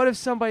 yeah, but what if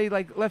somebody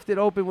left it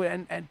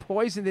open and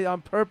poisoned it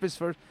on purpose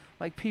for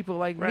people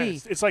like me?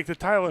 It's like the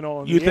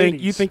Tylenol in You the think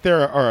 80s. you think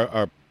there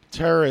are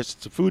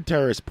terrorists, food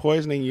terrorists,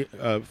 poisoning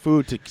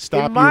food to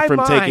stop In you my from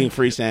mind- taking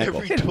free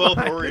samples? Every 12th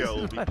Oreo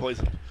will be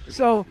poisoned.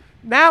 So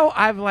now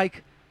I'm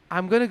like,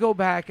 I'm going to go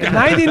back, and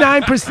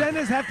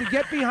 99%ers have to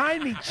get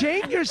behind me.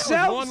 Chain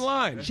yourselves. one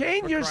line. Chain For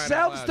crying out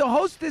yourselves loud. to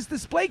host this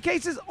display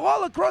cases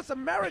all across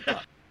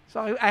America.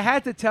 So I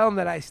had to tell him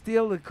that I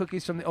steal the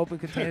cookies from the open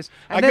containers.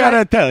 And I then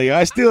gotta tell you,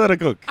 I steal it a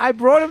cook. I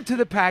brought him to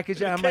the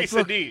package, and I'm like,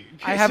 look, Quesadilla.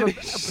 I have a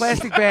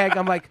plastic bag.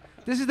 I'm like,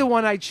 this is the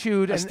one I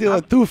chewed. I And steal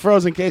I'm- 2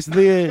 frozen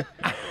quesadillas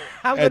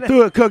I'm and gonna-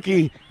 2 a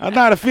cookie. I'm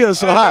not feeling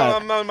so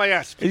hot. I'm on my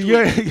ass. Did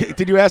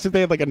you ask if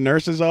they had like a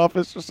nurse's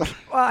office or something?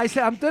 Well, I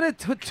said, I'm going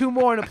to put 2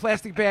 more in a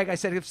plastic bag. I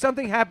said, if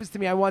something happens to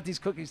me, I want these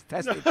cookies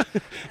tested.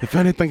 If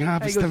anything And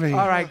happens he goes, to me,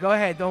 all right, go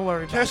ahead. Don't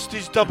worry. about it." Test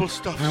these double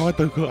stuffs.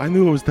 I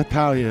knew it was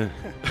Natalia.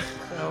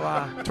 So,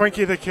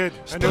 Twinkie the Kid.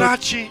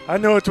 Stracci. I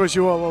know it was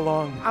you all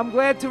along. I'm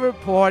glad to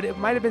report it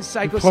might have been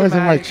Poison my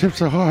psychosomatic.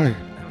 chips are hard.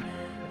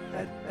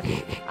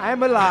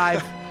 I'm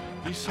alive,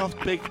 These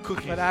soft baked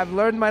cookies. but I've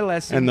learned my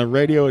lesson. And the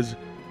radio is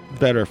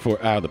better for.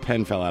 The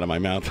pen fell out of my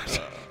mouth.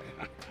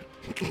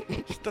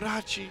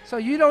 Stracci. So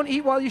you don't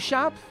eat while you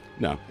shop?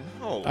 No,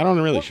 No. I don't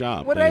really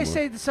shop. What did I anymore.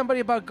 say to somebody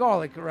about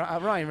garlic,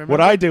 Ryan? Remember?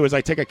 What I do is I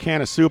take a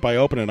can of soup, I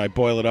open it, and I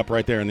boil it up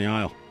right there in the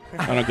aisle.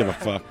 I don't give a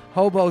fuck.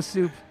 Hobo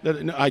soup.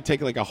 No, I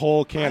take like a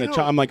whole can of.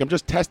 I'm like, I'm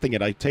just testing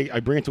it. I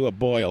bring it to a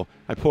boil.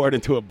 I pour it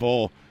into a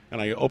bowl,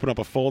 and I open up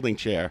a folding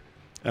chair,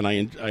 and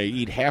I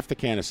eat half the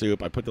can of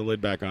soup. I put the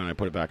lid back on. I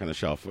put it back on the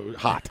shelf.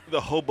 Hot.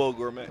 The hobo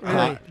gourmet.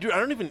 Really? Dude, I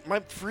don't even. My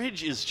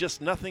fridge is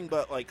just nothing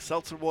but like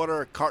seltzer water,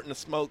 a carton of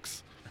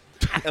smokes,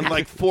 and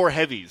like 4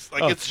 heavies.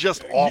 Like it's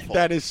just awful.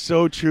 That is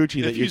so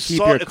choochie that If you you keep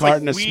saw- your it's like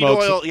carton of weed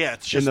smokes oil. Yeah,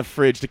 it's in just- the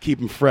fridge to keep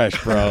them fresh,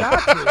 bro.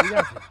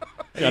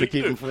 Got to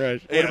keep them fresh.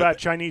 What about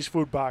Chinese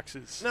food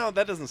boxes? No,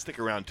 that doesn't stick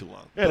around too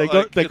long. Yeah,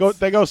 But,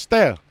 they go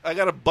stale. I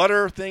got a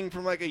butter thing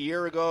from like a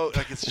year ago.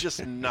 Like it's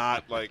just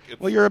not like. It's,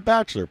 Well, you're a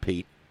bachelor,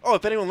 Pete. oh,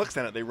 if anyone looks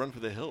at it, they run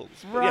for the hills.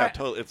 But yeah, Right.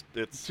 totally.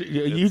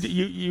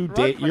 You Run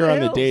date. for You're the on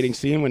the hills. dating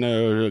scene when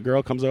a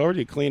girl comes over. Do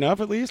you clean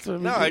up at least?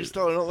 No, I just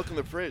tell her don't look in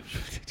the fridge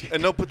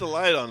and don't put the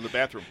light on in the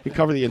bathroom. You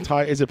cover the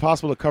entire. Is it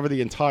possible to cover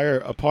the entire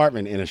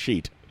apartment in a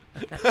sheet?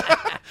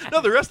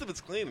 No, the rest of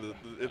it's clean.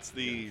 It's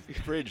the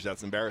fridge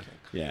that's embarrassing.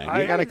 Yeah,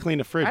 you got to clean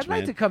the fridge, I'd man.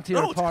 like to come to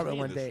your No, it's apartment clean.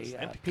 one day,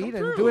 Come Pete, and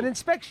through. do an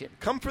inspection.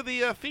 Come for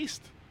the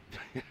feast.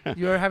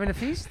 You're having a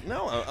feast?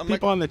 No, I'm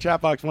People on the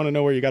chat box want to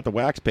know where you got the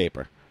wax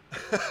paper.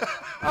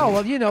 Oh,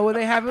 well, you know, where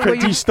they have it. Where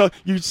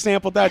You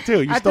sampled that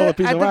too. You at stole the, a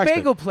piece at of the wax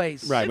bagel paper.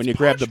 place. Right, when you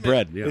grab the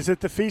bread. Yeah. Is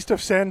it the Feast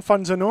of San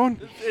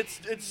Funzanone? It's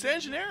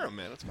San Gennaro,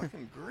 man. It's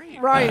fucking great.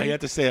 Ryan, you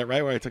had to say it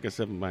right where I took a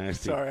sip of my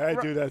iced tea. Sorry, I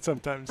do that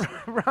sometimes.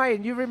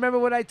 Ryan, you remember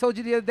what I told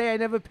you the other day I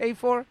never pay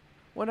for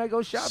when I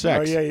go shopping?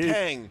 Sex. Oh, yeah,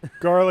 Tang.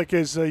 garlic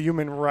is a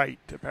human right,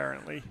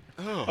 apparently.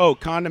 Oh,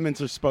 condiments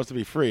are supposed to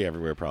be free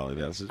everywhere,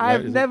 probably.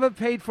 I've never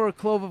paid for a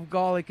clove of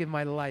garlic in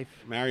my life.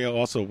 Mario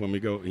also, when we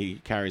go, he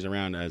carries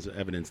around, as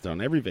evidenced on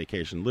every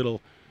vacation,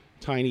 little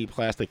tiny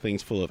plastic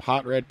things full of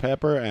hot red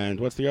pepper and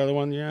what's the other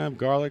one? Yeah,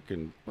 garlic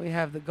and. We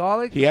have the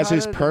garlic. He has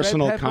his powder, the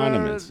personal red pepper,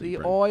 condiments he the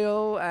brings.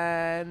 oil,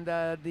 and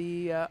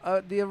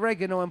the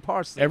oregano and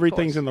parsley. of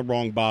Everything's course. in the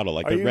wrong bottle.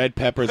 Like Are the you- red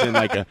pepper's in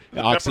like a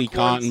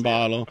OxyContin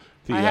bottle.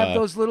 The, I have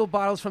those little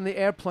bottles from the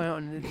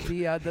airplane,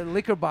 the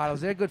liquor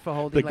bottles. They're good for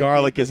holding. The like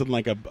garlic is in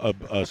like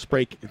a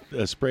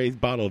spray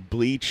bottle of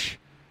bleach.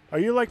 Are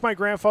you like my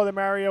grandfather,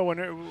 Mario?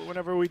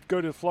 Whenever we'd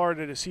go to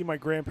Florida to see my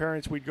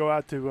grandparents, we'd go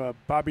out to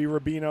Bobby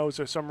Rubino's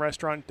or some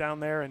restaurant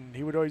down there, and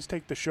he would always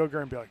take the sugar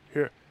and be like,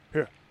 here,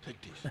 Take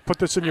these. put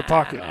this in your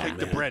pocket. Take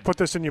the bread. Put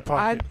this in your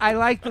pocket. I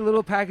like the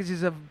little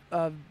packages of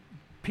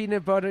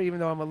peanut butter, even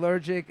though I'm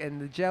allergic,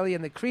 and the jelly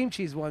and the cream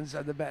cheese ones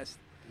are the best.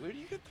 Where do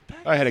you get the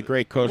pack? I had a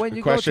great When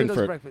you question go to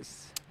those for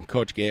breakfasts.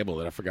 Coach Gable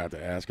that I forgot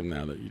to ask him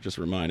now that you just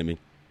reminded me.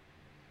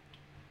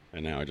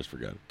 And now I just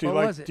forgot. Do you What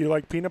like was it? Do you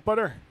like peanut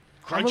butter?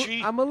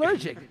 Crunchy. I'm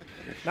allergic.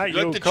 Not You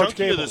like you, the Coach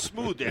chunky or Gable. the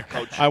smooth there,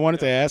 Coach? I wanted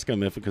to ask him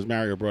because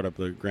Mario brought up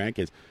the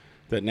grandkids,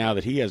 that now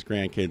that he has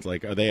grandkids,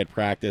 like, are they at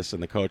practice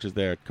and the coach is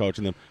there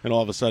coaching them, and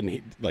all of a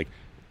sudden,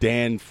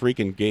 Dan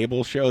freaking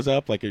Gable shows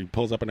up, like he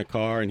pulls up in a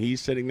car and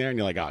he's sitting there, and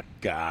you're like, oh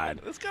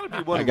God, There's got to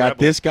be one. I got rebel.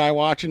 this guy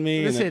watching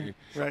me. Listen,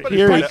 and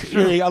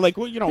Right. I'm like,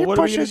 well, you know, He what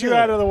are we pushes gonna you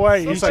do? out of the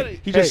way. He's Somebody-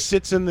 like, He hey, just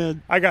sits in the.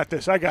 I got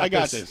this. I got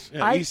this.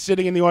 Yeah, he's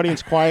sitting in the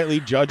audience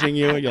quietly judging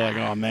you, and you're like,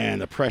 oh man,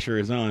 the pressure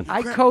is on.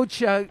 I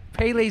coach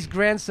Pele's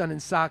grandson in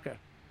soccer.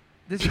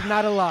 This is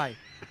not a lie.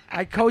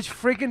 I coach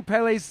freaking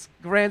Pele's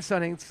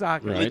grandson in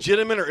soccer. Right.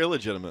 Legitimate or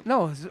illegitimate?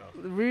 No, his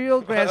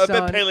real I grandson.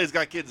 bet Pele's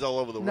got kids all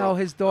over the world. No,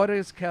 his daughter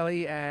is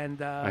Kelly,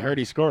 and I heard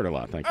he scored a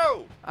lot. Thank you.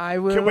 Oh, I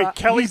will. Wait,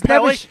 Kelly he's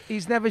never, Pele?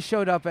 he's never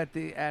showed up at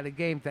a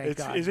game. Thank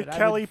God. Is it but I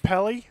Kelly would-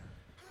 Pelly?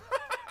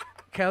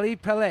 Kelly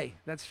Pele.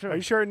 That's true. Are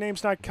you sure her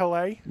name's not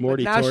Calais?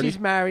 Morty now Torty. she's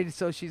married,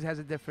 so she has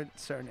a different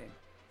surname.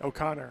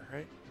 O'Connor,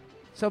 right?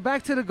 So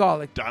back to the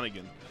garlic.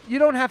 Donegan. You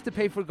don't have to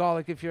pay for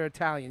garlic if you're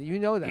Italian. You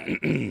know that.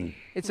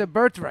 It's a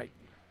birthright.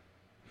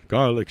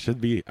 Garlic should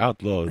be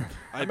outlawed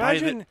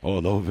Imagine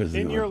all over the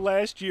in your world.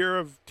 last year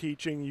of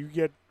teaching, you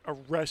get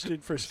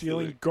arrested for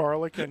stealing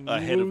garlic and A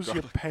you head of lose your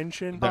garlic.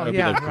 pension. That would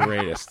yeah. be the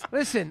greatest.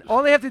 Listen,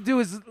 all they have to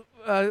do is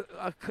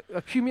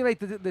accumulate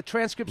the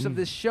transcripts of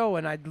this show,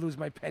 and I'd lose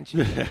my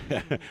pension.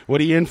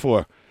 What are you in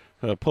for?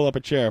 Pull up a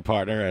chair,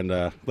 partner,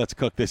 and let's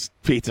cook this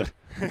pizza.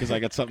 because I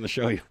got something to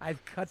show you.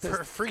 I've cut For the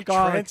a free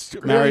scarlet, transfer.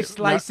 really Mary-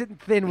 slice it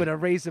thin with a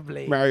razor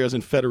blade. Mario's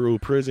in federal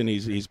prison.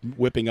 He's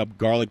whipping up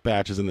garlic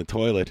batches in the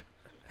toilet.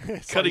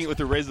 Cutting it with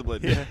a razor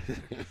blade. Yeah.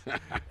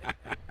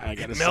 I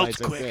got It melts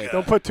quick.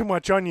 Don't put too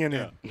much onion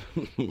in.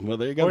 Well,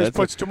 there you go. Always That's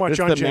puts too much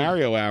that's the onion.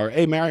 Mario hour.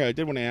 Hey, Mario, I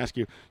did want to ask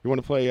you. You want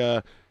to play?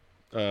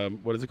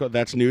 What is it called?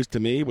 That's News to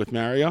Me with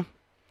Mario.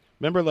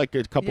 Remember, like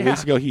a couple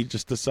weeks ago, he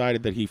just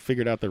decided that he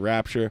figured out the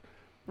rapture,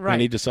 Right.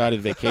 and he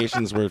decided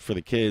vacations were for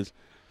the kids.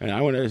 And I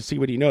want to see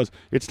what he knows.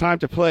 It's time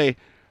to play.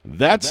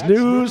 That's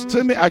news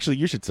to me. Actually,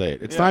 you should say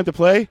it. It's time to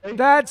play.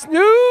 That's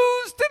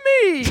news to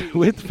me.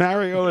 With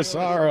Mario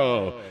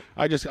Asaro.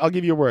 I'll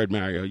give you a word,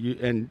 Mario.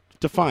 And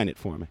define it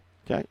for me.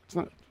 Okay? It's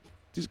not.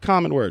 These are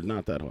common words,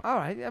 not that hard. All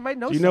right, I might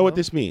know. Do you some know of what them.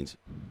 this means?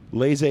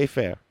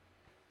 Laissez-faire.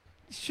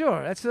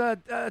 Sure, that's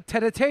a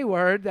tete-a-tete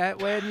word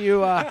that when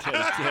you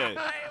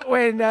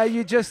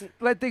you just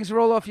let things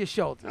roll off your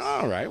shoulders.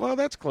 All right. Well,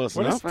 that's close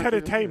What enough. does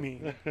tete-a-tete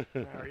mean?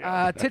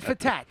 Tit for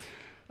tat.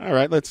 All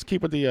right. Let's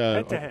keep with the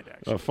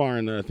Head-to-head,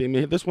 foreign theme.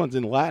 This one's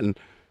in Latin.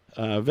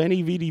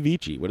 Veni vidi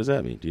vici. What does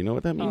that mean? Do you know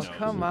what that means? Oh,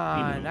 come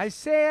on. I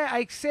say,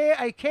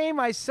 I came,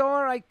 I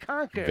saw, I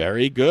conquered.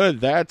 Very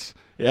good. That's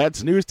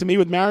news to me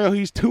with Mario.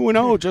 He's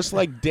 2-0, just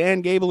like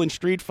Dan Gable in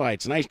Street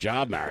Fights. Nice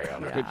job, Mario.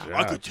 Good job.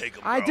 I could take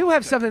him. I do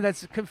have something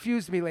that's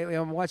confused me lately.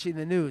 I'm watching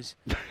the news.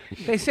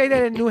 They say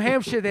that in New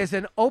Hampshire there's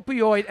an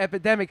opioid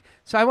epidemic.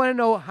 So I want to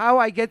know how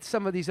I get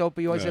some of these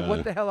opioids and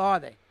what the hell are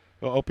they?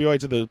 Well,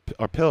 opioids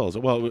are pills.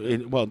 Well,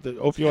 the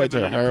opioids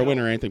are heroin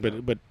or anything,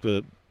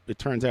 but it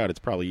turns out it's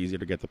probably easier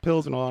to get the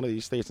pills in a lot of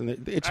these states, and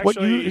it's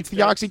it's the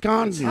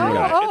OxyContin.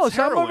 So It's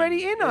I'm heroin.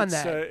 already in on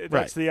It's, that.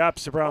 That's the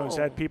opposite problem. Is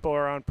that people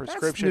are on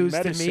prescription news to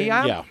medicine, me.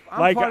 I'm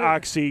like part of-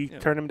 Oxy.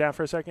 Turn them down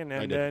for a second,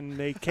 and then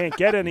they can't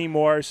get any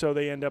more, so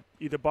they end up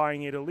either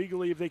buying it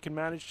illegally if they can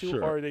manage to,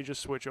 Sure. or they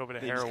just switch over to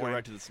They just go heroin.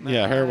 right to the smack.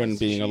 Yeah, heroin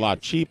being a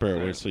lot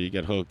cheaper, so you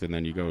get hooked, and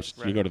then you go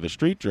to the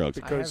street drugs.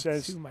 Because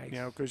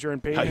because you're in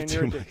pain I and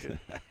you're have two addicted.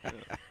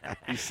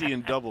 You see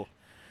in double.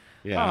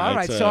 Yeah, all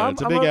right, it's, so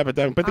it's a big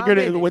epidemic. But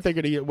I'm what they're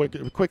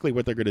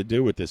going to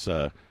do with this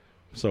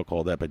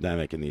so-called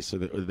epidemic and these, so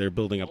they're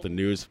building up the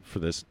news for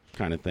this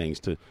kind of things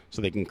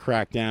so they can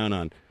crack down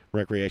on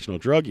recreational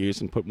drug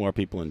use and put more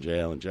people in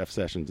jail. And Jeff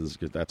Sessions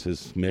that's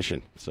his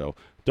mission. So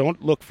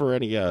don't look for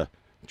any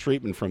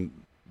treatment from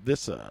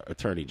this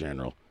attorney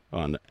general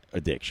on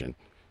addiction.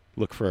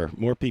 Look for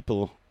more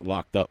people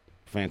locked up.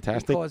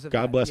 Fantastic. Because of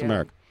God that, bless yeah.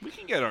 America. We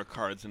can get our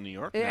cards in New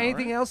York. now,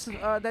 Anything right? else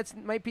that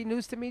might be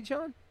news to me,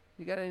 John?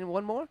 You got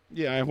one more?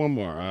 Yeah, I have one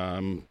more.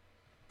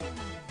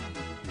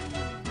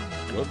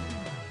 Whoop.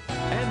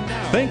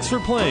 Thanks for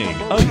playing.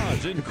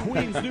 Garage in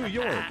Queens, New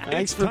York.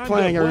 Thanks It's for time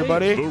playing, to play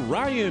everybody. The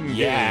Ryan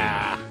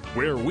Yeah. Game,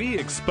 where we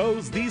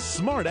expose these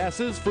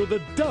smartasses for the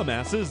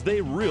dumbasses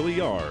they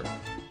really are.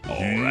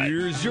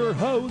 Here's your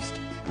host,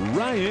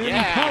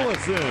 Ryan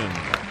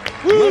Collison.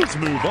 Let's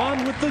move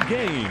on with the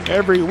game.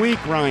 Every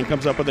week, Ryan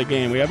comes up with a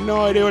game. We have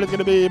no idea what it's going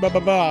to be.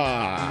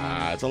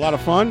 It's a lot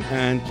of fun,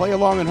 and play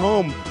along at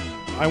home.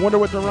 I wonder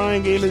what the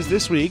Ryan game is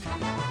this week.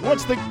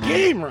 What's the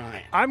game,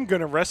 Ryan? I'm going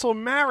to wrestle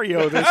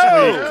Mario this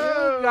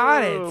week.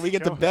 Got it. We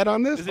get to bet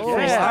on this? Is it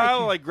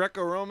freestyle, like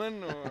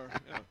Greco-Roman? Or,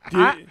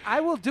 I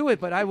will do it,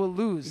 but I will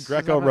lose. 'cause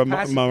I'm a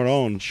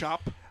Greco-Roman.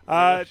 Chop?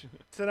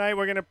 Tonight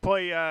we're going to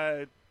play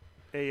a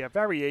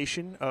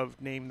variation of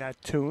Name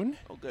That Tune.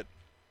 Oh, good.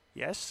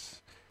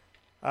 Yes.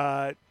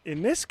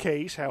 In this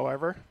case,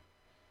 however,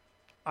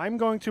 I'm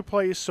going to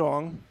play a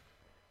song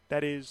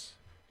that is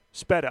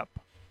sped up.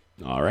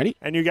 Alrighty.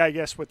 And you got to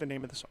guess what the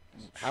name of the song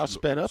is. How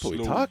sped up are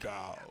we talking?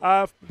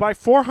 By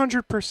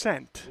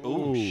 400%.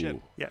 Oh, shit.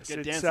 Yes. Get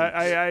It's,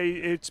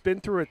 dancing. it's been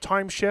through a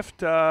time shift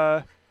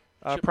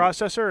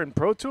processor in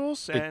Pro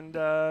Tools, and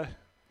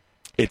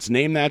It's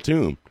Name That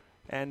Tune.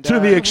 And, to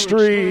the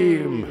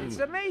extreme. It's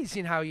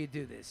amazing how you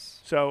do this.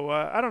 So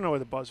I don't know where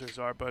the buzzers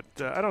are, but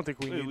I don't think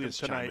we need them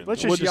tonight.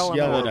 Let's We'll just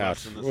yell it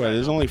out. Well,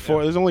 there's only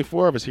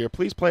four of us here.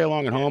 Please play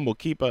along at home. We'll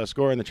keep a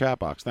score in the chat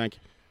box. Thank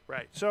you.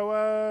 Right. So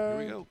here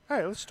we go. All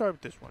right, let's start with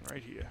this one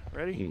right here.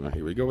 Ready?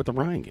 Here we go with the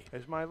Ryan game.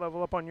 Is my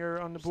level up on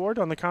the board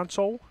on the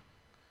console?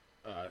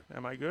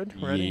 Am I good?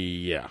 Ready?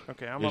 Yeah.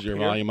 Okay, I'm Is up your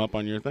here. volume up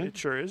on your thing? It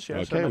sure is.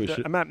 Yes. Okay,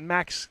 I'm at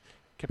max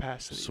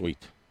capacity.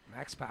 Sweet.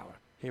 Max power.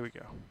 Here we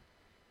go.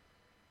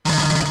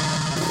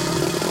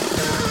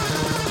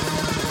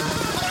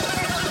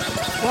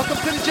 Welcome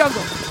to the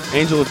jungle.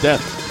 Angel of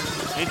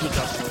Death. Angel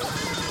Dust.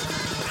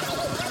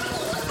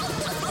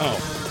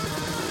 Oh.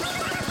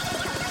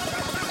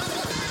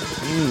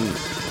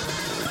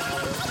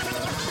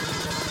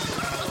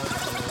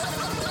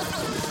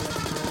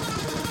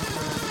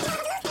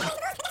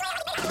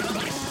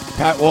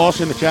 Pat Walsh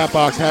in the chat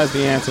box has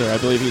the answer. I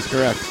believe he's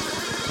correct.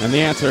 And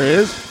the answer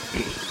is?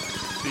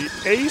 The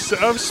Ace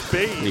of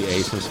Spades. The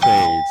Ace of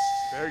Spades.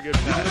 Very good,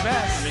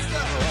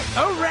 Pat.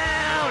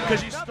 Around!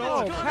 Because you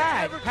stole.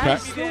 Pat. Pat's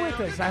Pat- still with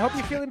us. I hope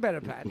you're feeling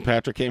better, Pat.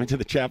 Patrick came into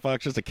the chat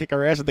box just to kick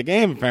our ass at the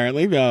game,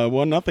 apparently.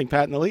 1-0,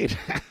 Pat in the lead.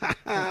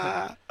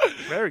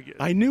 Very good.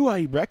 I knew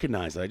I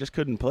recognized it. I just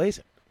couldn't place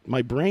it.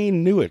 My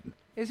brain knew it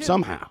Is it-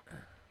 somehow.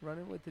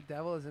 Running with the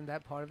Devil, isn't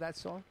that part of that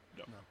song?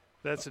 No.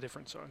 That's a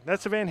different song.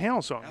 That's a Van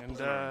Halen song, and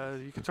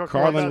you can talk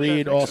more Carlin about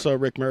Reed, that. also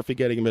Rick Murphy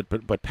getting him,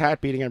 but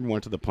Pat beating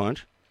everyone to the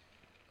punch.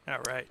 All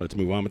right. Let's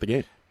move on with the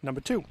game. Number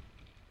 2.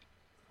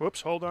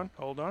 Whoops, hold on.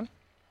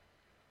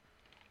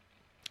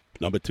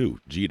 Number 2,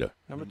 Jeter.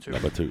 Number 2.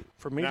 Number 2.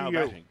 For me Now to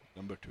you. batting,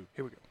 number 2.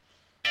 Here we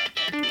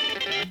go.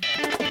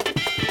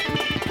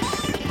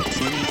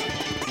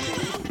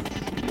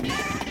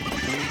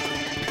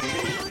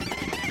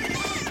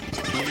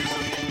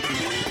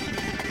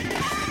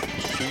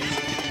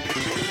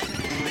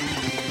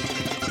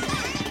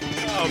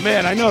 Oh,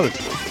 man, I know this.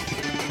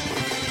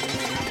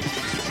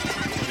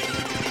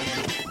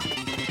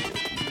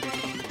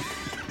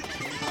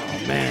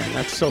 Oh, man,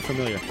 that's so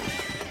familiar.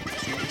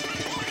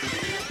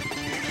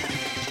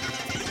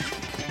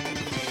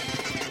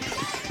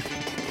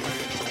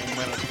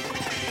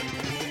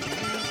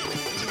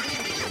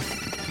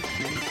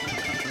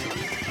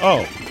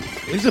 Oh,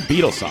 it is a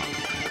Beatles song.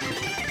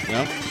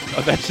 No?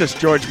 Oh, that's just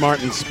George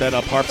Martin's sped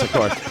up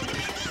harpsichord.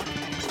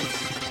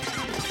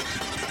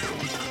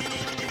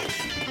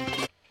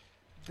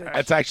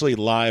 That's actually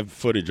live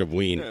footage of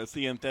Ween. Yeah, it's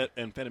the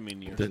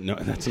amphetamine year. No,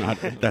 that's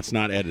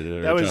not edited.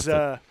 Or That was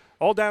adjusted.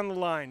 All Down the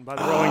Line by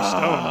the Rolling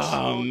Stones.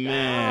 Oh,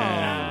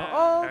 man.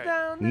 All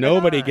down the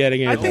Nobody line.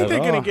 getting it. I think they're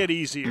going to Oh. get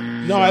easier.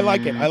 No, I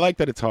like it. I like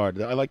that it's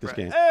hard. I like this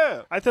game.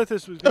 I thought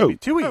this was going to be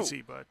too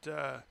easy, but,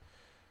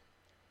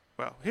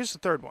 well, here's the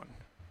third one.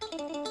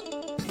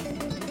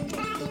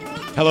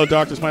 Hello,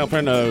 Doctor, my old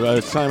friend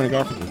Simon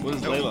and Garfunkel. What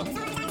is Layla?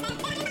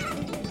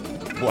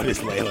 What is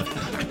Layla?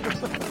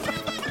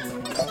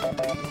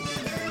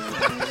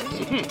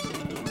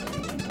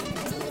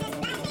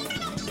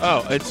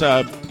 Oh, it's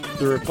the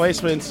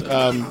Replacements.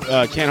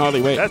 Can't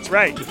Hardly Wait. That's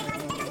right.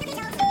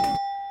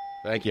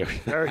 Thank you.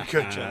 Very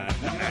good, John.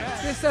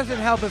 This doesn't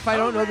help if I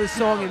don't know this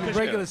song in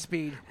regular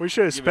speed. We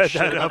should have Give a sped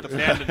shit that about up. the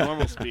band at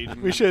normal speed.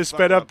 We should have Talk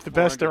sped up about the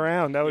best 400.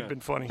 around. That would have been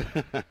funny.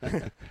 All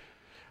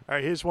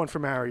right, here's one for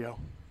Mario.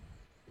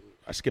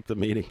 I skipped the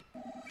meeting.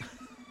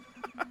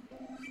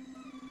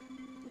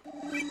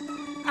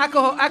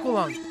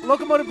 Aqualung,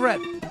 Locomotive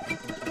Bread.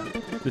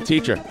 The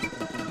Teacher.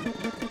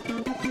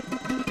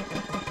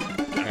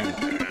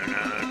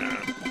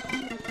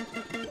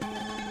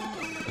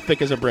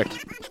 Thick as a brick.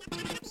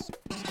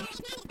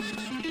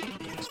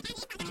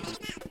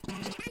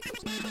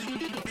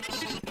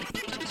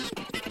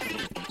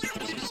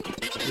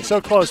 You're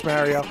so close,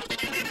 Mario.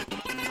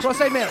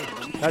 Cross-eyed Mary.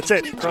 That's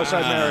it.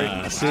 Cross-eyed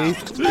Mary. See?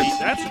 That's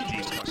a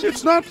deep question.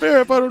 It's not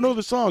fair if I don't know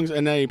the songs.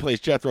 And then he plays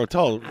Jethro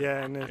Tull.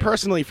 Yeah, and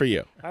Personally for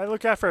you. I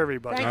look out for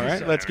everybody. All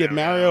right, let's give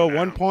Mario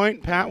 1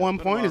 point, Pat 1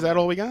 point. Is that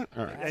all we got?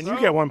 All right. And you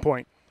get 1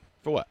 point.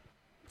 For what?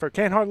 For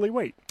Can't Hardly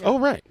Wait. Oh,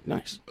 right.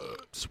 Nice.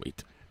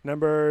 Sweet.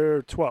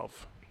 Number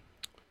 12.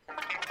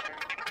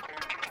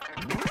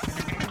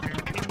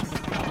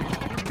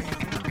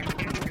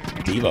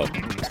 Devo.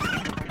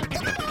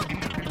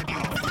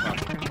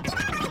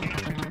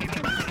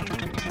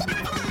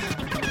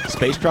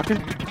 Space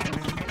Truckin'?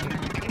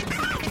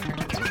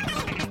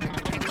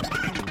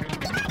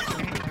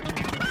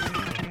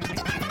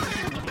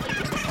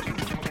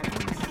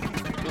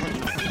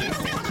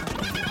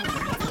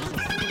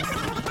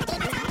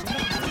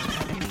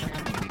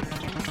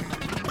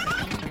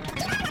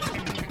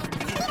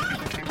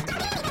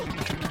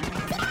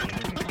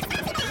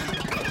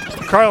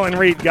 Carlin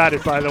Reed got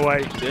it, by the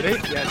way. Did he?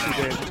 Yes,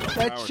 he did.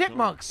 That's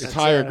Chipmunks. It's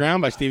Higher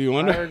Ground by Stevie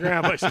Wonder. Higher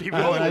Ground by Stevie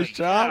Oh, Wonder. nice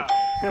job.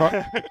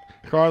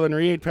 Carlin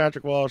Reed,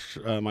 Patrick Walsh,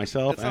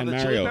 myself, That's not and the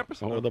Chili Mario.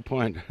 Peppers? Over the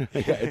point.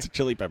 Yeah, it's a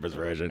Chili Peppers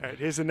version. All right,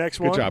 here's the next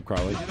Good one. job,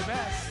 Carly.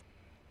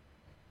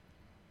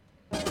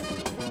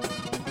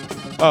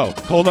 Oh,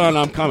 hold on,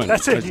 I'm coming.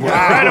 That's it. You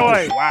got it right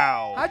away.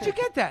 Wow. How'd you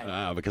get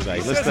that? Because I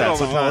He listen says to it that all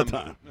the song all the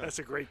time. time. That's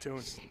a great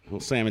tune. Well,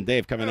 Sam and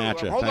Dave coming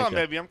at you. Hold Thank on, you.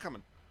 baby. I'm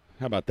coming.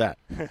 How about that?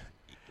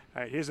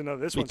 All right, here's another.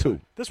 This Me one's too.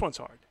 hard. This one's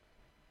hard.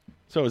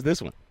 So is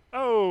this one.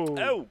 Oh.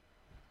 Oh.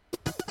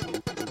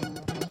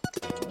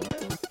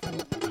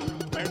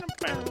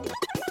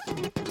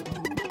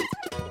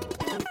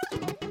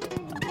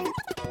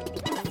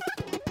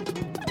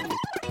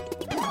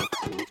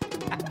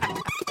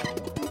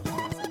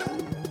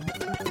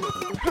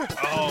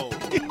 Oh.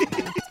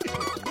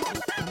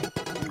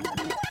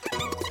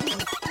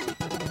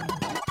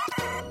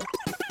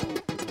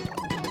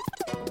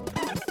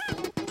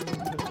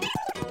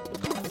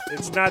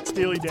 It's not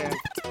Steely Dan.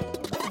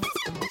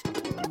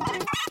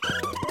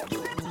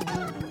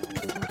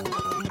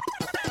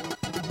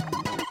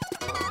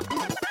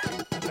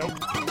 Nope.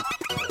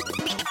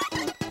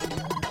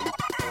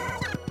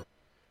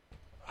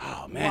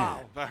 Oh man.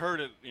 If I heard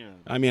it, you know.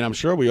 I mean, I'm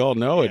sure we all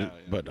know it, Yeah,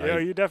 but Yeah,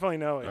 you definitely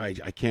know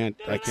it. I can't.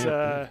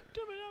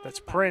 That's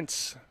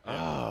Prince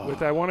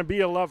with "I Want to Be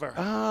a Lover."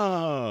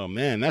 Oh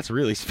man, that's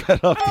really sped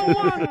up.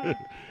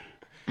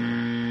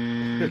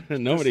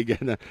 Nobody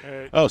getting that.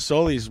 Oh,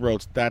 Soli's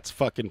wrote, that's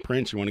fucking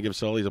Prince. You want to give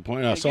Soli's a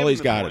point? No,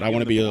 Soli's got it. I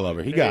want to be a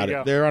lover. He got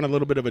it. They're on a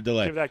little bit of a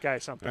delay. Give that guy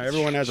something.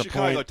 Everyone has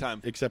Chicago a point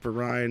time. except for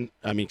Ryan.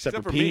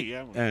 Except for me, Pete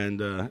yeah.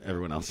 and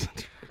everyone else.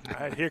 All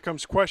right, here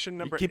comes question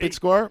number 8. Keeping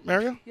score,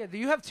 Mario? Yeah, do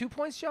you have 2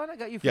 points, John? I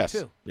got you for Yes.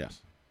 2.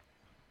 Yes.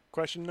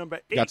 Question number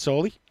 8. Got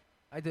Soli?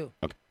 I do.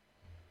 Okay.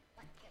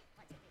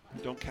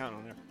 Don't count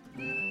on there.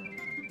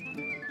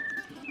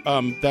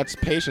 That's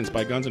Patience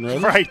by Guns N'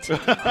 Roses. Right. I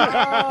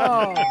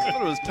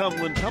thought it was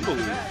Tumbling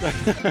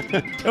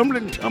Tumbleweed.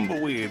 Tumbling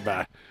Tumbleweed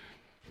by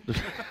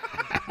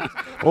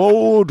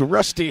Old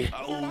Rusty.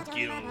 Oh,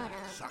 Gil.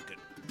 Suck it.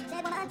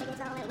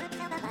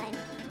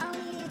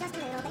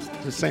 Is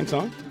it the same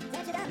song?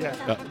 Yeah.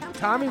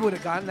 Tommy would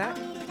have gotten that.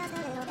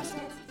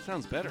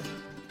 Sounds better.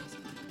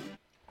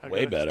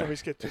 Way better.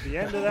 Let's get to the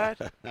end of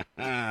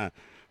that.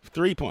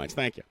 3 points.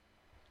 Thank you.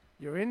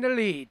 You're in the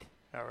lead.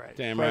 All right.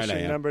 Damn right I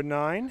Question am. number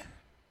 9.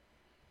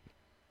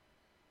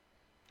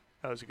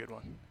 That was a good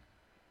one.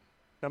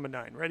 Number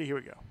 9. Ready? Here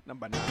we go.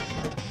 Number 9.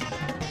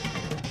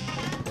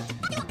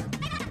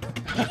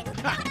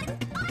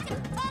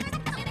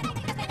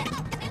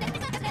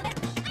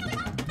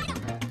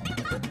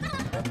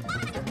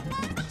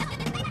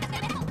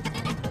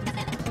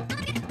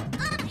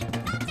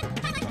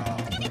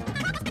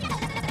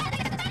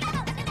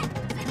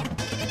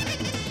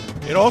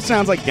 It all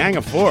sounds like Gang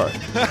of Four.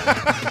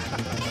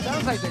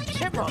 Sounds like the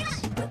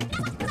Chipmunks.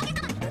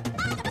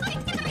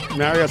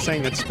 Mario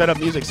saying that sped up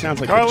music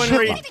sounds like Carlin the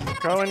Reed. Chipmunks.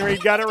 Carlin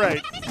Reed got it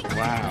right.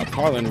 Wow,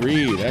 Carlin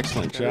Reed.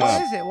 Excellent job.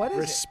 What is it? What is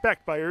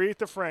Respect by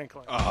Aretha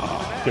Franklin.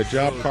 Good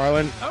job,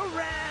 Carlin.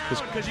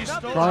 Because you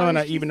stole Carlin,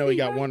 even though he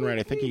got one right,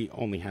 I think he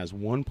only has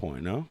 1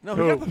 point, no?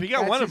 No, he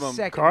got one of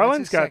them.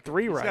 Carlin's got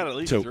 3 right. He's got at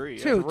least 2. 3.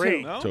 Two.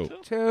 Three. No? Two.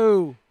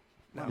 2.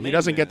 No, He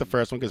doesn't get the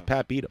first one because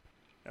Pat beat him.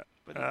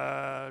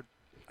 I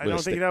With a don't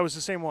stick. think that was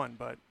the same one,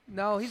 but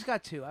No, he's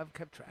got 2. I've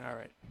kept track. all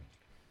right.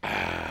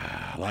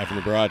 Live from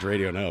the Barrage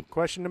Radio, no.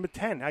 Question number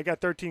 10. I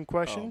got 13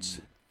 questions.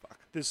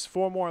 There's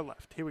 4 more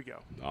left. Here we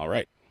go. All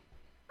right.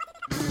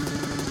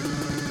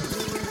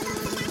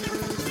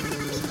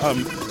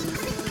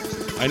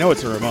 I know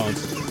it's the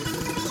Ramones.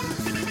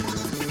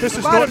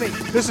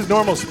 This is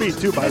normal speed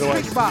too, by the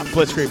way.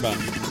 Blitzkrieg Bob.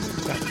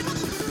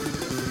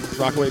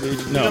 Rockaway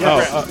Beach? No.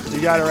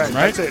 You got it right.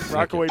 Right? That's it.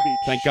 Rockaway Beach.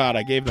 Thank God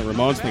I gave the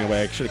Ramones thing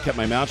away. I should have kept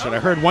my mouth shut. I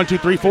heard 1, 2,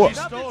 3, 4.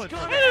 That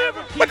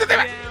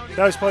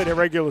was played at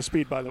regular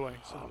speed, by the way.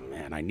 So Oh,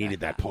 man, I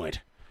needed that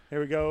point. here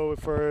we go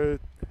for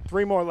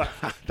 3 more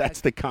left. That's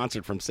the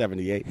concert from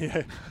 78.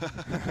 Yeah.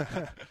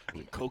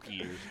 Cokie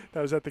years.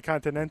 That was at the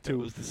Continental. It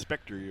was the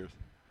Spectre years.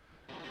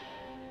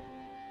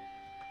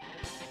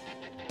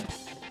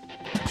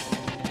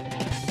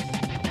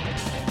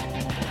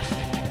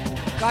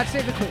 God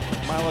save the Queen.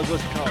 Milo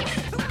goes to college.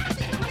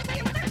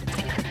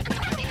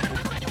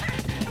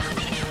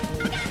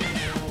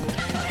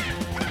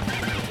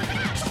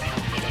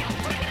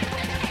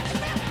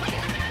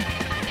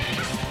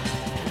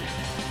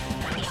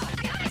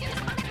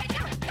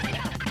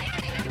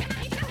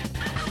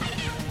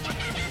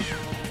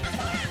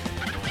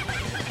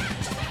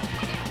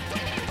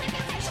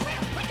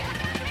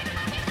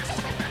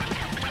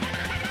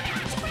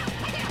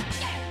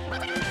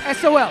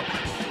 SOL.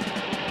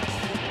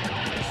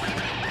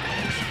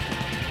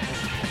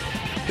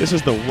 This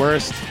is the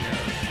worst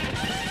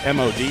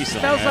MOD song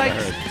Smells I like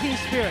ever heard. Teen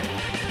Spirit.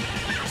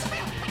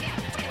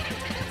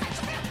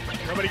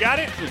 Nobody got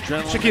it?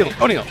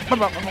 Shaquille O'Neal.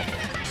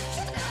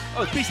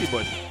 Oh, it's Beastie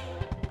Boys.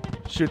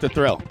 Shoot the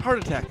Thrill. Heart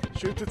Attack.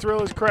 Shoot the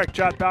Thrill is correct.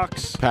 Jot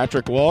box.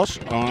 Patrick Walsh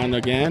on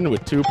again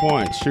with 2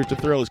 points. Shoot the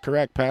Thrill is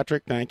correct,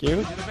 Patrick. Thank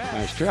you.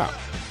 Nice job.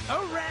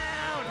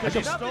 I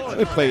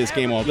could play this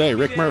game all day.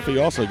 Rick Murphy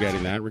also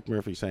getting that. Rick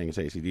Murphy saying it's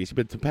AC/DC,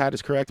 but Pat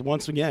is correct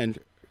once again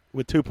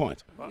with 2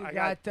 points. Well, I You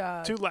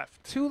got 2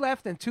 left. 2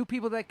 left and 2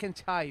 people that can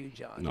tie you,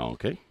 John. No,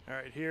 okay. All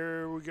right,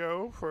 here we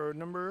go for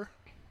number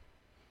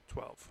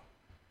 12.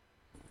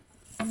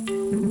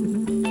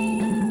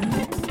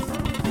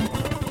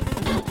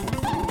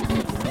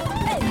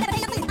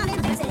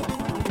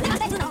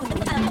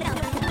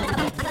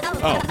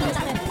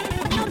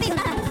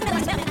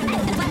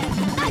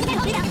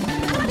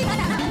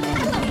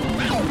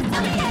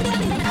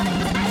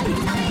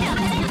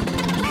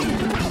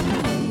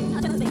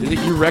 Is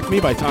it You Wreck Me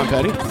by Tom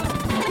Petty? It's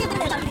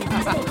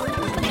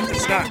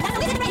not.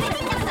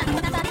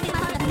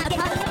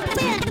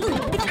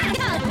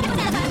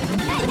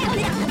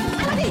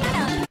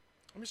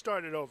 Let me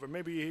start it over.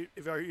 Maybe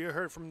if you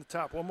heard from the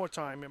top one more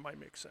time, it might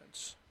make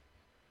sense.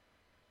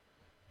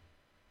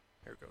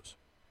 Here it goes.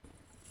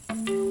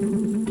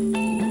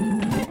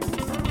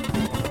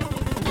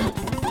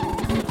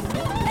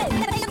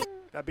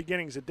 That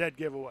beginning's a dead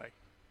giveaway.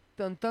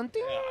 Dun, dun,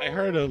 ding. I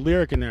heard a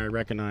lyric in there I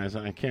recognize.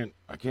 I can't.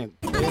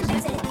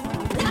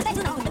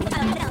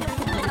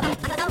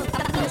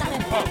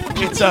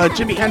 It's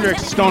Jimi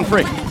Hendrix, Stone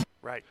Free.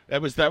 Right.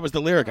 That was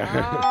the lyric I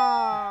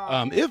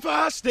heard. If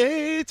I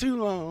stay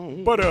too long.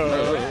 You But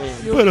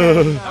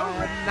can,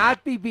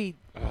 not be beat.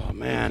 Oh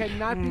man.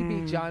 Cannot be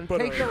beat, John. but,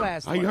 Take the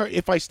last one.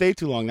 If I stay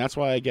too long, that's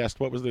why I guessed.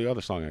 What was the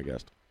other song I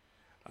guessed?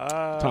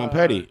 Tom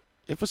Petty.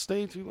 If I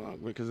stay too long,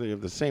 because they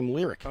have the same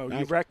lyric. Oh,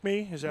 You Wreck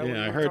Me? Is that what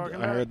I you heard. were talking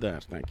I about? heard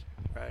that. Thank you.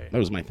 Right. That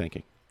was my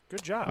thinking.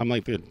 Good job. I'm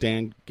like the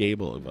Dan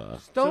Gable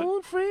of.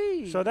 Stone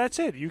Free. So that's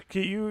it. You're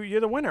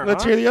the winner.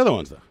 Let's huh? hear the other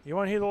ones, though. You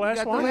want to hear the last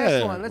got the one?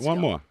 last one. Let's one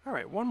go. more. All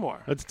right, one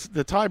more. The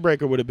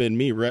tiebreaker would have been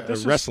me This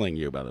is- wrestling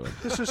you, by the way.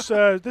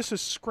 This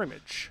is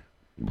scrimmage.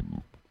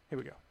 Here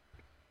we go.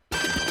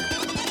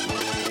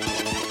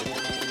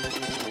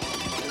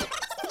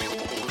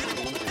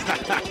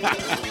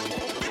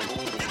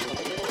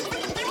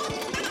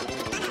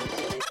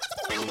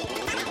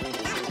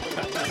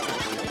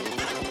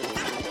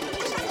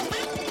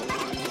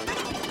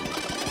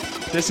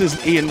 This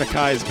is Ian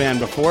MacKay's band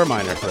before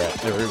Minor Threat.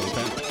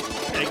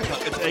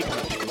 It's Egg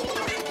Hunt.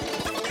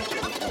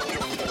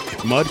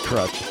 Mud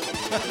Crutch.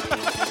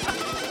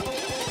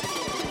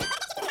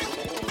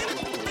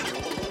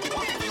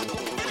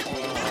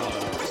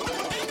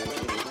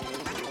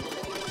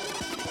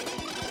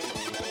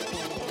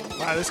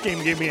 Wow, this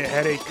game gave me a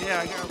headache.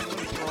 Yeah, I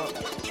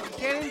got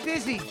Getting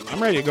dizzy.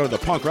 I'm ready to go to the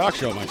punk rock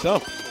show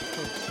myself.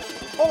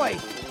 Oi.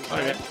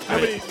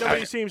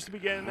 Nobody seems to be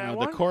getting that The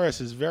one.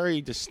 chorus is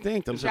very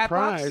distinct. I'm Chat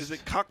surprised. box? Is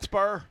it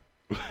Coxbar?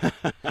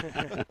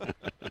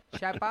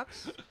 Chat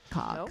box?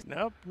 Cock.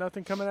 Nope,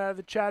 nothing coming out of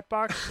the chat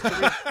box.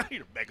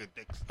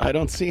 I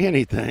don't see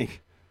anything.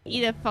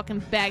 Eat a fucking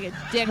bag of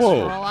dicks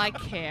Whoa. for all I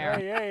care.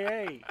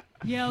 Hey.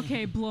 Yeah,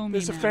 okay, blow me.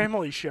 This is a man.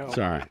 family show.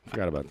 Sorry,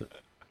 forgot about that.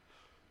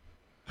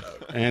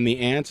 And the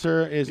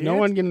answer is The no ans-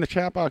 one in the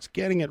chat box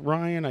getting it.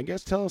 Ryan, I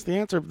guess tell us the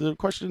answer of the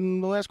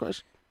question, the last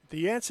question.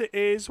 The answer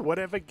is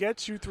Whatever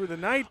Gets You Through the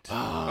Night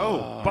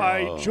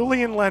by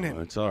Julian Lennon.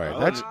 It's all right. I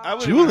That's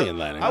would've- Julian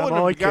Lennon. I I'm wouldn't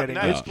only have gotten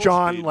kidding. that. It's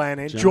John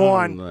Lennon.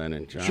 John.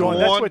 Lennon.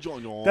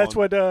 That's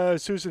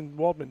what Susan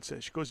Waldman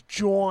says. She goes,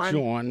 John.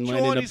 John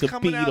Lennon of he's the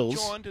coming out, Beatles.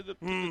 John, to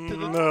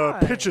the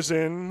Pitches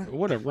in.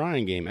 What a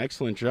Ryan game.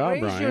 Excellent job,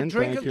 Raise Ryan. your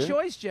drink Thank of you.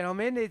 choice,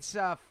 gentlemen. It's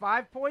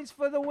 5 points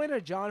for the winner,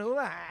 John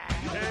Houlihan.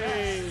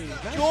 Hey,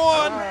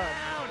 John.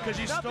 Because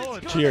you stole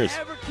it. Cheers.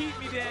 Never keep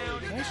me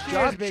down. nice Cheers,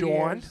 job, big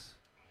John. ears.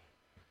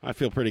 I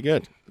feel pretty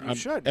good.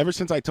 should. Ever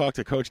since I talked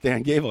to Coach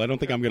Dan Gable, I don't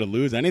think I'm going to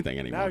lose anything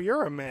anymore. Now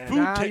you're a man.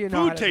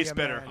 Food tastes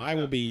better. I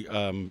will be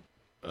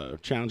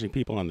challenging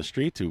people on the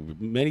street to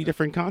many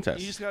different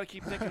contests. You just got to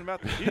keep thinking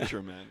about the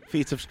future, man.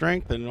 Feats of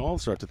strength and all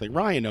sorts of things.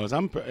 Ryan knows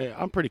I'm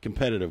a pretty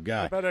competitive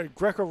guy. How about a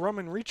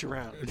Greco-Roman reach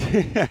around?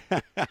 You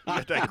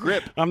got that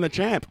grip. I'm the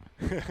champ.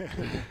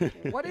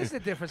 What is the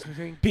difference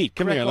between Pete,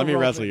 come here. Let me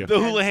wrestle you. The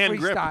Houlihan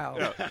grip.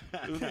 freestyle?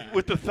 Yeah.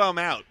 With the thumb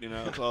out,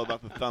 it's all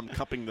about the thumb,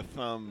 cupping the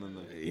thumb.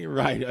 And You're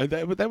right.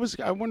 That was.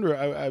 I wonder.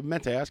 I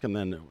meant to ask him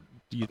then.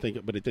 Do you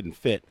think? But it didn't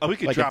fit. Oh, we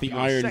could like drop if the you in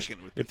a iron,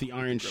 second with if the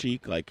Iron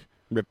Sheik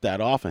ripped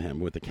that off of him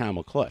with the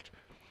camel clutch.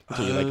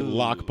 So you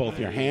lock both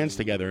your hands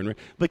together and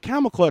the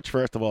camel clutch.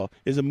 First of all,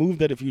 is a move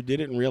that if you did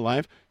it in real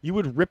life, you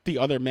would rip the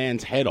other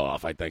man's head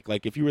off. I think.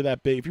 Like if you were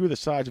that big, if you were the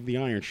size of the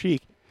Iron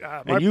Sheik,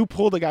 and you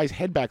pull the guy's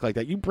head back like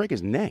that, you break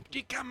his neck.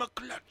 The camel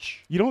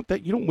clutch. You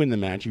don't win the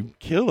match. You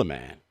kill the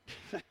man.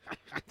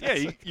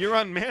 Yeah, you're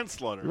on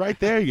manslaughter. Right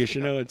there, you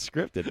should know it's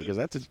scripted because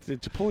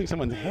it's pulling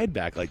someone's head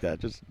back like that.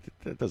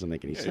 That doesn't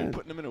make any You're sense.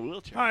 putting him in a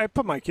wheelchair. I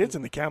put my kids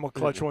in the camel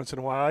clutch once in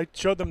a while. I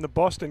showed them the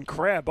Boston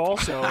Crab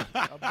also.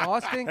 A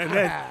Boston And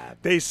crab.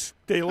 then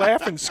they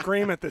laugh and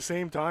scream at the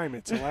same time.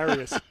 It's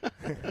hilarious.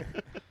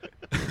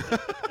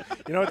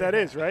 You know what that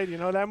is, right? You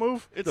know that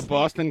move? It's the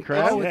Boston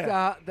Crab. Oh, with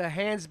the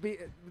hands, the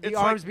It's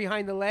arms like-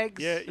 behind the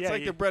legs. Yeah, It's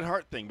like the Bret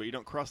Hart thing, but you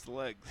don't cross the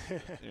legs.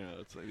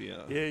 It's like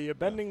Yeah, you're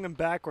bending them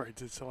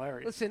backwards. It's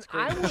hilarious. Listen, It's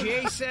great. I will,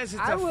 Jay says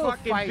it's I a will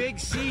fucking fight. big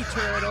sea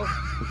turtle.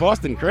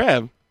 Boston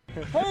Crab.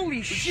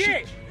 Holy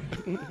shit!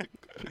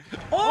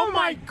 Oh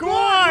my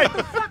God! What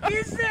the fuck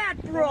is that,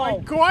 bro? Oh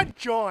my God,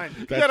 John!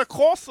 You gotta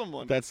call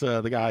someone. That's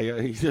the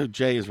guy.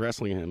 Jay is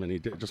wrestling him, and he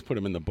just put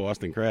him in the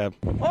Boston Crab.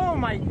 Oh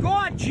my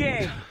God,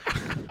 Jay!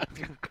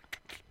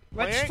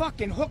 Let's Man.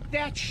 fucking hook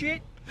that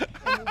shit,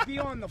 and we'll be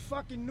on the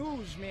fucking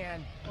news,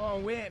 man. Oh,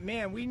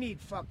 man, we need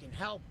fucking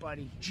help,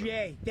 buddy.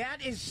 Jay,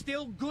 that is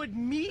still good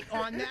meat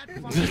on that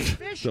fucking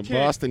fish. The kid.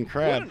 Boston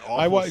Crab.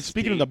 Speaking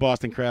steak. of the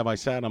Boston Crab, I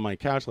sat on my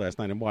couch last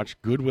night and watched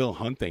Good Will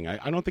Hunting.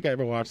 I don't think I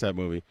ever watched that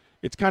movie.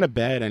 It's kind of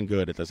bad and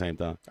good at the same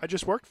time. I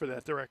just worked for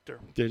that director.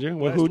 Did you?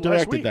 Well, Last- who last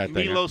directed week. that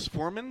thing? Milos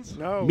Forman's?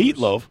 No.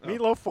 Meatloaf.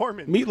 Meatloaf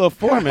Foreman. Meatloaf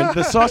Foreman,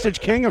 the Sausage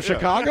King of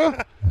Chicago.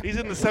 He's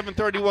in the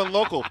 731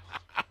 local.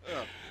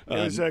 It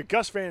was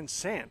Gus Van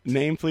Sant.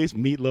 Name, please.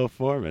 Meatloaf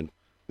Foreman.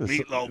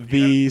 Meatloaf,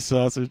 The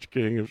Sausage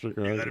King of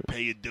Chicago. You gotta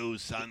pay your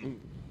dues,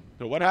 son.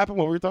 So what happened?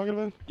 What were we talking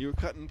about? You were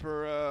cutting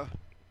for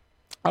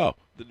Oh,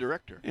 the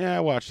director. yeah, I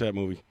watched that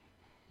movie.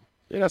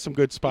 It has some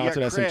good spots.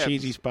 got It has some crabs.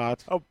 cheesy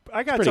spots. Oh,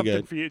 I got pretty something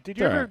good. for you. Did It's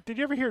you all ever right. did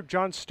you ever hear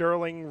John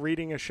Sterling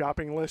reading a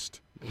shopping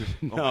list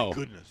No. Oh my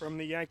goodness. from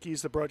the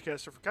Yankees, the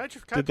broadcaster? Can I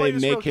Did play they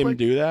this real make him quick?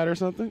 do that or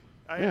something?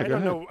 I go don't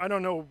ahead. know. I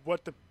don't know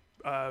what the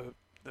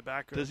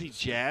back. Does he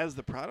jazz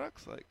the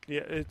products? Like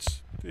Yeah,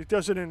 it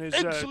does it in his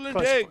Excellent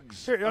classic-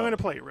 eggs. Here, I'm Oh, going to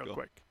play it real go.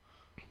 quick.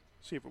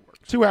 See if it works.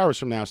 2 hours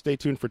from now, stay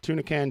tuned for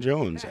Tuna Can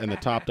Jones and the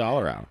Top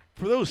Dollar Hour.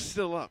 For those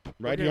still up.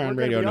 Right Okay, here on we're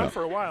gonna Radio be on Now.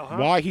 for a while, huh?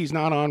 Why he's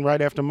not on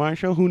right after my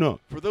show, who knows?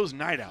 For those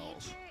night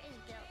owls.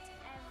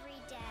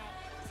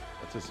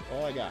 That's just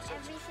all I got.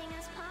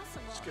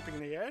 Skipping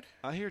the ad?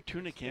 I hear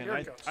tuna can. Here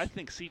it goes. I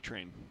think Sea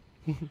Train.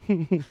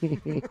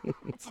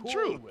 It's the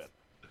truth.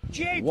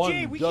 Jay,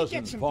 One we could dozen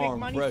get some farm big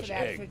money fresh for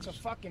that if eggs, it's a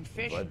fucking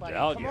fish, buddy.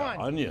 Vidalia Come on.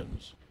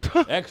 onions,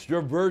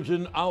 extra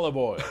virgin olive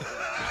oil,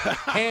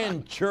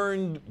 hand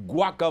churned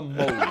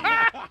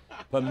guacamole,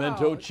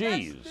 pimento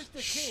cheese,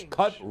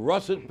 cut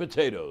russet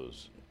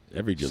potatoes,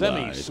 Every July.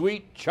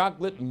 semi-sweet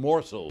chocolate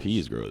morsels,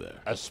 Peas grow there.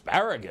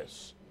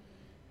 asparagus,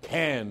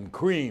 canned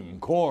cream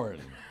corn,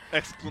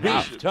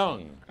 Exclamation. beef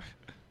tongue,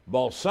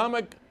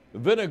 balsamic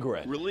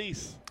vinaigrette,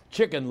 Release.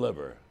 chicken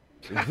liver,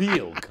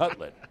 veal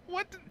cutlet,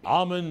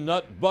 almond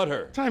nut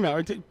butter, Time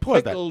out.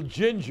 Pause that. pickled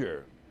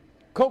ginger,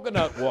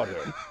 coconut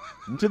water.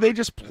 Do they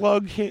just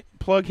plug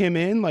him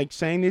in, like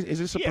saying, is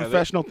this a Yeah,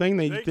 professional thing?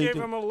 They gave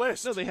him a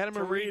list. No, they had him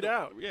to read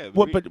out. Yeah.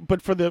 What?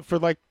 But for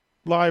like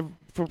live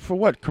for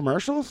what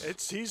commercials?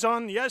 He's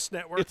on Yes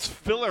Network. It's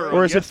filler. Or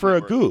on is it Yes for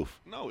Network. a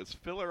goof? No, it's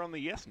filler on the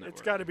Yes Network.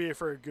 It's got to be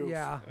for a goof.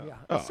 Yeah.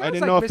 Oh, I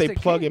didn't know if they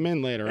plug him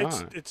in later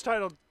on. It's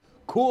titled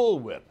Cool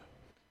Whip.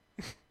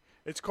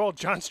 It's called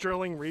John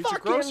Sterling Reads a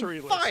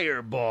Grocery List.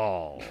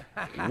 Fireball.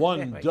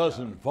 1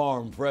 dozen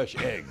farm fresh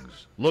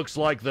eggs. Looks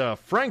like the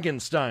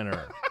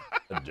Frankensteiner.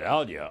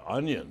 Vidalia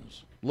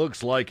onions.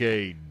 Looks like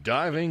a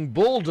diving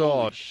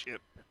bulldog. Shit.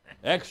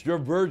 Extra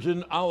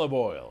virgin olive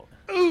oil.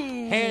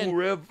 Ooh,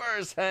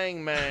 reverse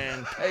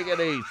hangman. Take it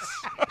easy.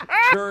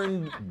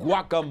 Churned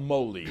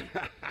guacamole.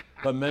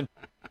 Pimento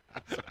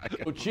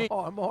cheese.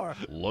 More.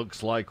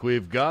 Looks like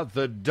we've got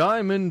the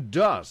diamond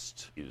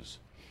dust.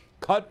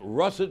 Cut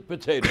russet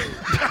potatoes.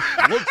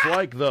 Looks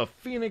like the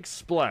Phoenix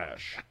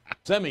Splash.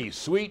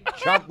 Semi-sweet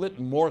chocolate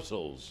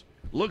morsels.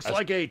 Looks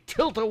like a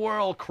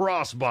tilt-a-whirl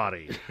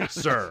crossbody,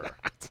 sir.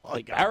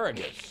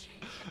 Asparagus.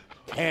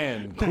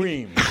 Canned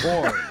cream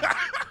corn.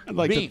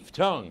 Beef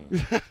tongue.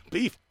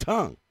 Beef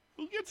tongue.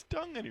 Who gets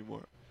tongue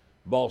anymore?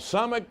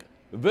 Balsamic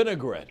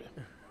vinaigrette.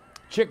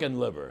 Chicken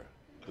liver.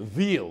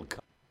 Veal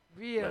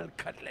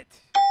cutlet.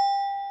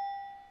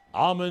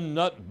 Almond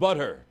nut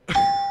butter.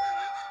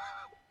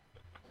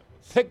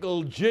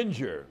 Pickled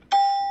ginger.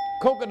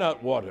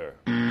 Coconut water.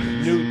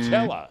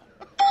 Nutella.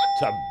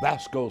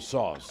 Tabasco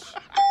sauce.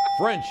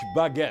 French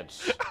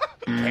baguettes.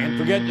 Can't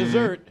forget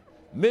dessert.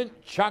 Mint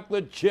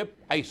chocolate chip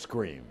ice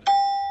cream.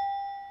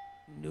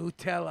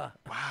 Nutella.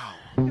 Wow.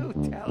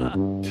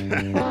 Nutella. This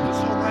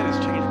whole night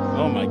has changed.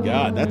 Oh my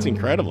God, that's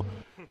incredible.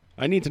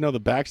 I need to know the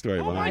backstory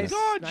Oh my behind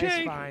God, Nice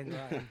Jay. find,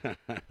 Ryan.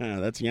 it.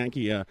 That's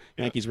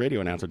Yankees radio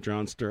announcer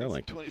John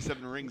Sterling.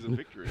 27 rings of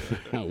victory.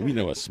 We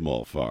know a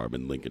small farm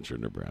in Lincolnshire,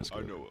 Nebraska.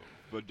 I know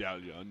a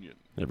Vidalia onion.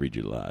 Every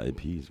July,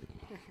 peas.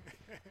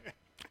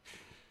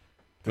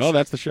 Well,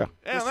 that's the show.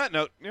 Yeah, on that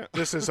note, yeah.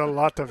 This is a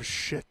lot of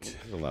shit.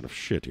 There's a lot of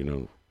shit, you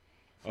know.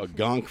 A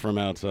gonk from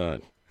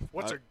outside.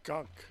 What's a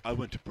gunk? I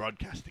went to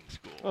broadcasting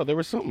school. Oh, there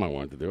was something I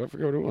wanted to do. I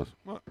forgot what it was.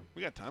 What?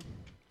 We got time.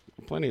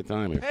 Plenty of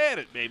time here. Had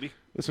it, baby.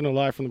 Listen to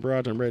Live from the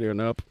Barrage on Radio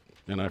Nope.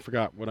 And I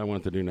forgot what I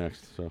wanted to do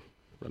next. So,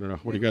 I don't know.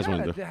 What do you guys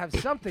want to do? Have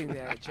something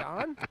there,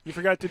 John. You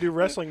forgot to do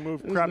wrestling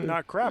move crap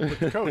not crap with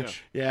the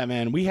coach. Yeah,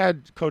 man. We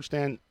had Coach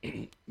Dan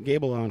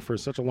Gable on for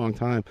such a long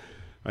time.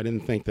 I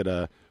didn't think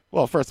that,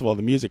 well, first of all,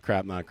 the music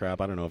crap not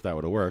crap, I don't know if that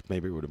would have worked.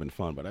 Maybe it would have been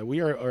fun. But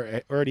we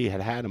already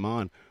had him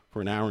on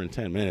for an hour and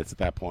 10 minutes at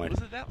that point.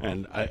 Was it that long?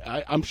 And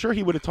I'm sure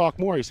he would have talked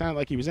more. He sounded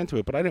like he was into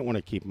it, but I didn't want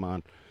to keep him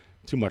on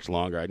too much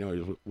longer. I know he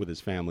was with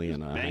his family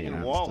and hanging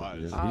out.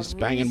 walleyes. Yeah, he's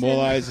banging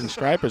walleyes and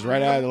stripers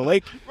right out of the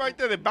lake. Right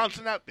there, they're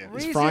bouncing out there.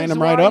 He's frying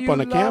them right up on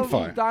the Love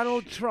campfire.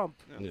 Donald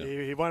Trump. Yeah.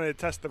 He wanted to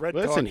test the red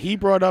Listen, dog. he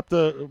brought up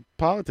the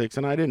politics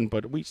and I didn't,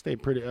 but we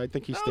stayed pretty. I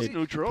think he That was stayed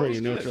neutral.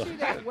 pretty It was good.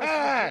 neutral.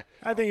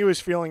 I think he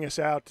was feeling us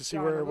out to see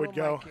where it would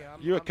go.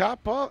 You a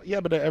cop, Paul? Yeah,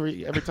 but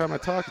every time I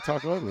talk, you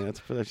talk over me. That's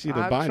for see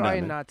the I'm bind on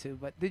trying me. not to,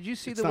 but did you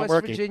see It's the not West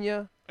working.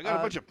 Virginia? I got a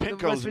bunch of the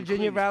Pinkos West in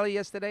Virginia Queens. rally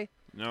yesterday.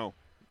 No.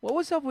 What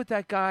was up with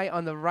that guy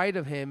on the right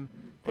of him?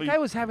 The guy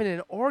was having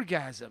an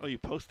orgasm. Oh, you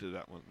posted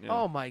that one. Yeah.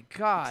 Oh my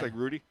God! It's like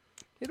Rudy.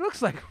 It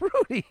looks like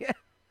Rudy.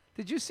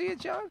 Did you see it,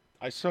 John?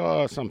 I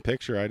saw some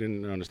picture. I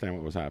didn't understand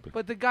what was happening.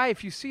 But the guy,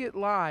 if you see it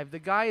live, the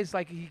guy is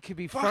like he could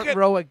be Fuck front it.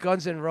 row at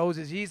Guns N'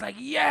 Roses. He's like,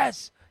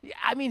 yes. Yeah,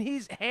 I mean,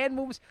 he's hand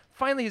moves.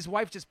 Finally, his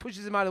wife just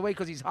pushes him out of the way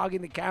because he's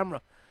hogging the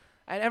camera,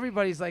 and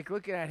everybody's like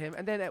looking at him.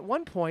 And then at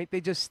one point,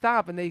 they just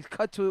stop and they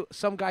cut to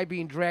some guy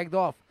being dragged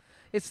off.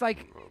 It's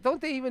like, don't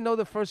they even know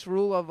the first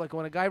rule of like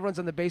when a guy runs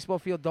on the baseball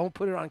field, don't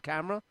put it on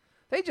camera?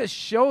 They just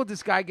showed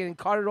this guy getting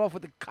carted off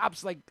with the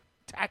cops like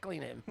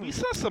tackling him. We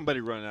saw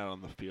somebody run out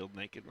on the field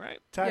naked, right?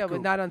 Yeah,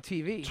 but not on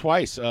TV.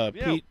 Twice,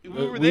 Pete. we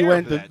were there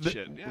went for that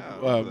shit. Yeah, I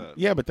remember that.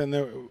 yeah, but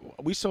then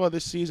we saw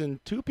this season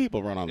 2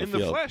 people run on the In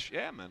field. the flesh,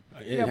 yeah, man.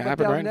 It Yeah, but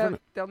happened right in front of.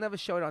 they'll never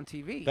show it on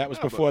TV. That was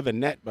before the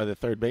net by the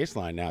third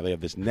baseline. Now they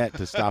have this net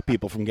to stop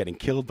people from getting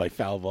killed by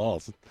foul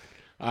balls.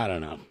 I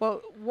don't know.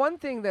 Well, one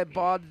thing that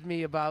bothered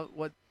me about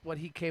what what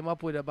he came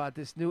up with about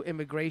this new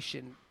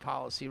immigration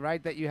policy,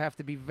 right? That you have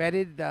to be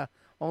vetted,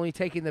 only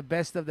taking the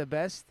best of the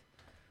best.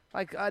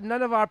 Like,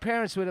 none of our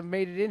parents would have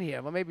made it in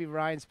here. Well, maybe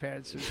Ryan's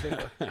parents, they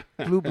were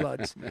blue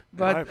bloods.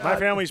 But my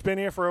family's been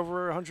here for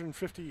over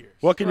 150 years.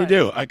 What can you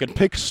do? I can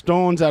pick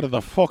stones out of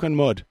the fucking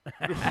mud.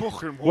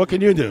 What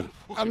can you do?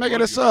 I'm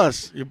making a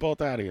sauce. You're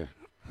both out of here.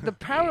 The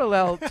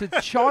parallel to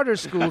charter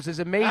schools is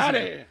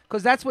amazing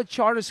because that's what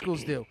charter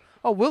schools do.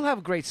 Oh, we'll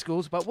have great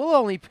schools, but we'll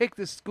only pick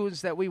the students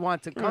that we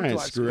want to come to our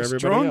screw schools.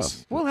 everybody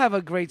else. We'll have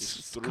a great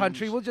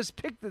country. We'll just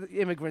pick the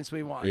immigrants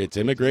we want. It's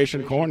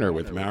Immigration Corner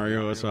with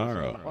Mario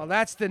Asaro. Well,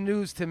 that's the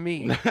news to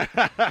me.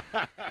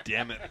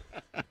 Damn it.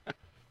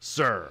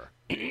 Sir.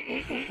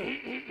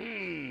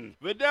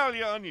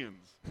 Vidalia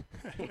onions.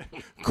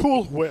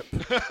 Cool Whip.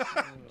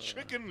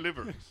 Chicken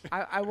livers.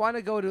 I want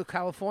to go to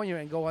California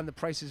and go on The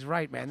Price is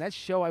Right, man. That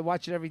show, I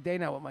watch it every day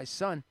now with my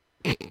son.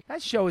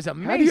 That show is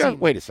amazing. How do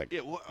you wait a second.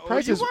 Yeah,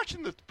 Price are you is,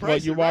 watching the Price well,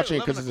 is you're Right watching at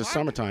it because 11 it's the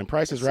o'clock? summertime.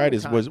 Price is It's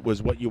Right summertime.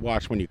 was what you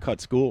watched when you cut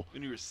school.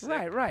 When you were sick,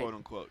 Right. quote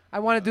unquote. I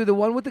want to do the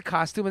one with the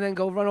costume and then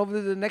go run over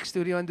to the next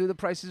studio and do The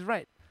Price is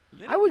Right.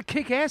 I would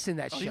kick ass in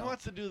that Oh, show. he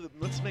wants to do the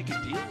Let's Make a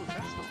Deal with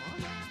That's the Line.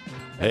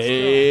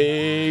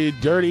 Hey,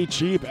 dirty,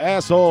 cheap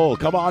asshole.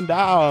 Come on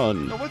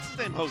down. No, what's his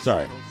name? Hosts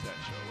Sorry. that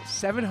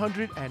show.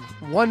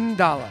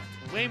 $701.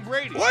 Wayne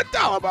Brady.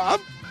 $1, Bob.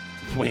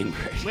 Wayne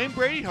Brady. Wayne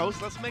Brady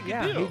hosts Let's Make a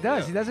Yeah, Deal. he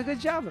does. He does a good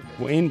job of it.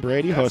 Wayne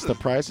Brady hosts The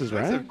Price is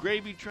That's a Right?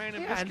 gravy train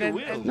and Yeah, and biscuit then-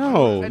 wheels. and-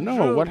 No, And no.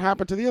 Drew- What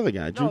happened to the other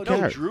guy? Drew No,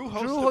 Carey. Drew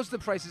Drew hosts The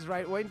Price is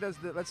Right. Wayne does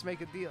the Let's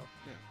Make a Deal.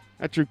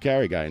 That Drew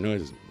Carey guy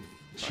annoys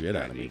shit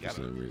out of He me for got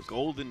some a reason.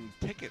 golden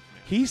ticket,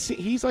 man.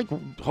 He's like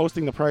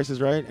hosting The Price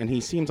is Right, and he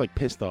seems like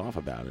pissed off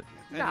about it.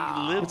 And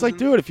he lives It's like, in,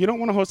 dude, if you don't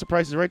want to host The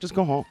Price is Right, just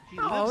go home. he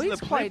No, lives in he's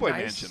the quite Playboy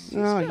nice.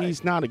 Mansion. No,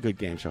 he's not a good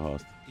game show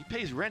host. He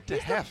pays rent to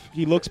Hef.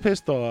 He looks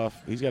pissed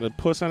off. He's got a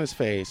puss on his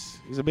face.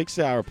 He's a big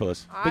sour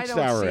puss. I Big don't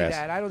sour see ass.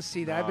 that. I don't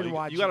see that. I've been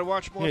watching. You got to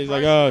watch more. Yeah, he's Price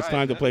like, is oh, it's Right,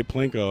 time to man. play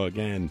Plinko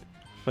again.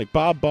 Like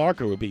Bob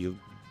Barker would be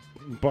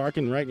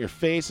barking right in your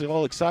face,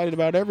 all excited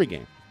about every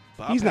game.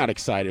 Bob He's had- not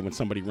excited when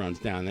somebody runs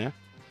down there.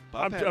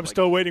 I'm, had, I'm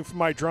still waiting for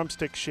my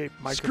drumstick-shaped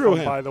Screw microphone,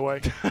 him. by the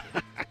way.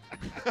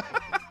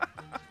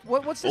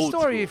 What's the Old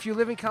story? school. If you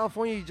live in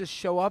California, you just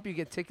show up, you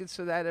get tickets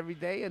for that every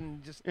day,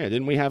 and just Yeah,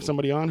 didn't we have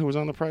somebody on who was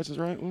on The Price is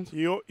Right once?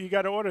 You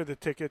got to order the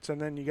tickets, and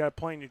then you got to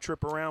plan your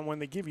trip around when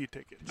they give you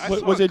tickets. I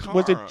Was, saw was a it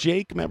was it car.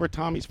 Jake? Remember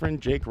Tommy's friend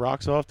Jake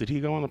Roxoff? Did he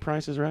go on The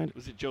Price is Right?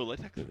 Was it Joe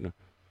Latex? No.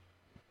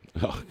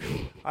 Oh.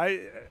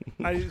 I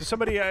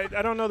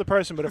don't know the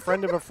person, but a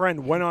friend of a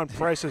friend went on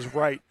Price is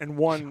Right and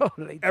won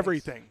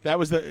everything. That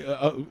was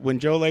the when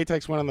Joe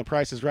Latex went on The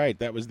Price is Right.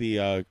 That was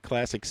the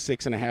classic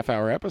 6.5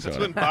 hour episode. That's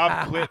when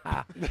Bob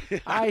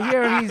quit. I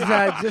hear he's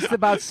just about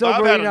Bob had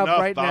sobering up enough.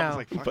 right Bob's now.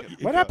 like, fuck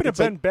it. What happened to It's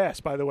Ben like- Bass,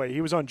 by the way?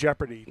 He was on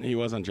Jeopardy. He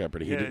was on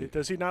Jeopardy. He Yeah, did.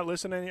 does he not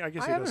listen any? I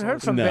guess I he haven't doesn't heard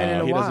listen. from No, Ben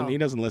in a he while. doesn't. He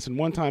doesn't listen.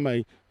 One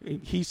time,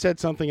 he said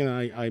something, and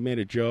I made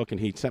a joke, and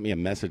he sent me a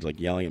message like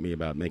yelling at me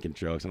about making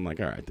jokes. I'm like,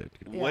 all right, dude.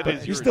 What But is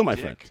he's your still my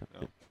dick? friend.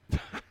 Oh.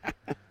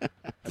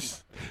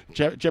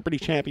 Jeopardy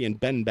champion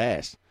Ben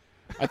Bass.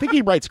 I think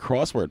he writes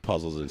crossword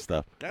puzzles and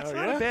stuff. That's Oh,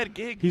 not yeah? a bad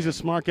gig. He's a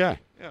smart guy.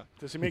 Yeah.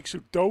 Does he make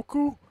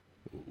Sudoku?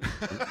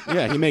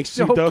 Yeah, he makes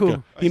Sudoku.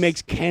 Sudoku. He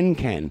makes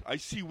Ken. I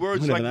see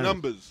words Whatever like that is.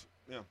 numbers.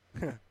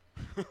 Yeah.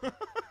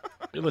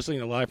 You're listening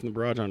to Live from the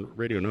Barrage on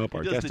Radio Nope.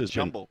 Our He does guest the has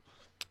jumble.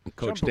 been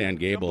Coach Dan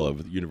Gable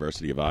of the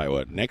University of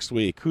Iowa. Next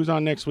week, who's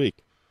on next week?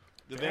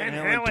 The Van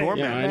Van Halen Halen. tour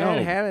Yeah, I man.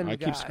 know. Halen I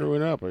guy. keep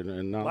screwing up.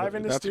 And not, Live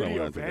in the that's what I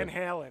studio, wanted to Van do.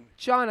 Halen.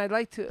 John, I'd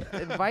like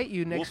to invite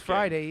you next Wolfgang.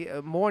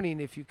 Friday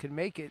morning if you can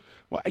make it.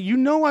 Well, you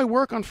know I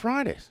work on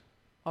Fridays.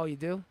 Oh, you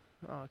do?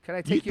 Oh, can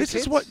I take your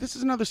This kids?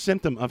 is another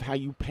symptom of how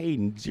you pay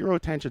zero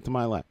attention to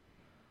my life.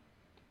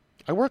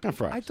 I work on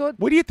Fridays. I thought-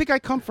 Where do you think I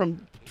come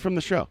from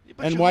the show?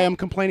 but And you're why home- I'm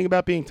complaining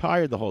about being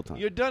tired the whole time.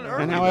 You're done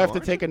early. and how I have though, to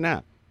aren't take you? a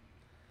nap.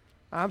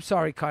 I'm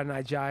sorry, Cotton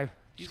Eye Jive.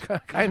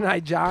 Cotton Eye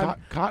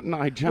John. Cotton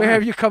Eye John. Where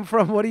have you come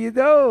from? What do you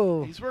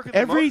do? He's working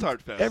at the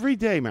Mozart Fest. Every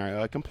day,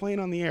 Mario, I complain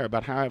on the air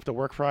about how I have to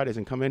work Fridays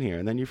and come in here,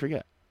 and then you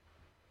forget.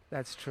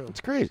 That's true.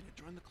 It's crazy.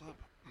 Join the club.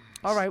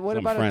 All right, what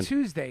Some about friend. a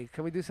Tuesday?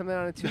 Can we do something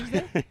on a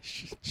Tuesday?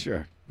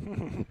 Sure.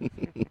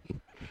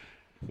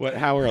 What?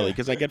 How early?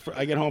 Because I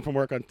get home from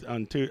work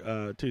on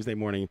Tuesday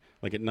morning,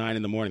 like at 9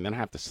 in the morning. Then I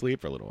have to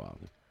sleep for a little while.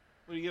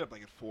 What do you get up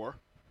like at 4?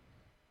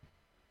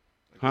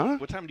 Like, Huh?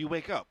 What time do you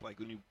wake up? Like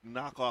when you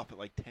knock off at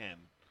like 10?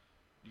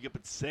 You get up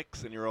at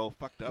 6 and you're all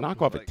fucked up. Knock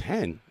and off like, at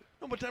 10.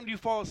 No, what time do you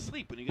fall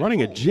asleep when you get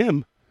Running a home?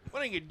 gym.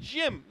 Running a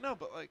gym? No,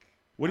 but like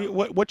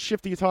What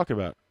shift are you talking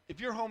about? if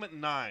you're home at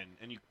 9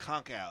 and you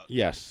conk out.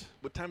 Yes.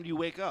 What time do you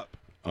wake up?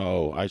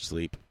 Oh, I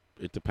sleep.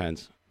 It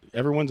depends.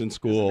 Everyone's in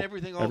school. Isn't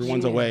everything all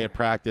Everyone's screwy? away at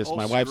practice. All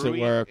My wife's at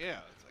screwy? work.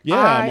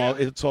 Yeah,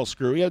 It's all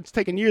screwy. Yeah, it's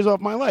taking years off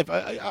my life.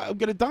 I'm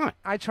gonna die.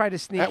 I try to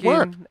sneak At in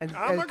work. and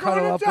I'm cuddle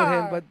gonna up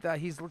die. with him, but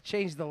he's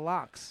changed the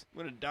locks.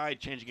 I'm going to die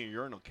changing a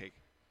urinal cake.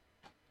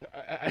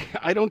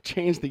 I don't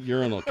change the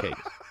urinal cake.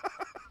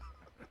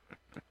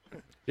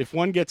 If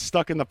one gets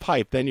stuck in the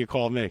pipe, then you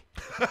call me.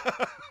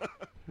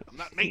 I'm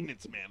not not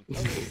maintenance, man.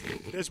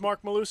 There's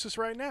Mark Malusis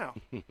right now.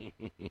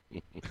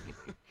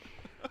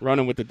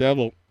 Running with the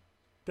Devil.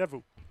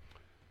 Devu.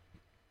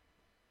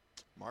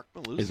 Mark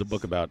Malusis is a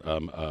book about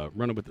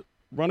running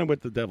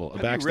with the Devil.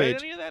 Have Backstage. you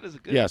read any of that? Is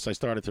it good? Yes, I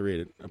started to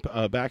read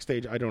it.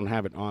 Backstage, I don't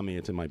have it on me.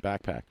 It's in my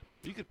backpack.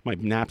 My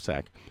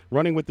knapsack.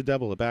 Running with the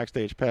Devil, a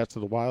backstage pass to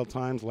the wild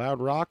times,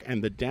 loud rock,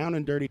 and the down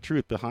and dirty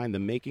truth behind the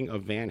making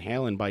of Van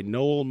Halen by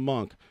Noel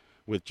Monk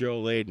with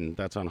Joe Layden.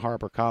 That's on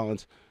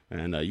HarperCollins,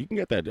 and you can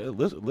get that.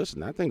 Listen,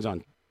 that thing's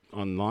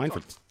online for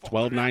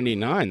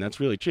 $12.99. That's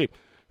really cheap.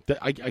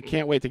 I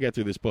can't wait to get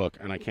through this book,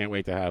 and I can't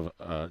wait to have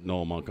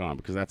Noel Monk on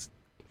because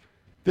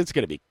it's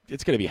gonna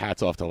be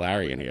hats off to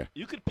Larry in here.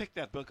 You could pick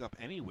that book up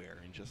anywhere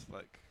and just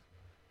like.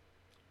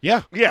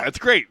 Yeah, it's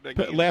great.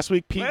 Like, last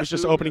week, Pete was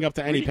just opening up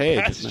to any page,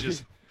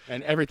 passages.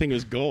 and everything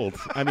is gold.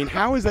 I mean,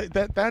 how is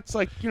that? That's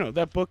like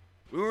that book.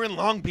 We were in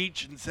Long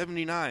Beach in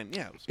 '79.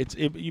 Yeah,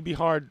 you'd be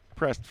hard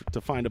pressed to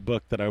find a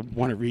book that I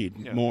want to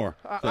read more.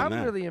 Than I'm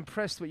that. really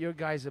impressed with your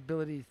guys'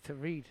 ability to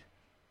read.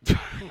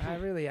 I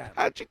really am.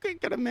 How'd you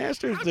get a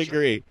master's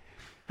degree?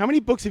 How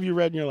many books have you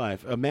read in your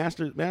life? A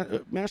master's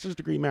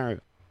degree, Mario.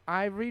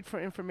 I read for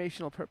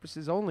informational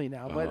purposes only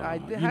now, but I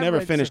you have never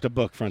read finished a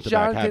book front to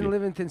back, have Jonathan you?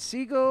 Livingston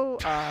Seagal.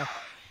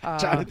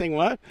 Jonathan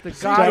what? The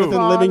Jonathan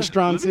Godfather.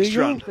 Livingstone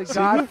Seagal? The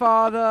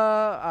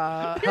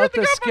Godfather.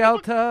 Helter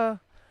Skelter.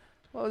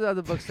 What were the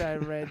other books that I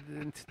read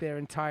in their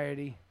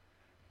entirety?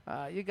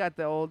 You got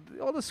all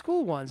the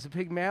school ones, the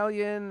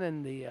Pygmalion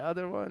and the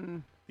other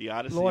one. The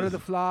Odyssey. Lord of the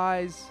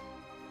Flies.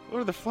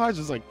 Lord of the Flies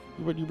is like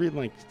what you read in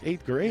like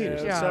 8th grade.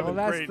 or Yeah, something.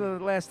 well, that's the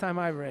last time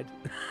I read.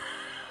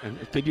 And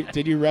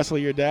did you wrestle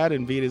your dad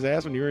and beat his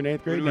ass when you were in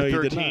 8th grade? When you were No,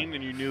 you did 13 not.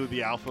 and you knew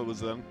the alpha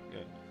was them.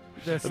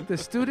 Yeah. The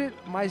student,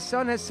 my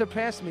son has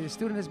surpassed me. The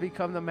student has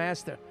become the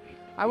master.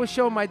 I was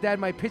showing my dad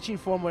my pitching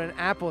form with an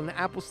apple, and the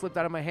apple slipped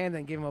out of my hand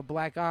and gave him a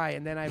black eye,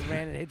 and then I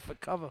ran and hid for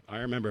cover. I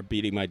remember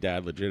beating my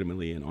dad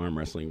legitimately in arm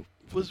wrestling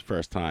for the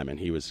first time, and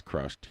he was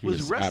crushed. He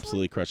was wrestling?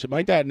 absolutely crushed.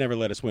 My dad never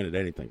let us win at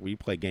anything. We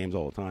play games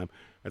all the time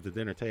at the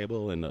dinner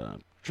table and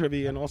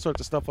trivia and all sorts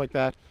of stuff like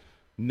that.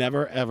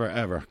 Never, ever,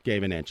 ever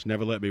gave an inch.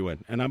 Never let me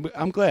win. And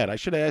I'm glad. I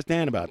should have asked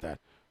Dan about that.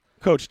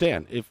 Coach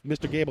Dan, if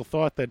Mr. Gable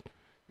thought that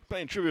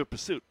Playing Trivial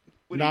Pursuit.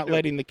 What do you not do?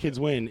 letting the kids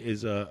win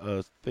is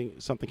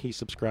something he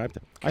subscribed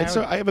to.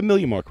 Carry- I have a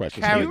million more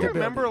questions. Do you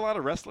remember a lot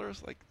of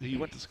wrestlers like that you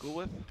went to school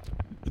with?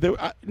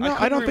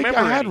 I don't think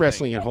I had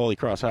wrestling at Holy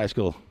Cross High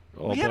School.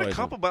 We had a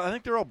couple, but I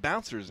think they're all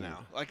bouncers now.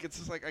 Like it's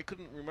just like I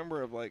couldn't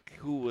remember of like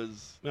who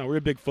was. No, we're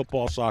a big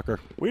football, soccer.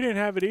 We didn't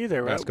have it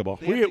either. Basketball.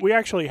 We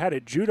actually had a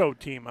judo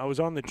team. I was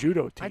on the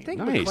judo team. I think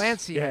Nice.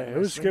 Clancy. Yeah, it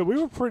was good. We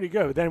were pretty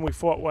good. Then we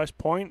fought West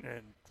Point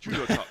and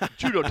judo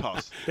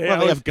toss. Well,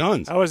 they have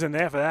guns. I wasn't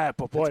there for that,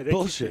 but boy, That's they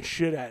bullshit. kicked the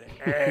shit out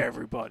of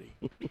everybody.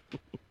 They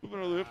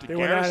They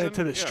went out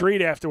into the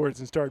street afterwards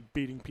and started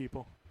beating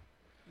people.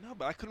 No,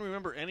 but I couldn't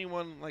remember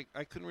anyone. Like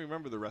I couldn't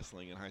remember the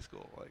wrestling in high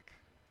school. Like,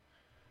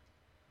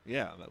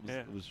 yeah, that was.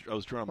 Yeah. It was I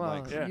was drawing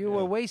Well, blanks. you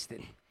were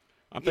wasted.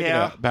 I'm thinking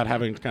Yeah. about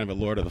having kind of a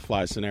Lord of the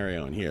Flies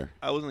scenario in here.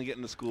 I wasn't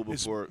getting to school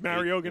before.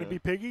 Mario going to be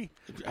Piggy?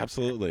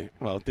 Absolutely.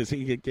 Well, does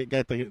he get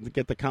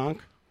the conch?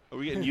 Are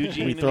we getting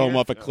Eugene? We in throw him here?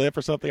 off a cliff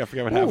or something? I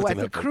forget what Ooh, happens at to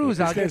the that book.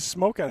 cruise out there.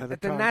 smoke out of the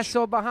At the conch.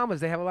 Nassau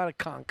Bahamas, they have a lot of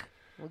conch.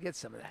 We'll get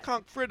some of that.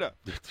 Conch Frida.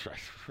 That's right.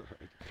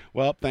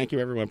 Well, thank you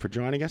everyone for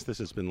joining us. This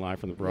has been Live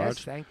from the Barrage.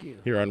 Yes, thank you.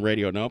 Here on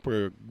Radio Nope.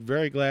 We're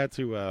very glad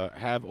to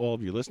have all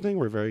of you listening.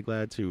 We're very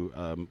glad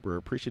to, we're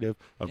appreciative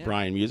of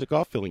Brian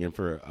Musicoff filling in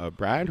for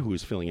Brad, who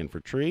is filling in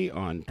for Tree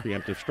on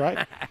Preemptive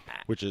Strike,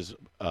 which is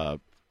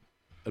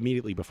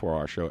immediately before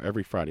our show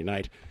every Friday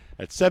night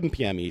at 7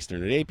 p.m.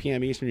 Eastern. At 8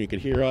 p.m. Eastern, you could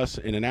hear us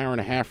in an hour and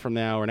a half from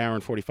now, or an hour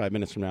and 45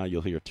 minutes from now.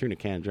 You'll hear Tuna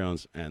Can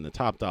Jones and the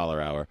Top Dollar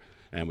Hour.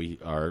 And we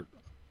are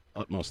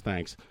utmost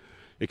thanks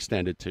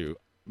extended to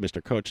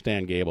Mr. Coach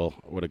Dan Gable.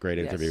 What a great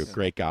interview. Yes.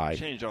 Great guy.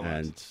 Changed our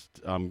And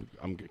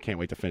I can't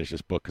wait to finish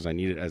this book because I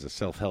need it as a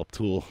self-help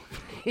tool.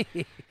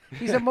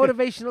 He's a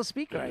motivational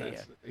speaker right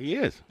here. He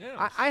is.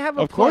 I have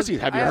a Of course plug-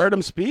 he. Have I you heard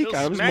him speak? He'll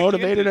I was smack you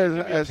motivated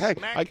into- as heck.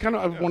 smack I kind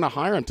of want to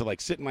hire him to like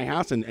sit in my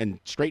house and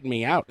straighten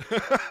me out.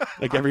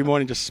 Like every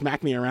morning, just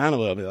smack me around a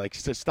little bit. Like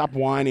stop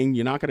whining.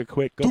 You're not going to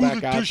quit. Go Do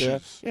back the out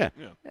dishes. there.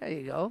 Yeah. There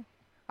you go.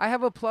 I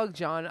have a plug,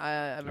 John.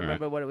 I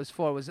remember what it was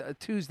for. It was a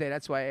Tuesday.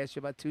 That's why I asked you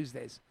about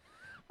Tuesdays.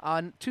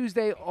 On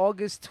Tuesday,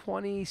 August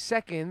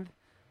 22nd,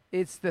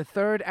 it's the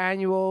 3rd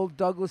annual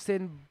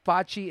Douglaston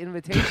Bocce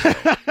Invitation.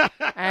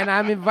 And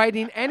I'm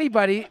inviting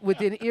anybody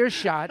within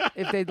earshot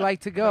if they'd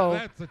like to go.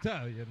 That's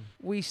Italian.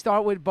 We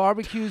start with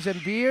barbecues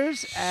and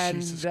beers, and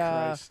Jesus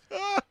Christ.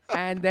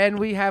 and then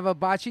we have a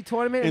bocce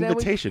tournament, and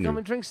Invitation. then we come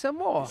and drink some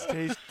more.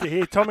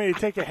 He told me to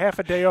take a half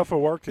a day off of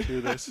work to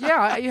do this.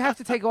 Yeah, you have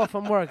to take off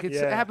from work. It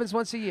Yeah. happens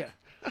once a year.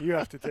 You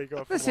have to take off from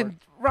work. Listen,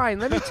 Ryan,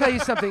 let me tell you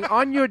something.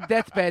 On your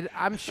deathbed,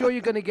 I'm sure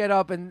you're going to get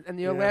up and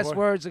your Yeah, last what?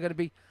 words are going to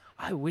be,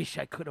 I wish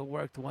I could have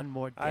worked one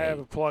more day. I have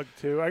a plug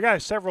too. I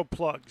got several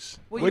plugs.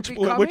 Will Which you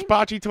be coming?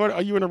 bocce tournament?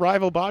 Are you in a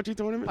rival bocce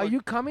tournament? Are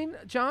you coming,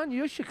 John?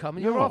 You should come.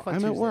 You're No, off on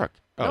I'm Tuesday. at work.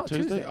 Oh, No,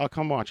 Tuesday? I'll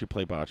come watch you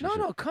play bocce.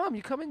 No, come.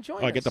 You come and join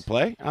us. Oh, I get to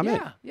play? I'm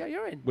in. Yeah,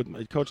 you're in.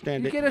 With Coach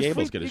Dan You get, us Gables.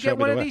 free, Gonna you show get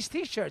me one the of way. these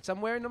T-shirts. I'm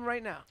wearing them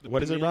right now.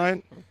 What is it,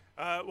 Ryan?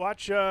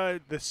 Watch The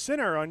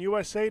Sinner on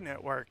USA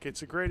Network.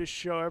 It's the greatest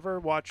show ever.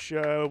 Watch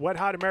Wet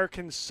Hot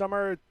American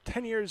Summer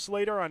 10 years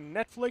later on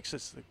Netflix.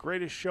 It's the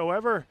greatest show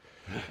ever.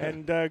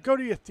 And go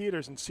to your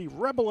theaters and see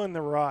Rebel in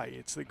the Rye.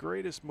 It's the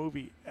greatest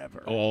movie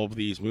ever. All of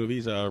these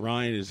movies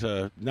Ryan is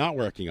not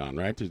working on,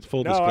 right? To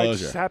full No, I disclosure.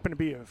 just happen to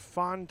be a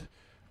fond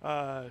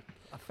a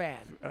fan.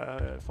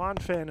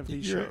 Fond fan of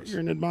these shows. You're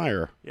an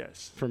admirer.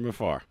 Yes. From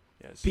afar.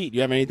 Yes. Pete, you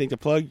have anything to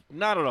plug?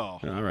 Not at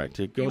all. All right.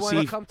 To You go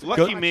wanna see. come to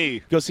Lucky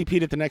me. Go see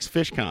Pete at the next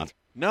Fish Con.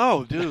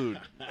 No, dude.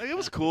 It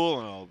was cool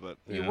and all, but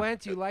You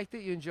went. You liked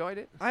it. You enjoyed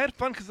it. I had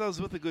fun because I was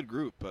with a good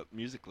group, but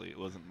musically it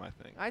wasn't my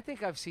thing. I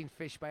think I've seen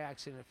Fish by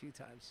accident a few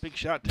times. Big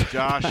shout to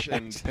Josh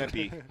and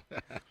Peppy.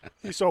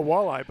 You saw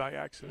Walleye by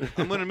accident.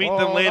 I'm gonna meet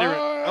them later.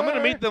 I'm gonna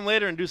meet them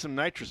later and do some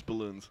nitrous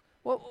balloons.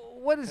 Well,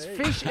 what is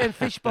Fish and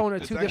Fishbone are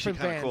It's two actually different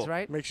kinda bands, cool.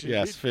 right? Makes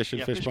Yes, Fish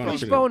and Fishbone. are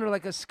Fishbone are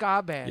like a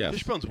ska band. Yes.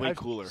 Fishbone's way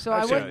cooler. So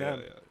I went.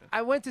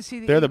 I went to see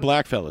the. They're the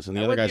black fellas, and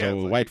the I other went- guys are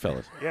white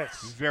fellas.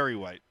 Yes. Very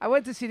white. I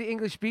went to see the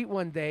English Beat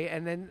one day,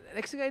 and then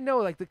next thing I know,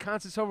 like the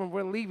concert's over and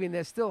we're leaving.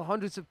 There's still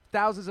hundreds of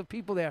thousands of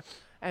people there,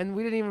 and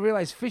we didn't even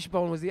realize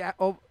Fishbone was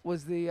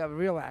the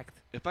real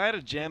act. If I had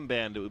a jam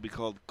band, it would be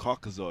called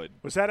Caucasoid.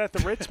 Was that at the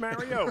Ritz,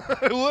 Mario?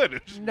 It would.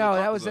 It should be No,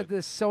 that was Caucasoid. at the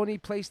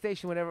Sony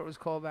PlayStation, whatever it was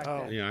called back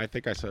then. Yeah, I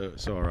think I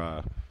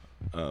saw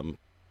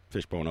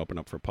Fishbone open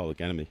up for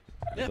Public Enemy.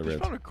 at Yeah, the Ritz.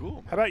 Fishbone are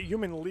cool. How about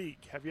Human League?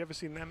 Have you ever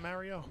seen them,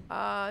 Mario?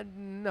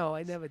 No,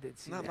 I never did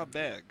see Not that. my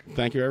bag.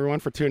 Thank you, everyone,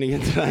 for tuning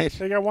in tonight.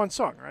 They got one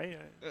song, right?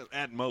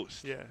 At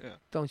most. Yeah.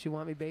 Don't You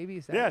Want Me, Baby?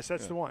 Is that Yes,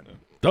 that's the one.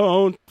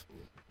 Don't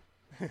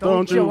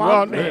you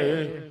want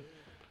me?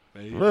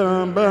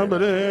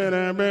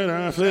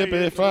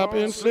 Flippy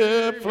flopping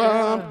slip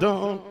flop,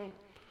 don't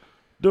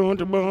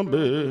you want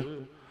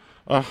me?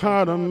 A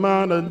heart of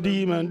mine, a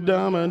demon,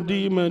 dama,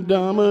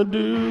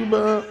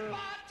 dooba.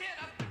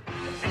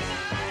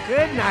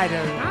 Good night,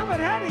 everyone.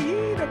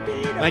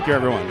 Thank you,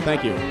 everyone.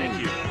 Thank you.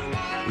 Thank you.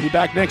 We'll be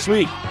back next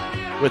week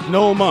with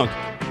Noel Monk,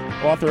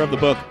 author of the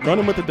book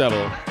Running with the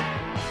Devil.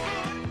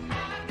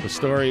 The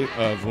story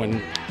of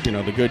when,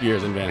 the good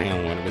years in Van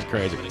Halen, when it was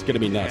crazy. It's going to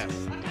be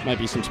nuts. Might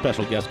be some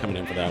special guests coming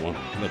in for that one.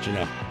 I'll let you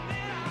know.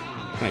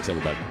 Thanks,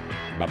 everybody.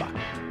 Bye-bye.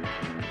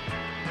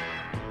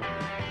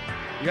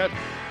 You got...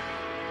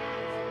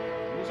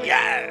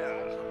 Yeah!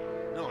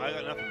 No, I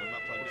got nothing. I'm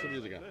not playing. What's the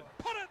music on?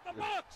 Put it in the box!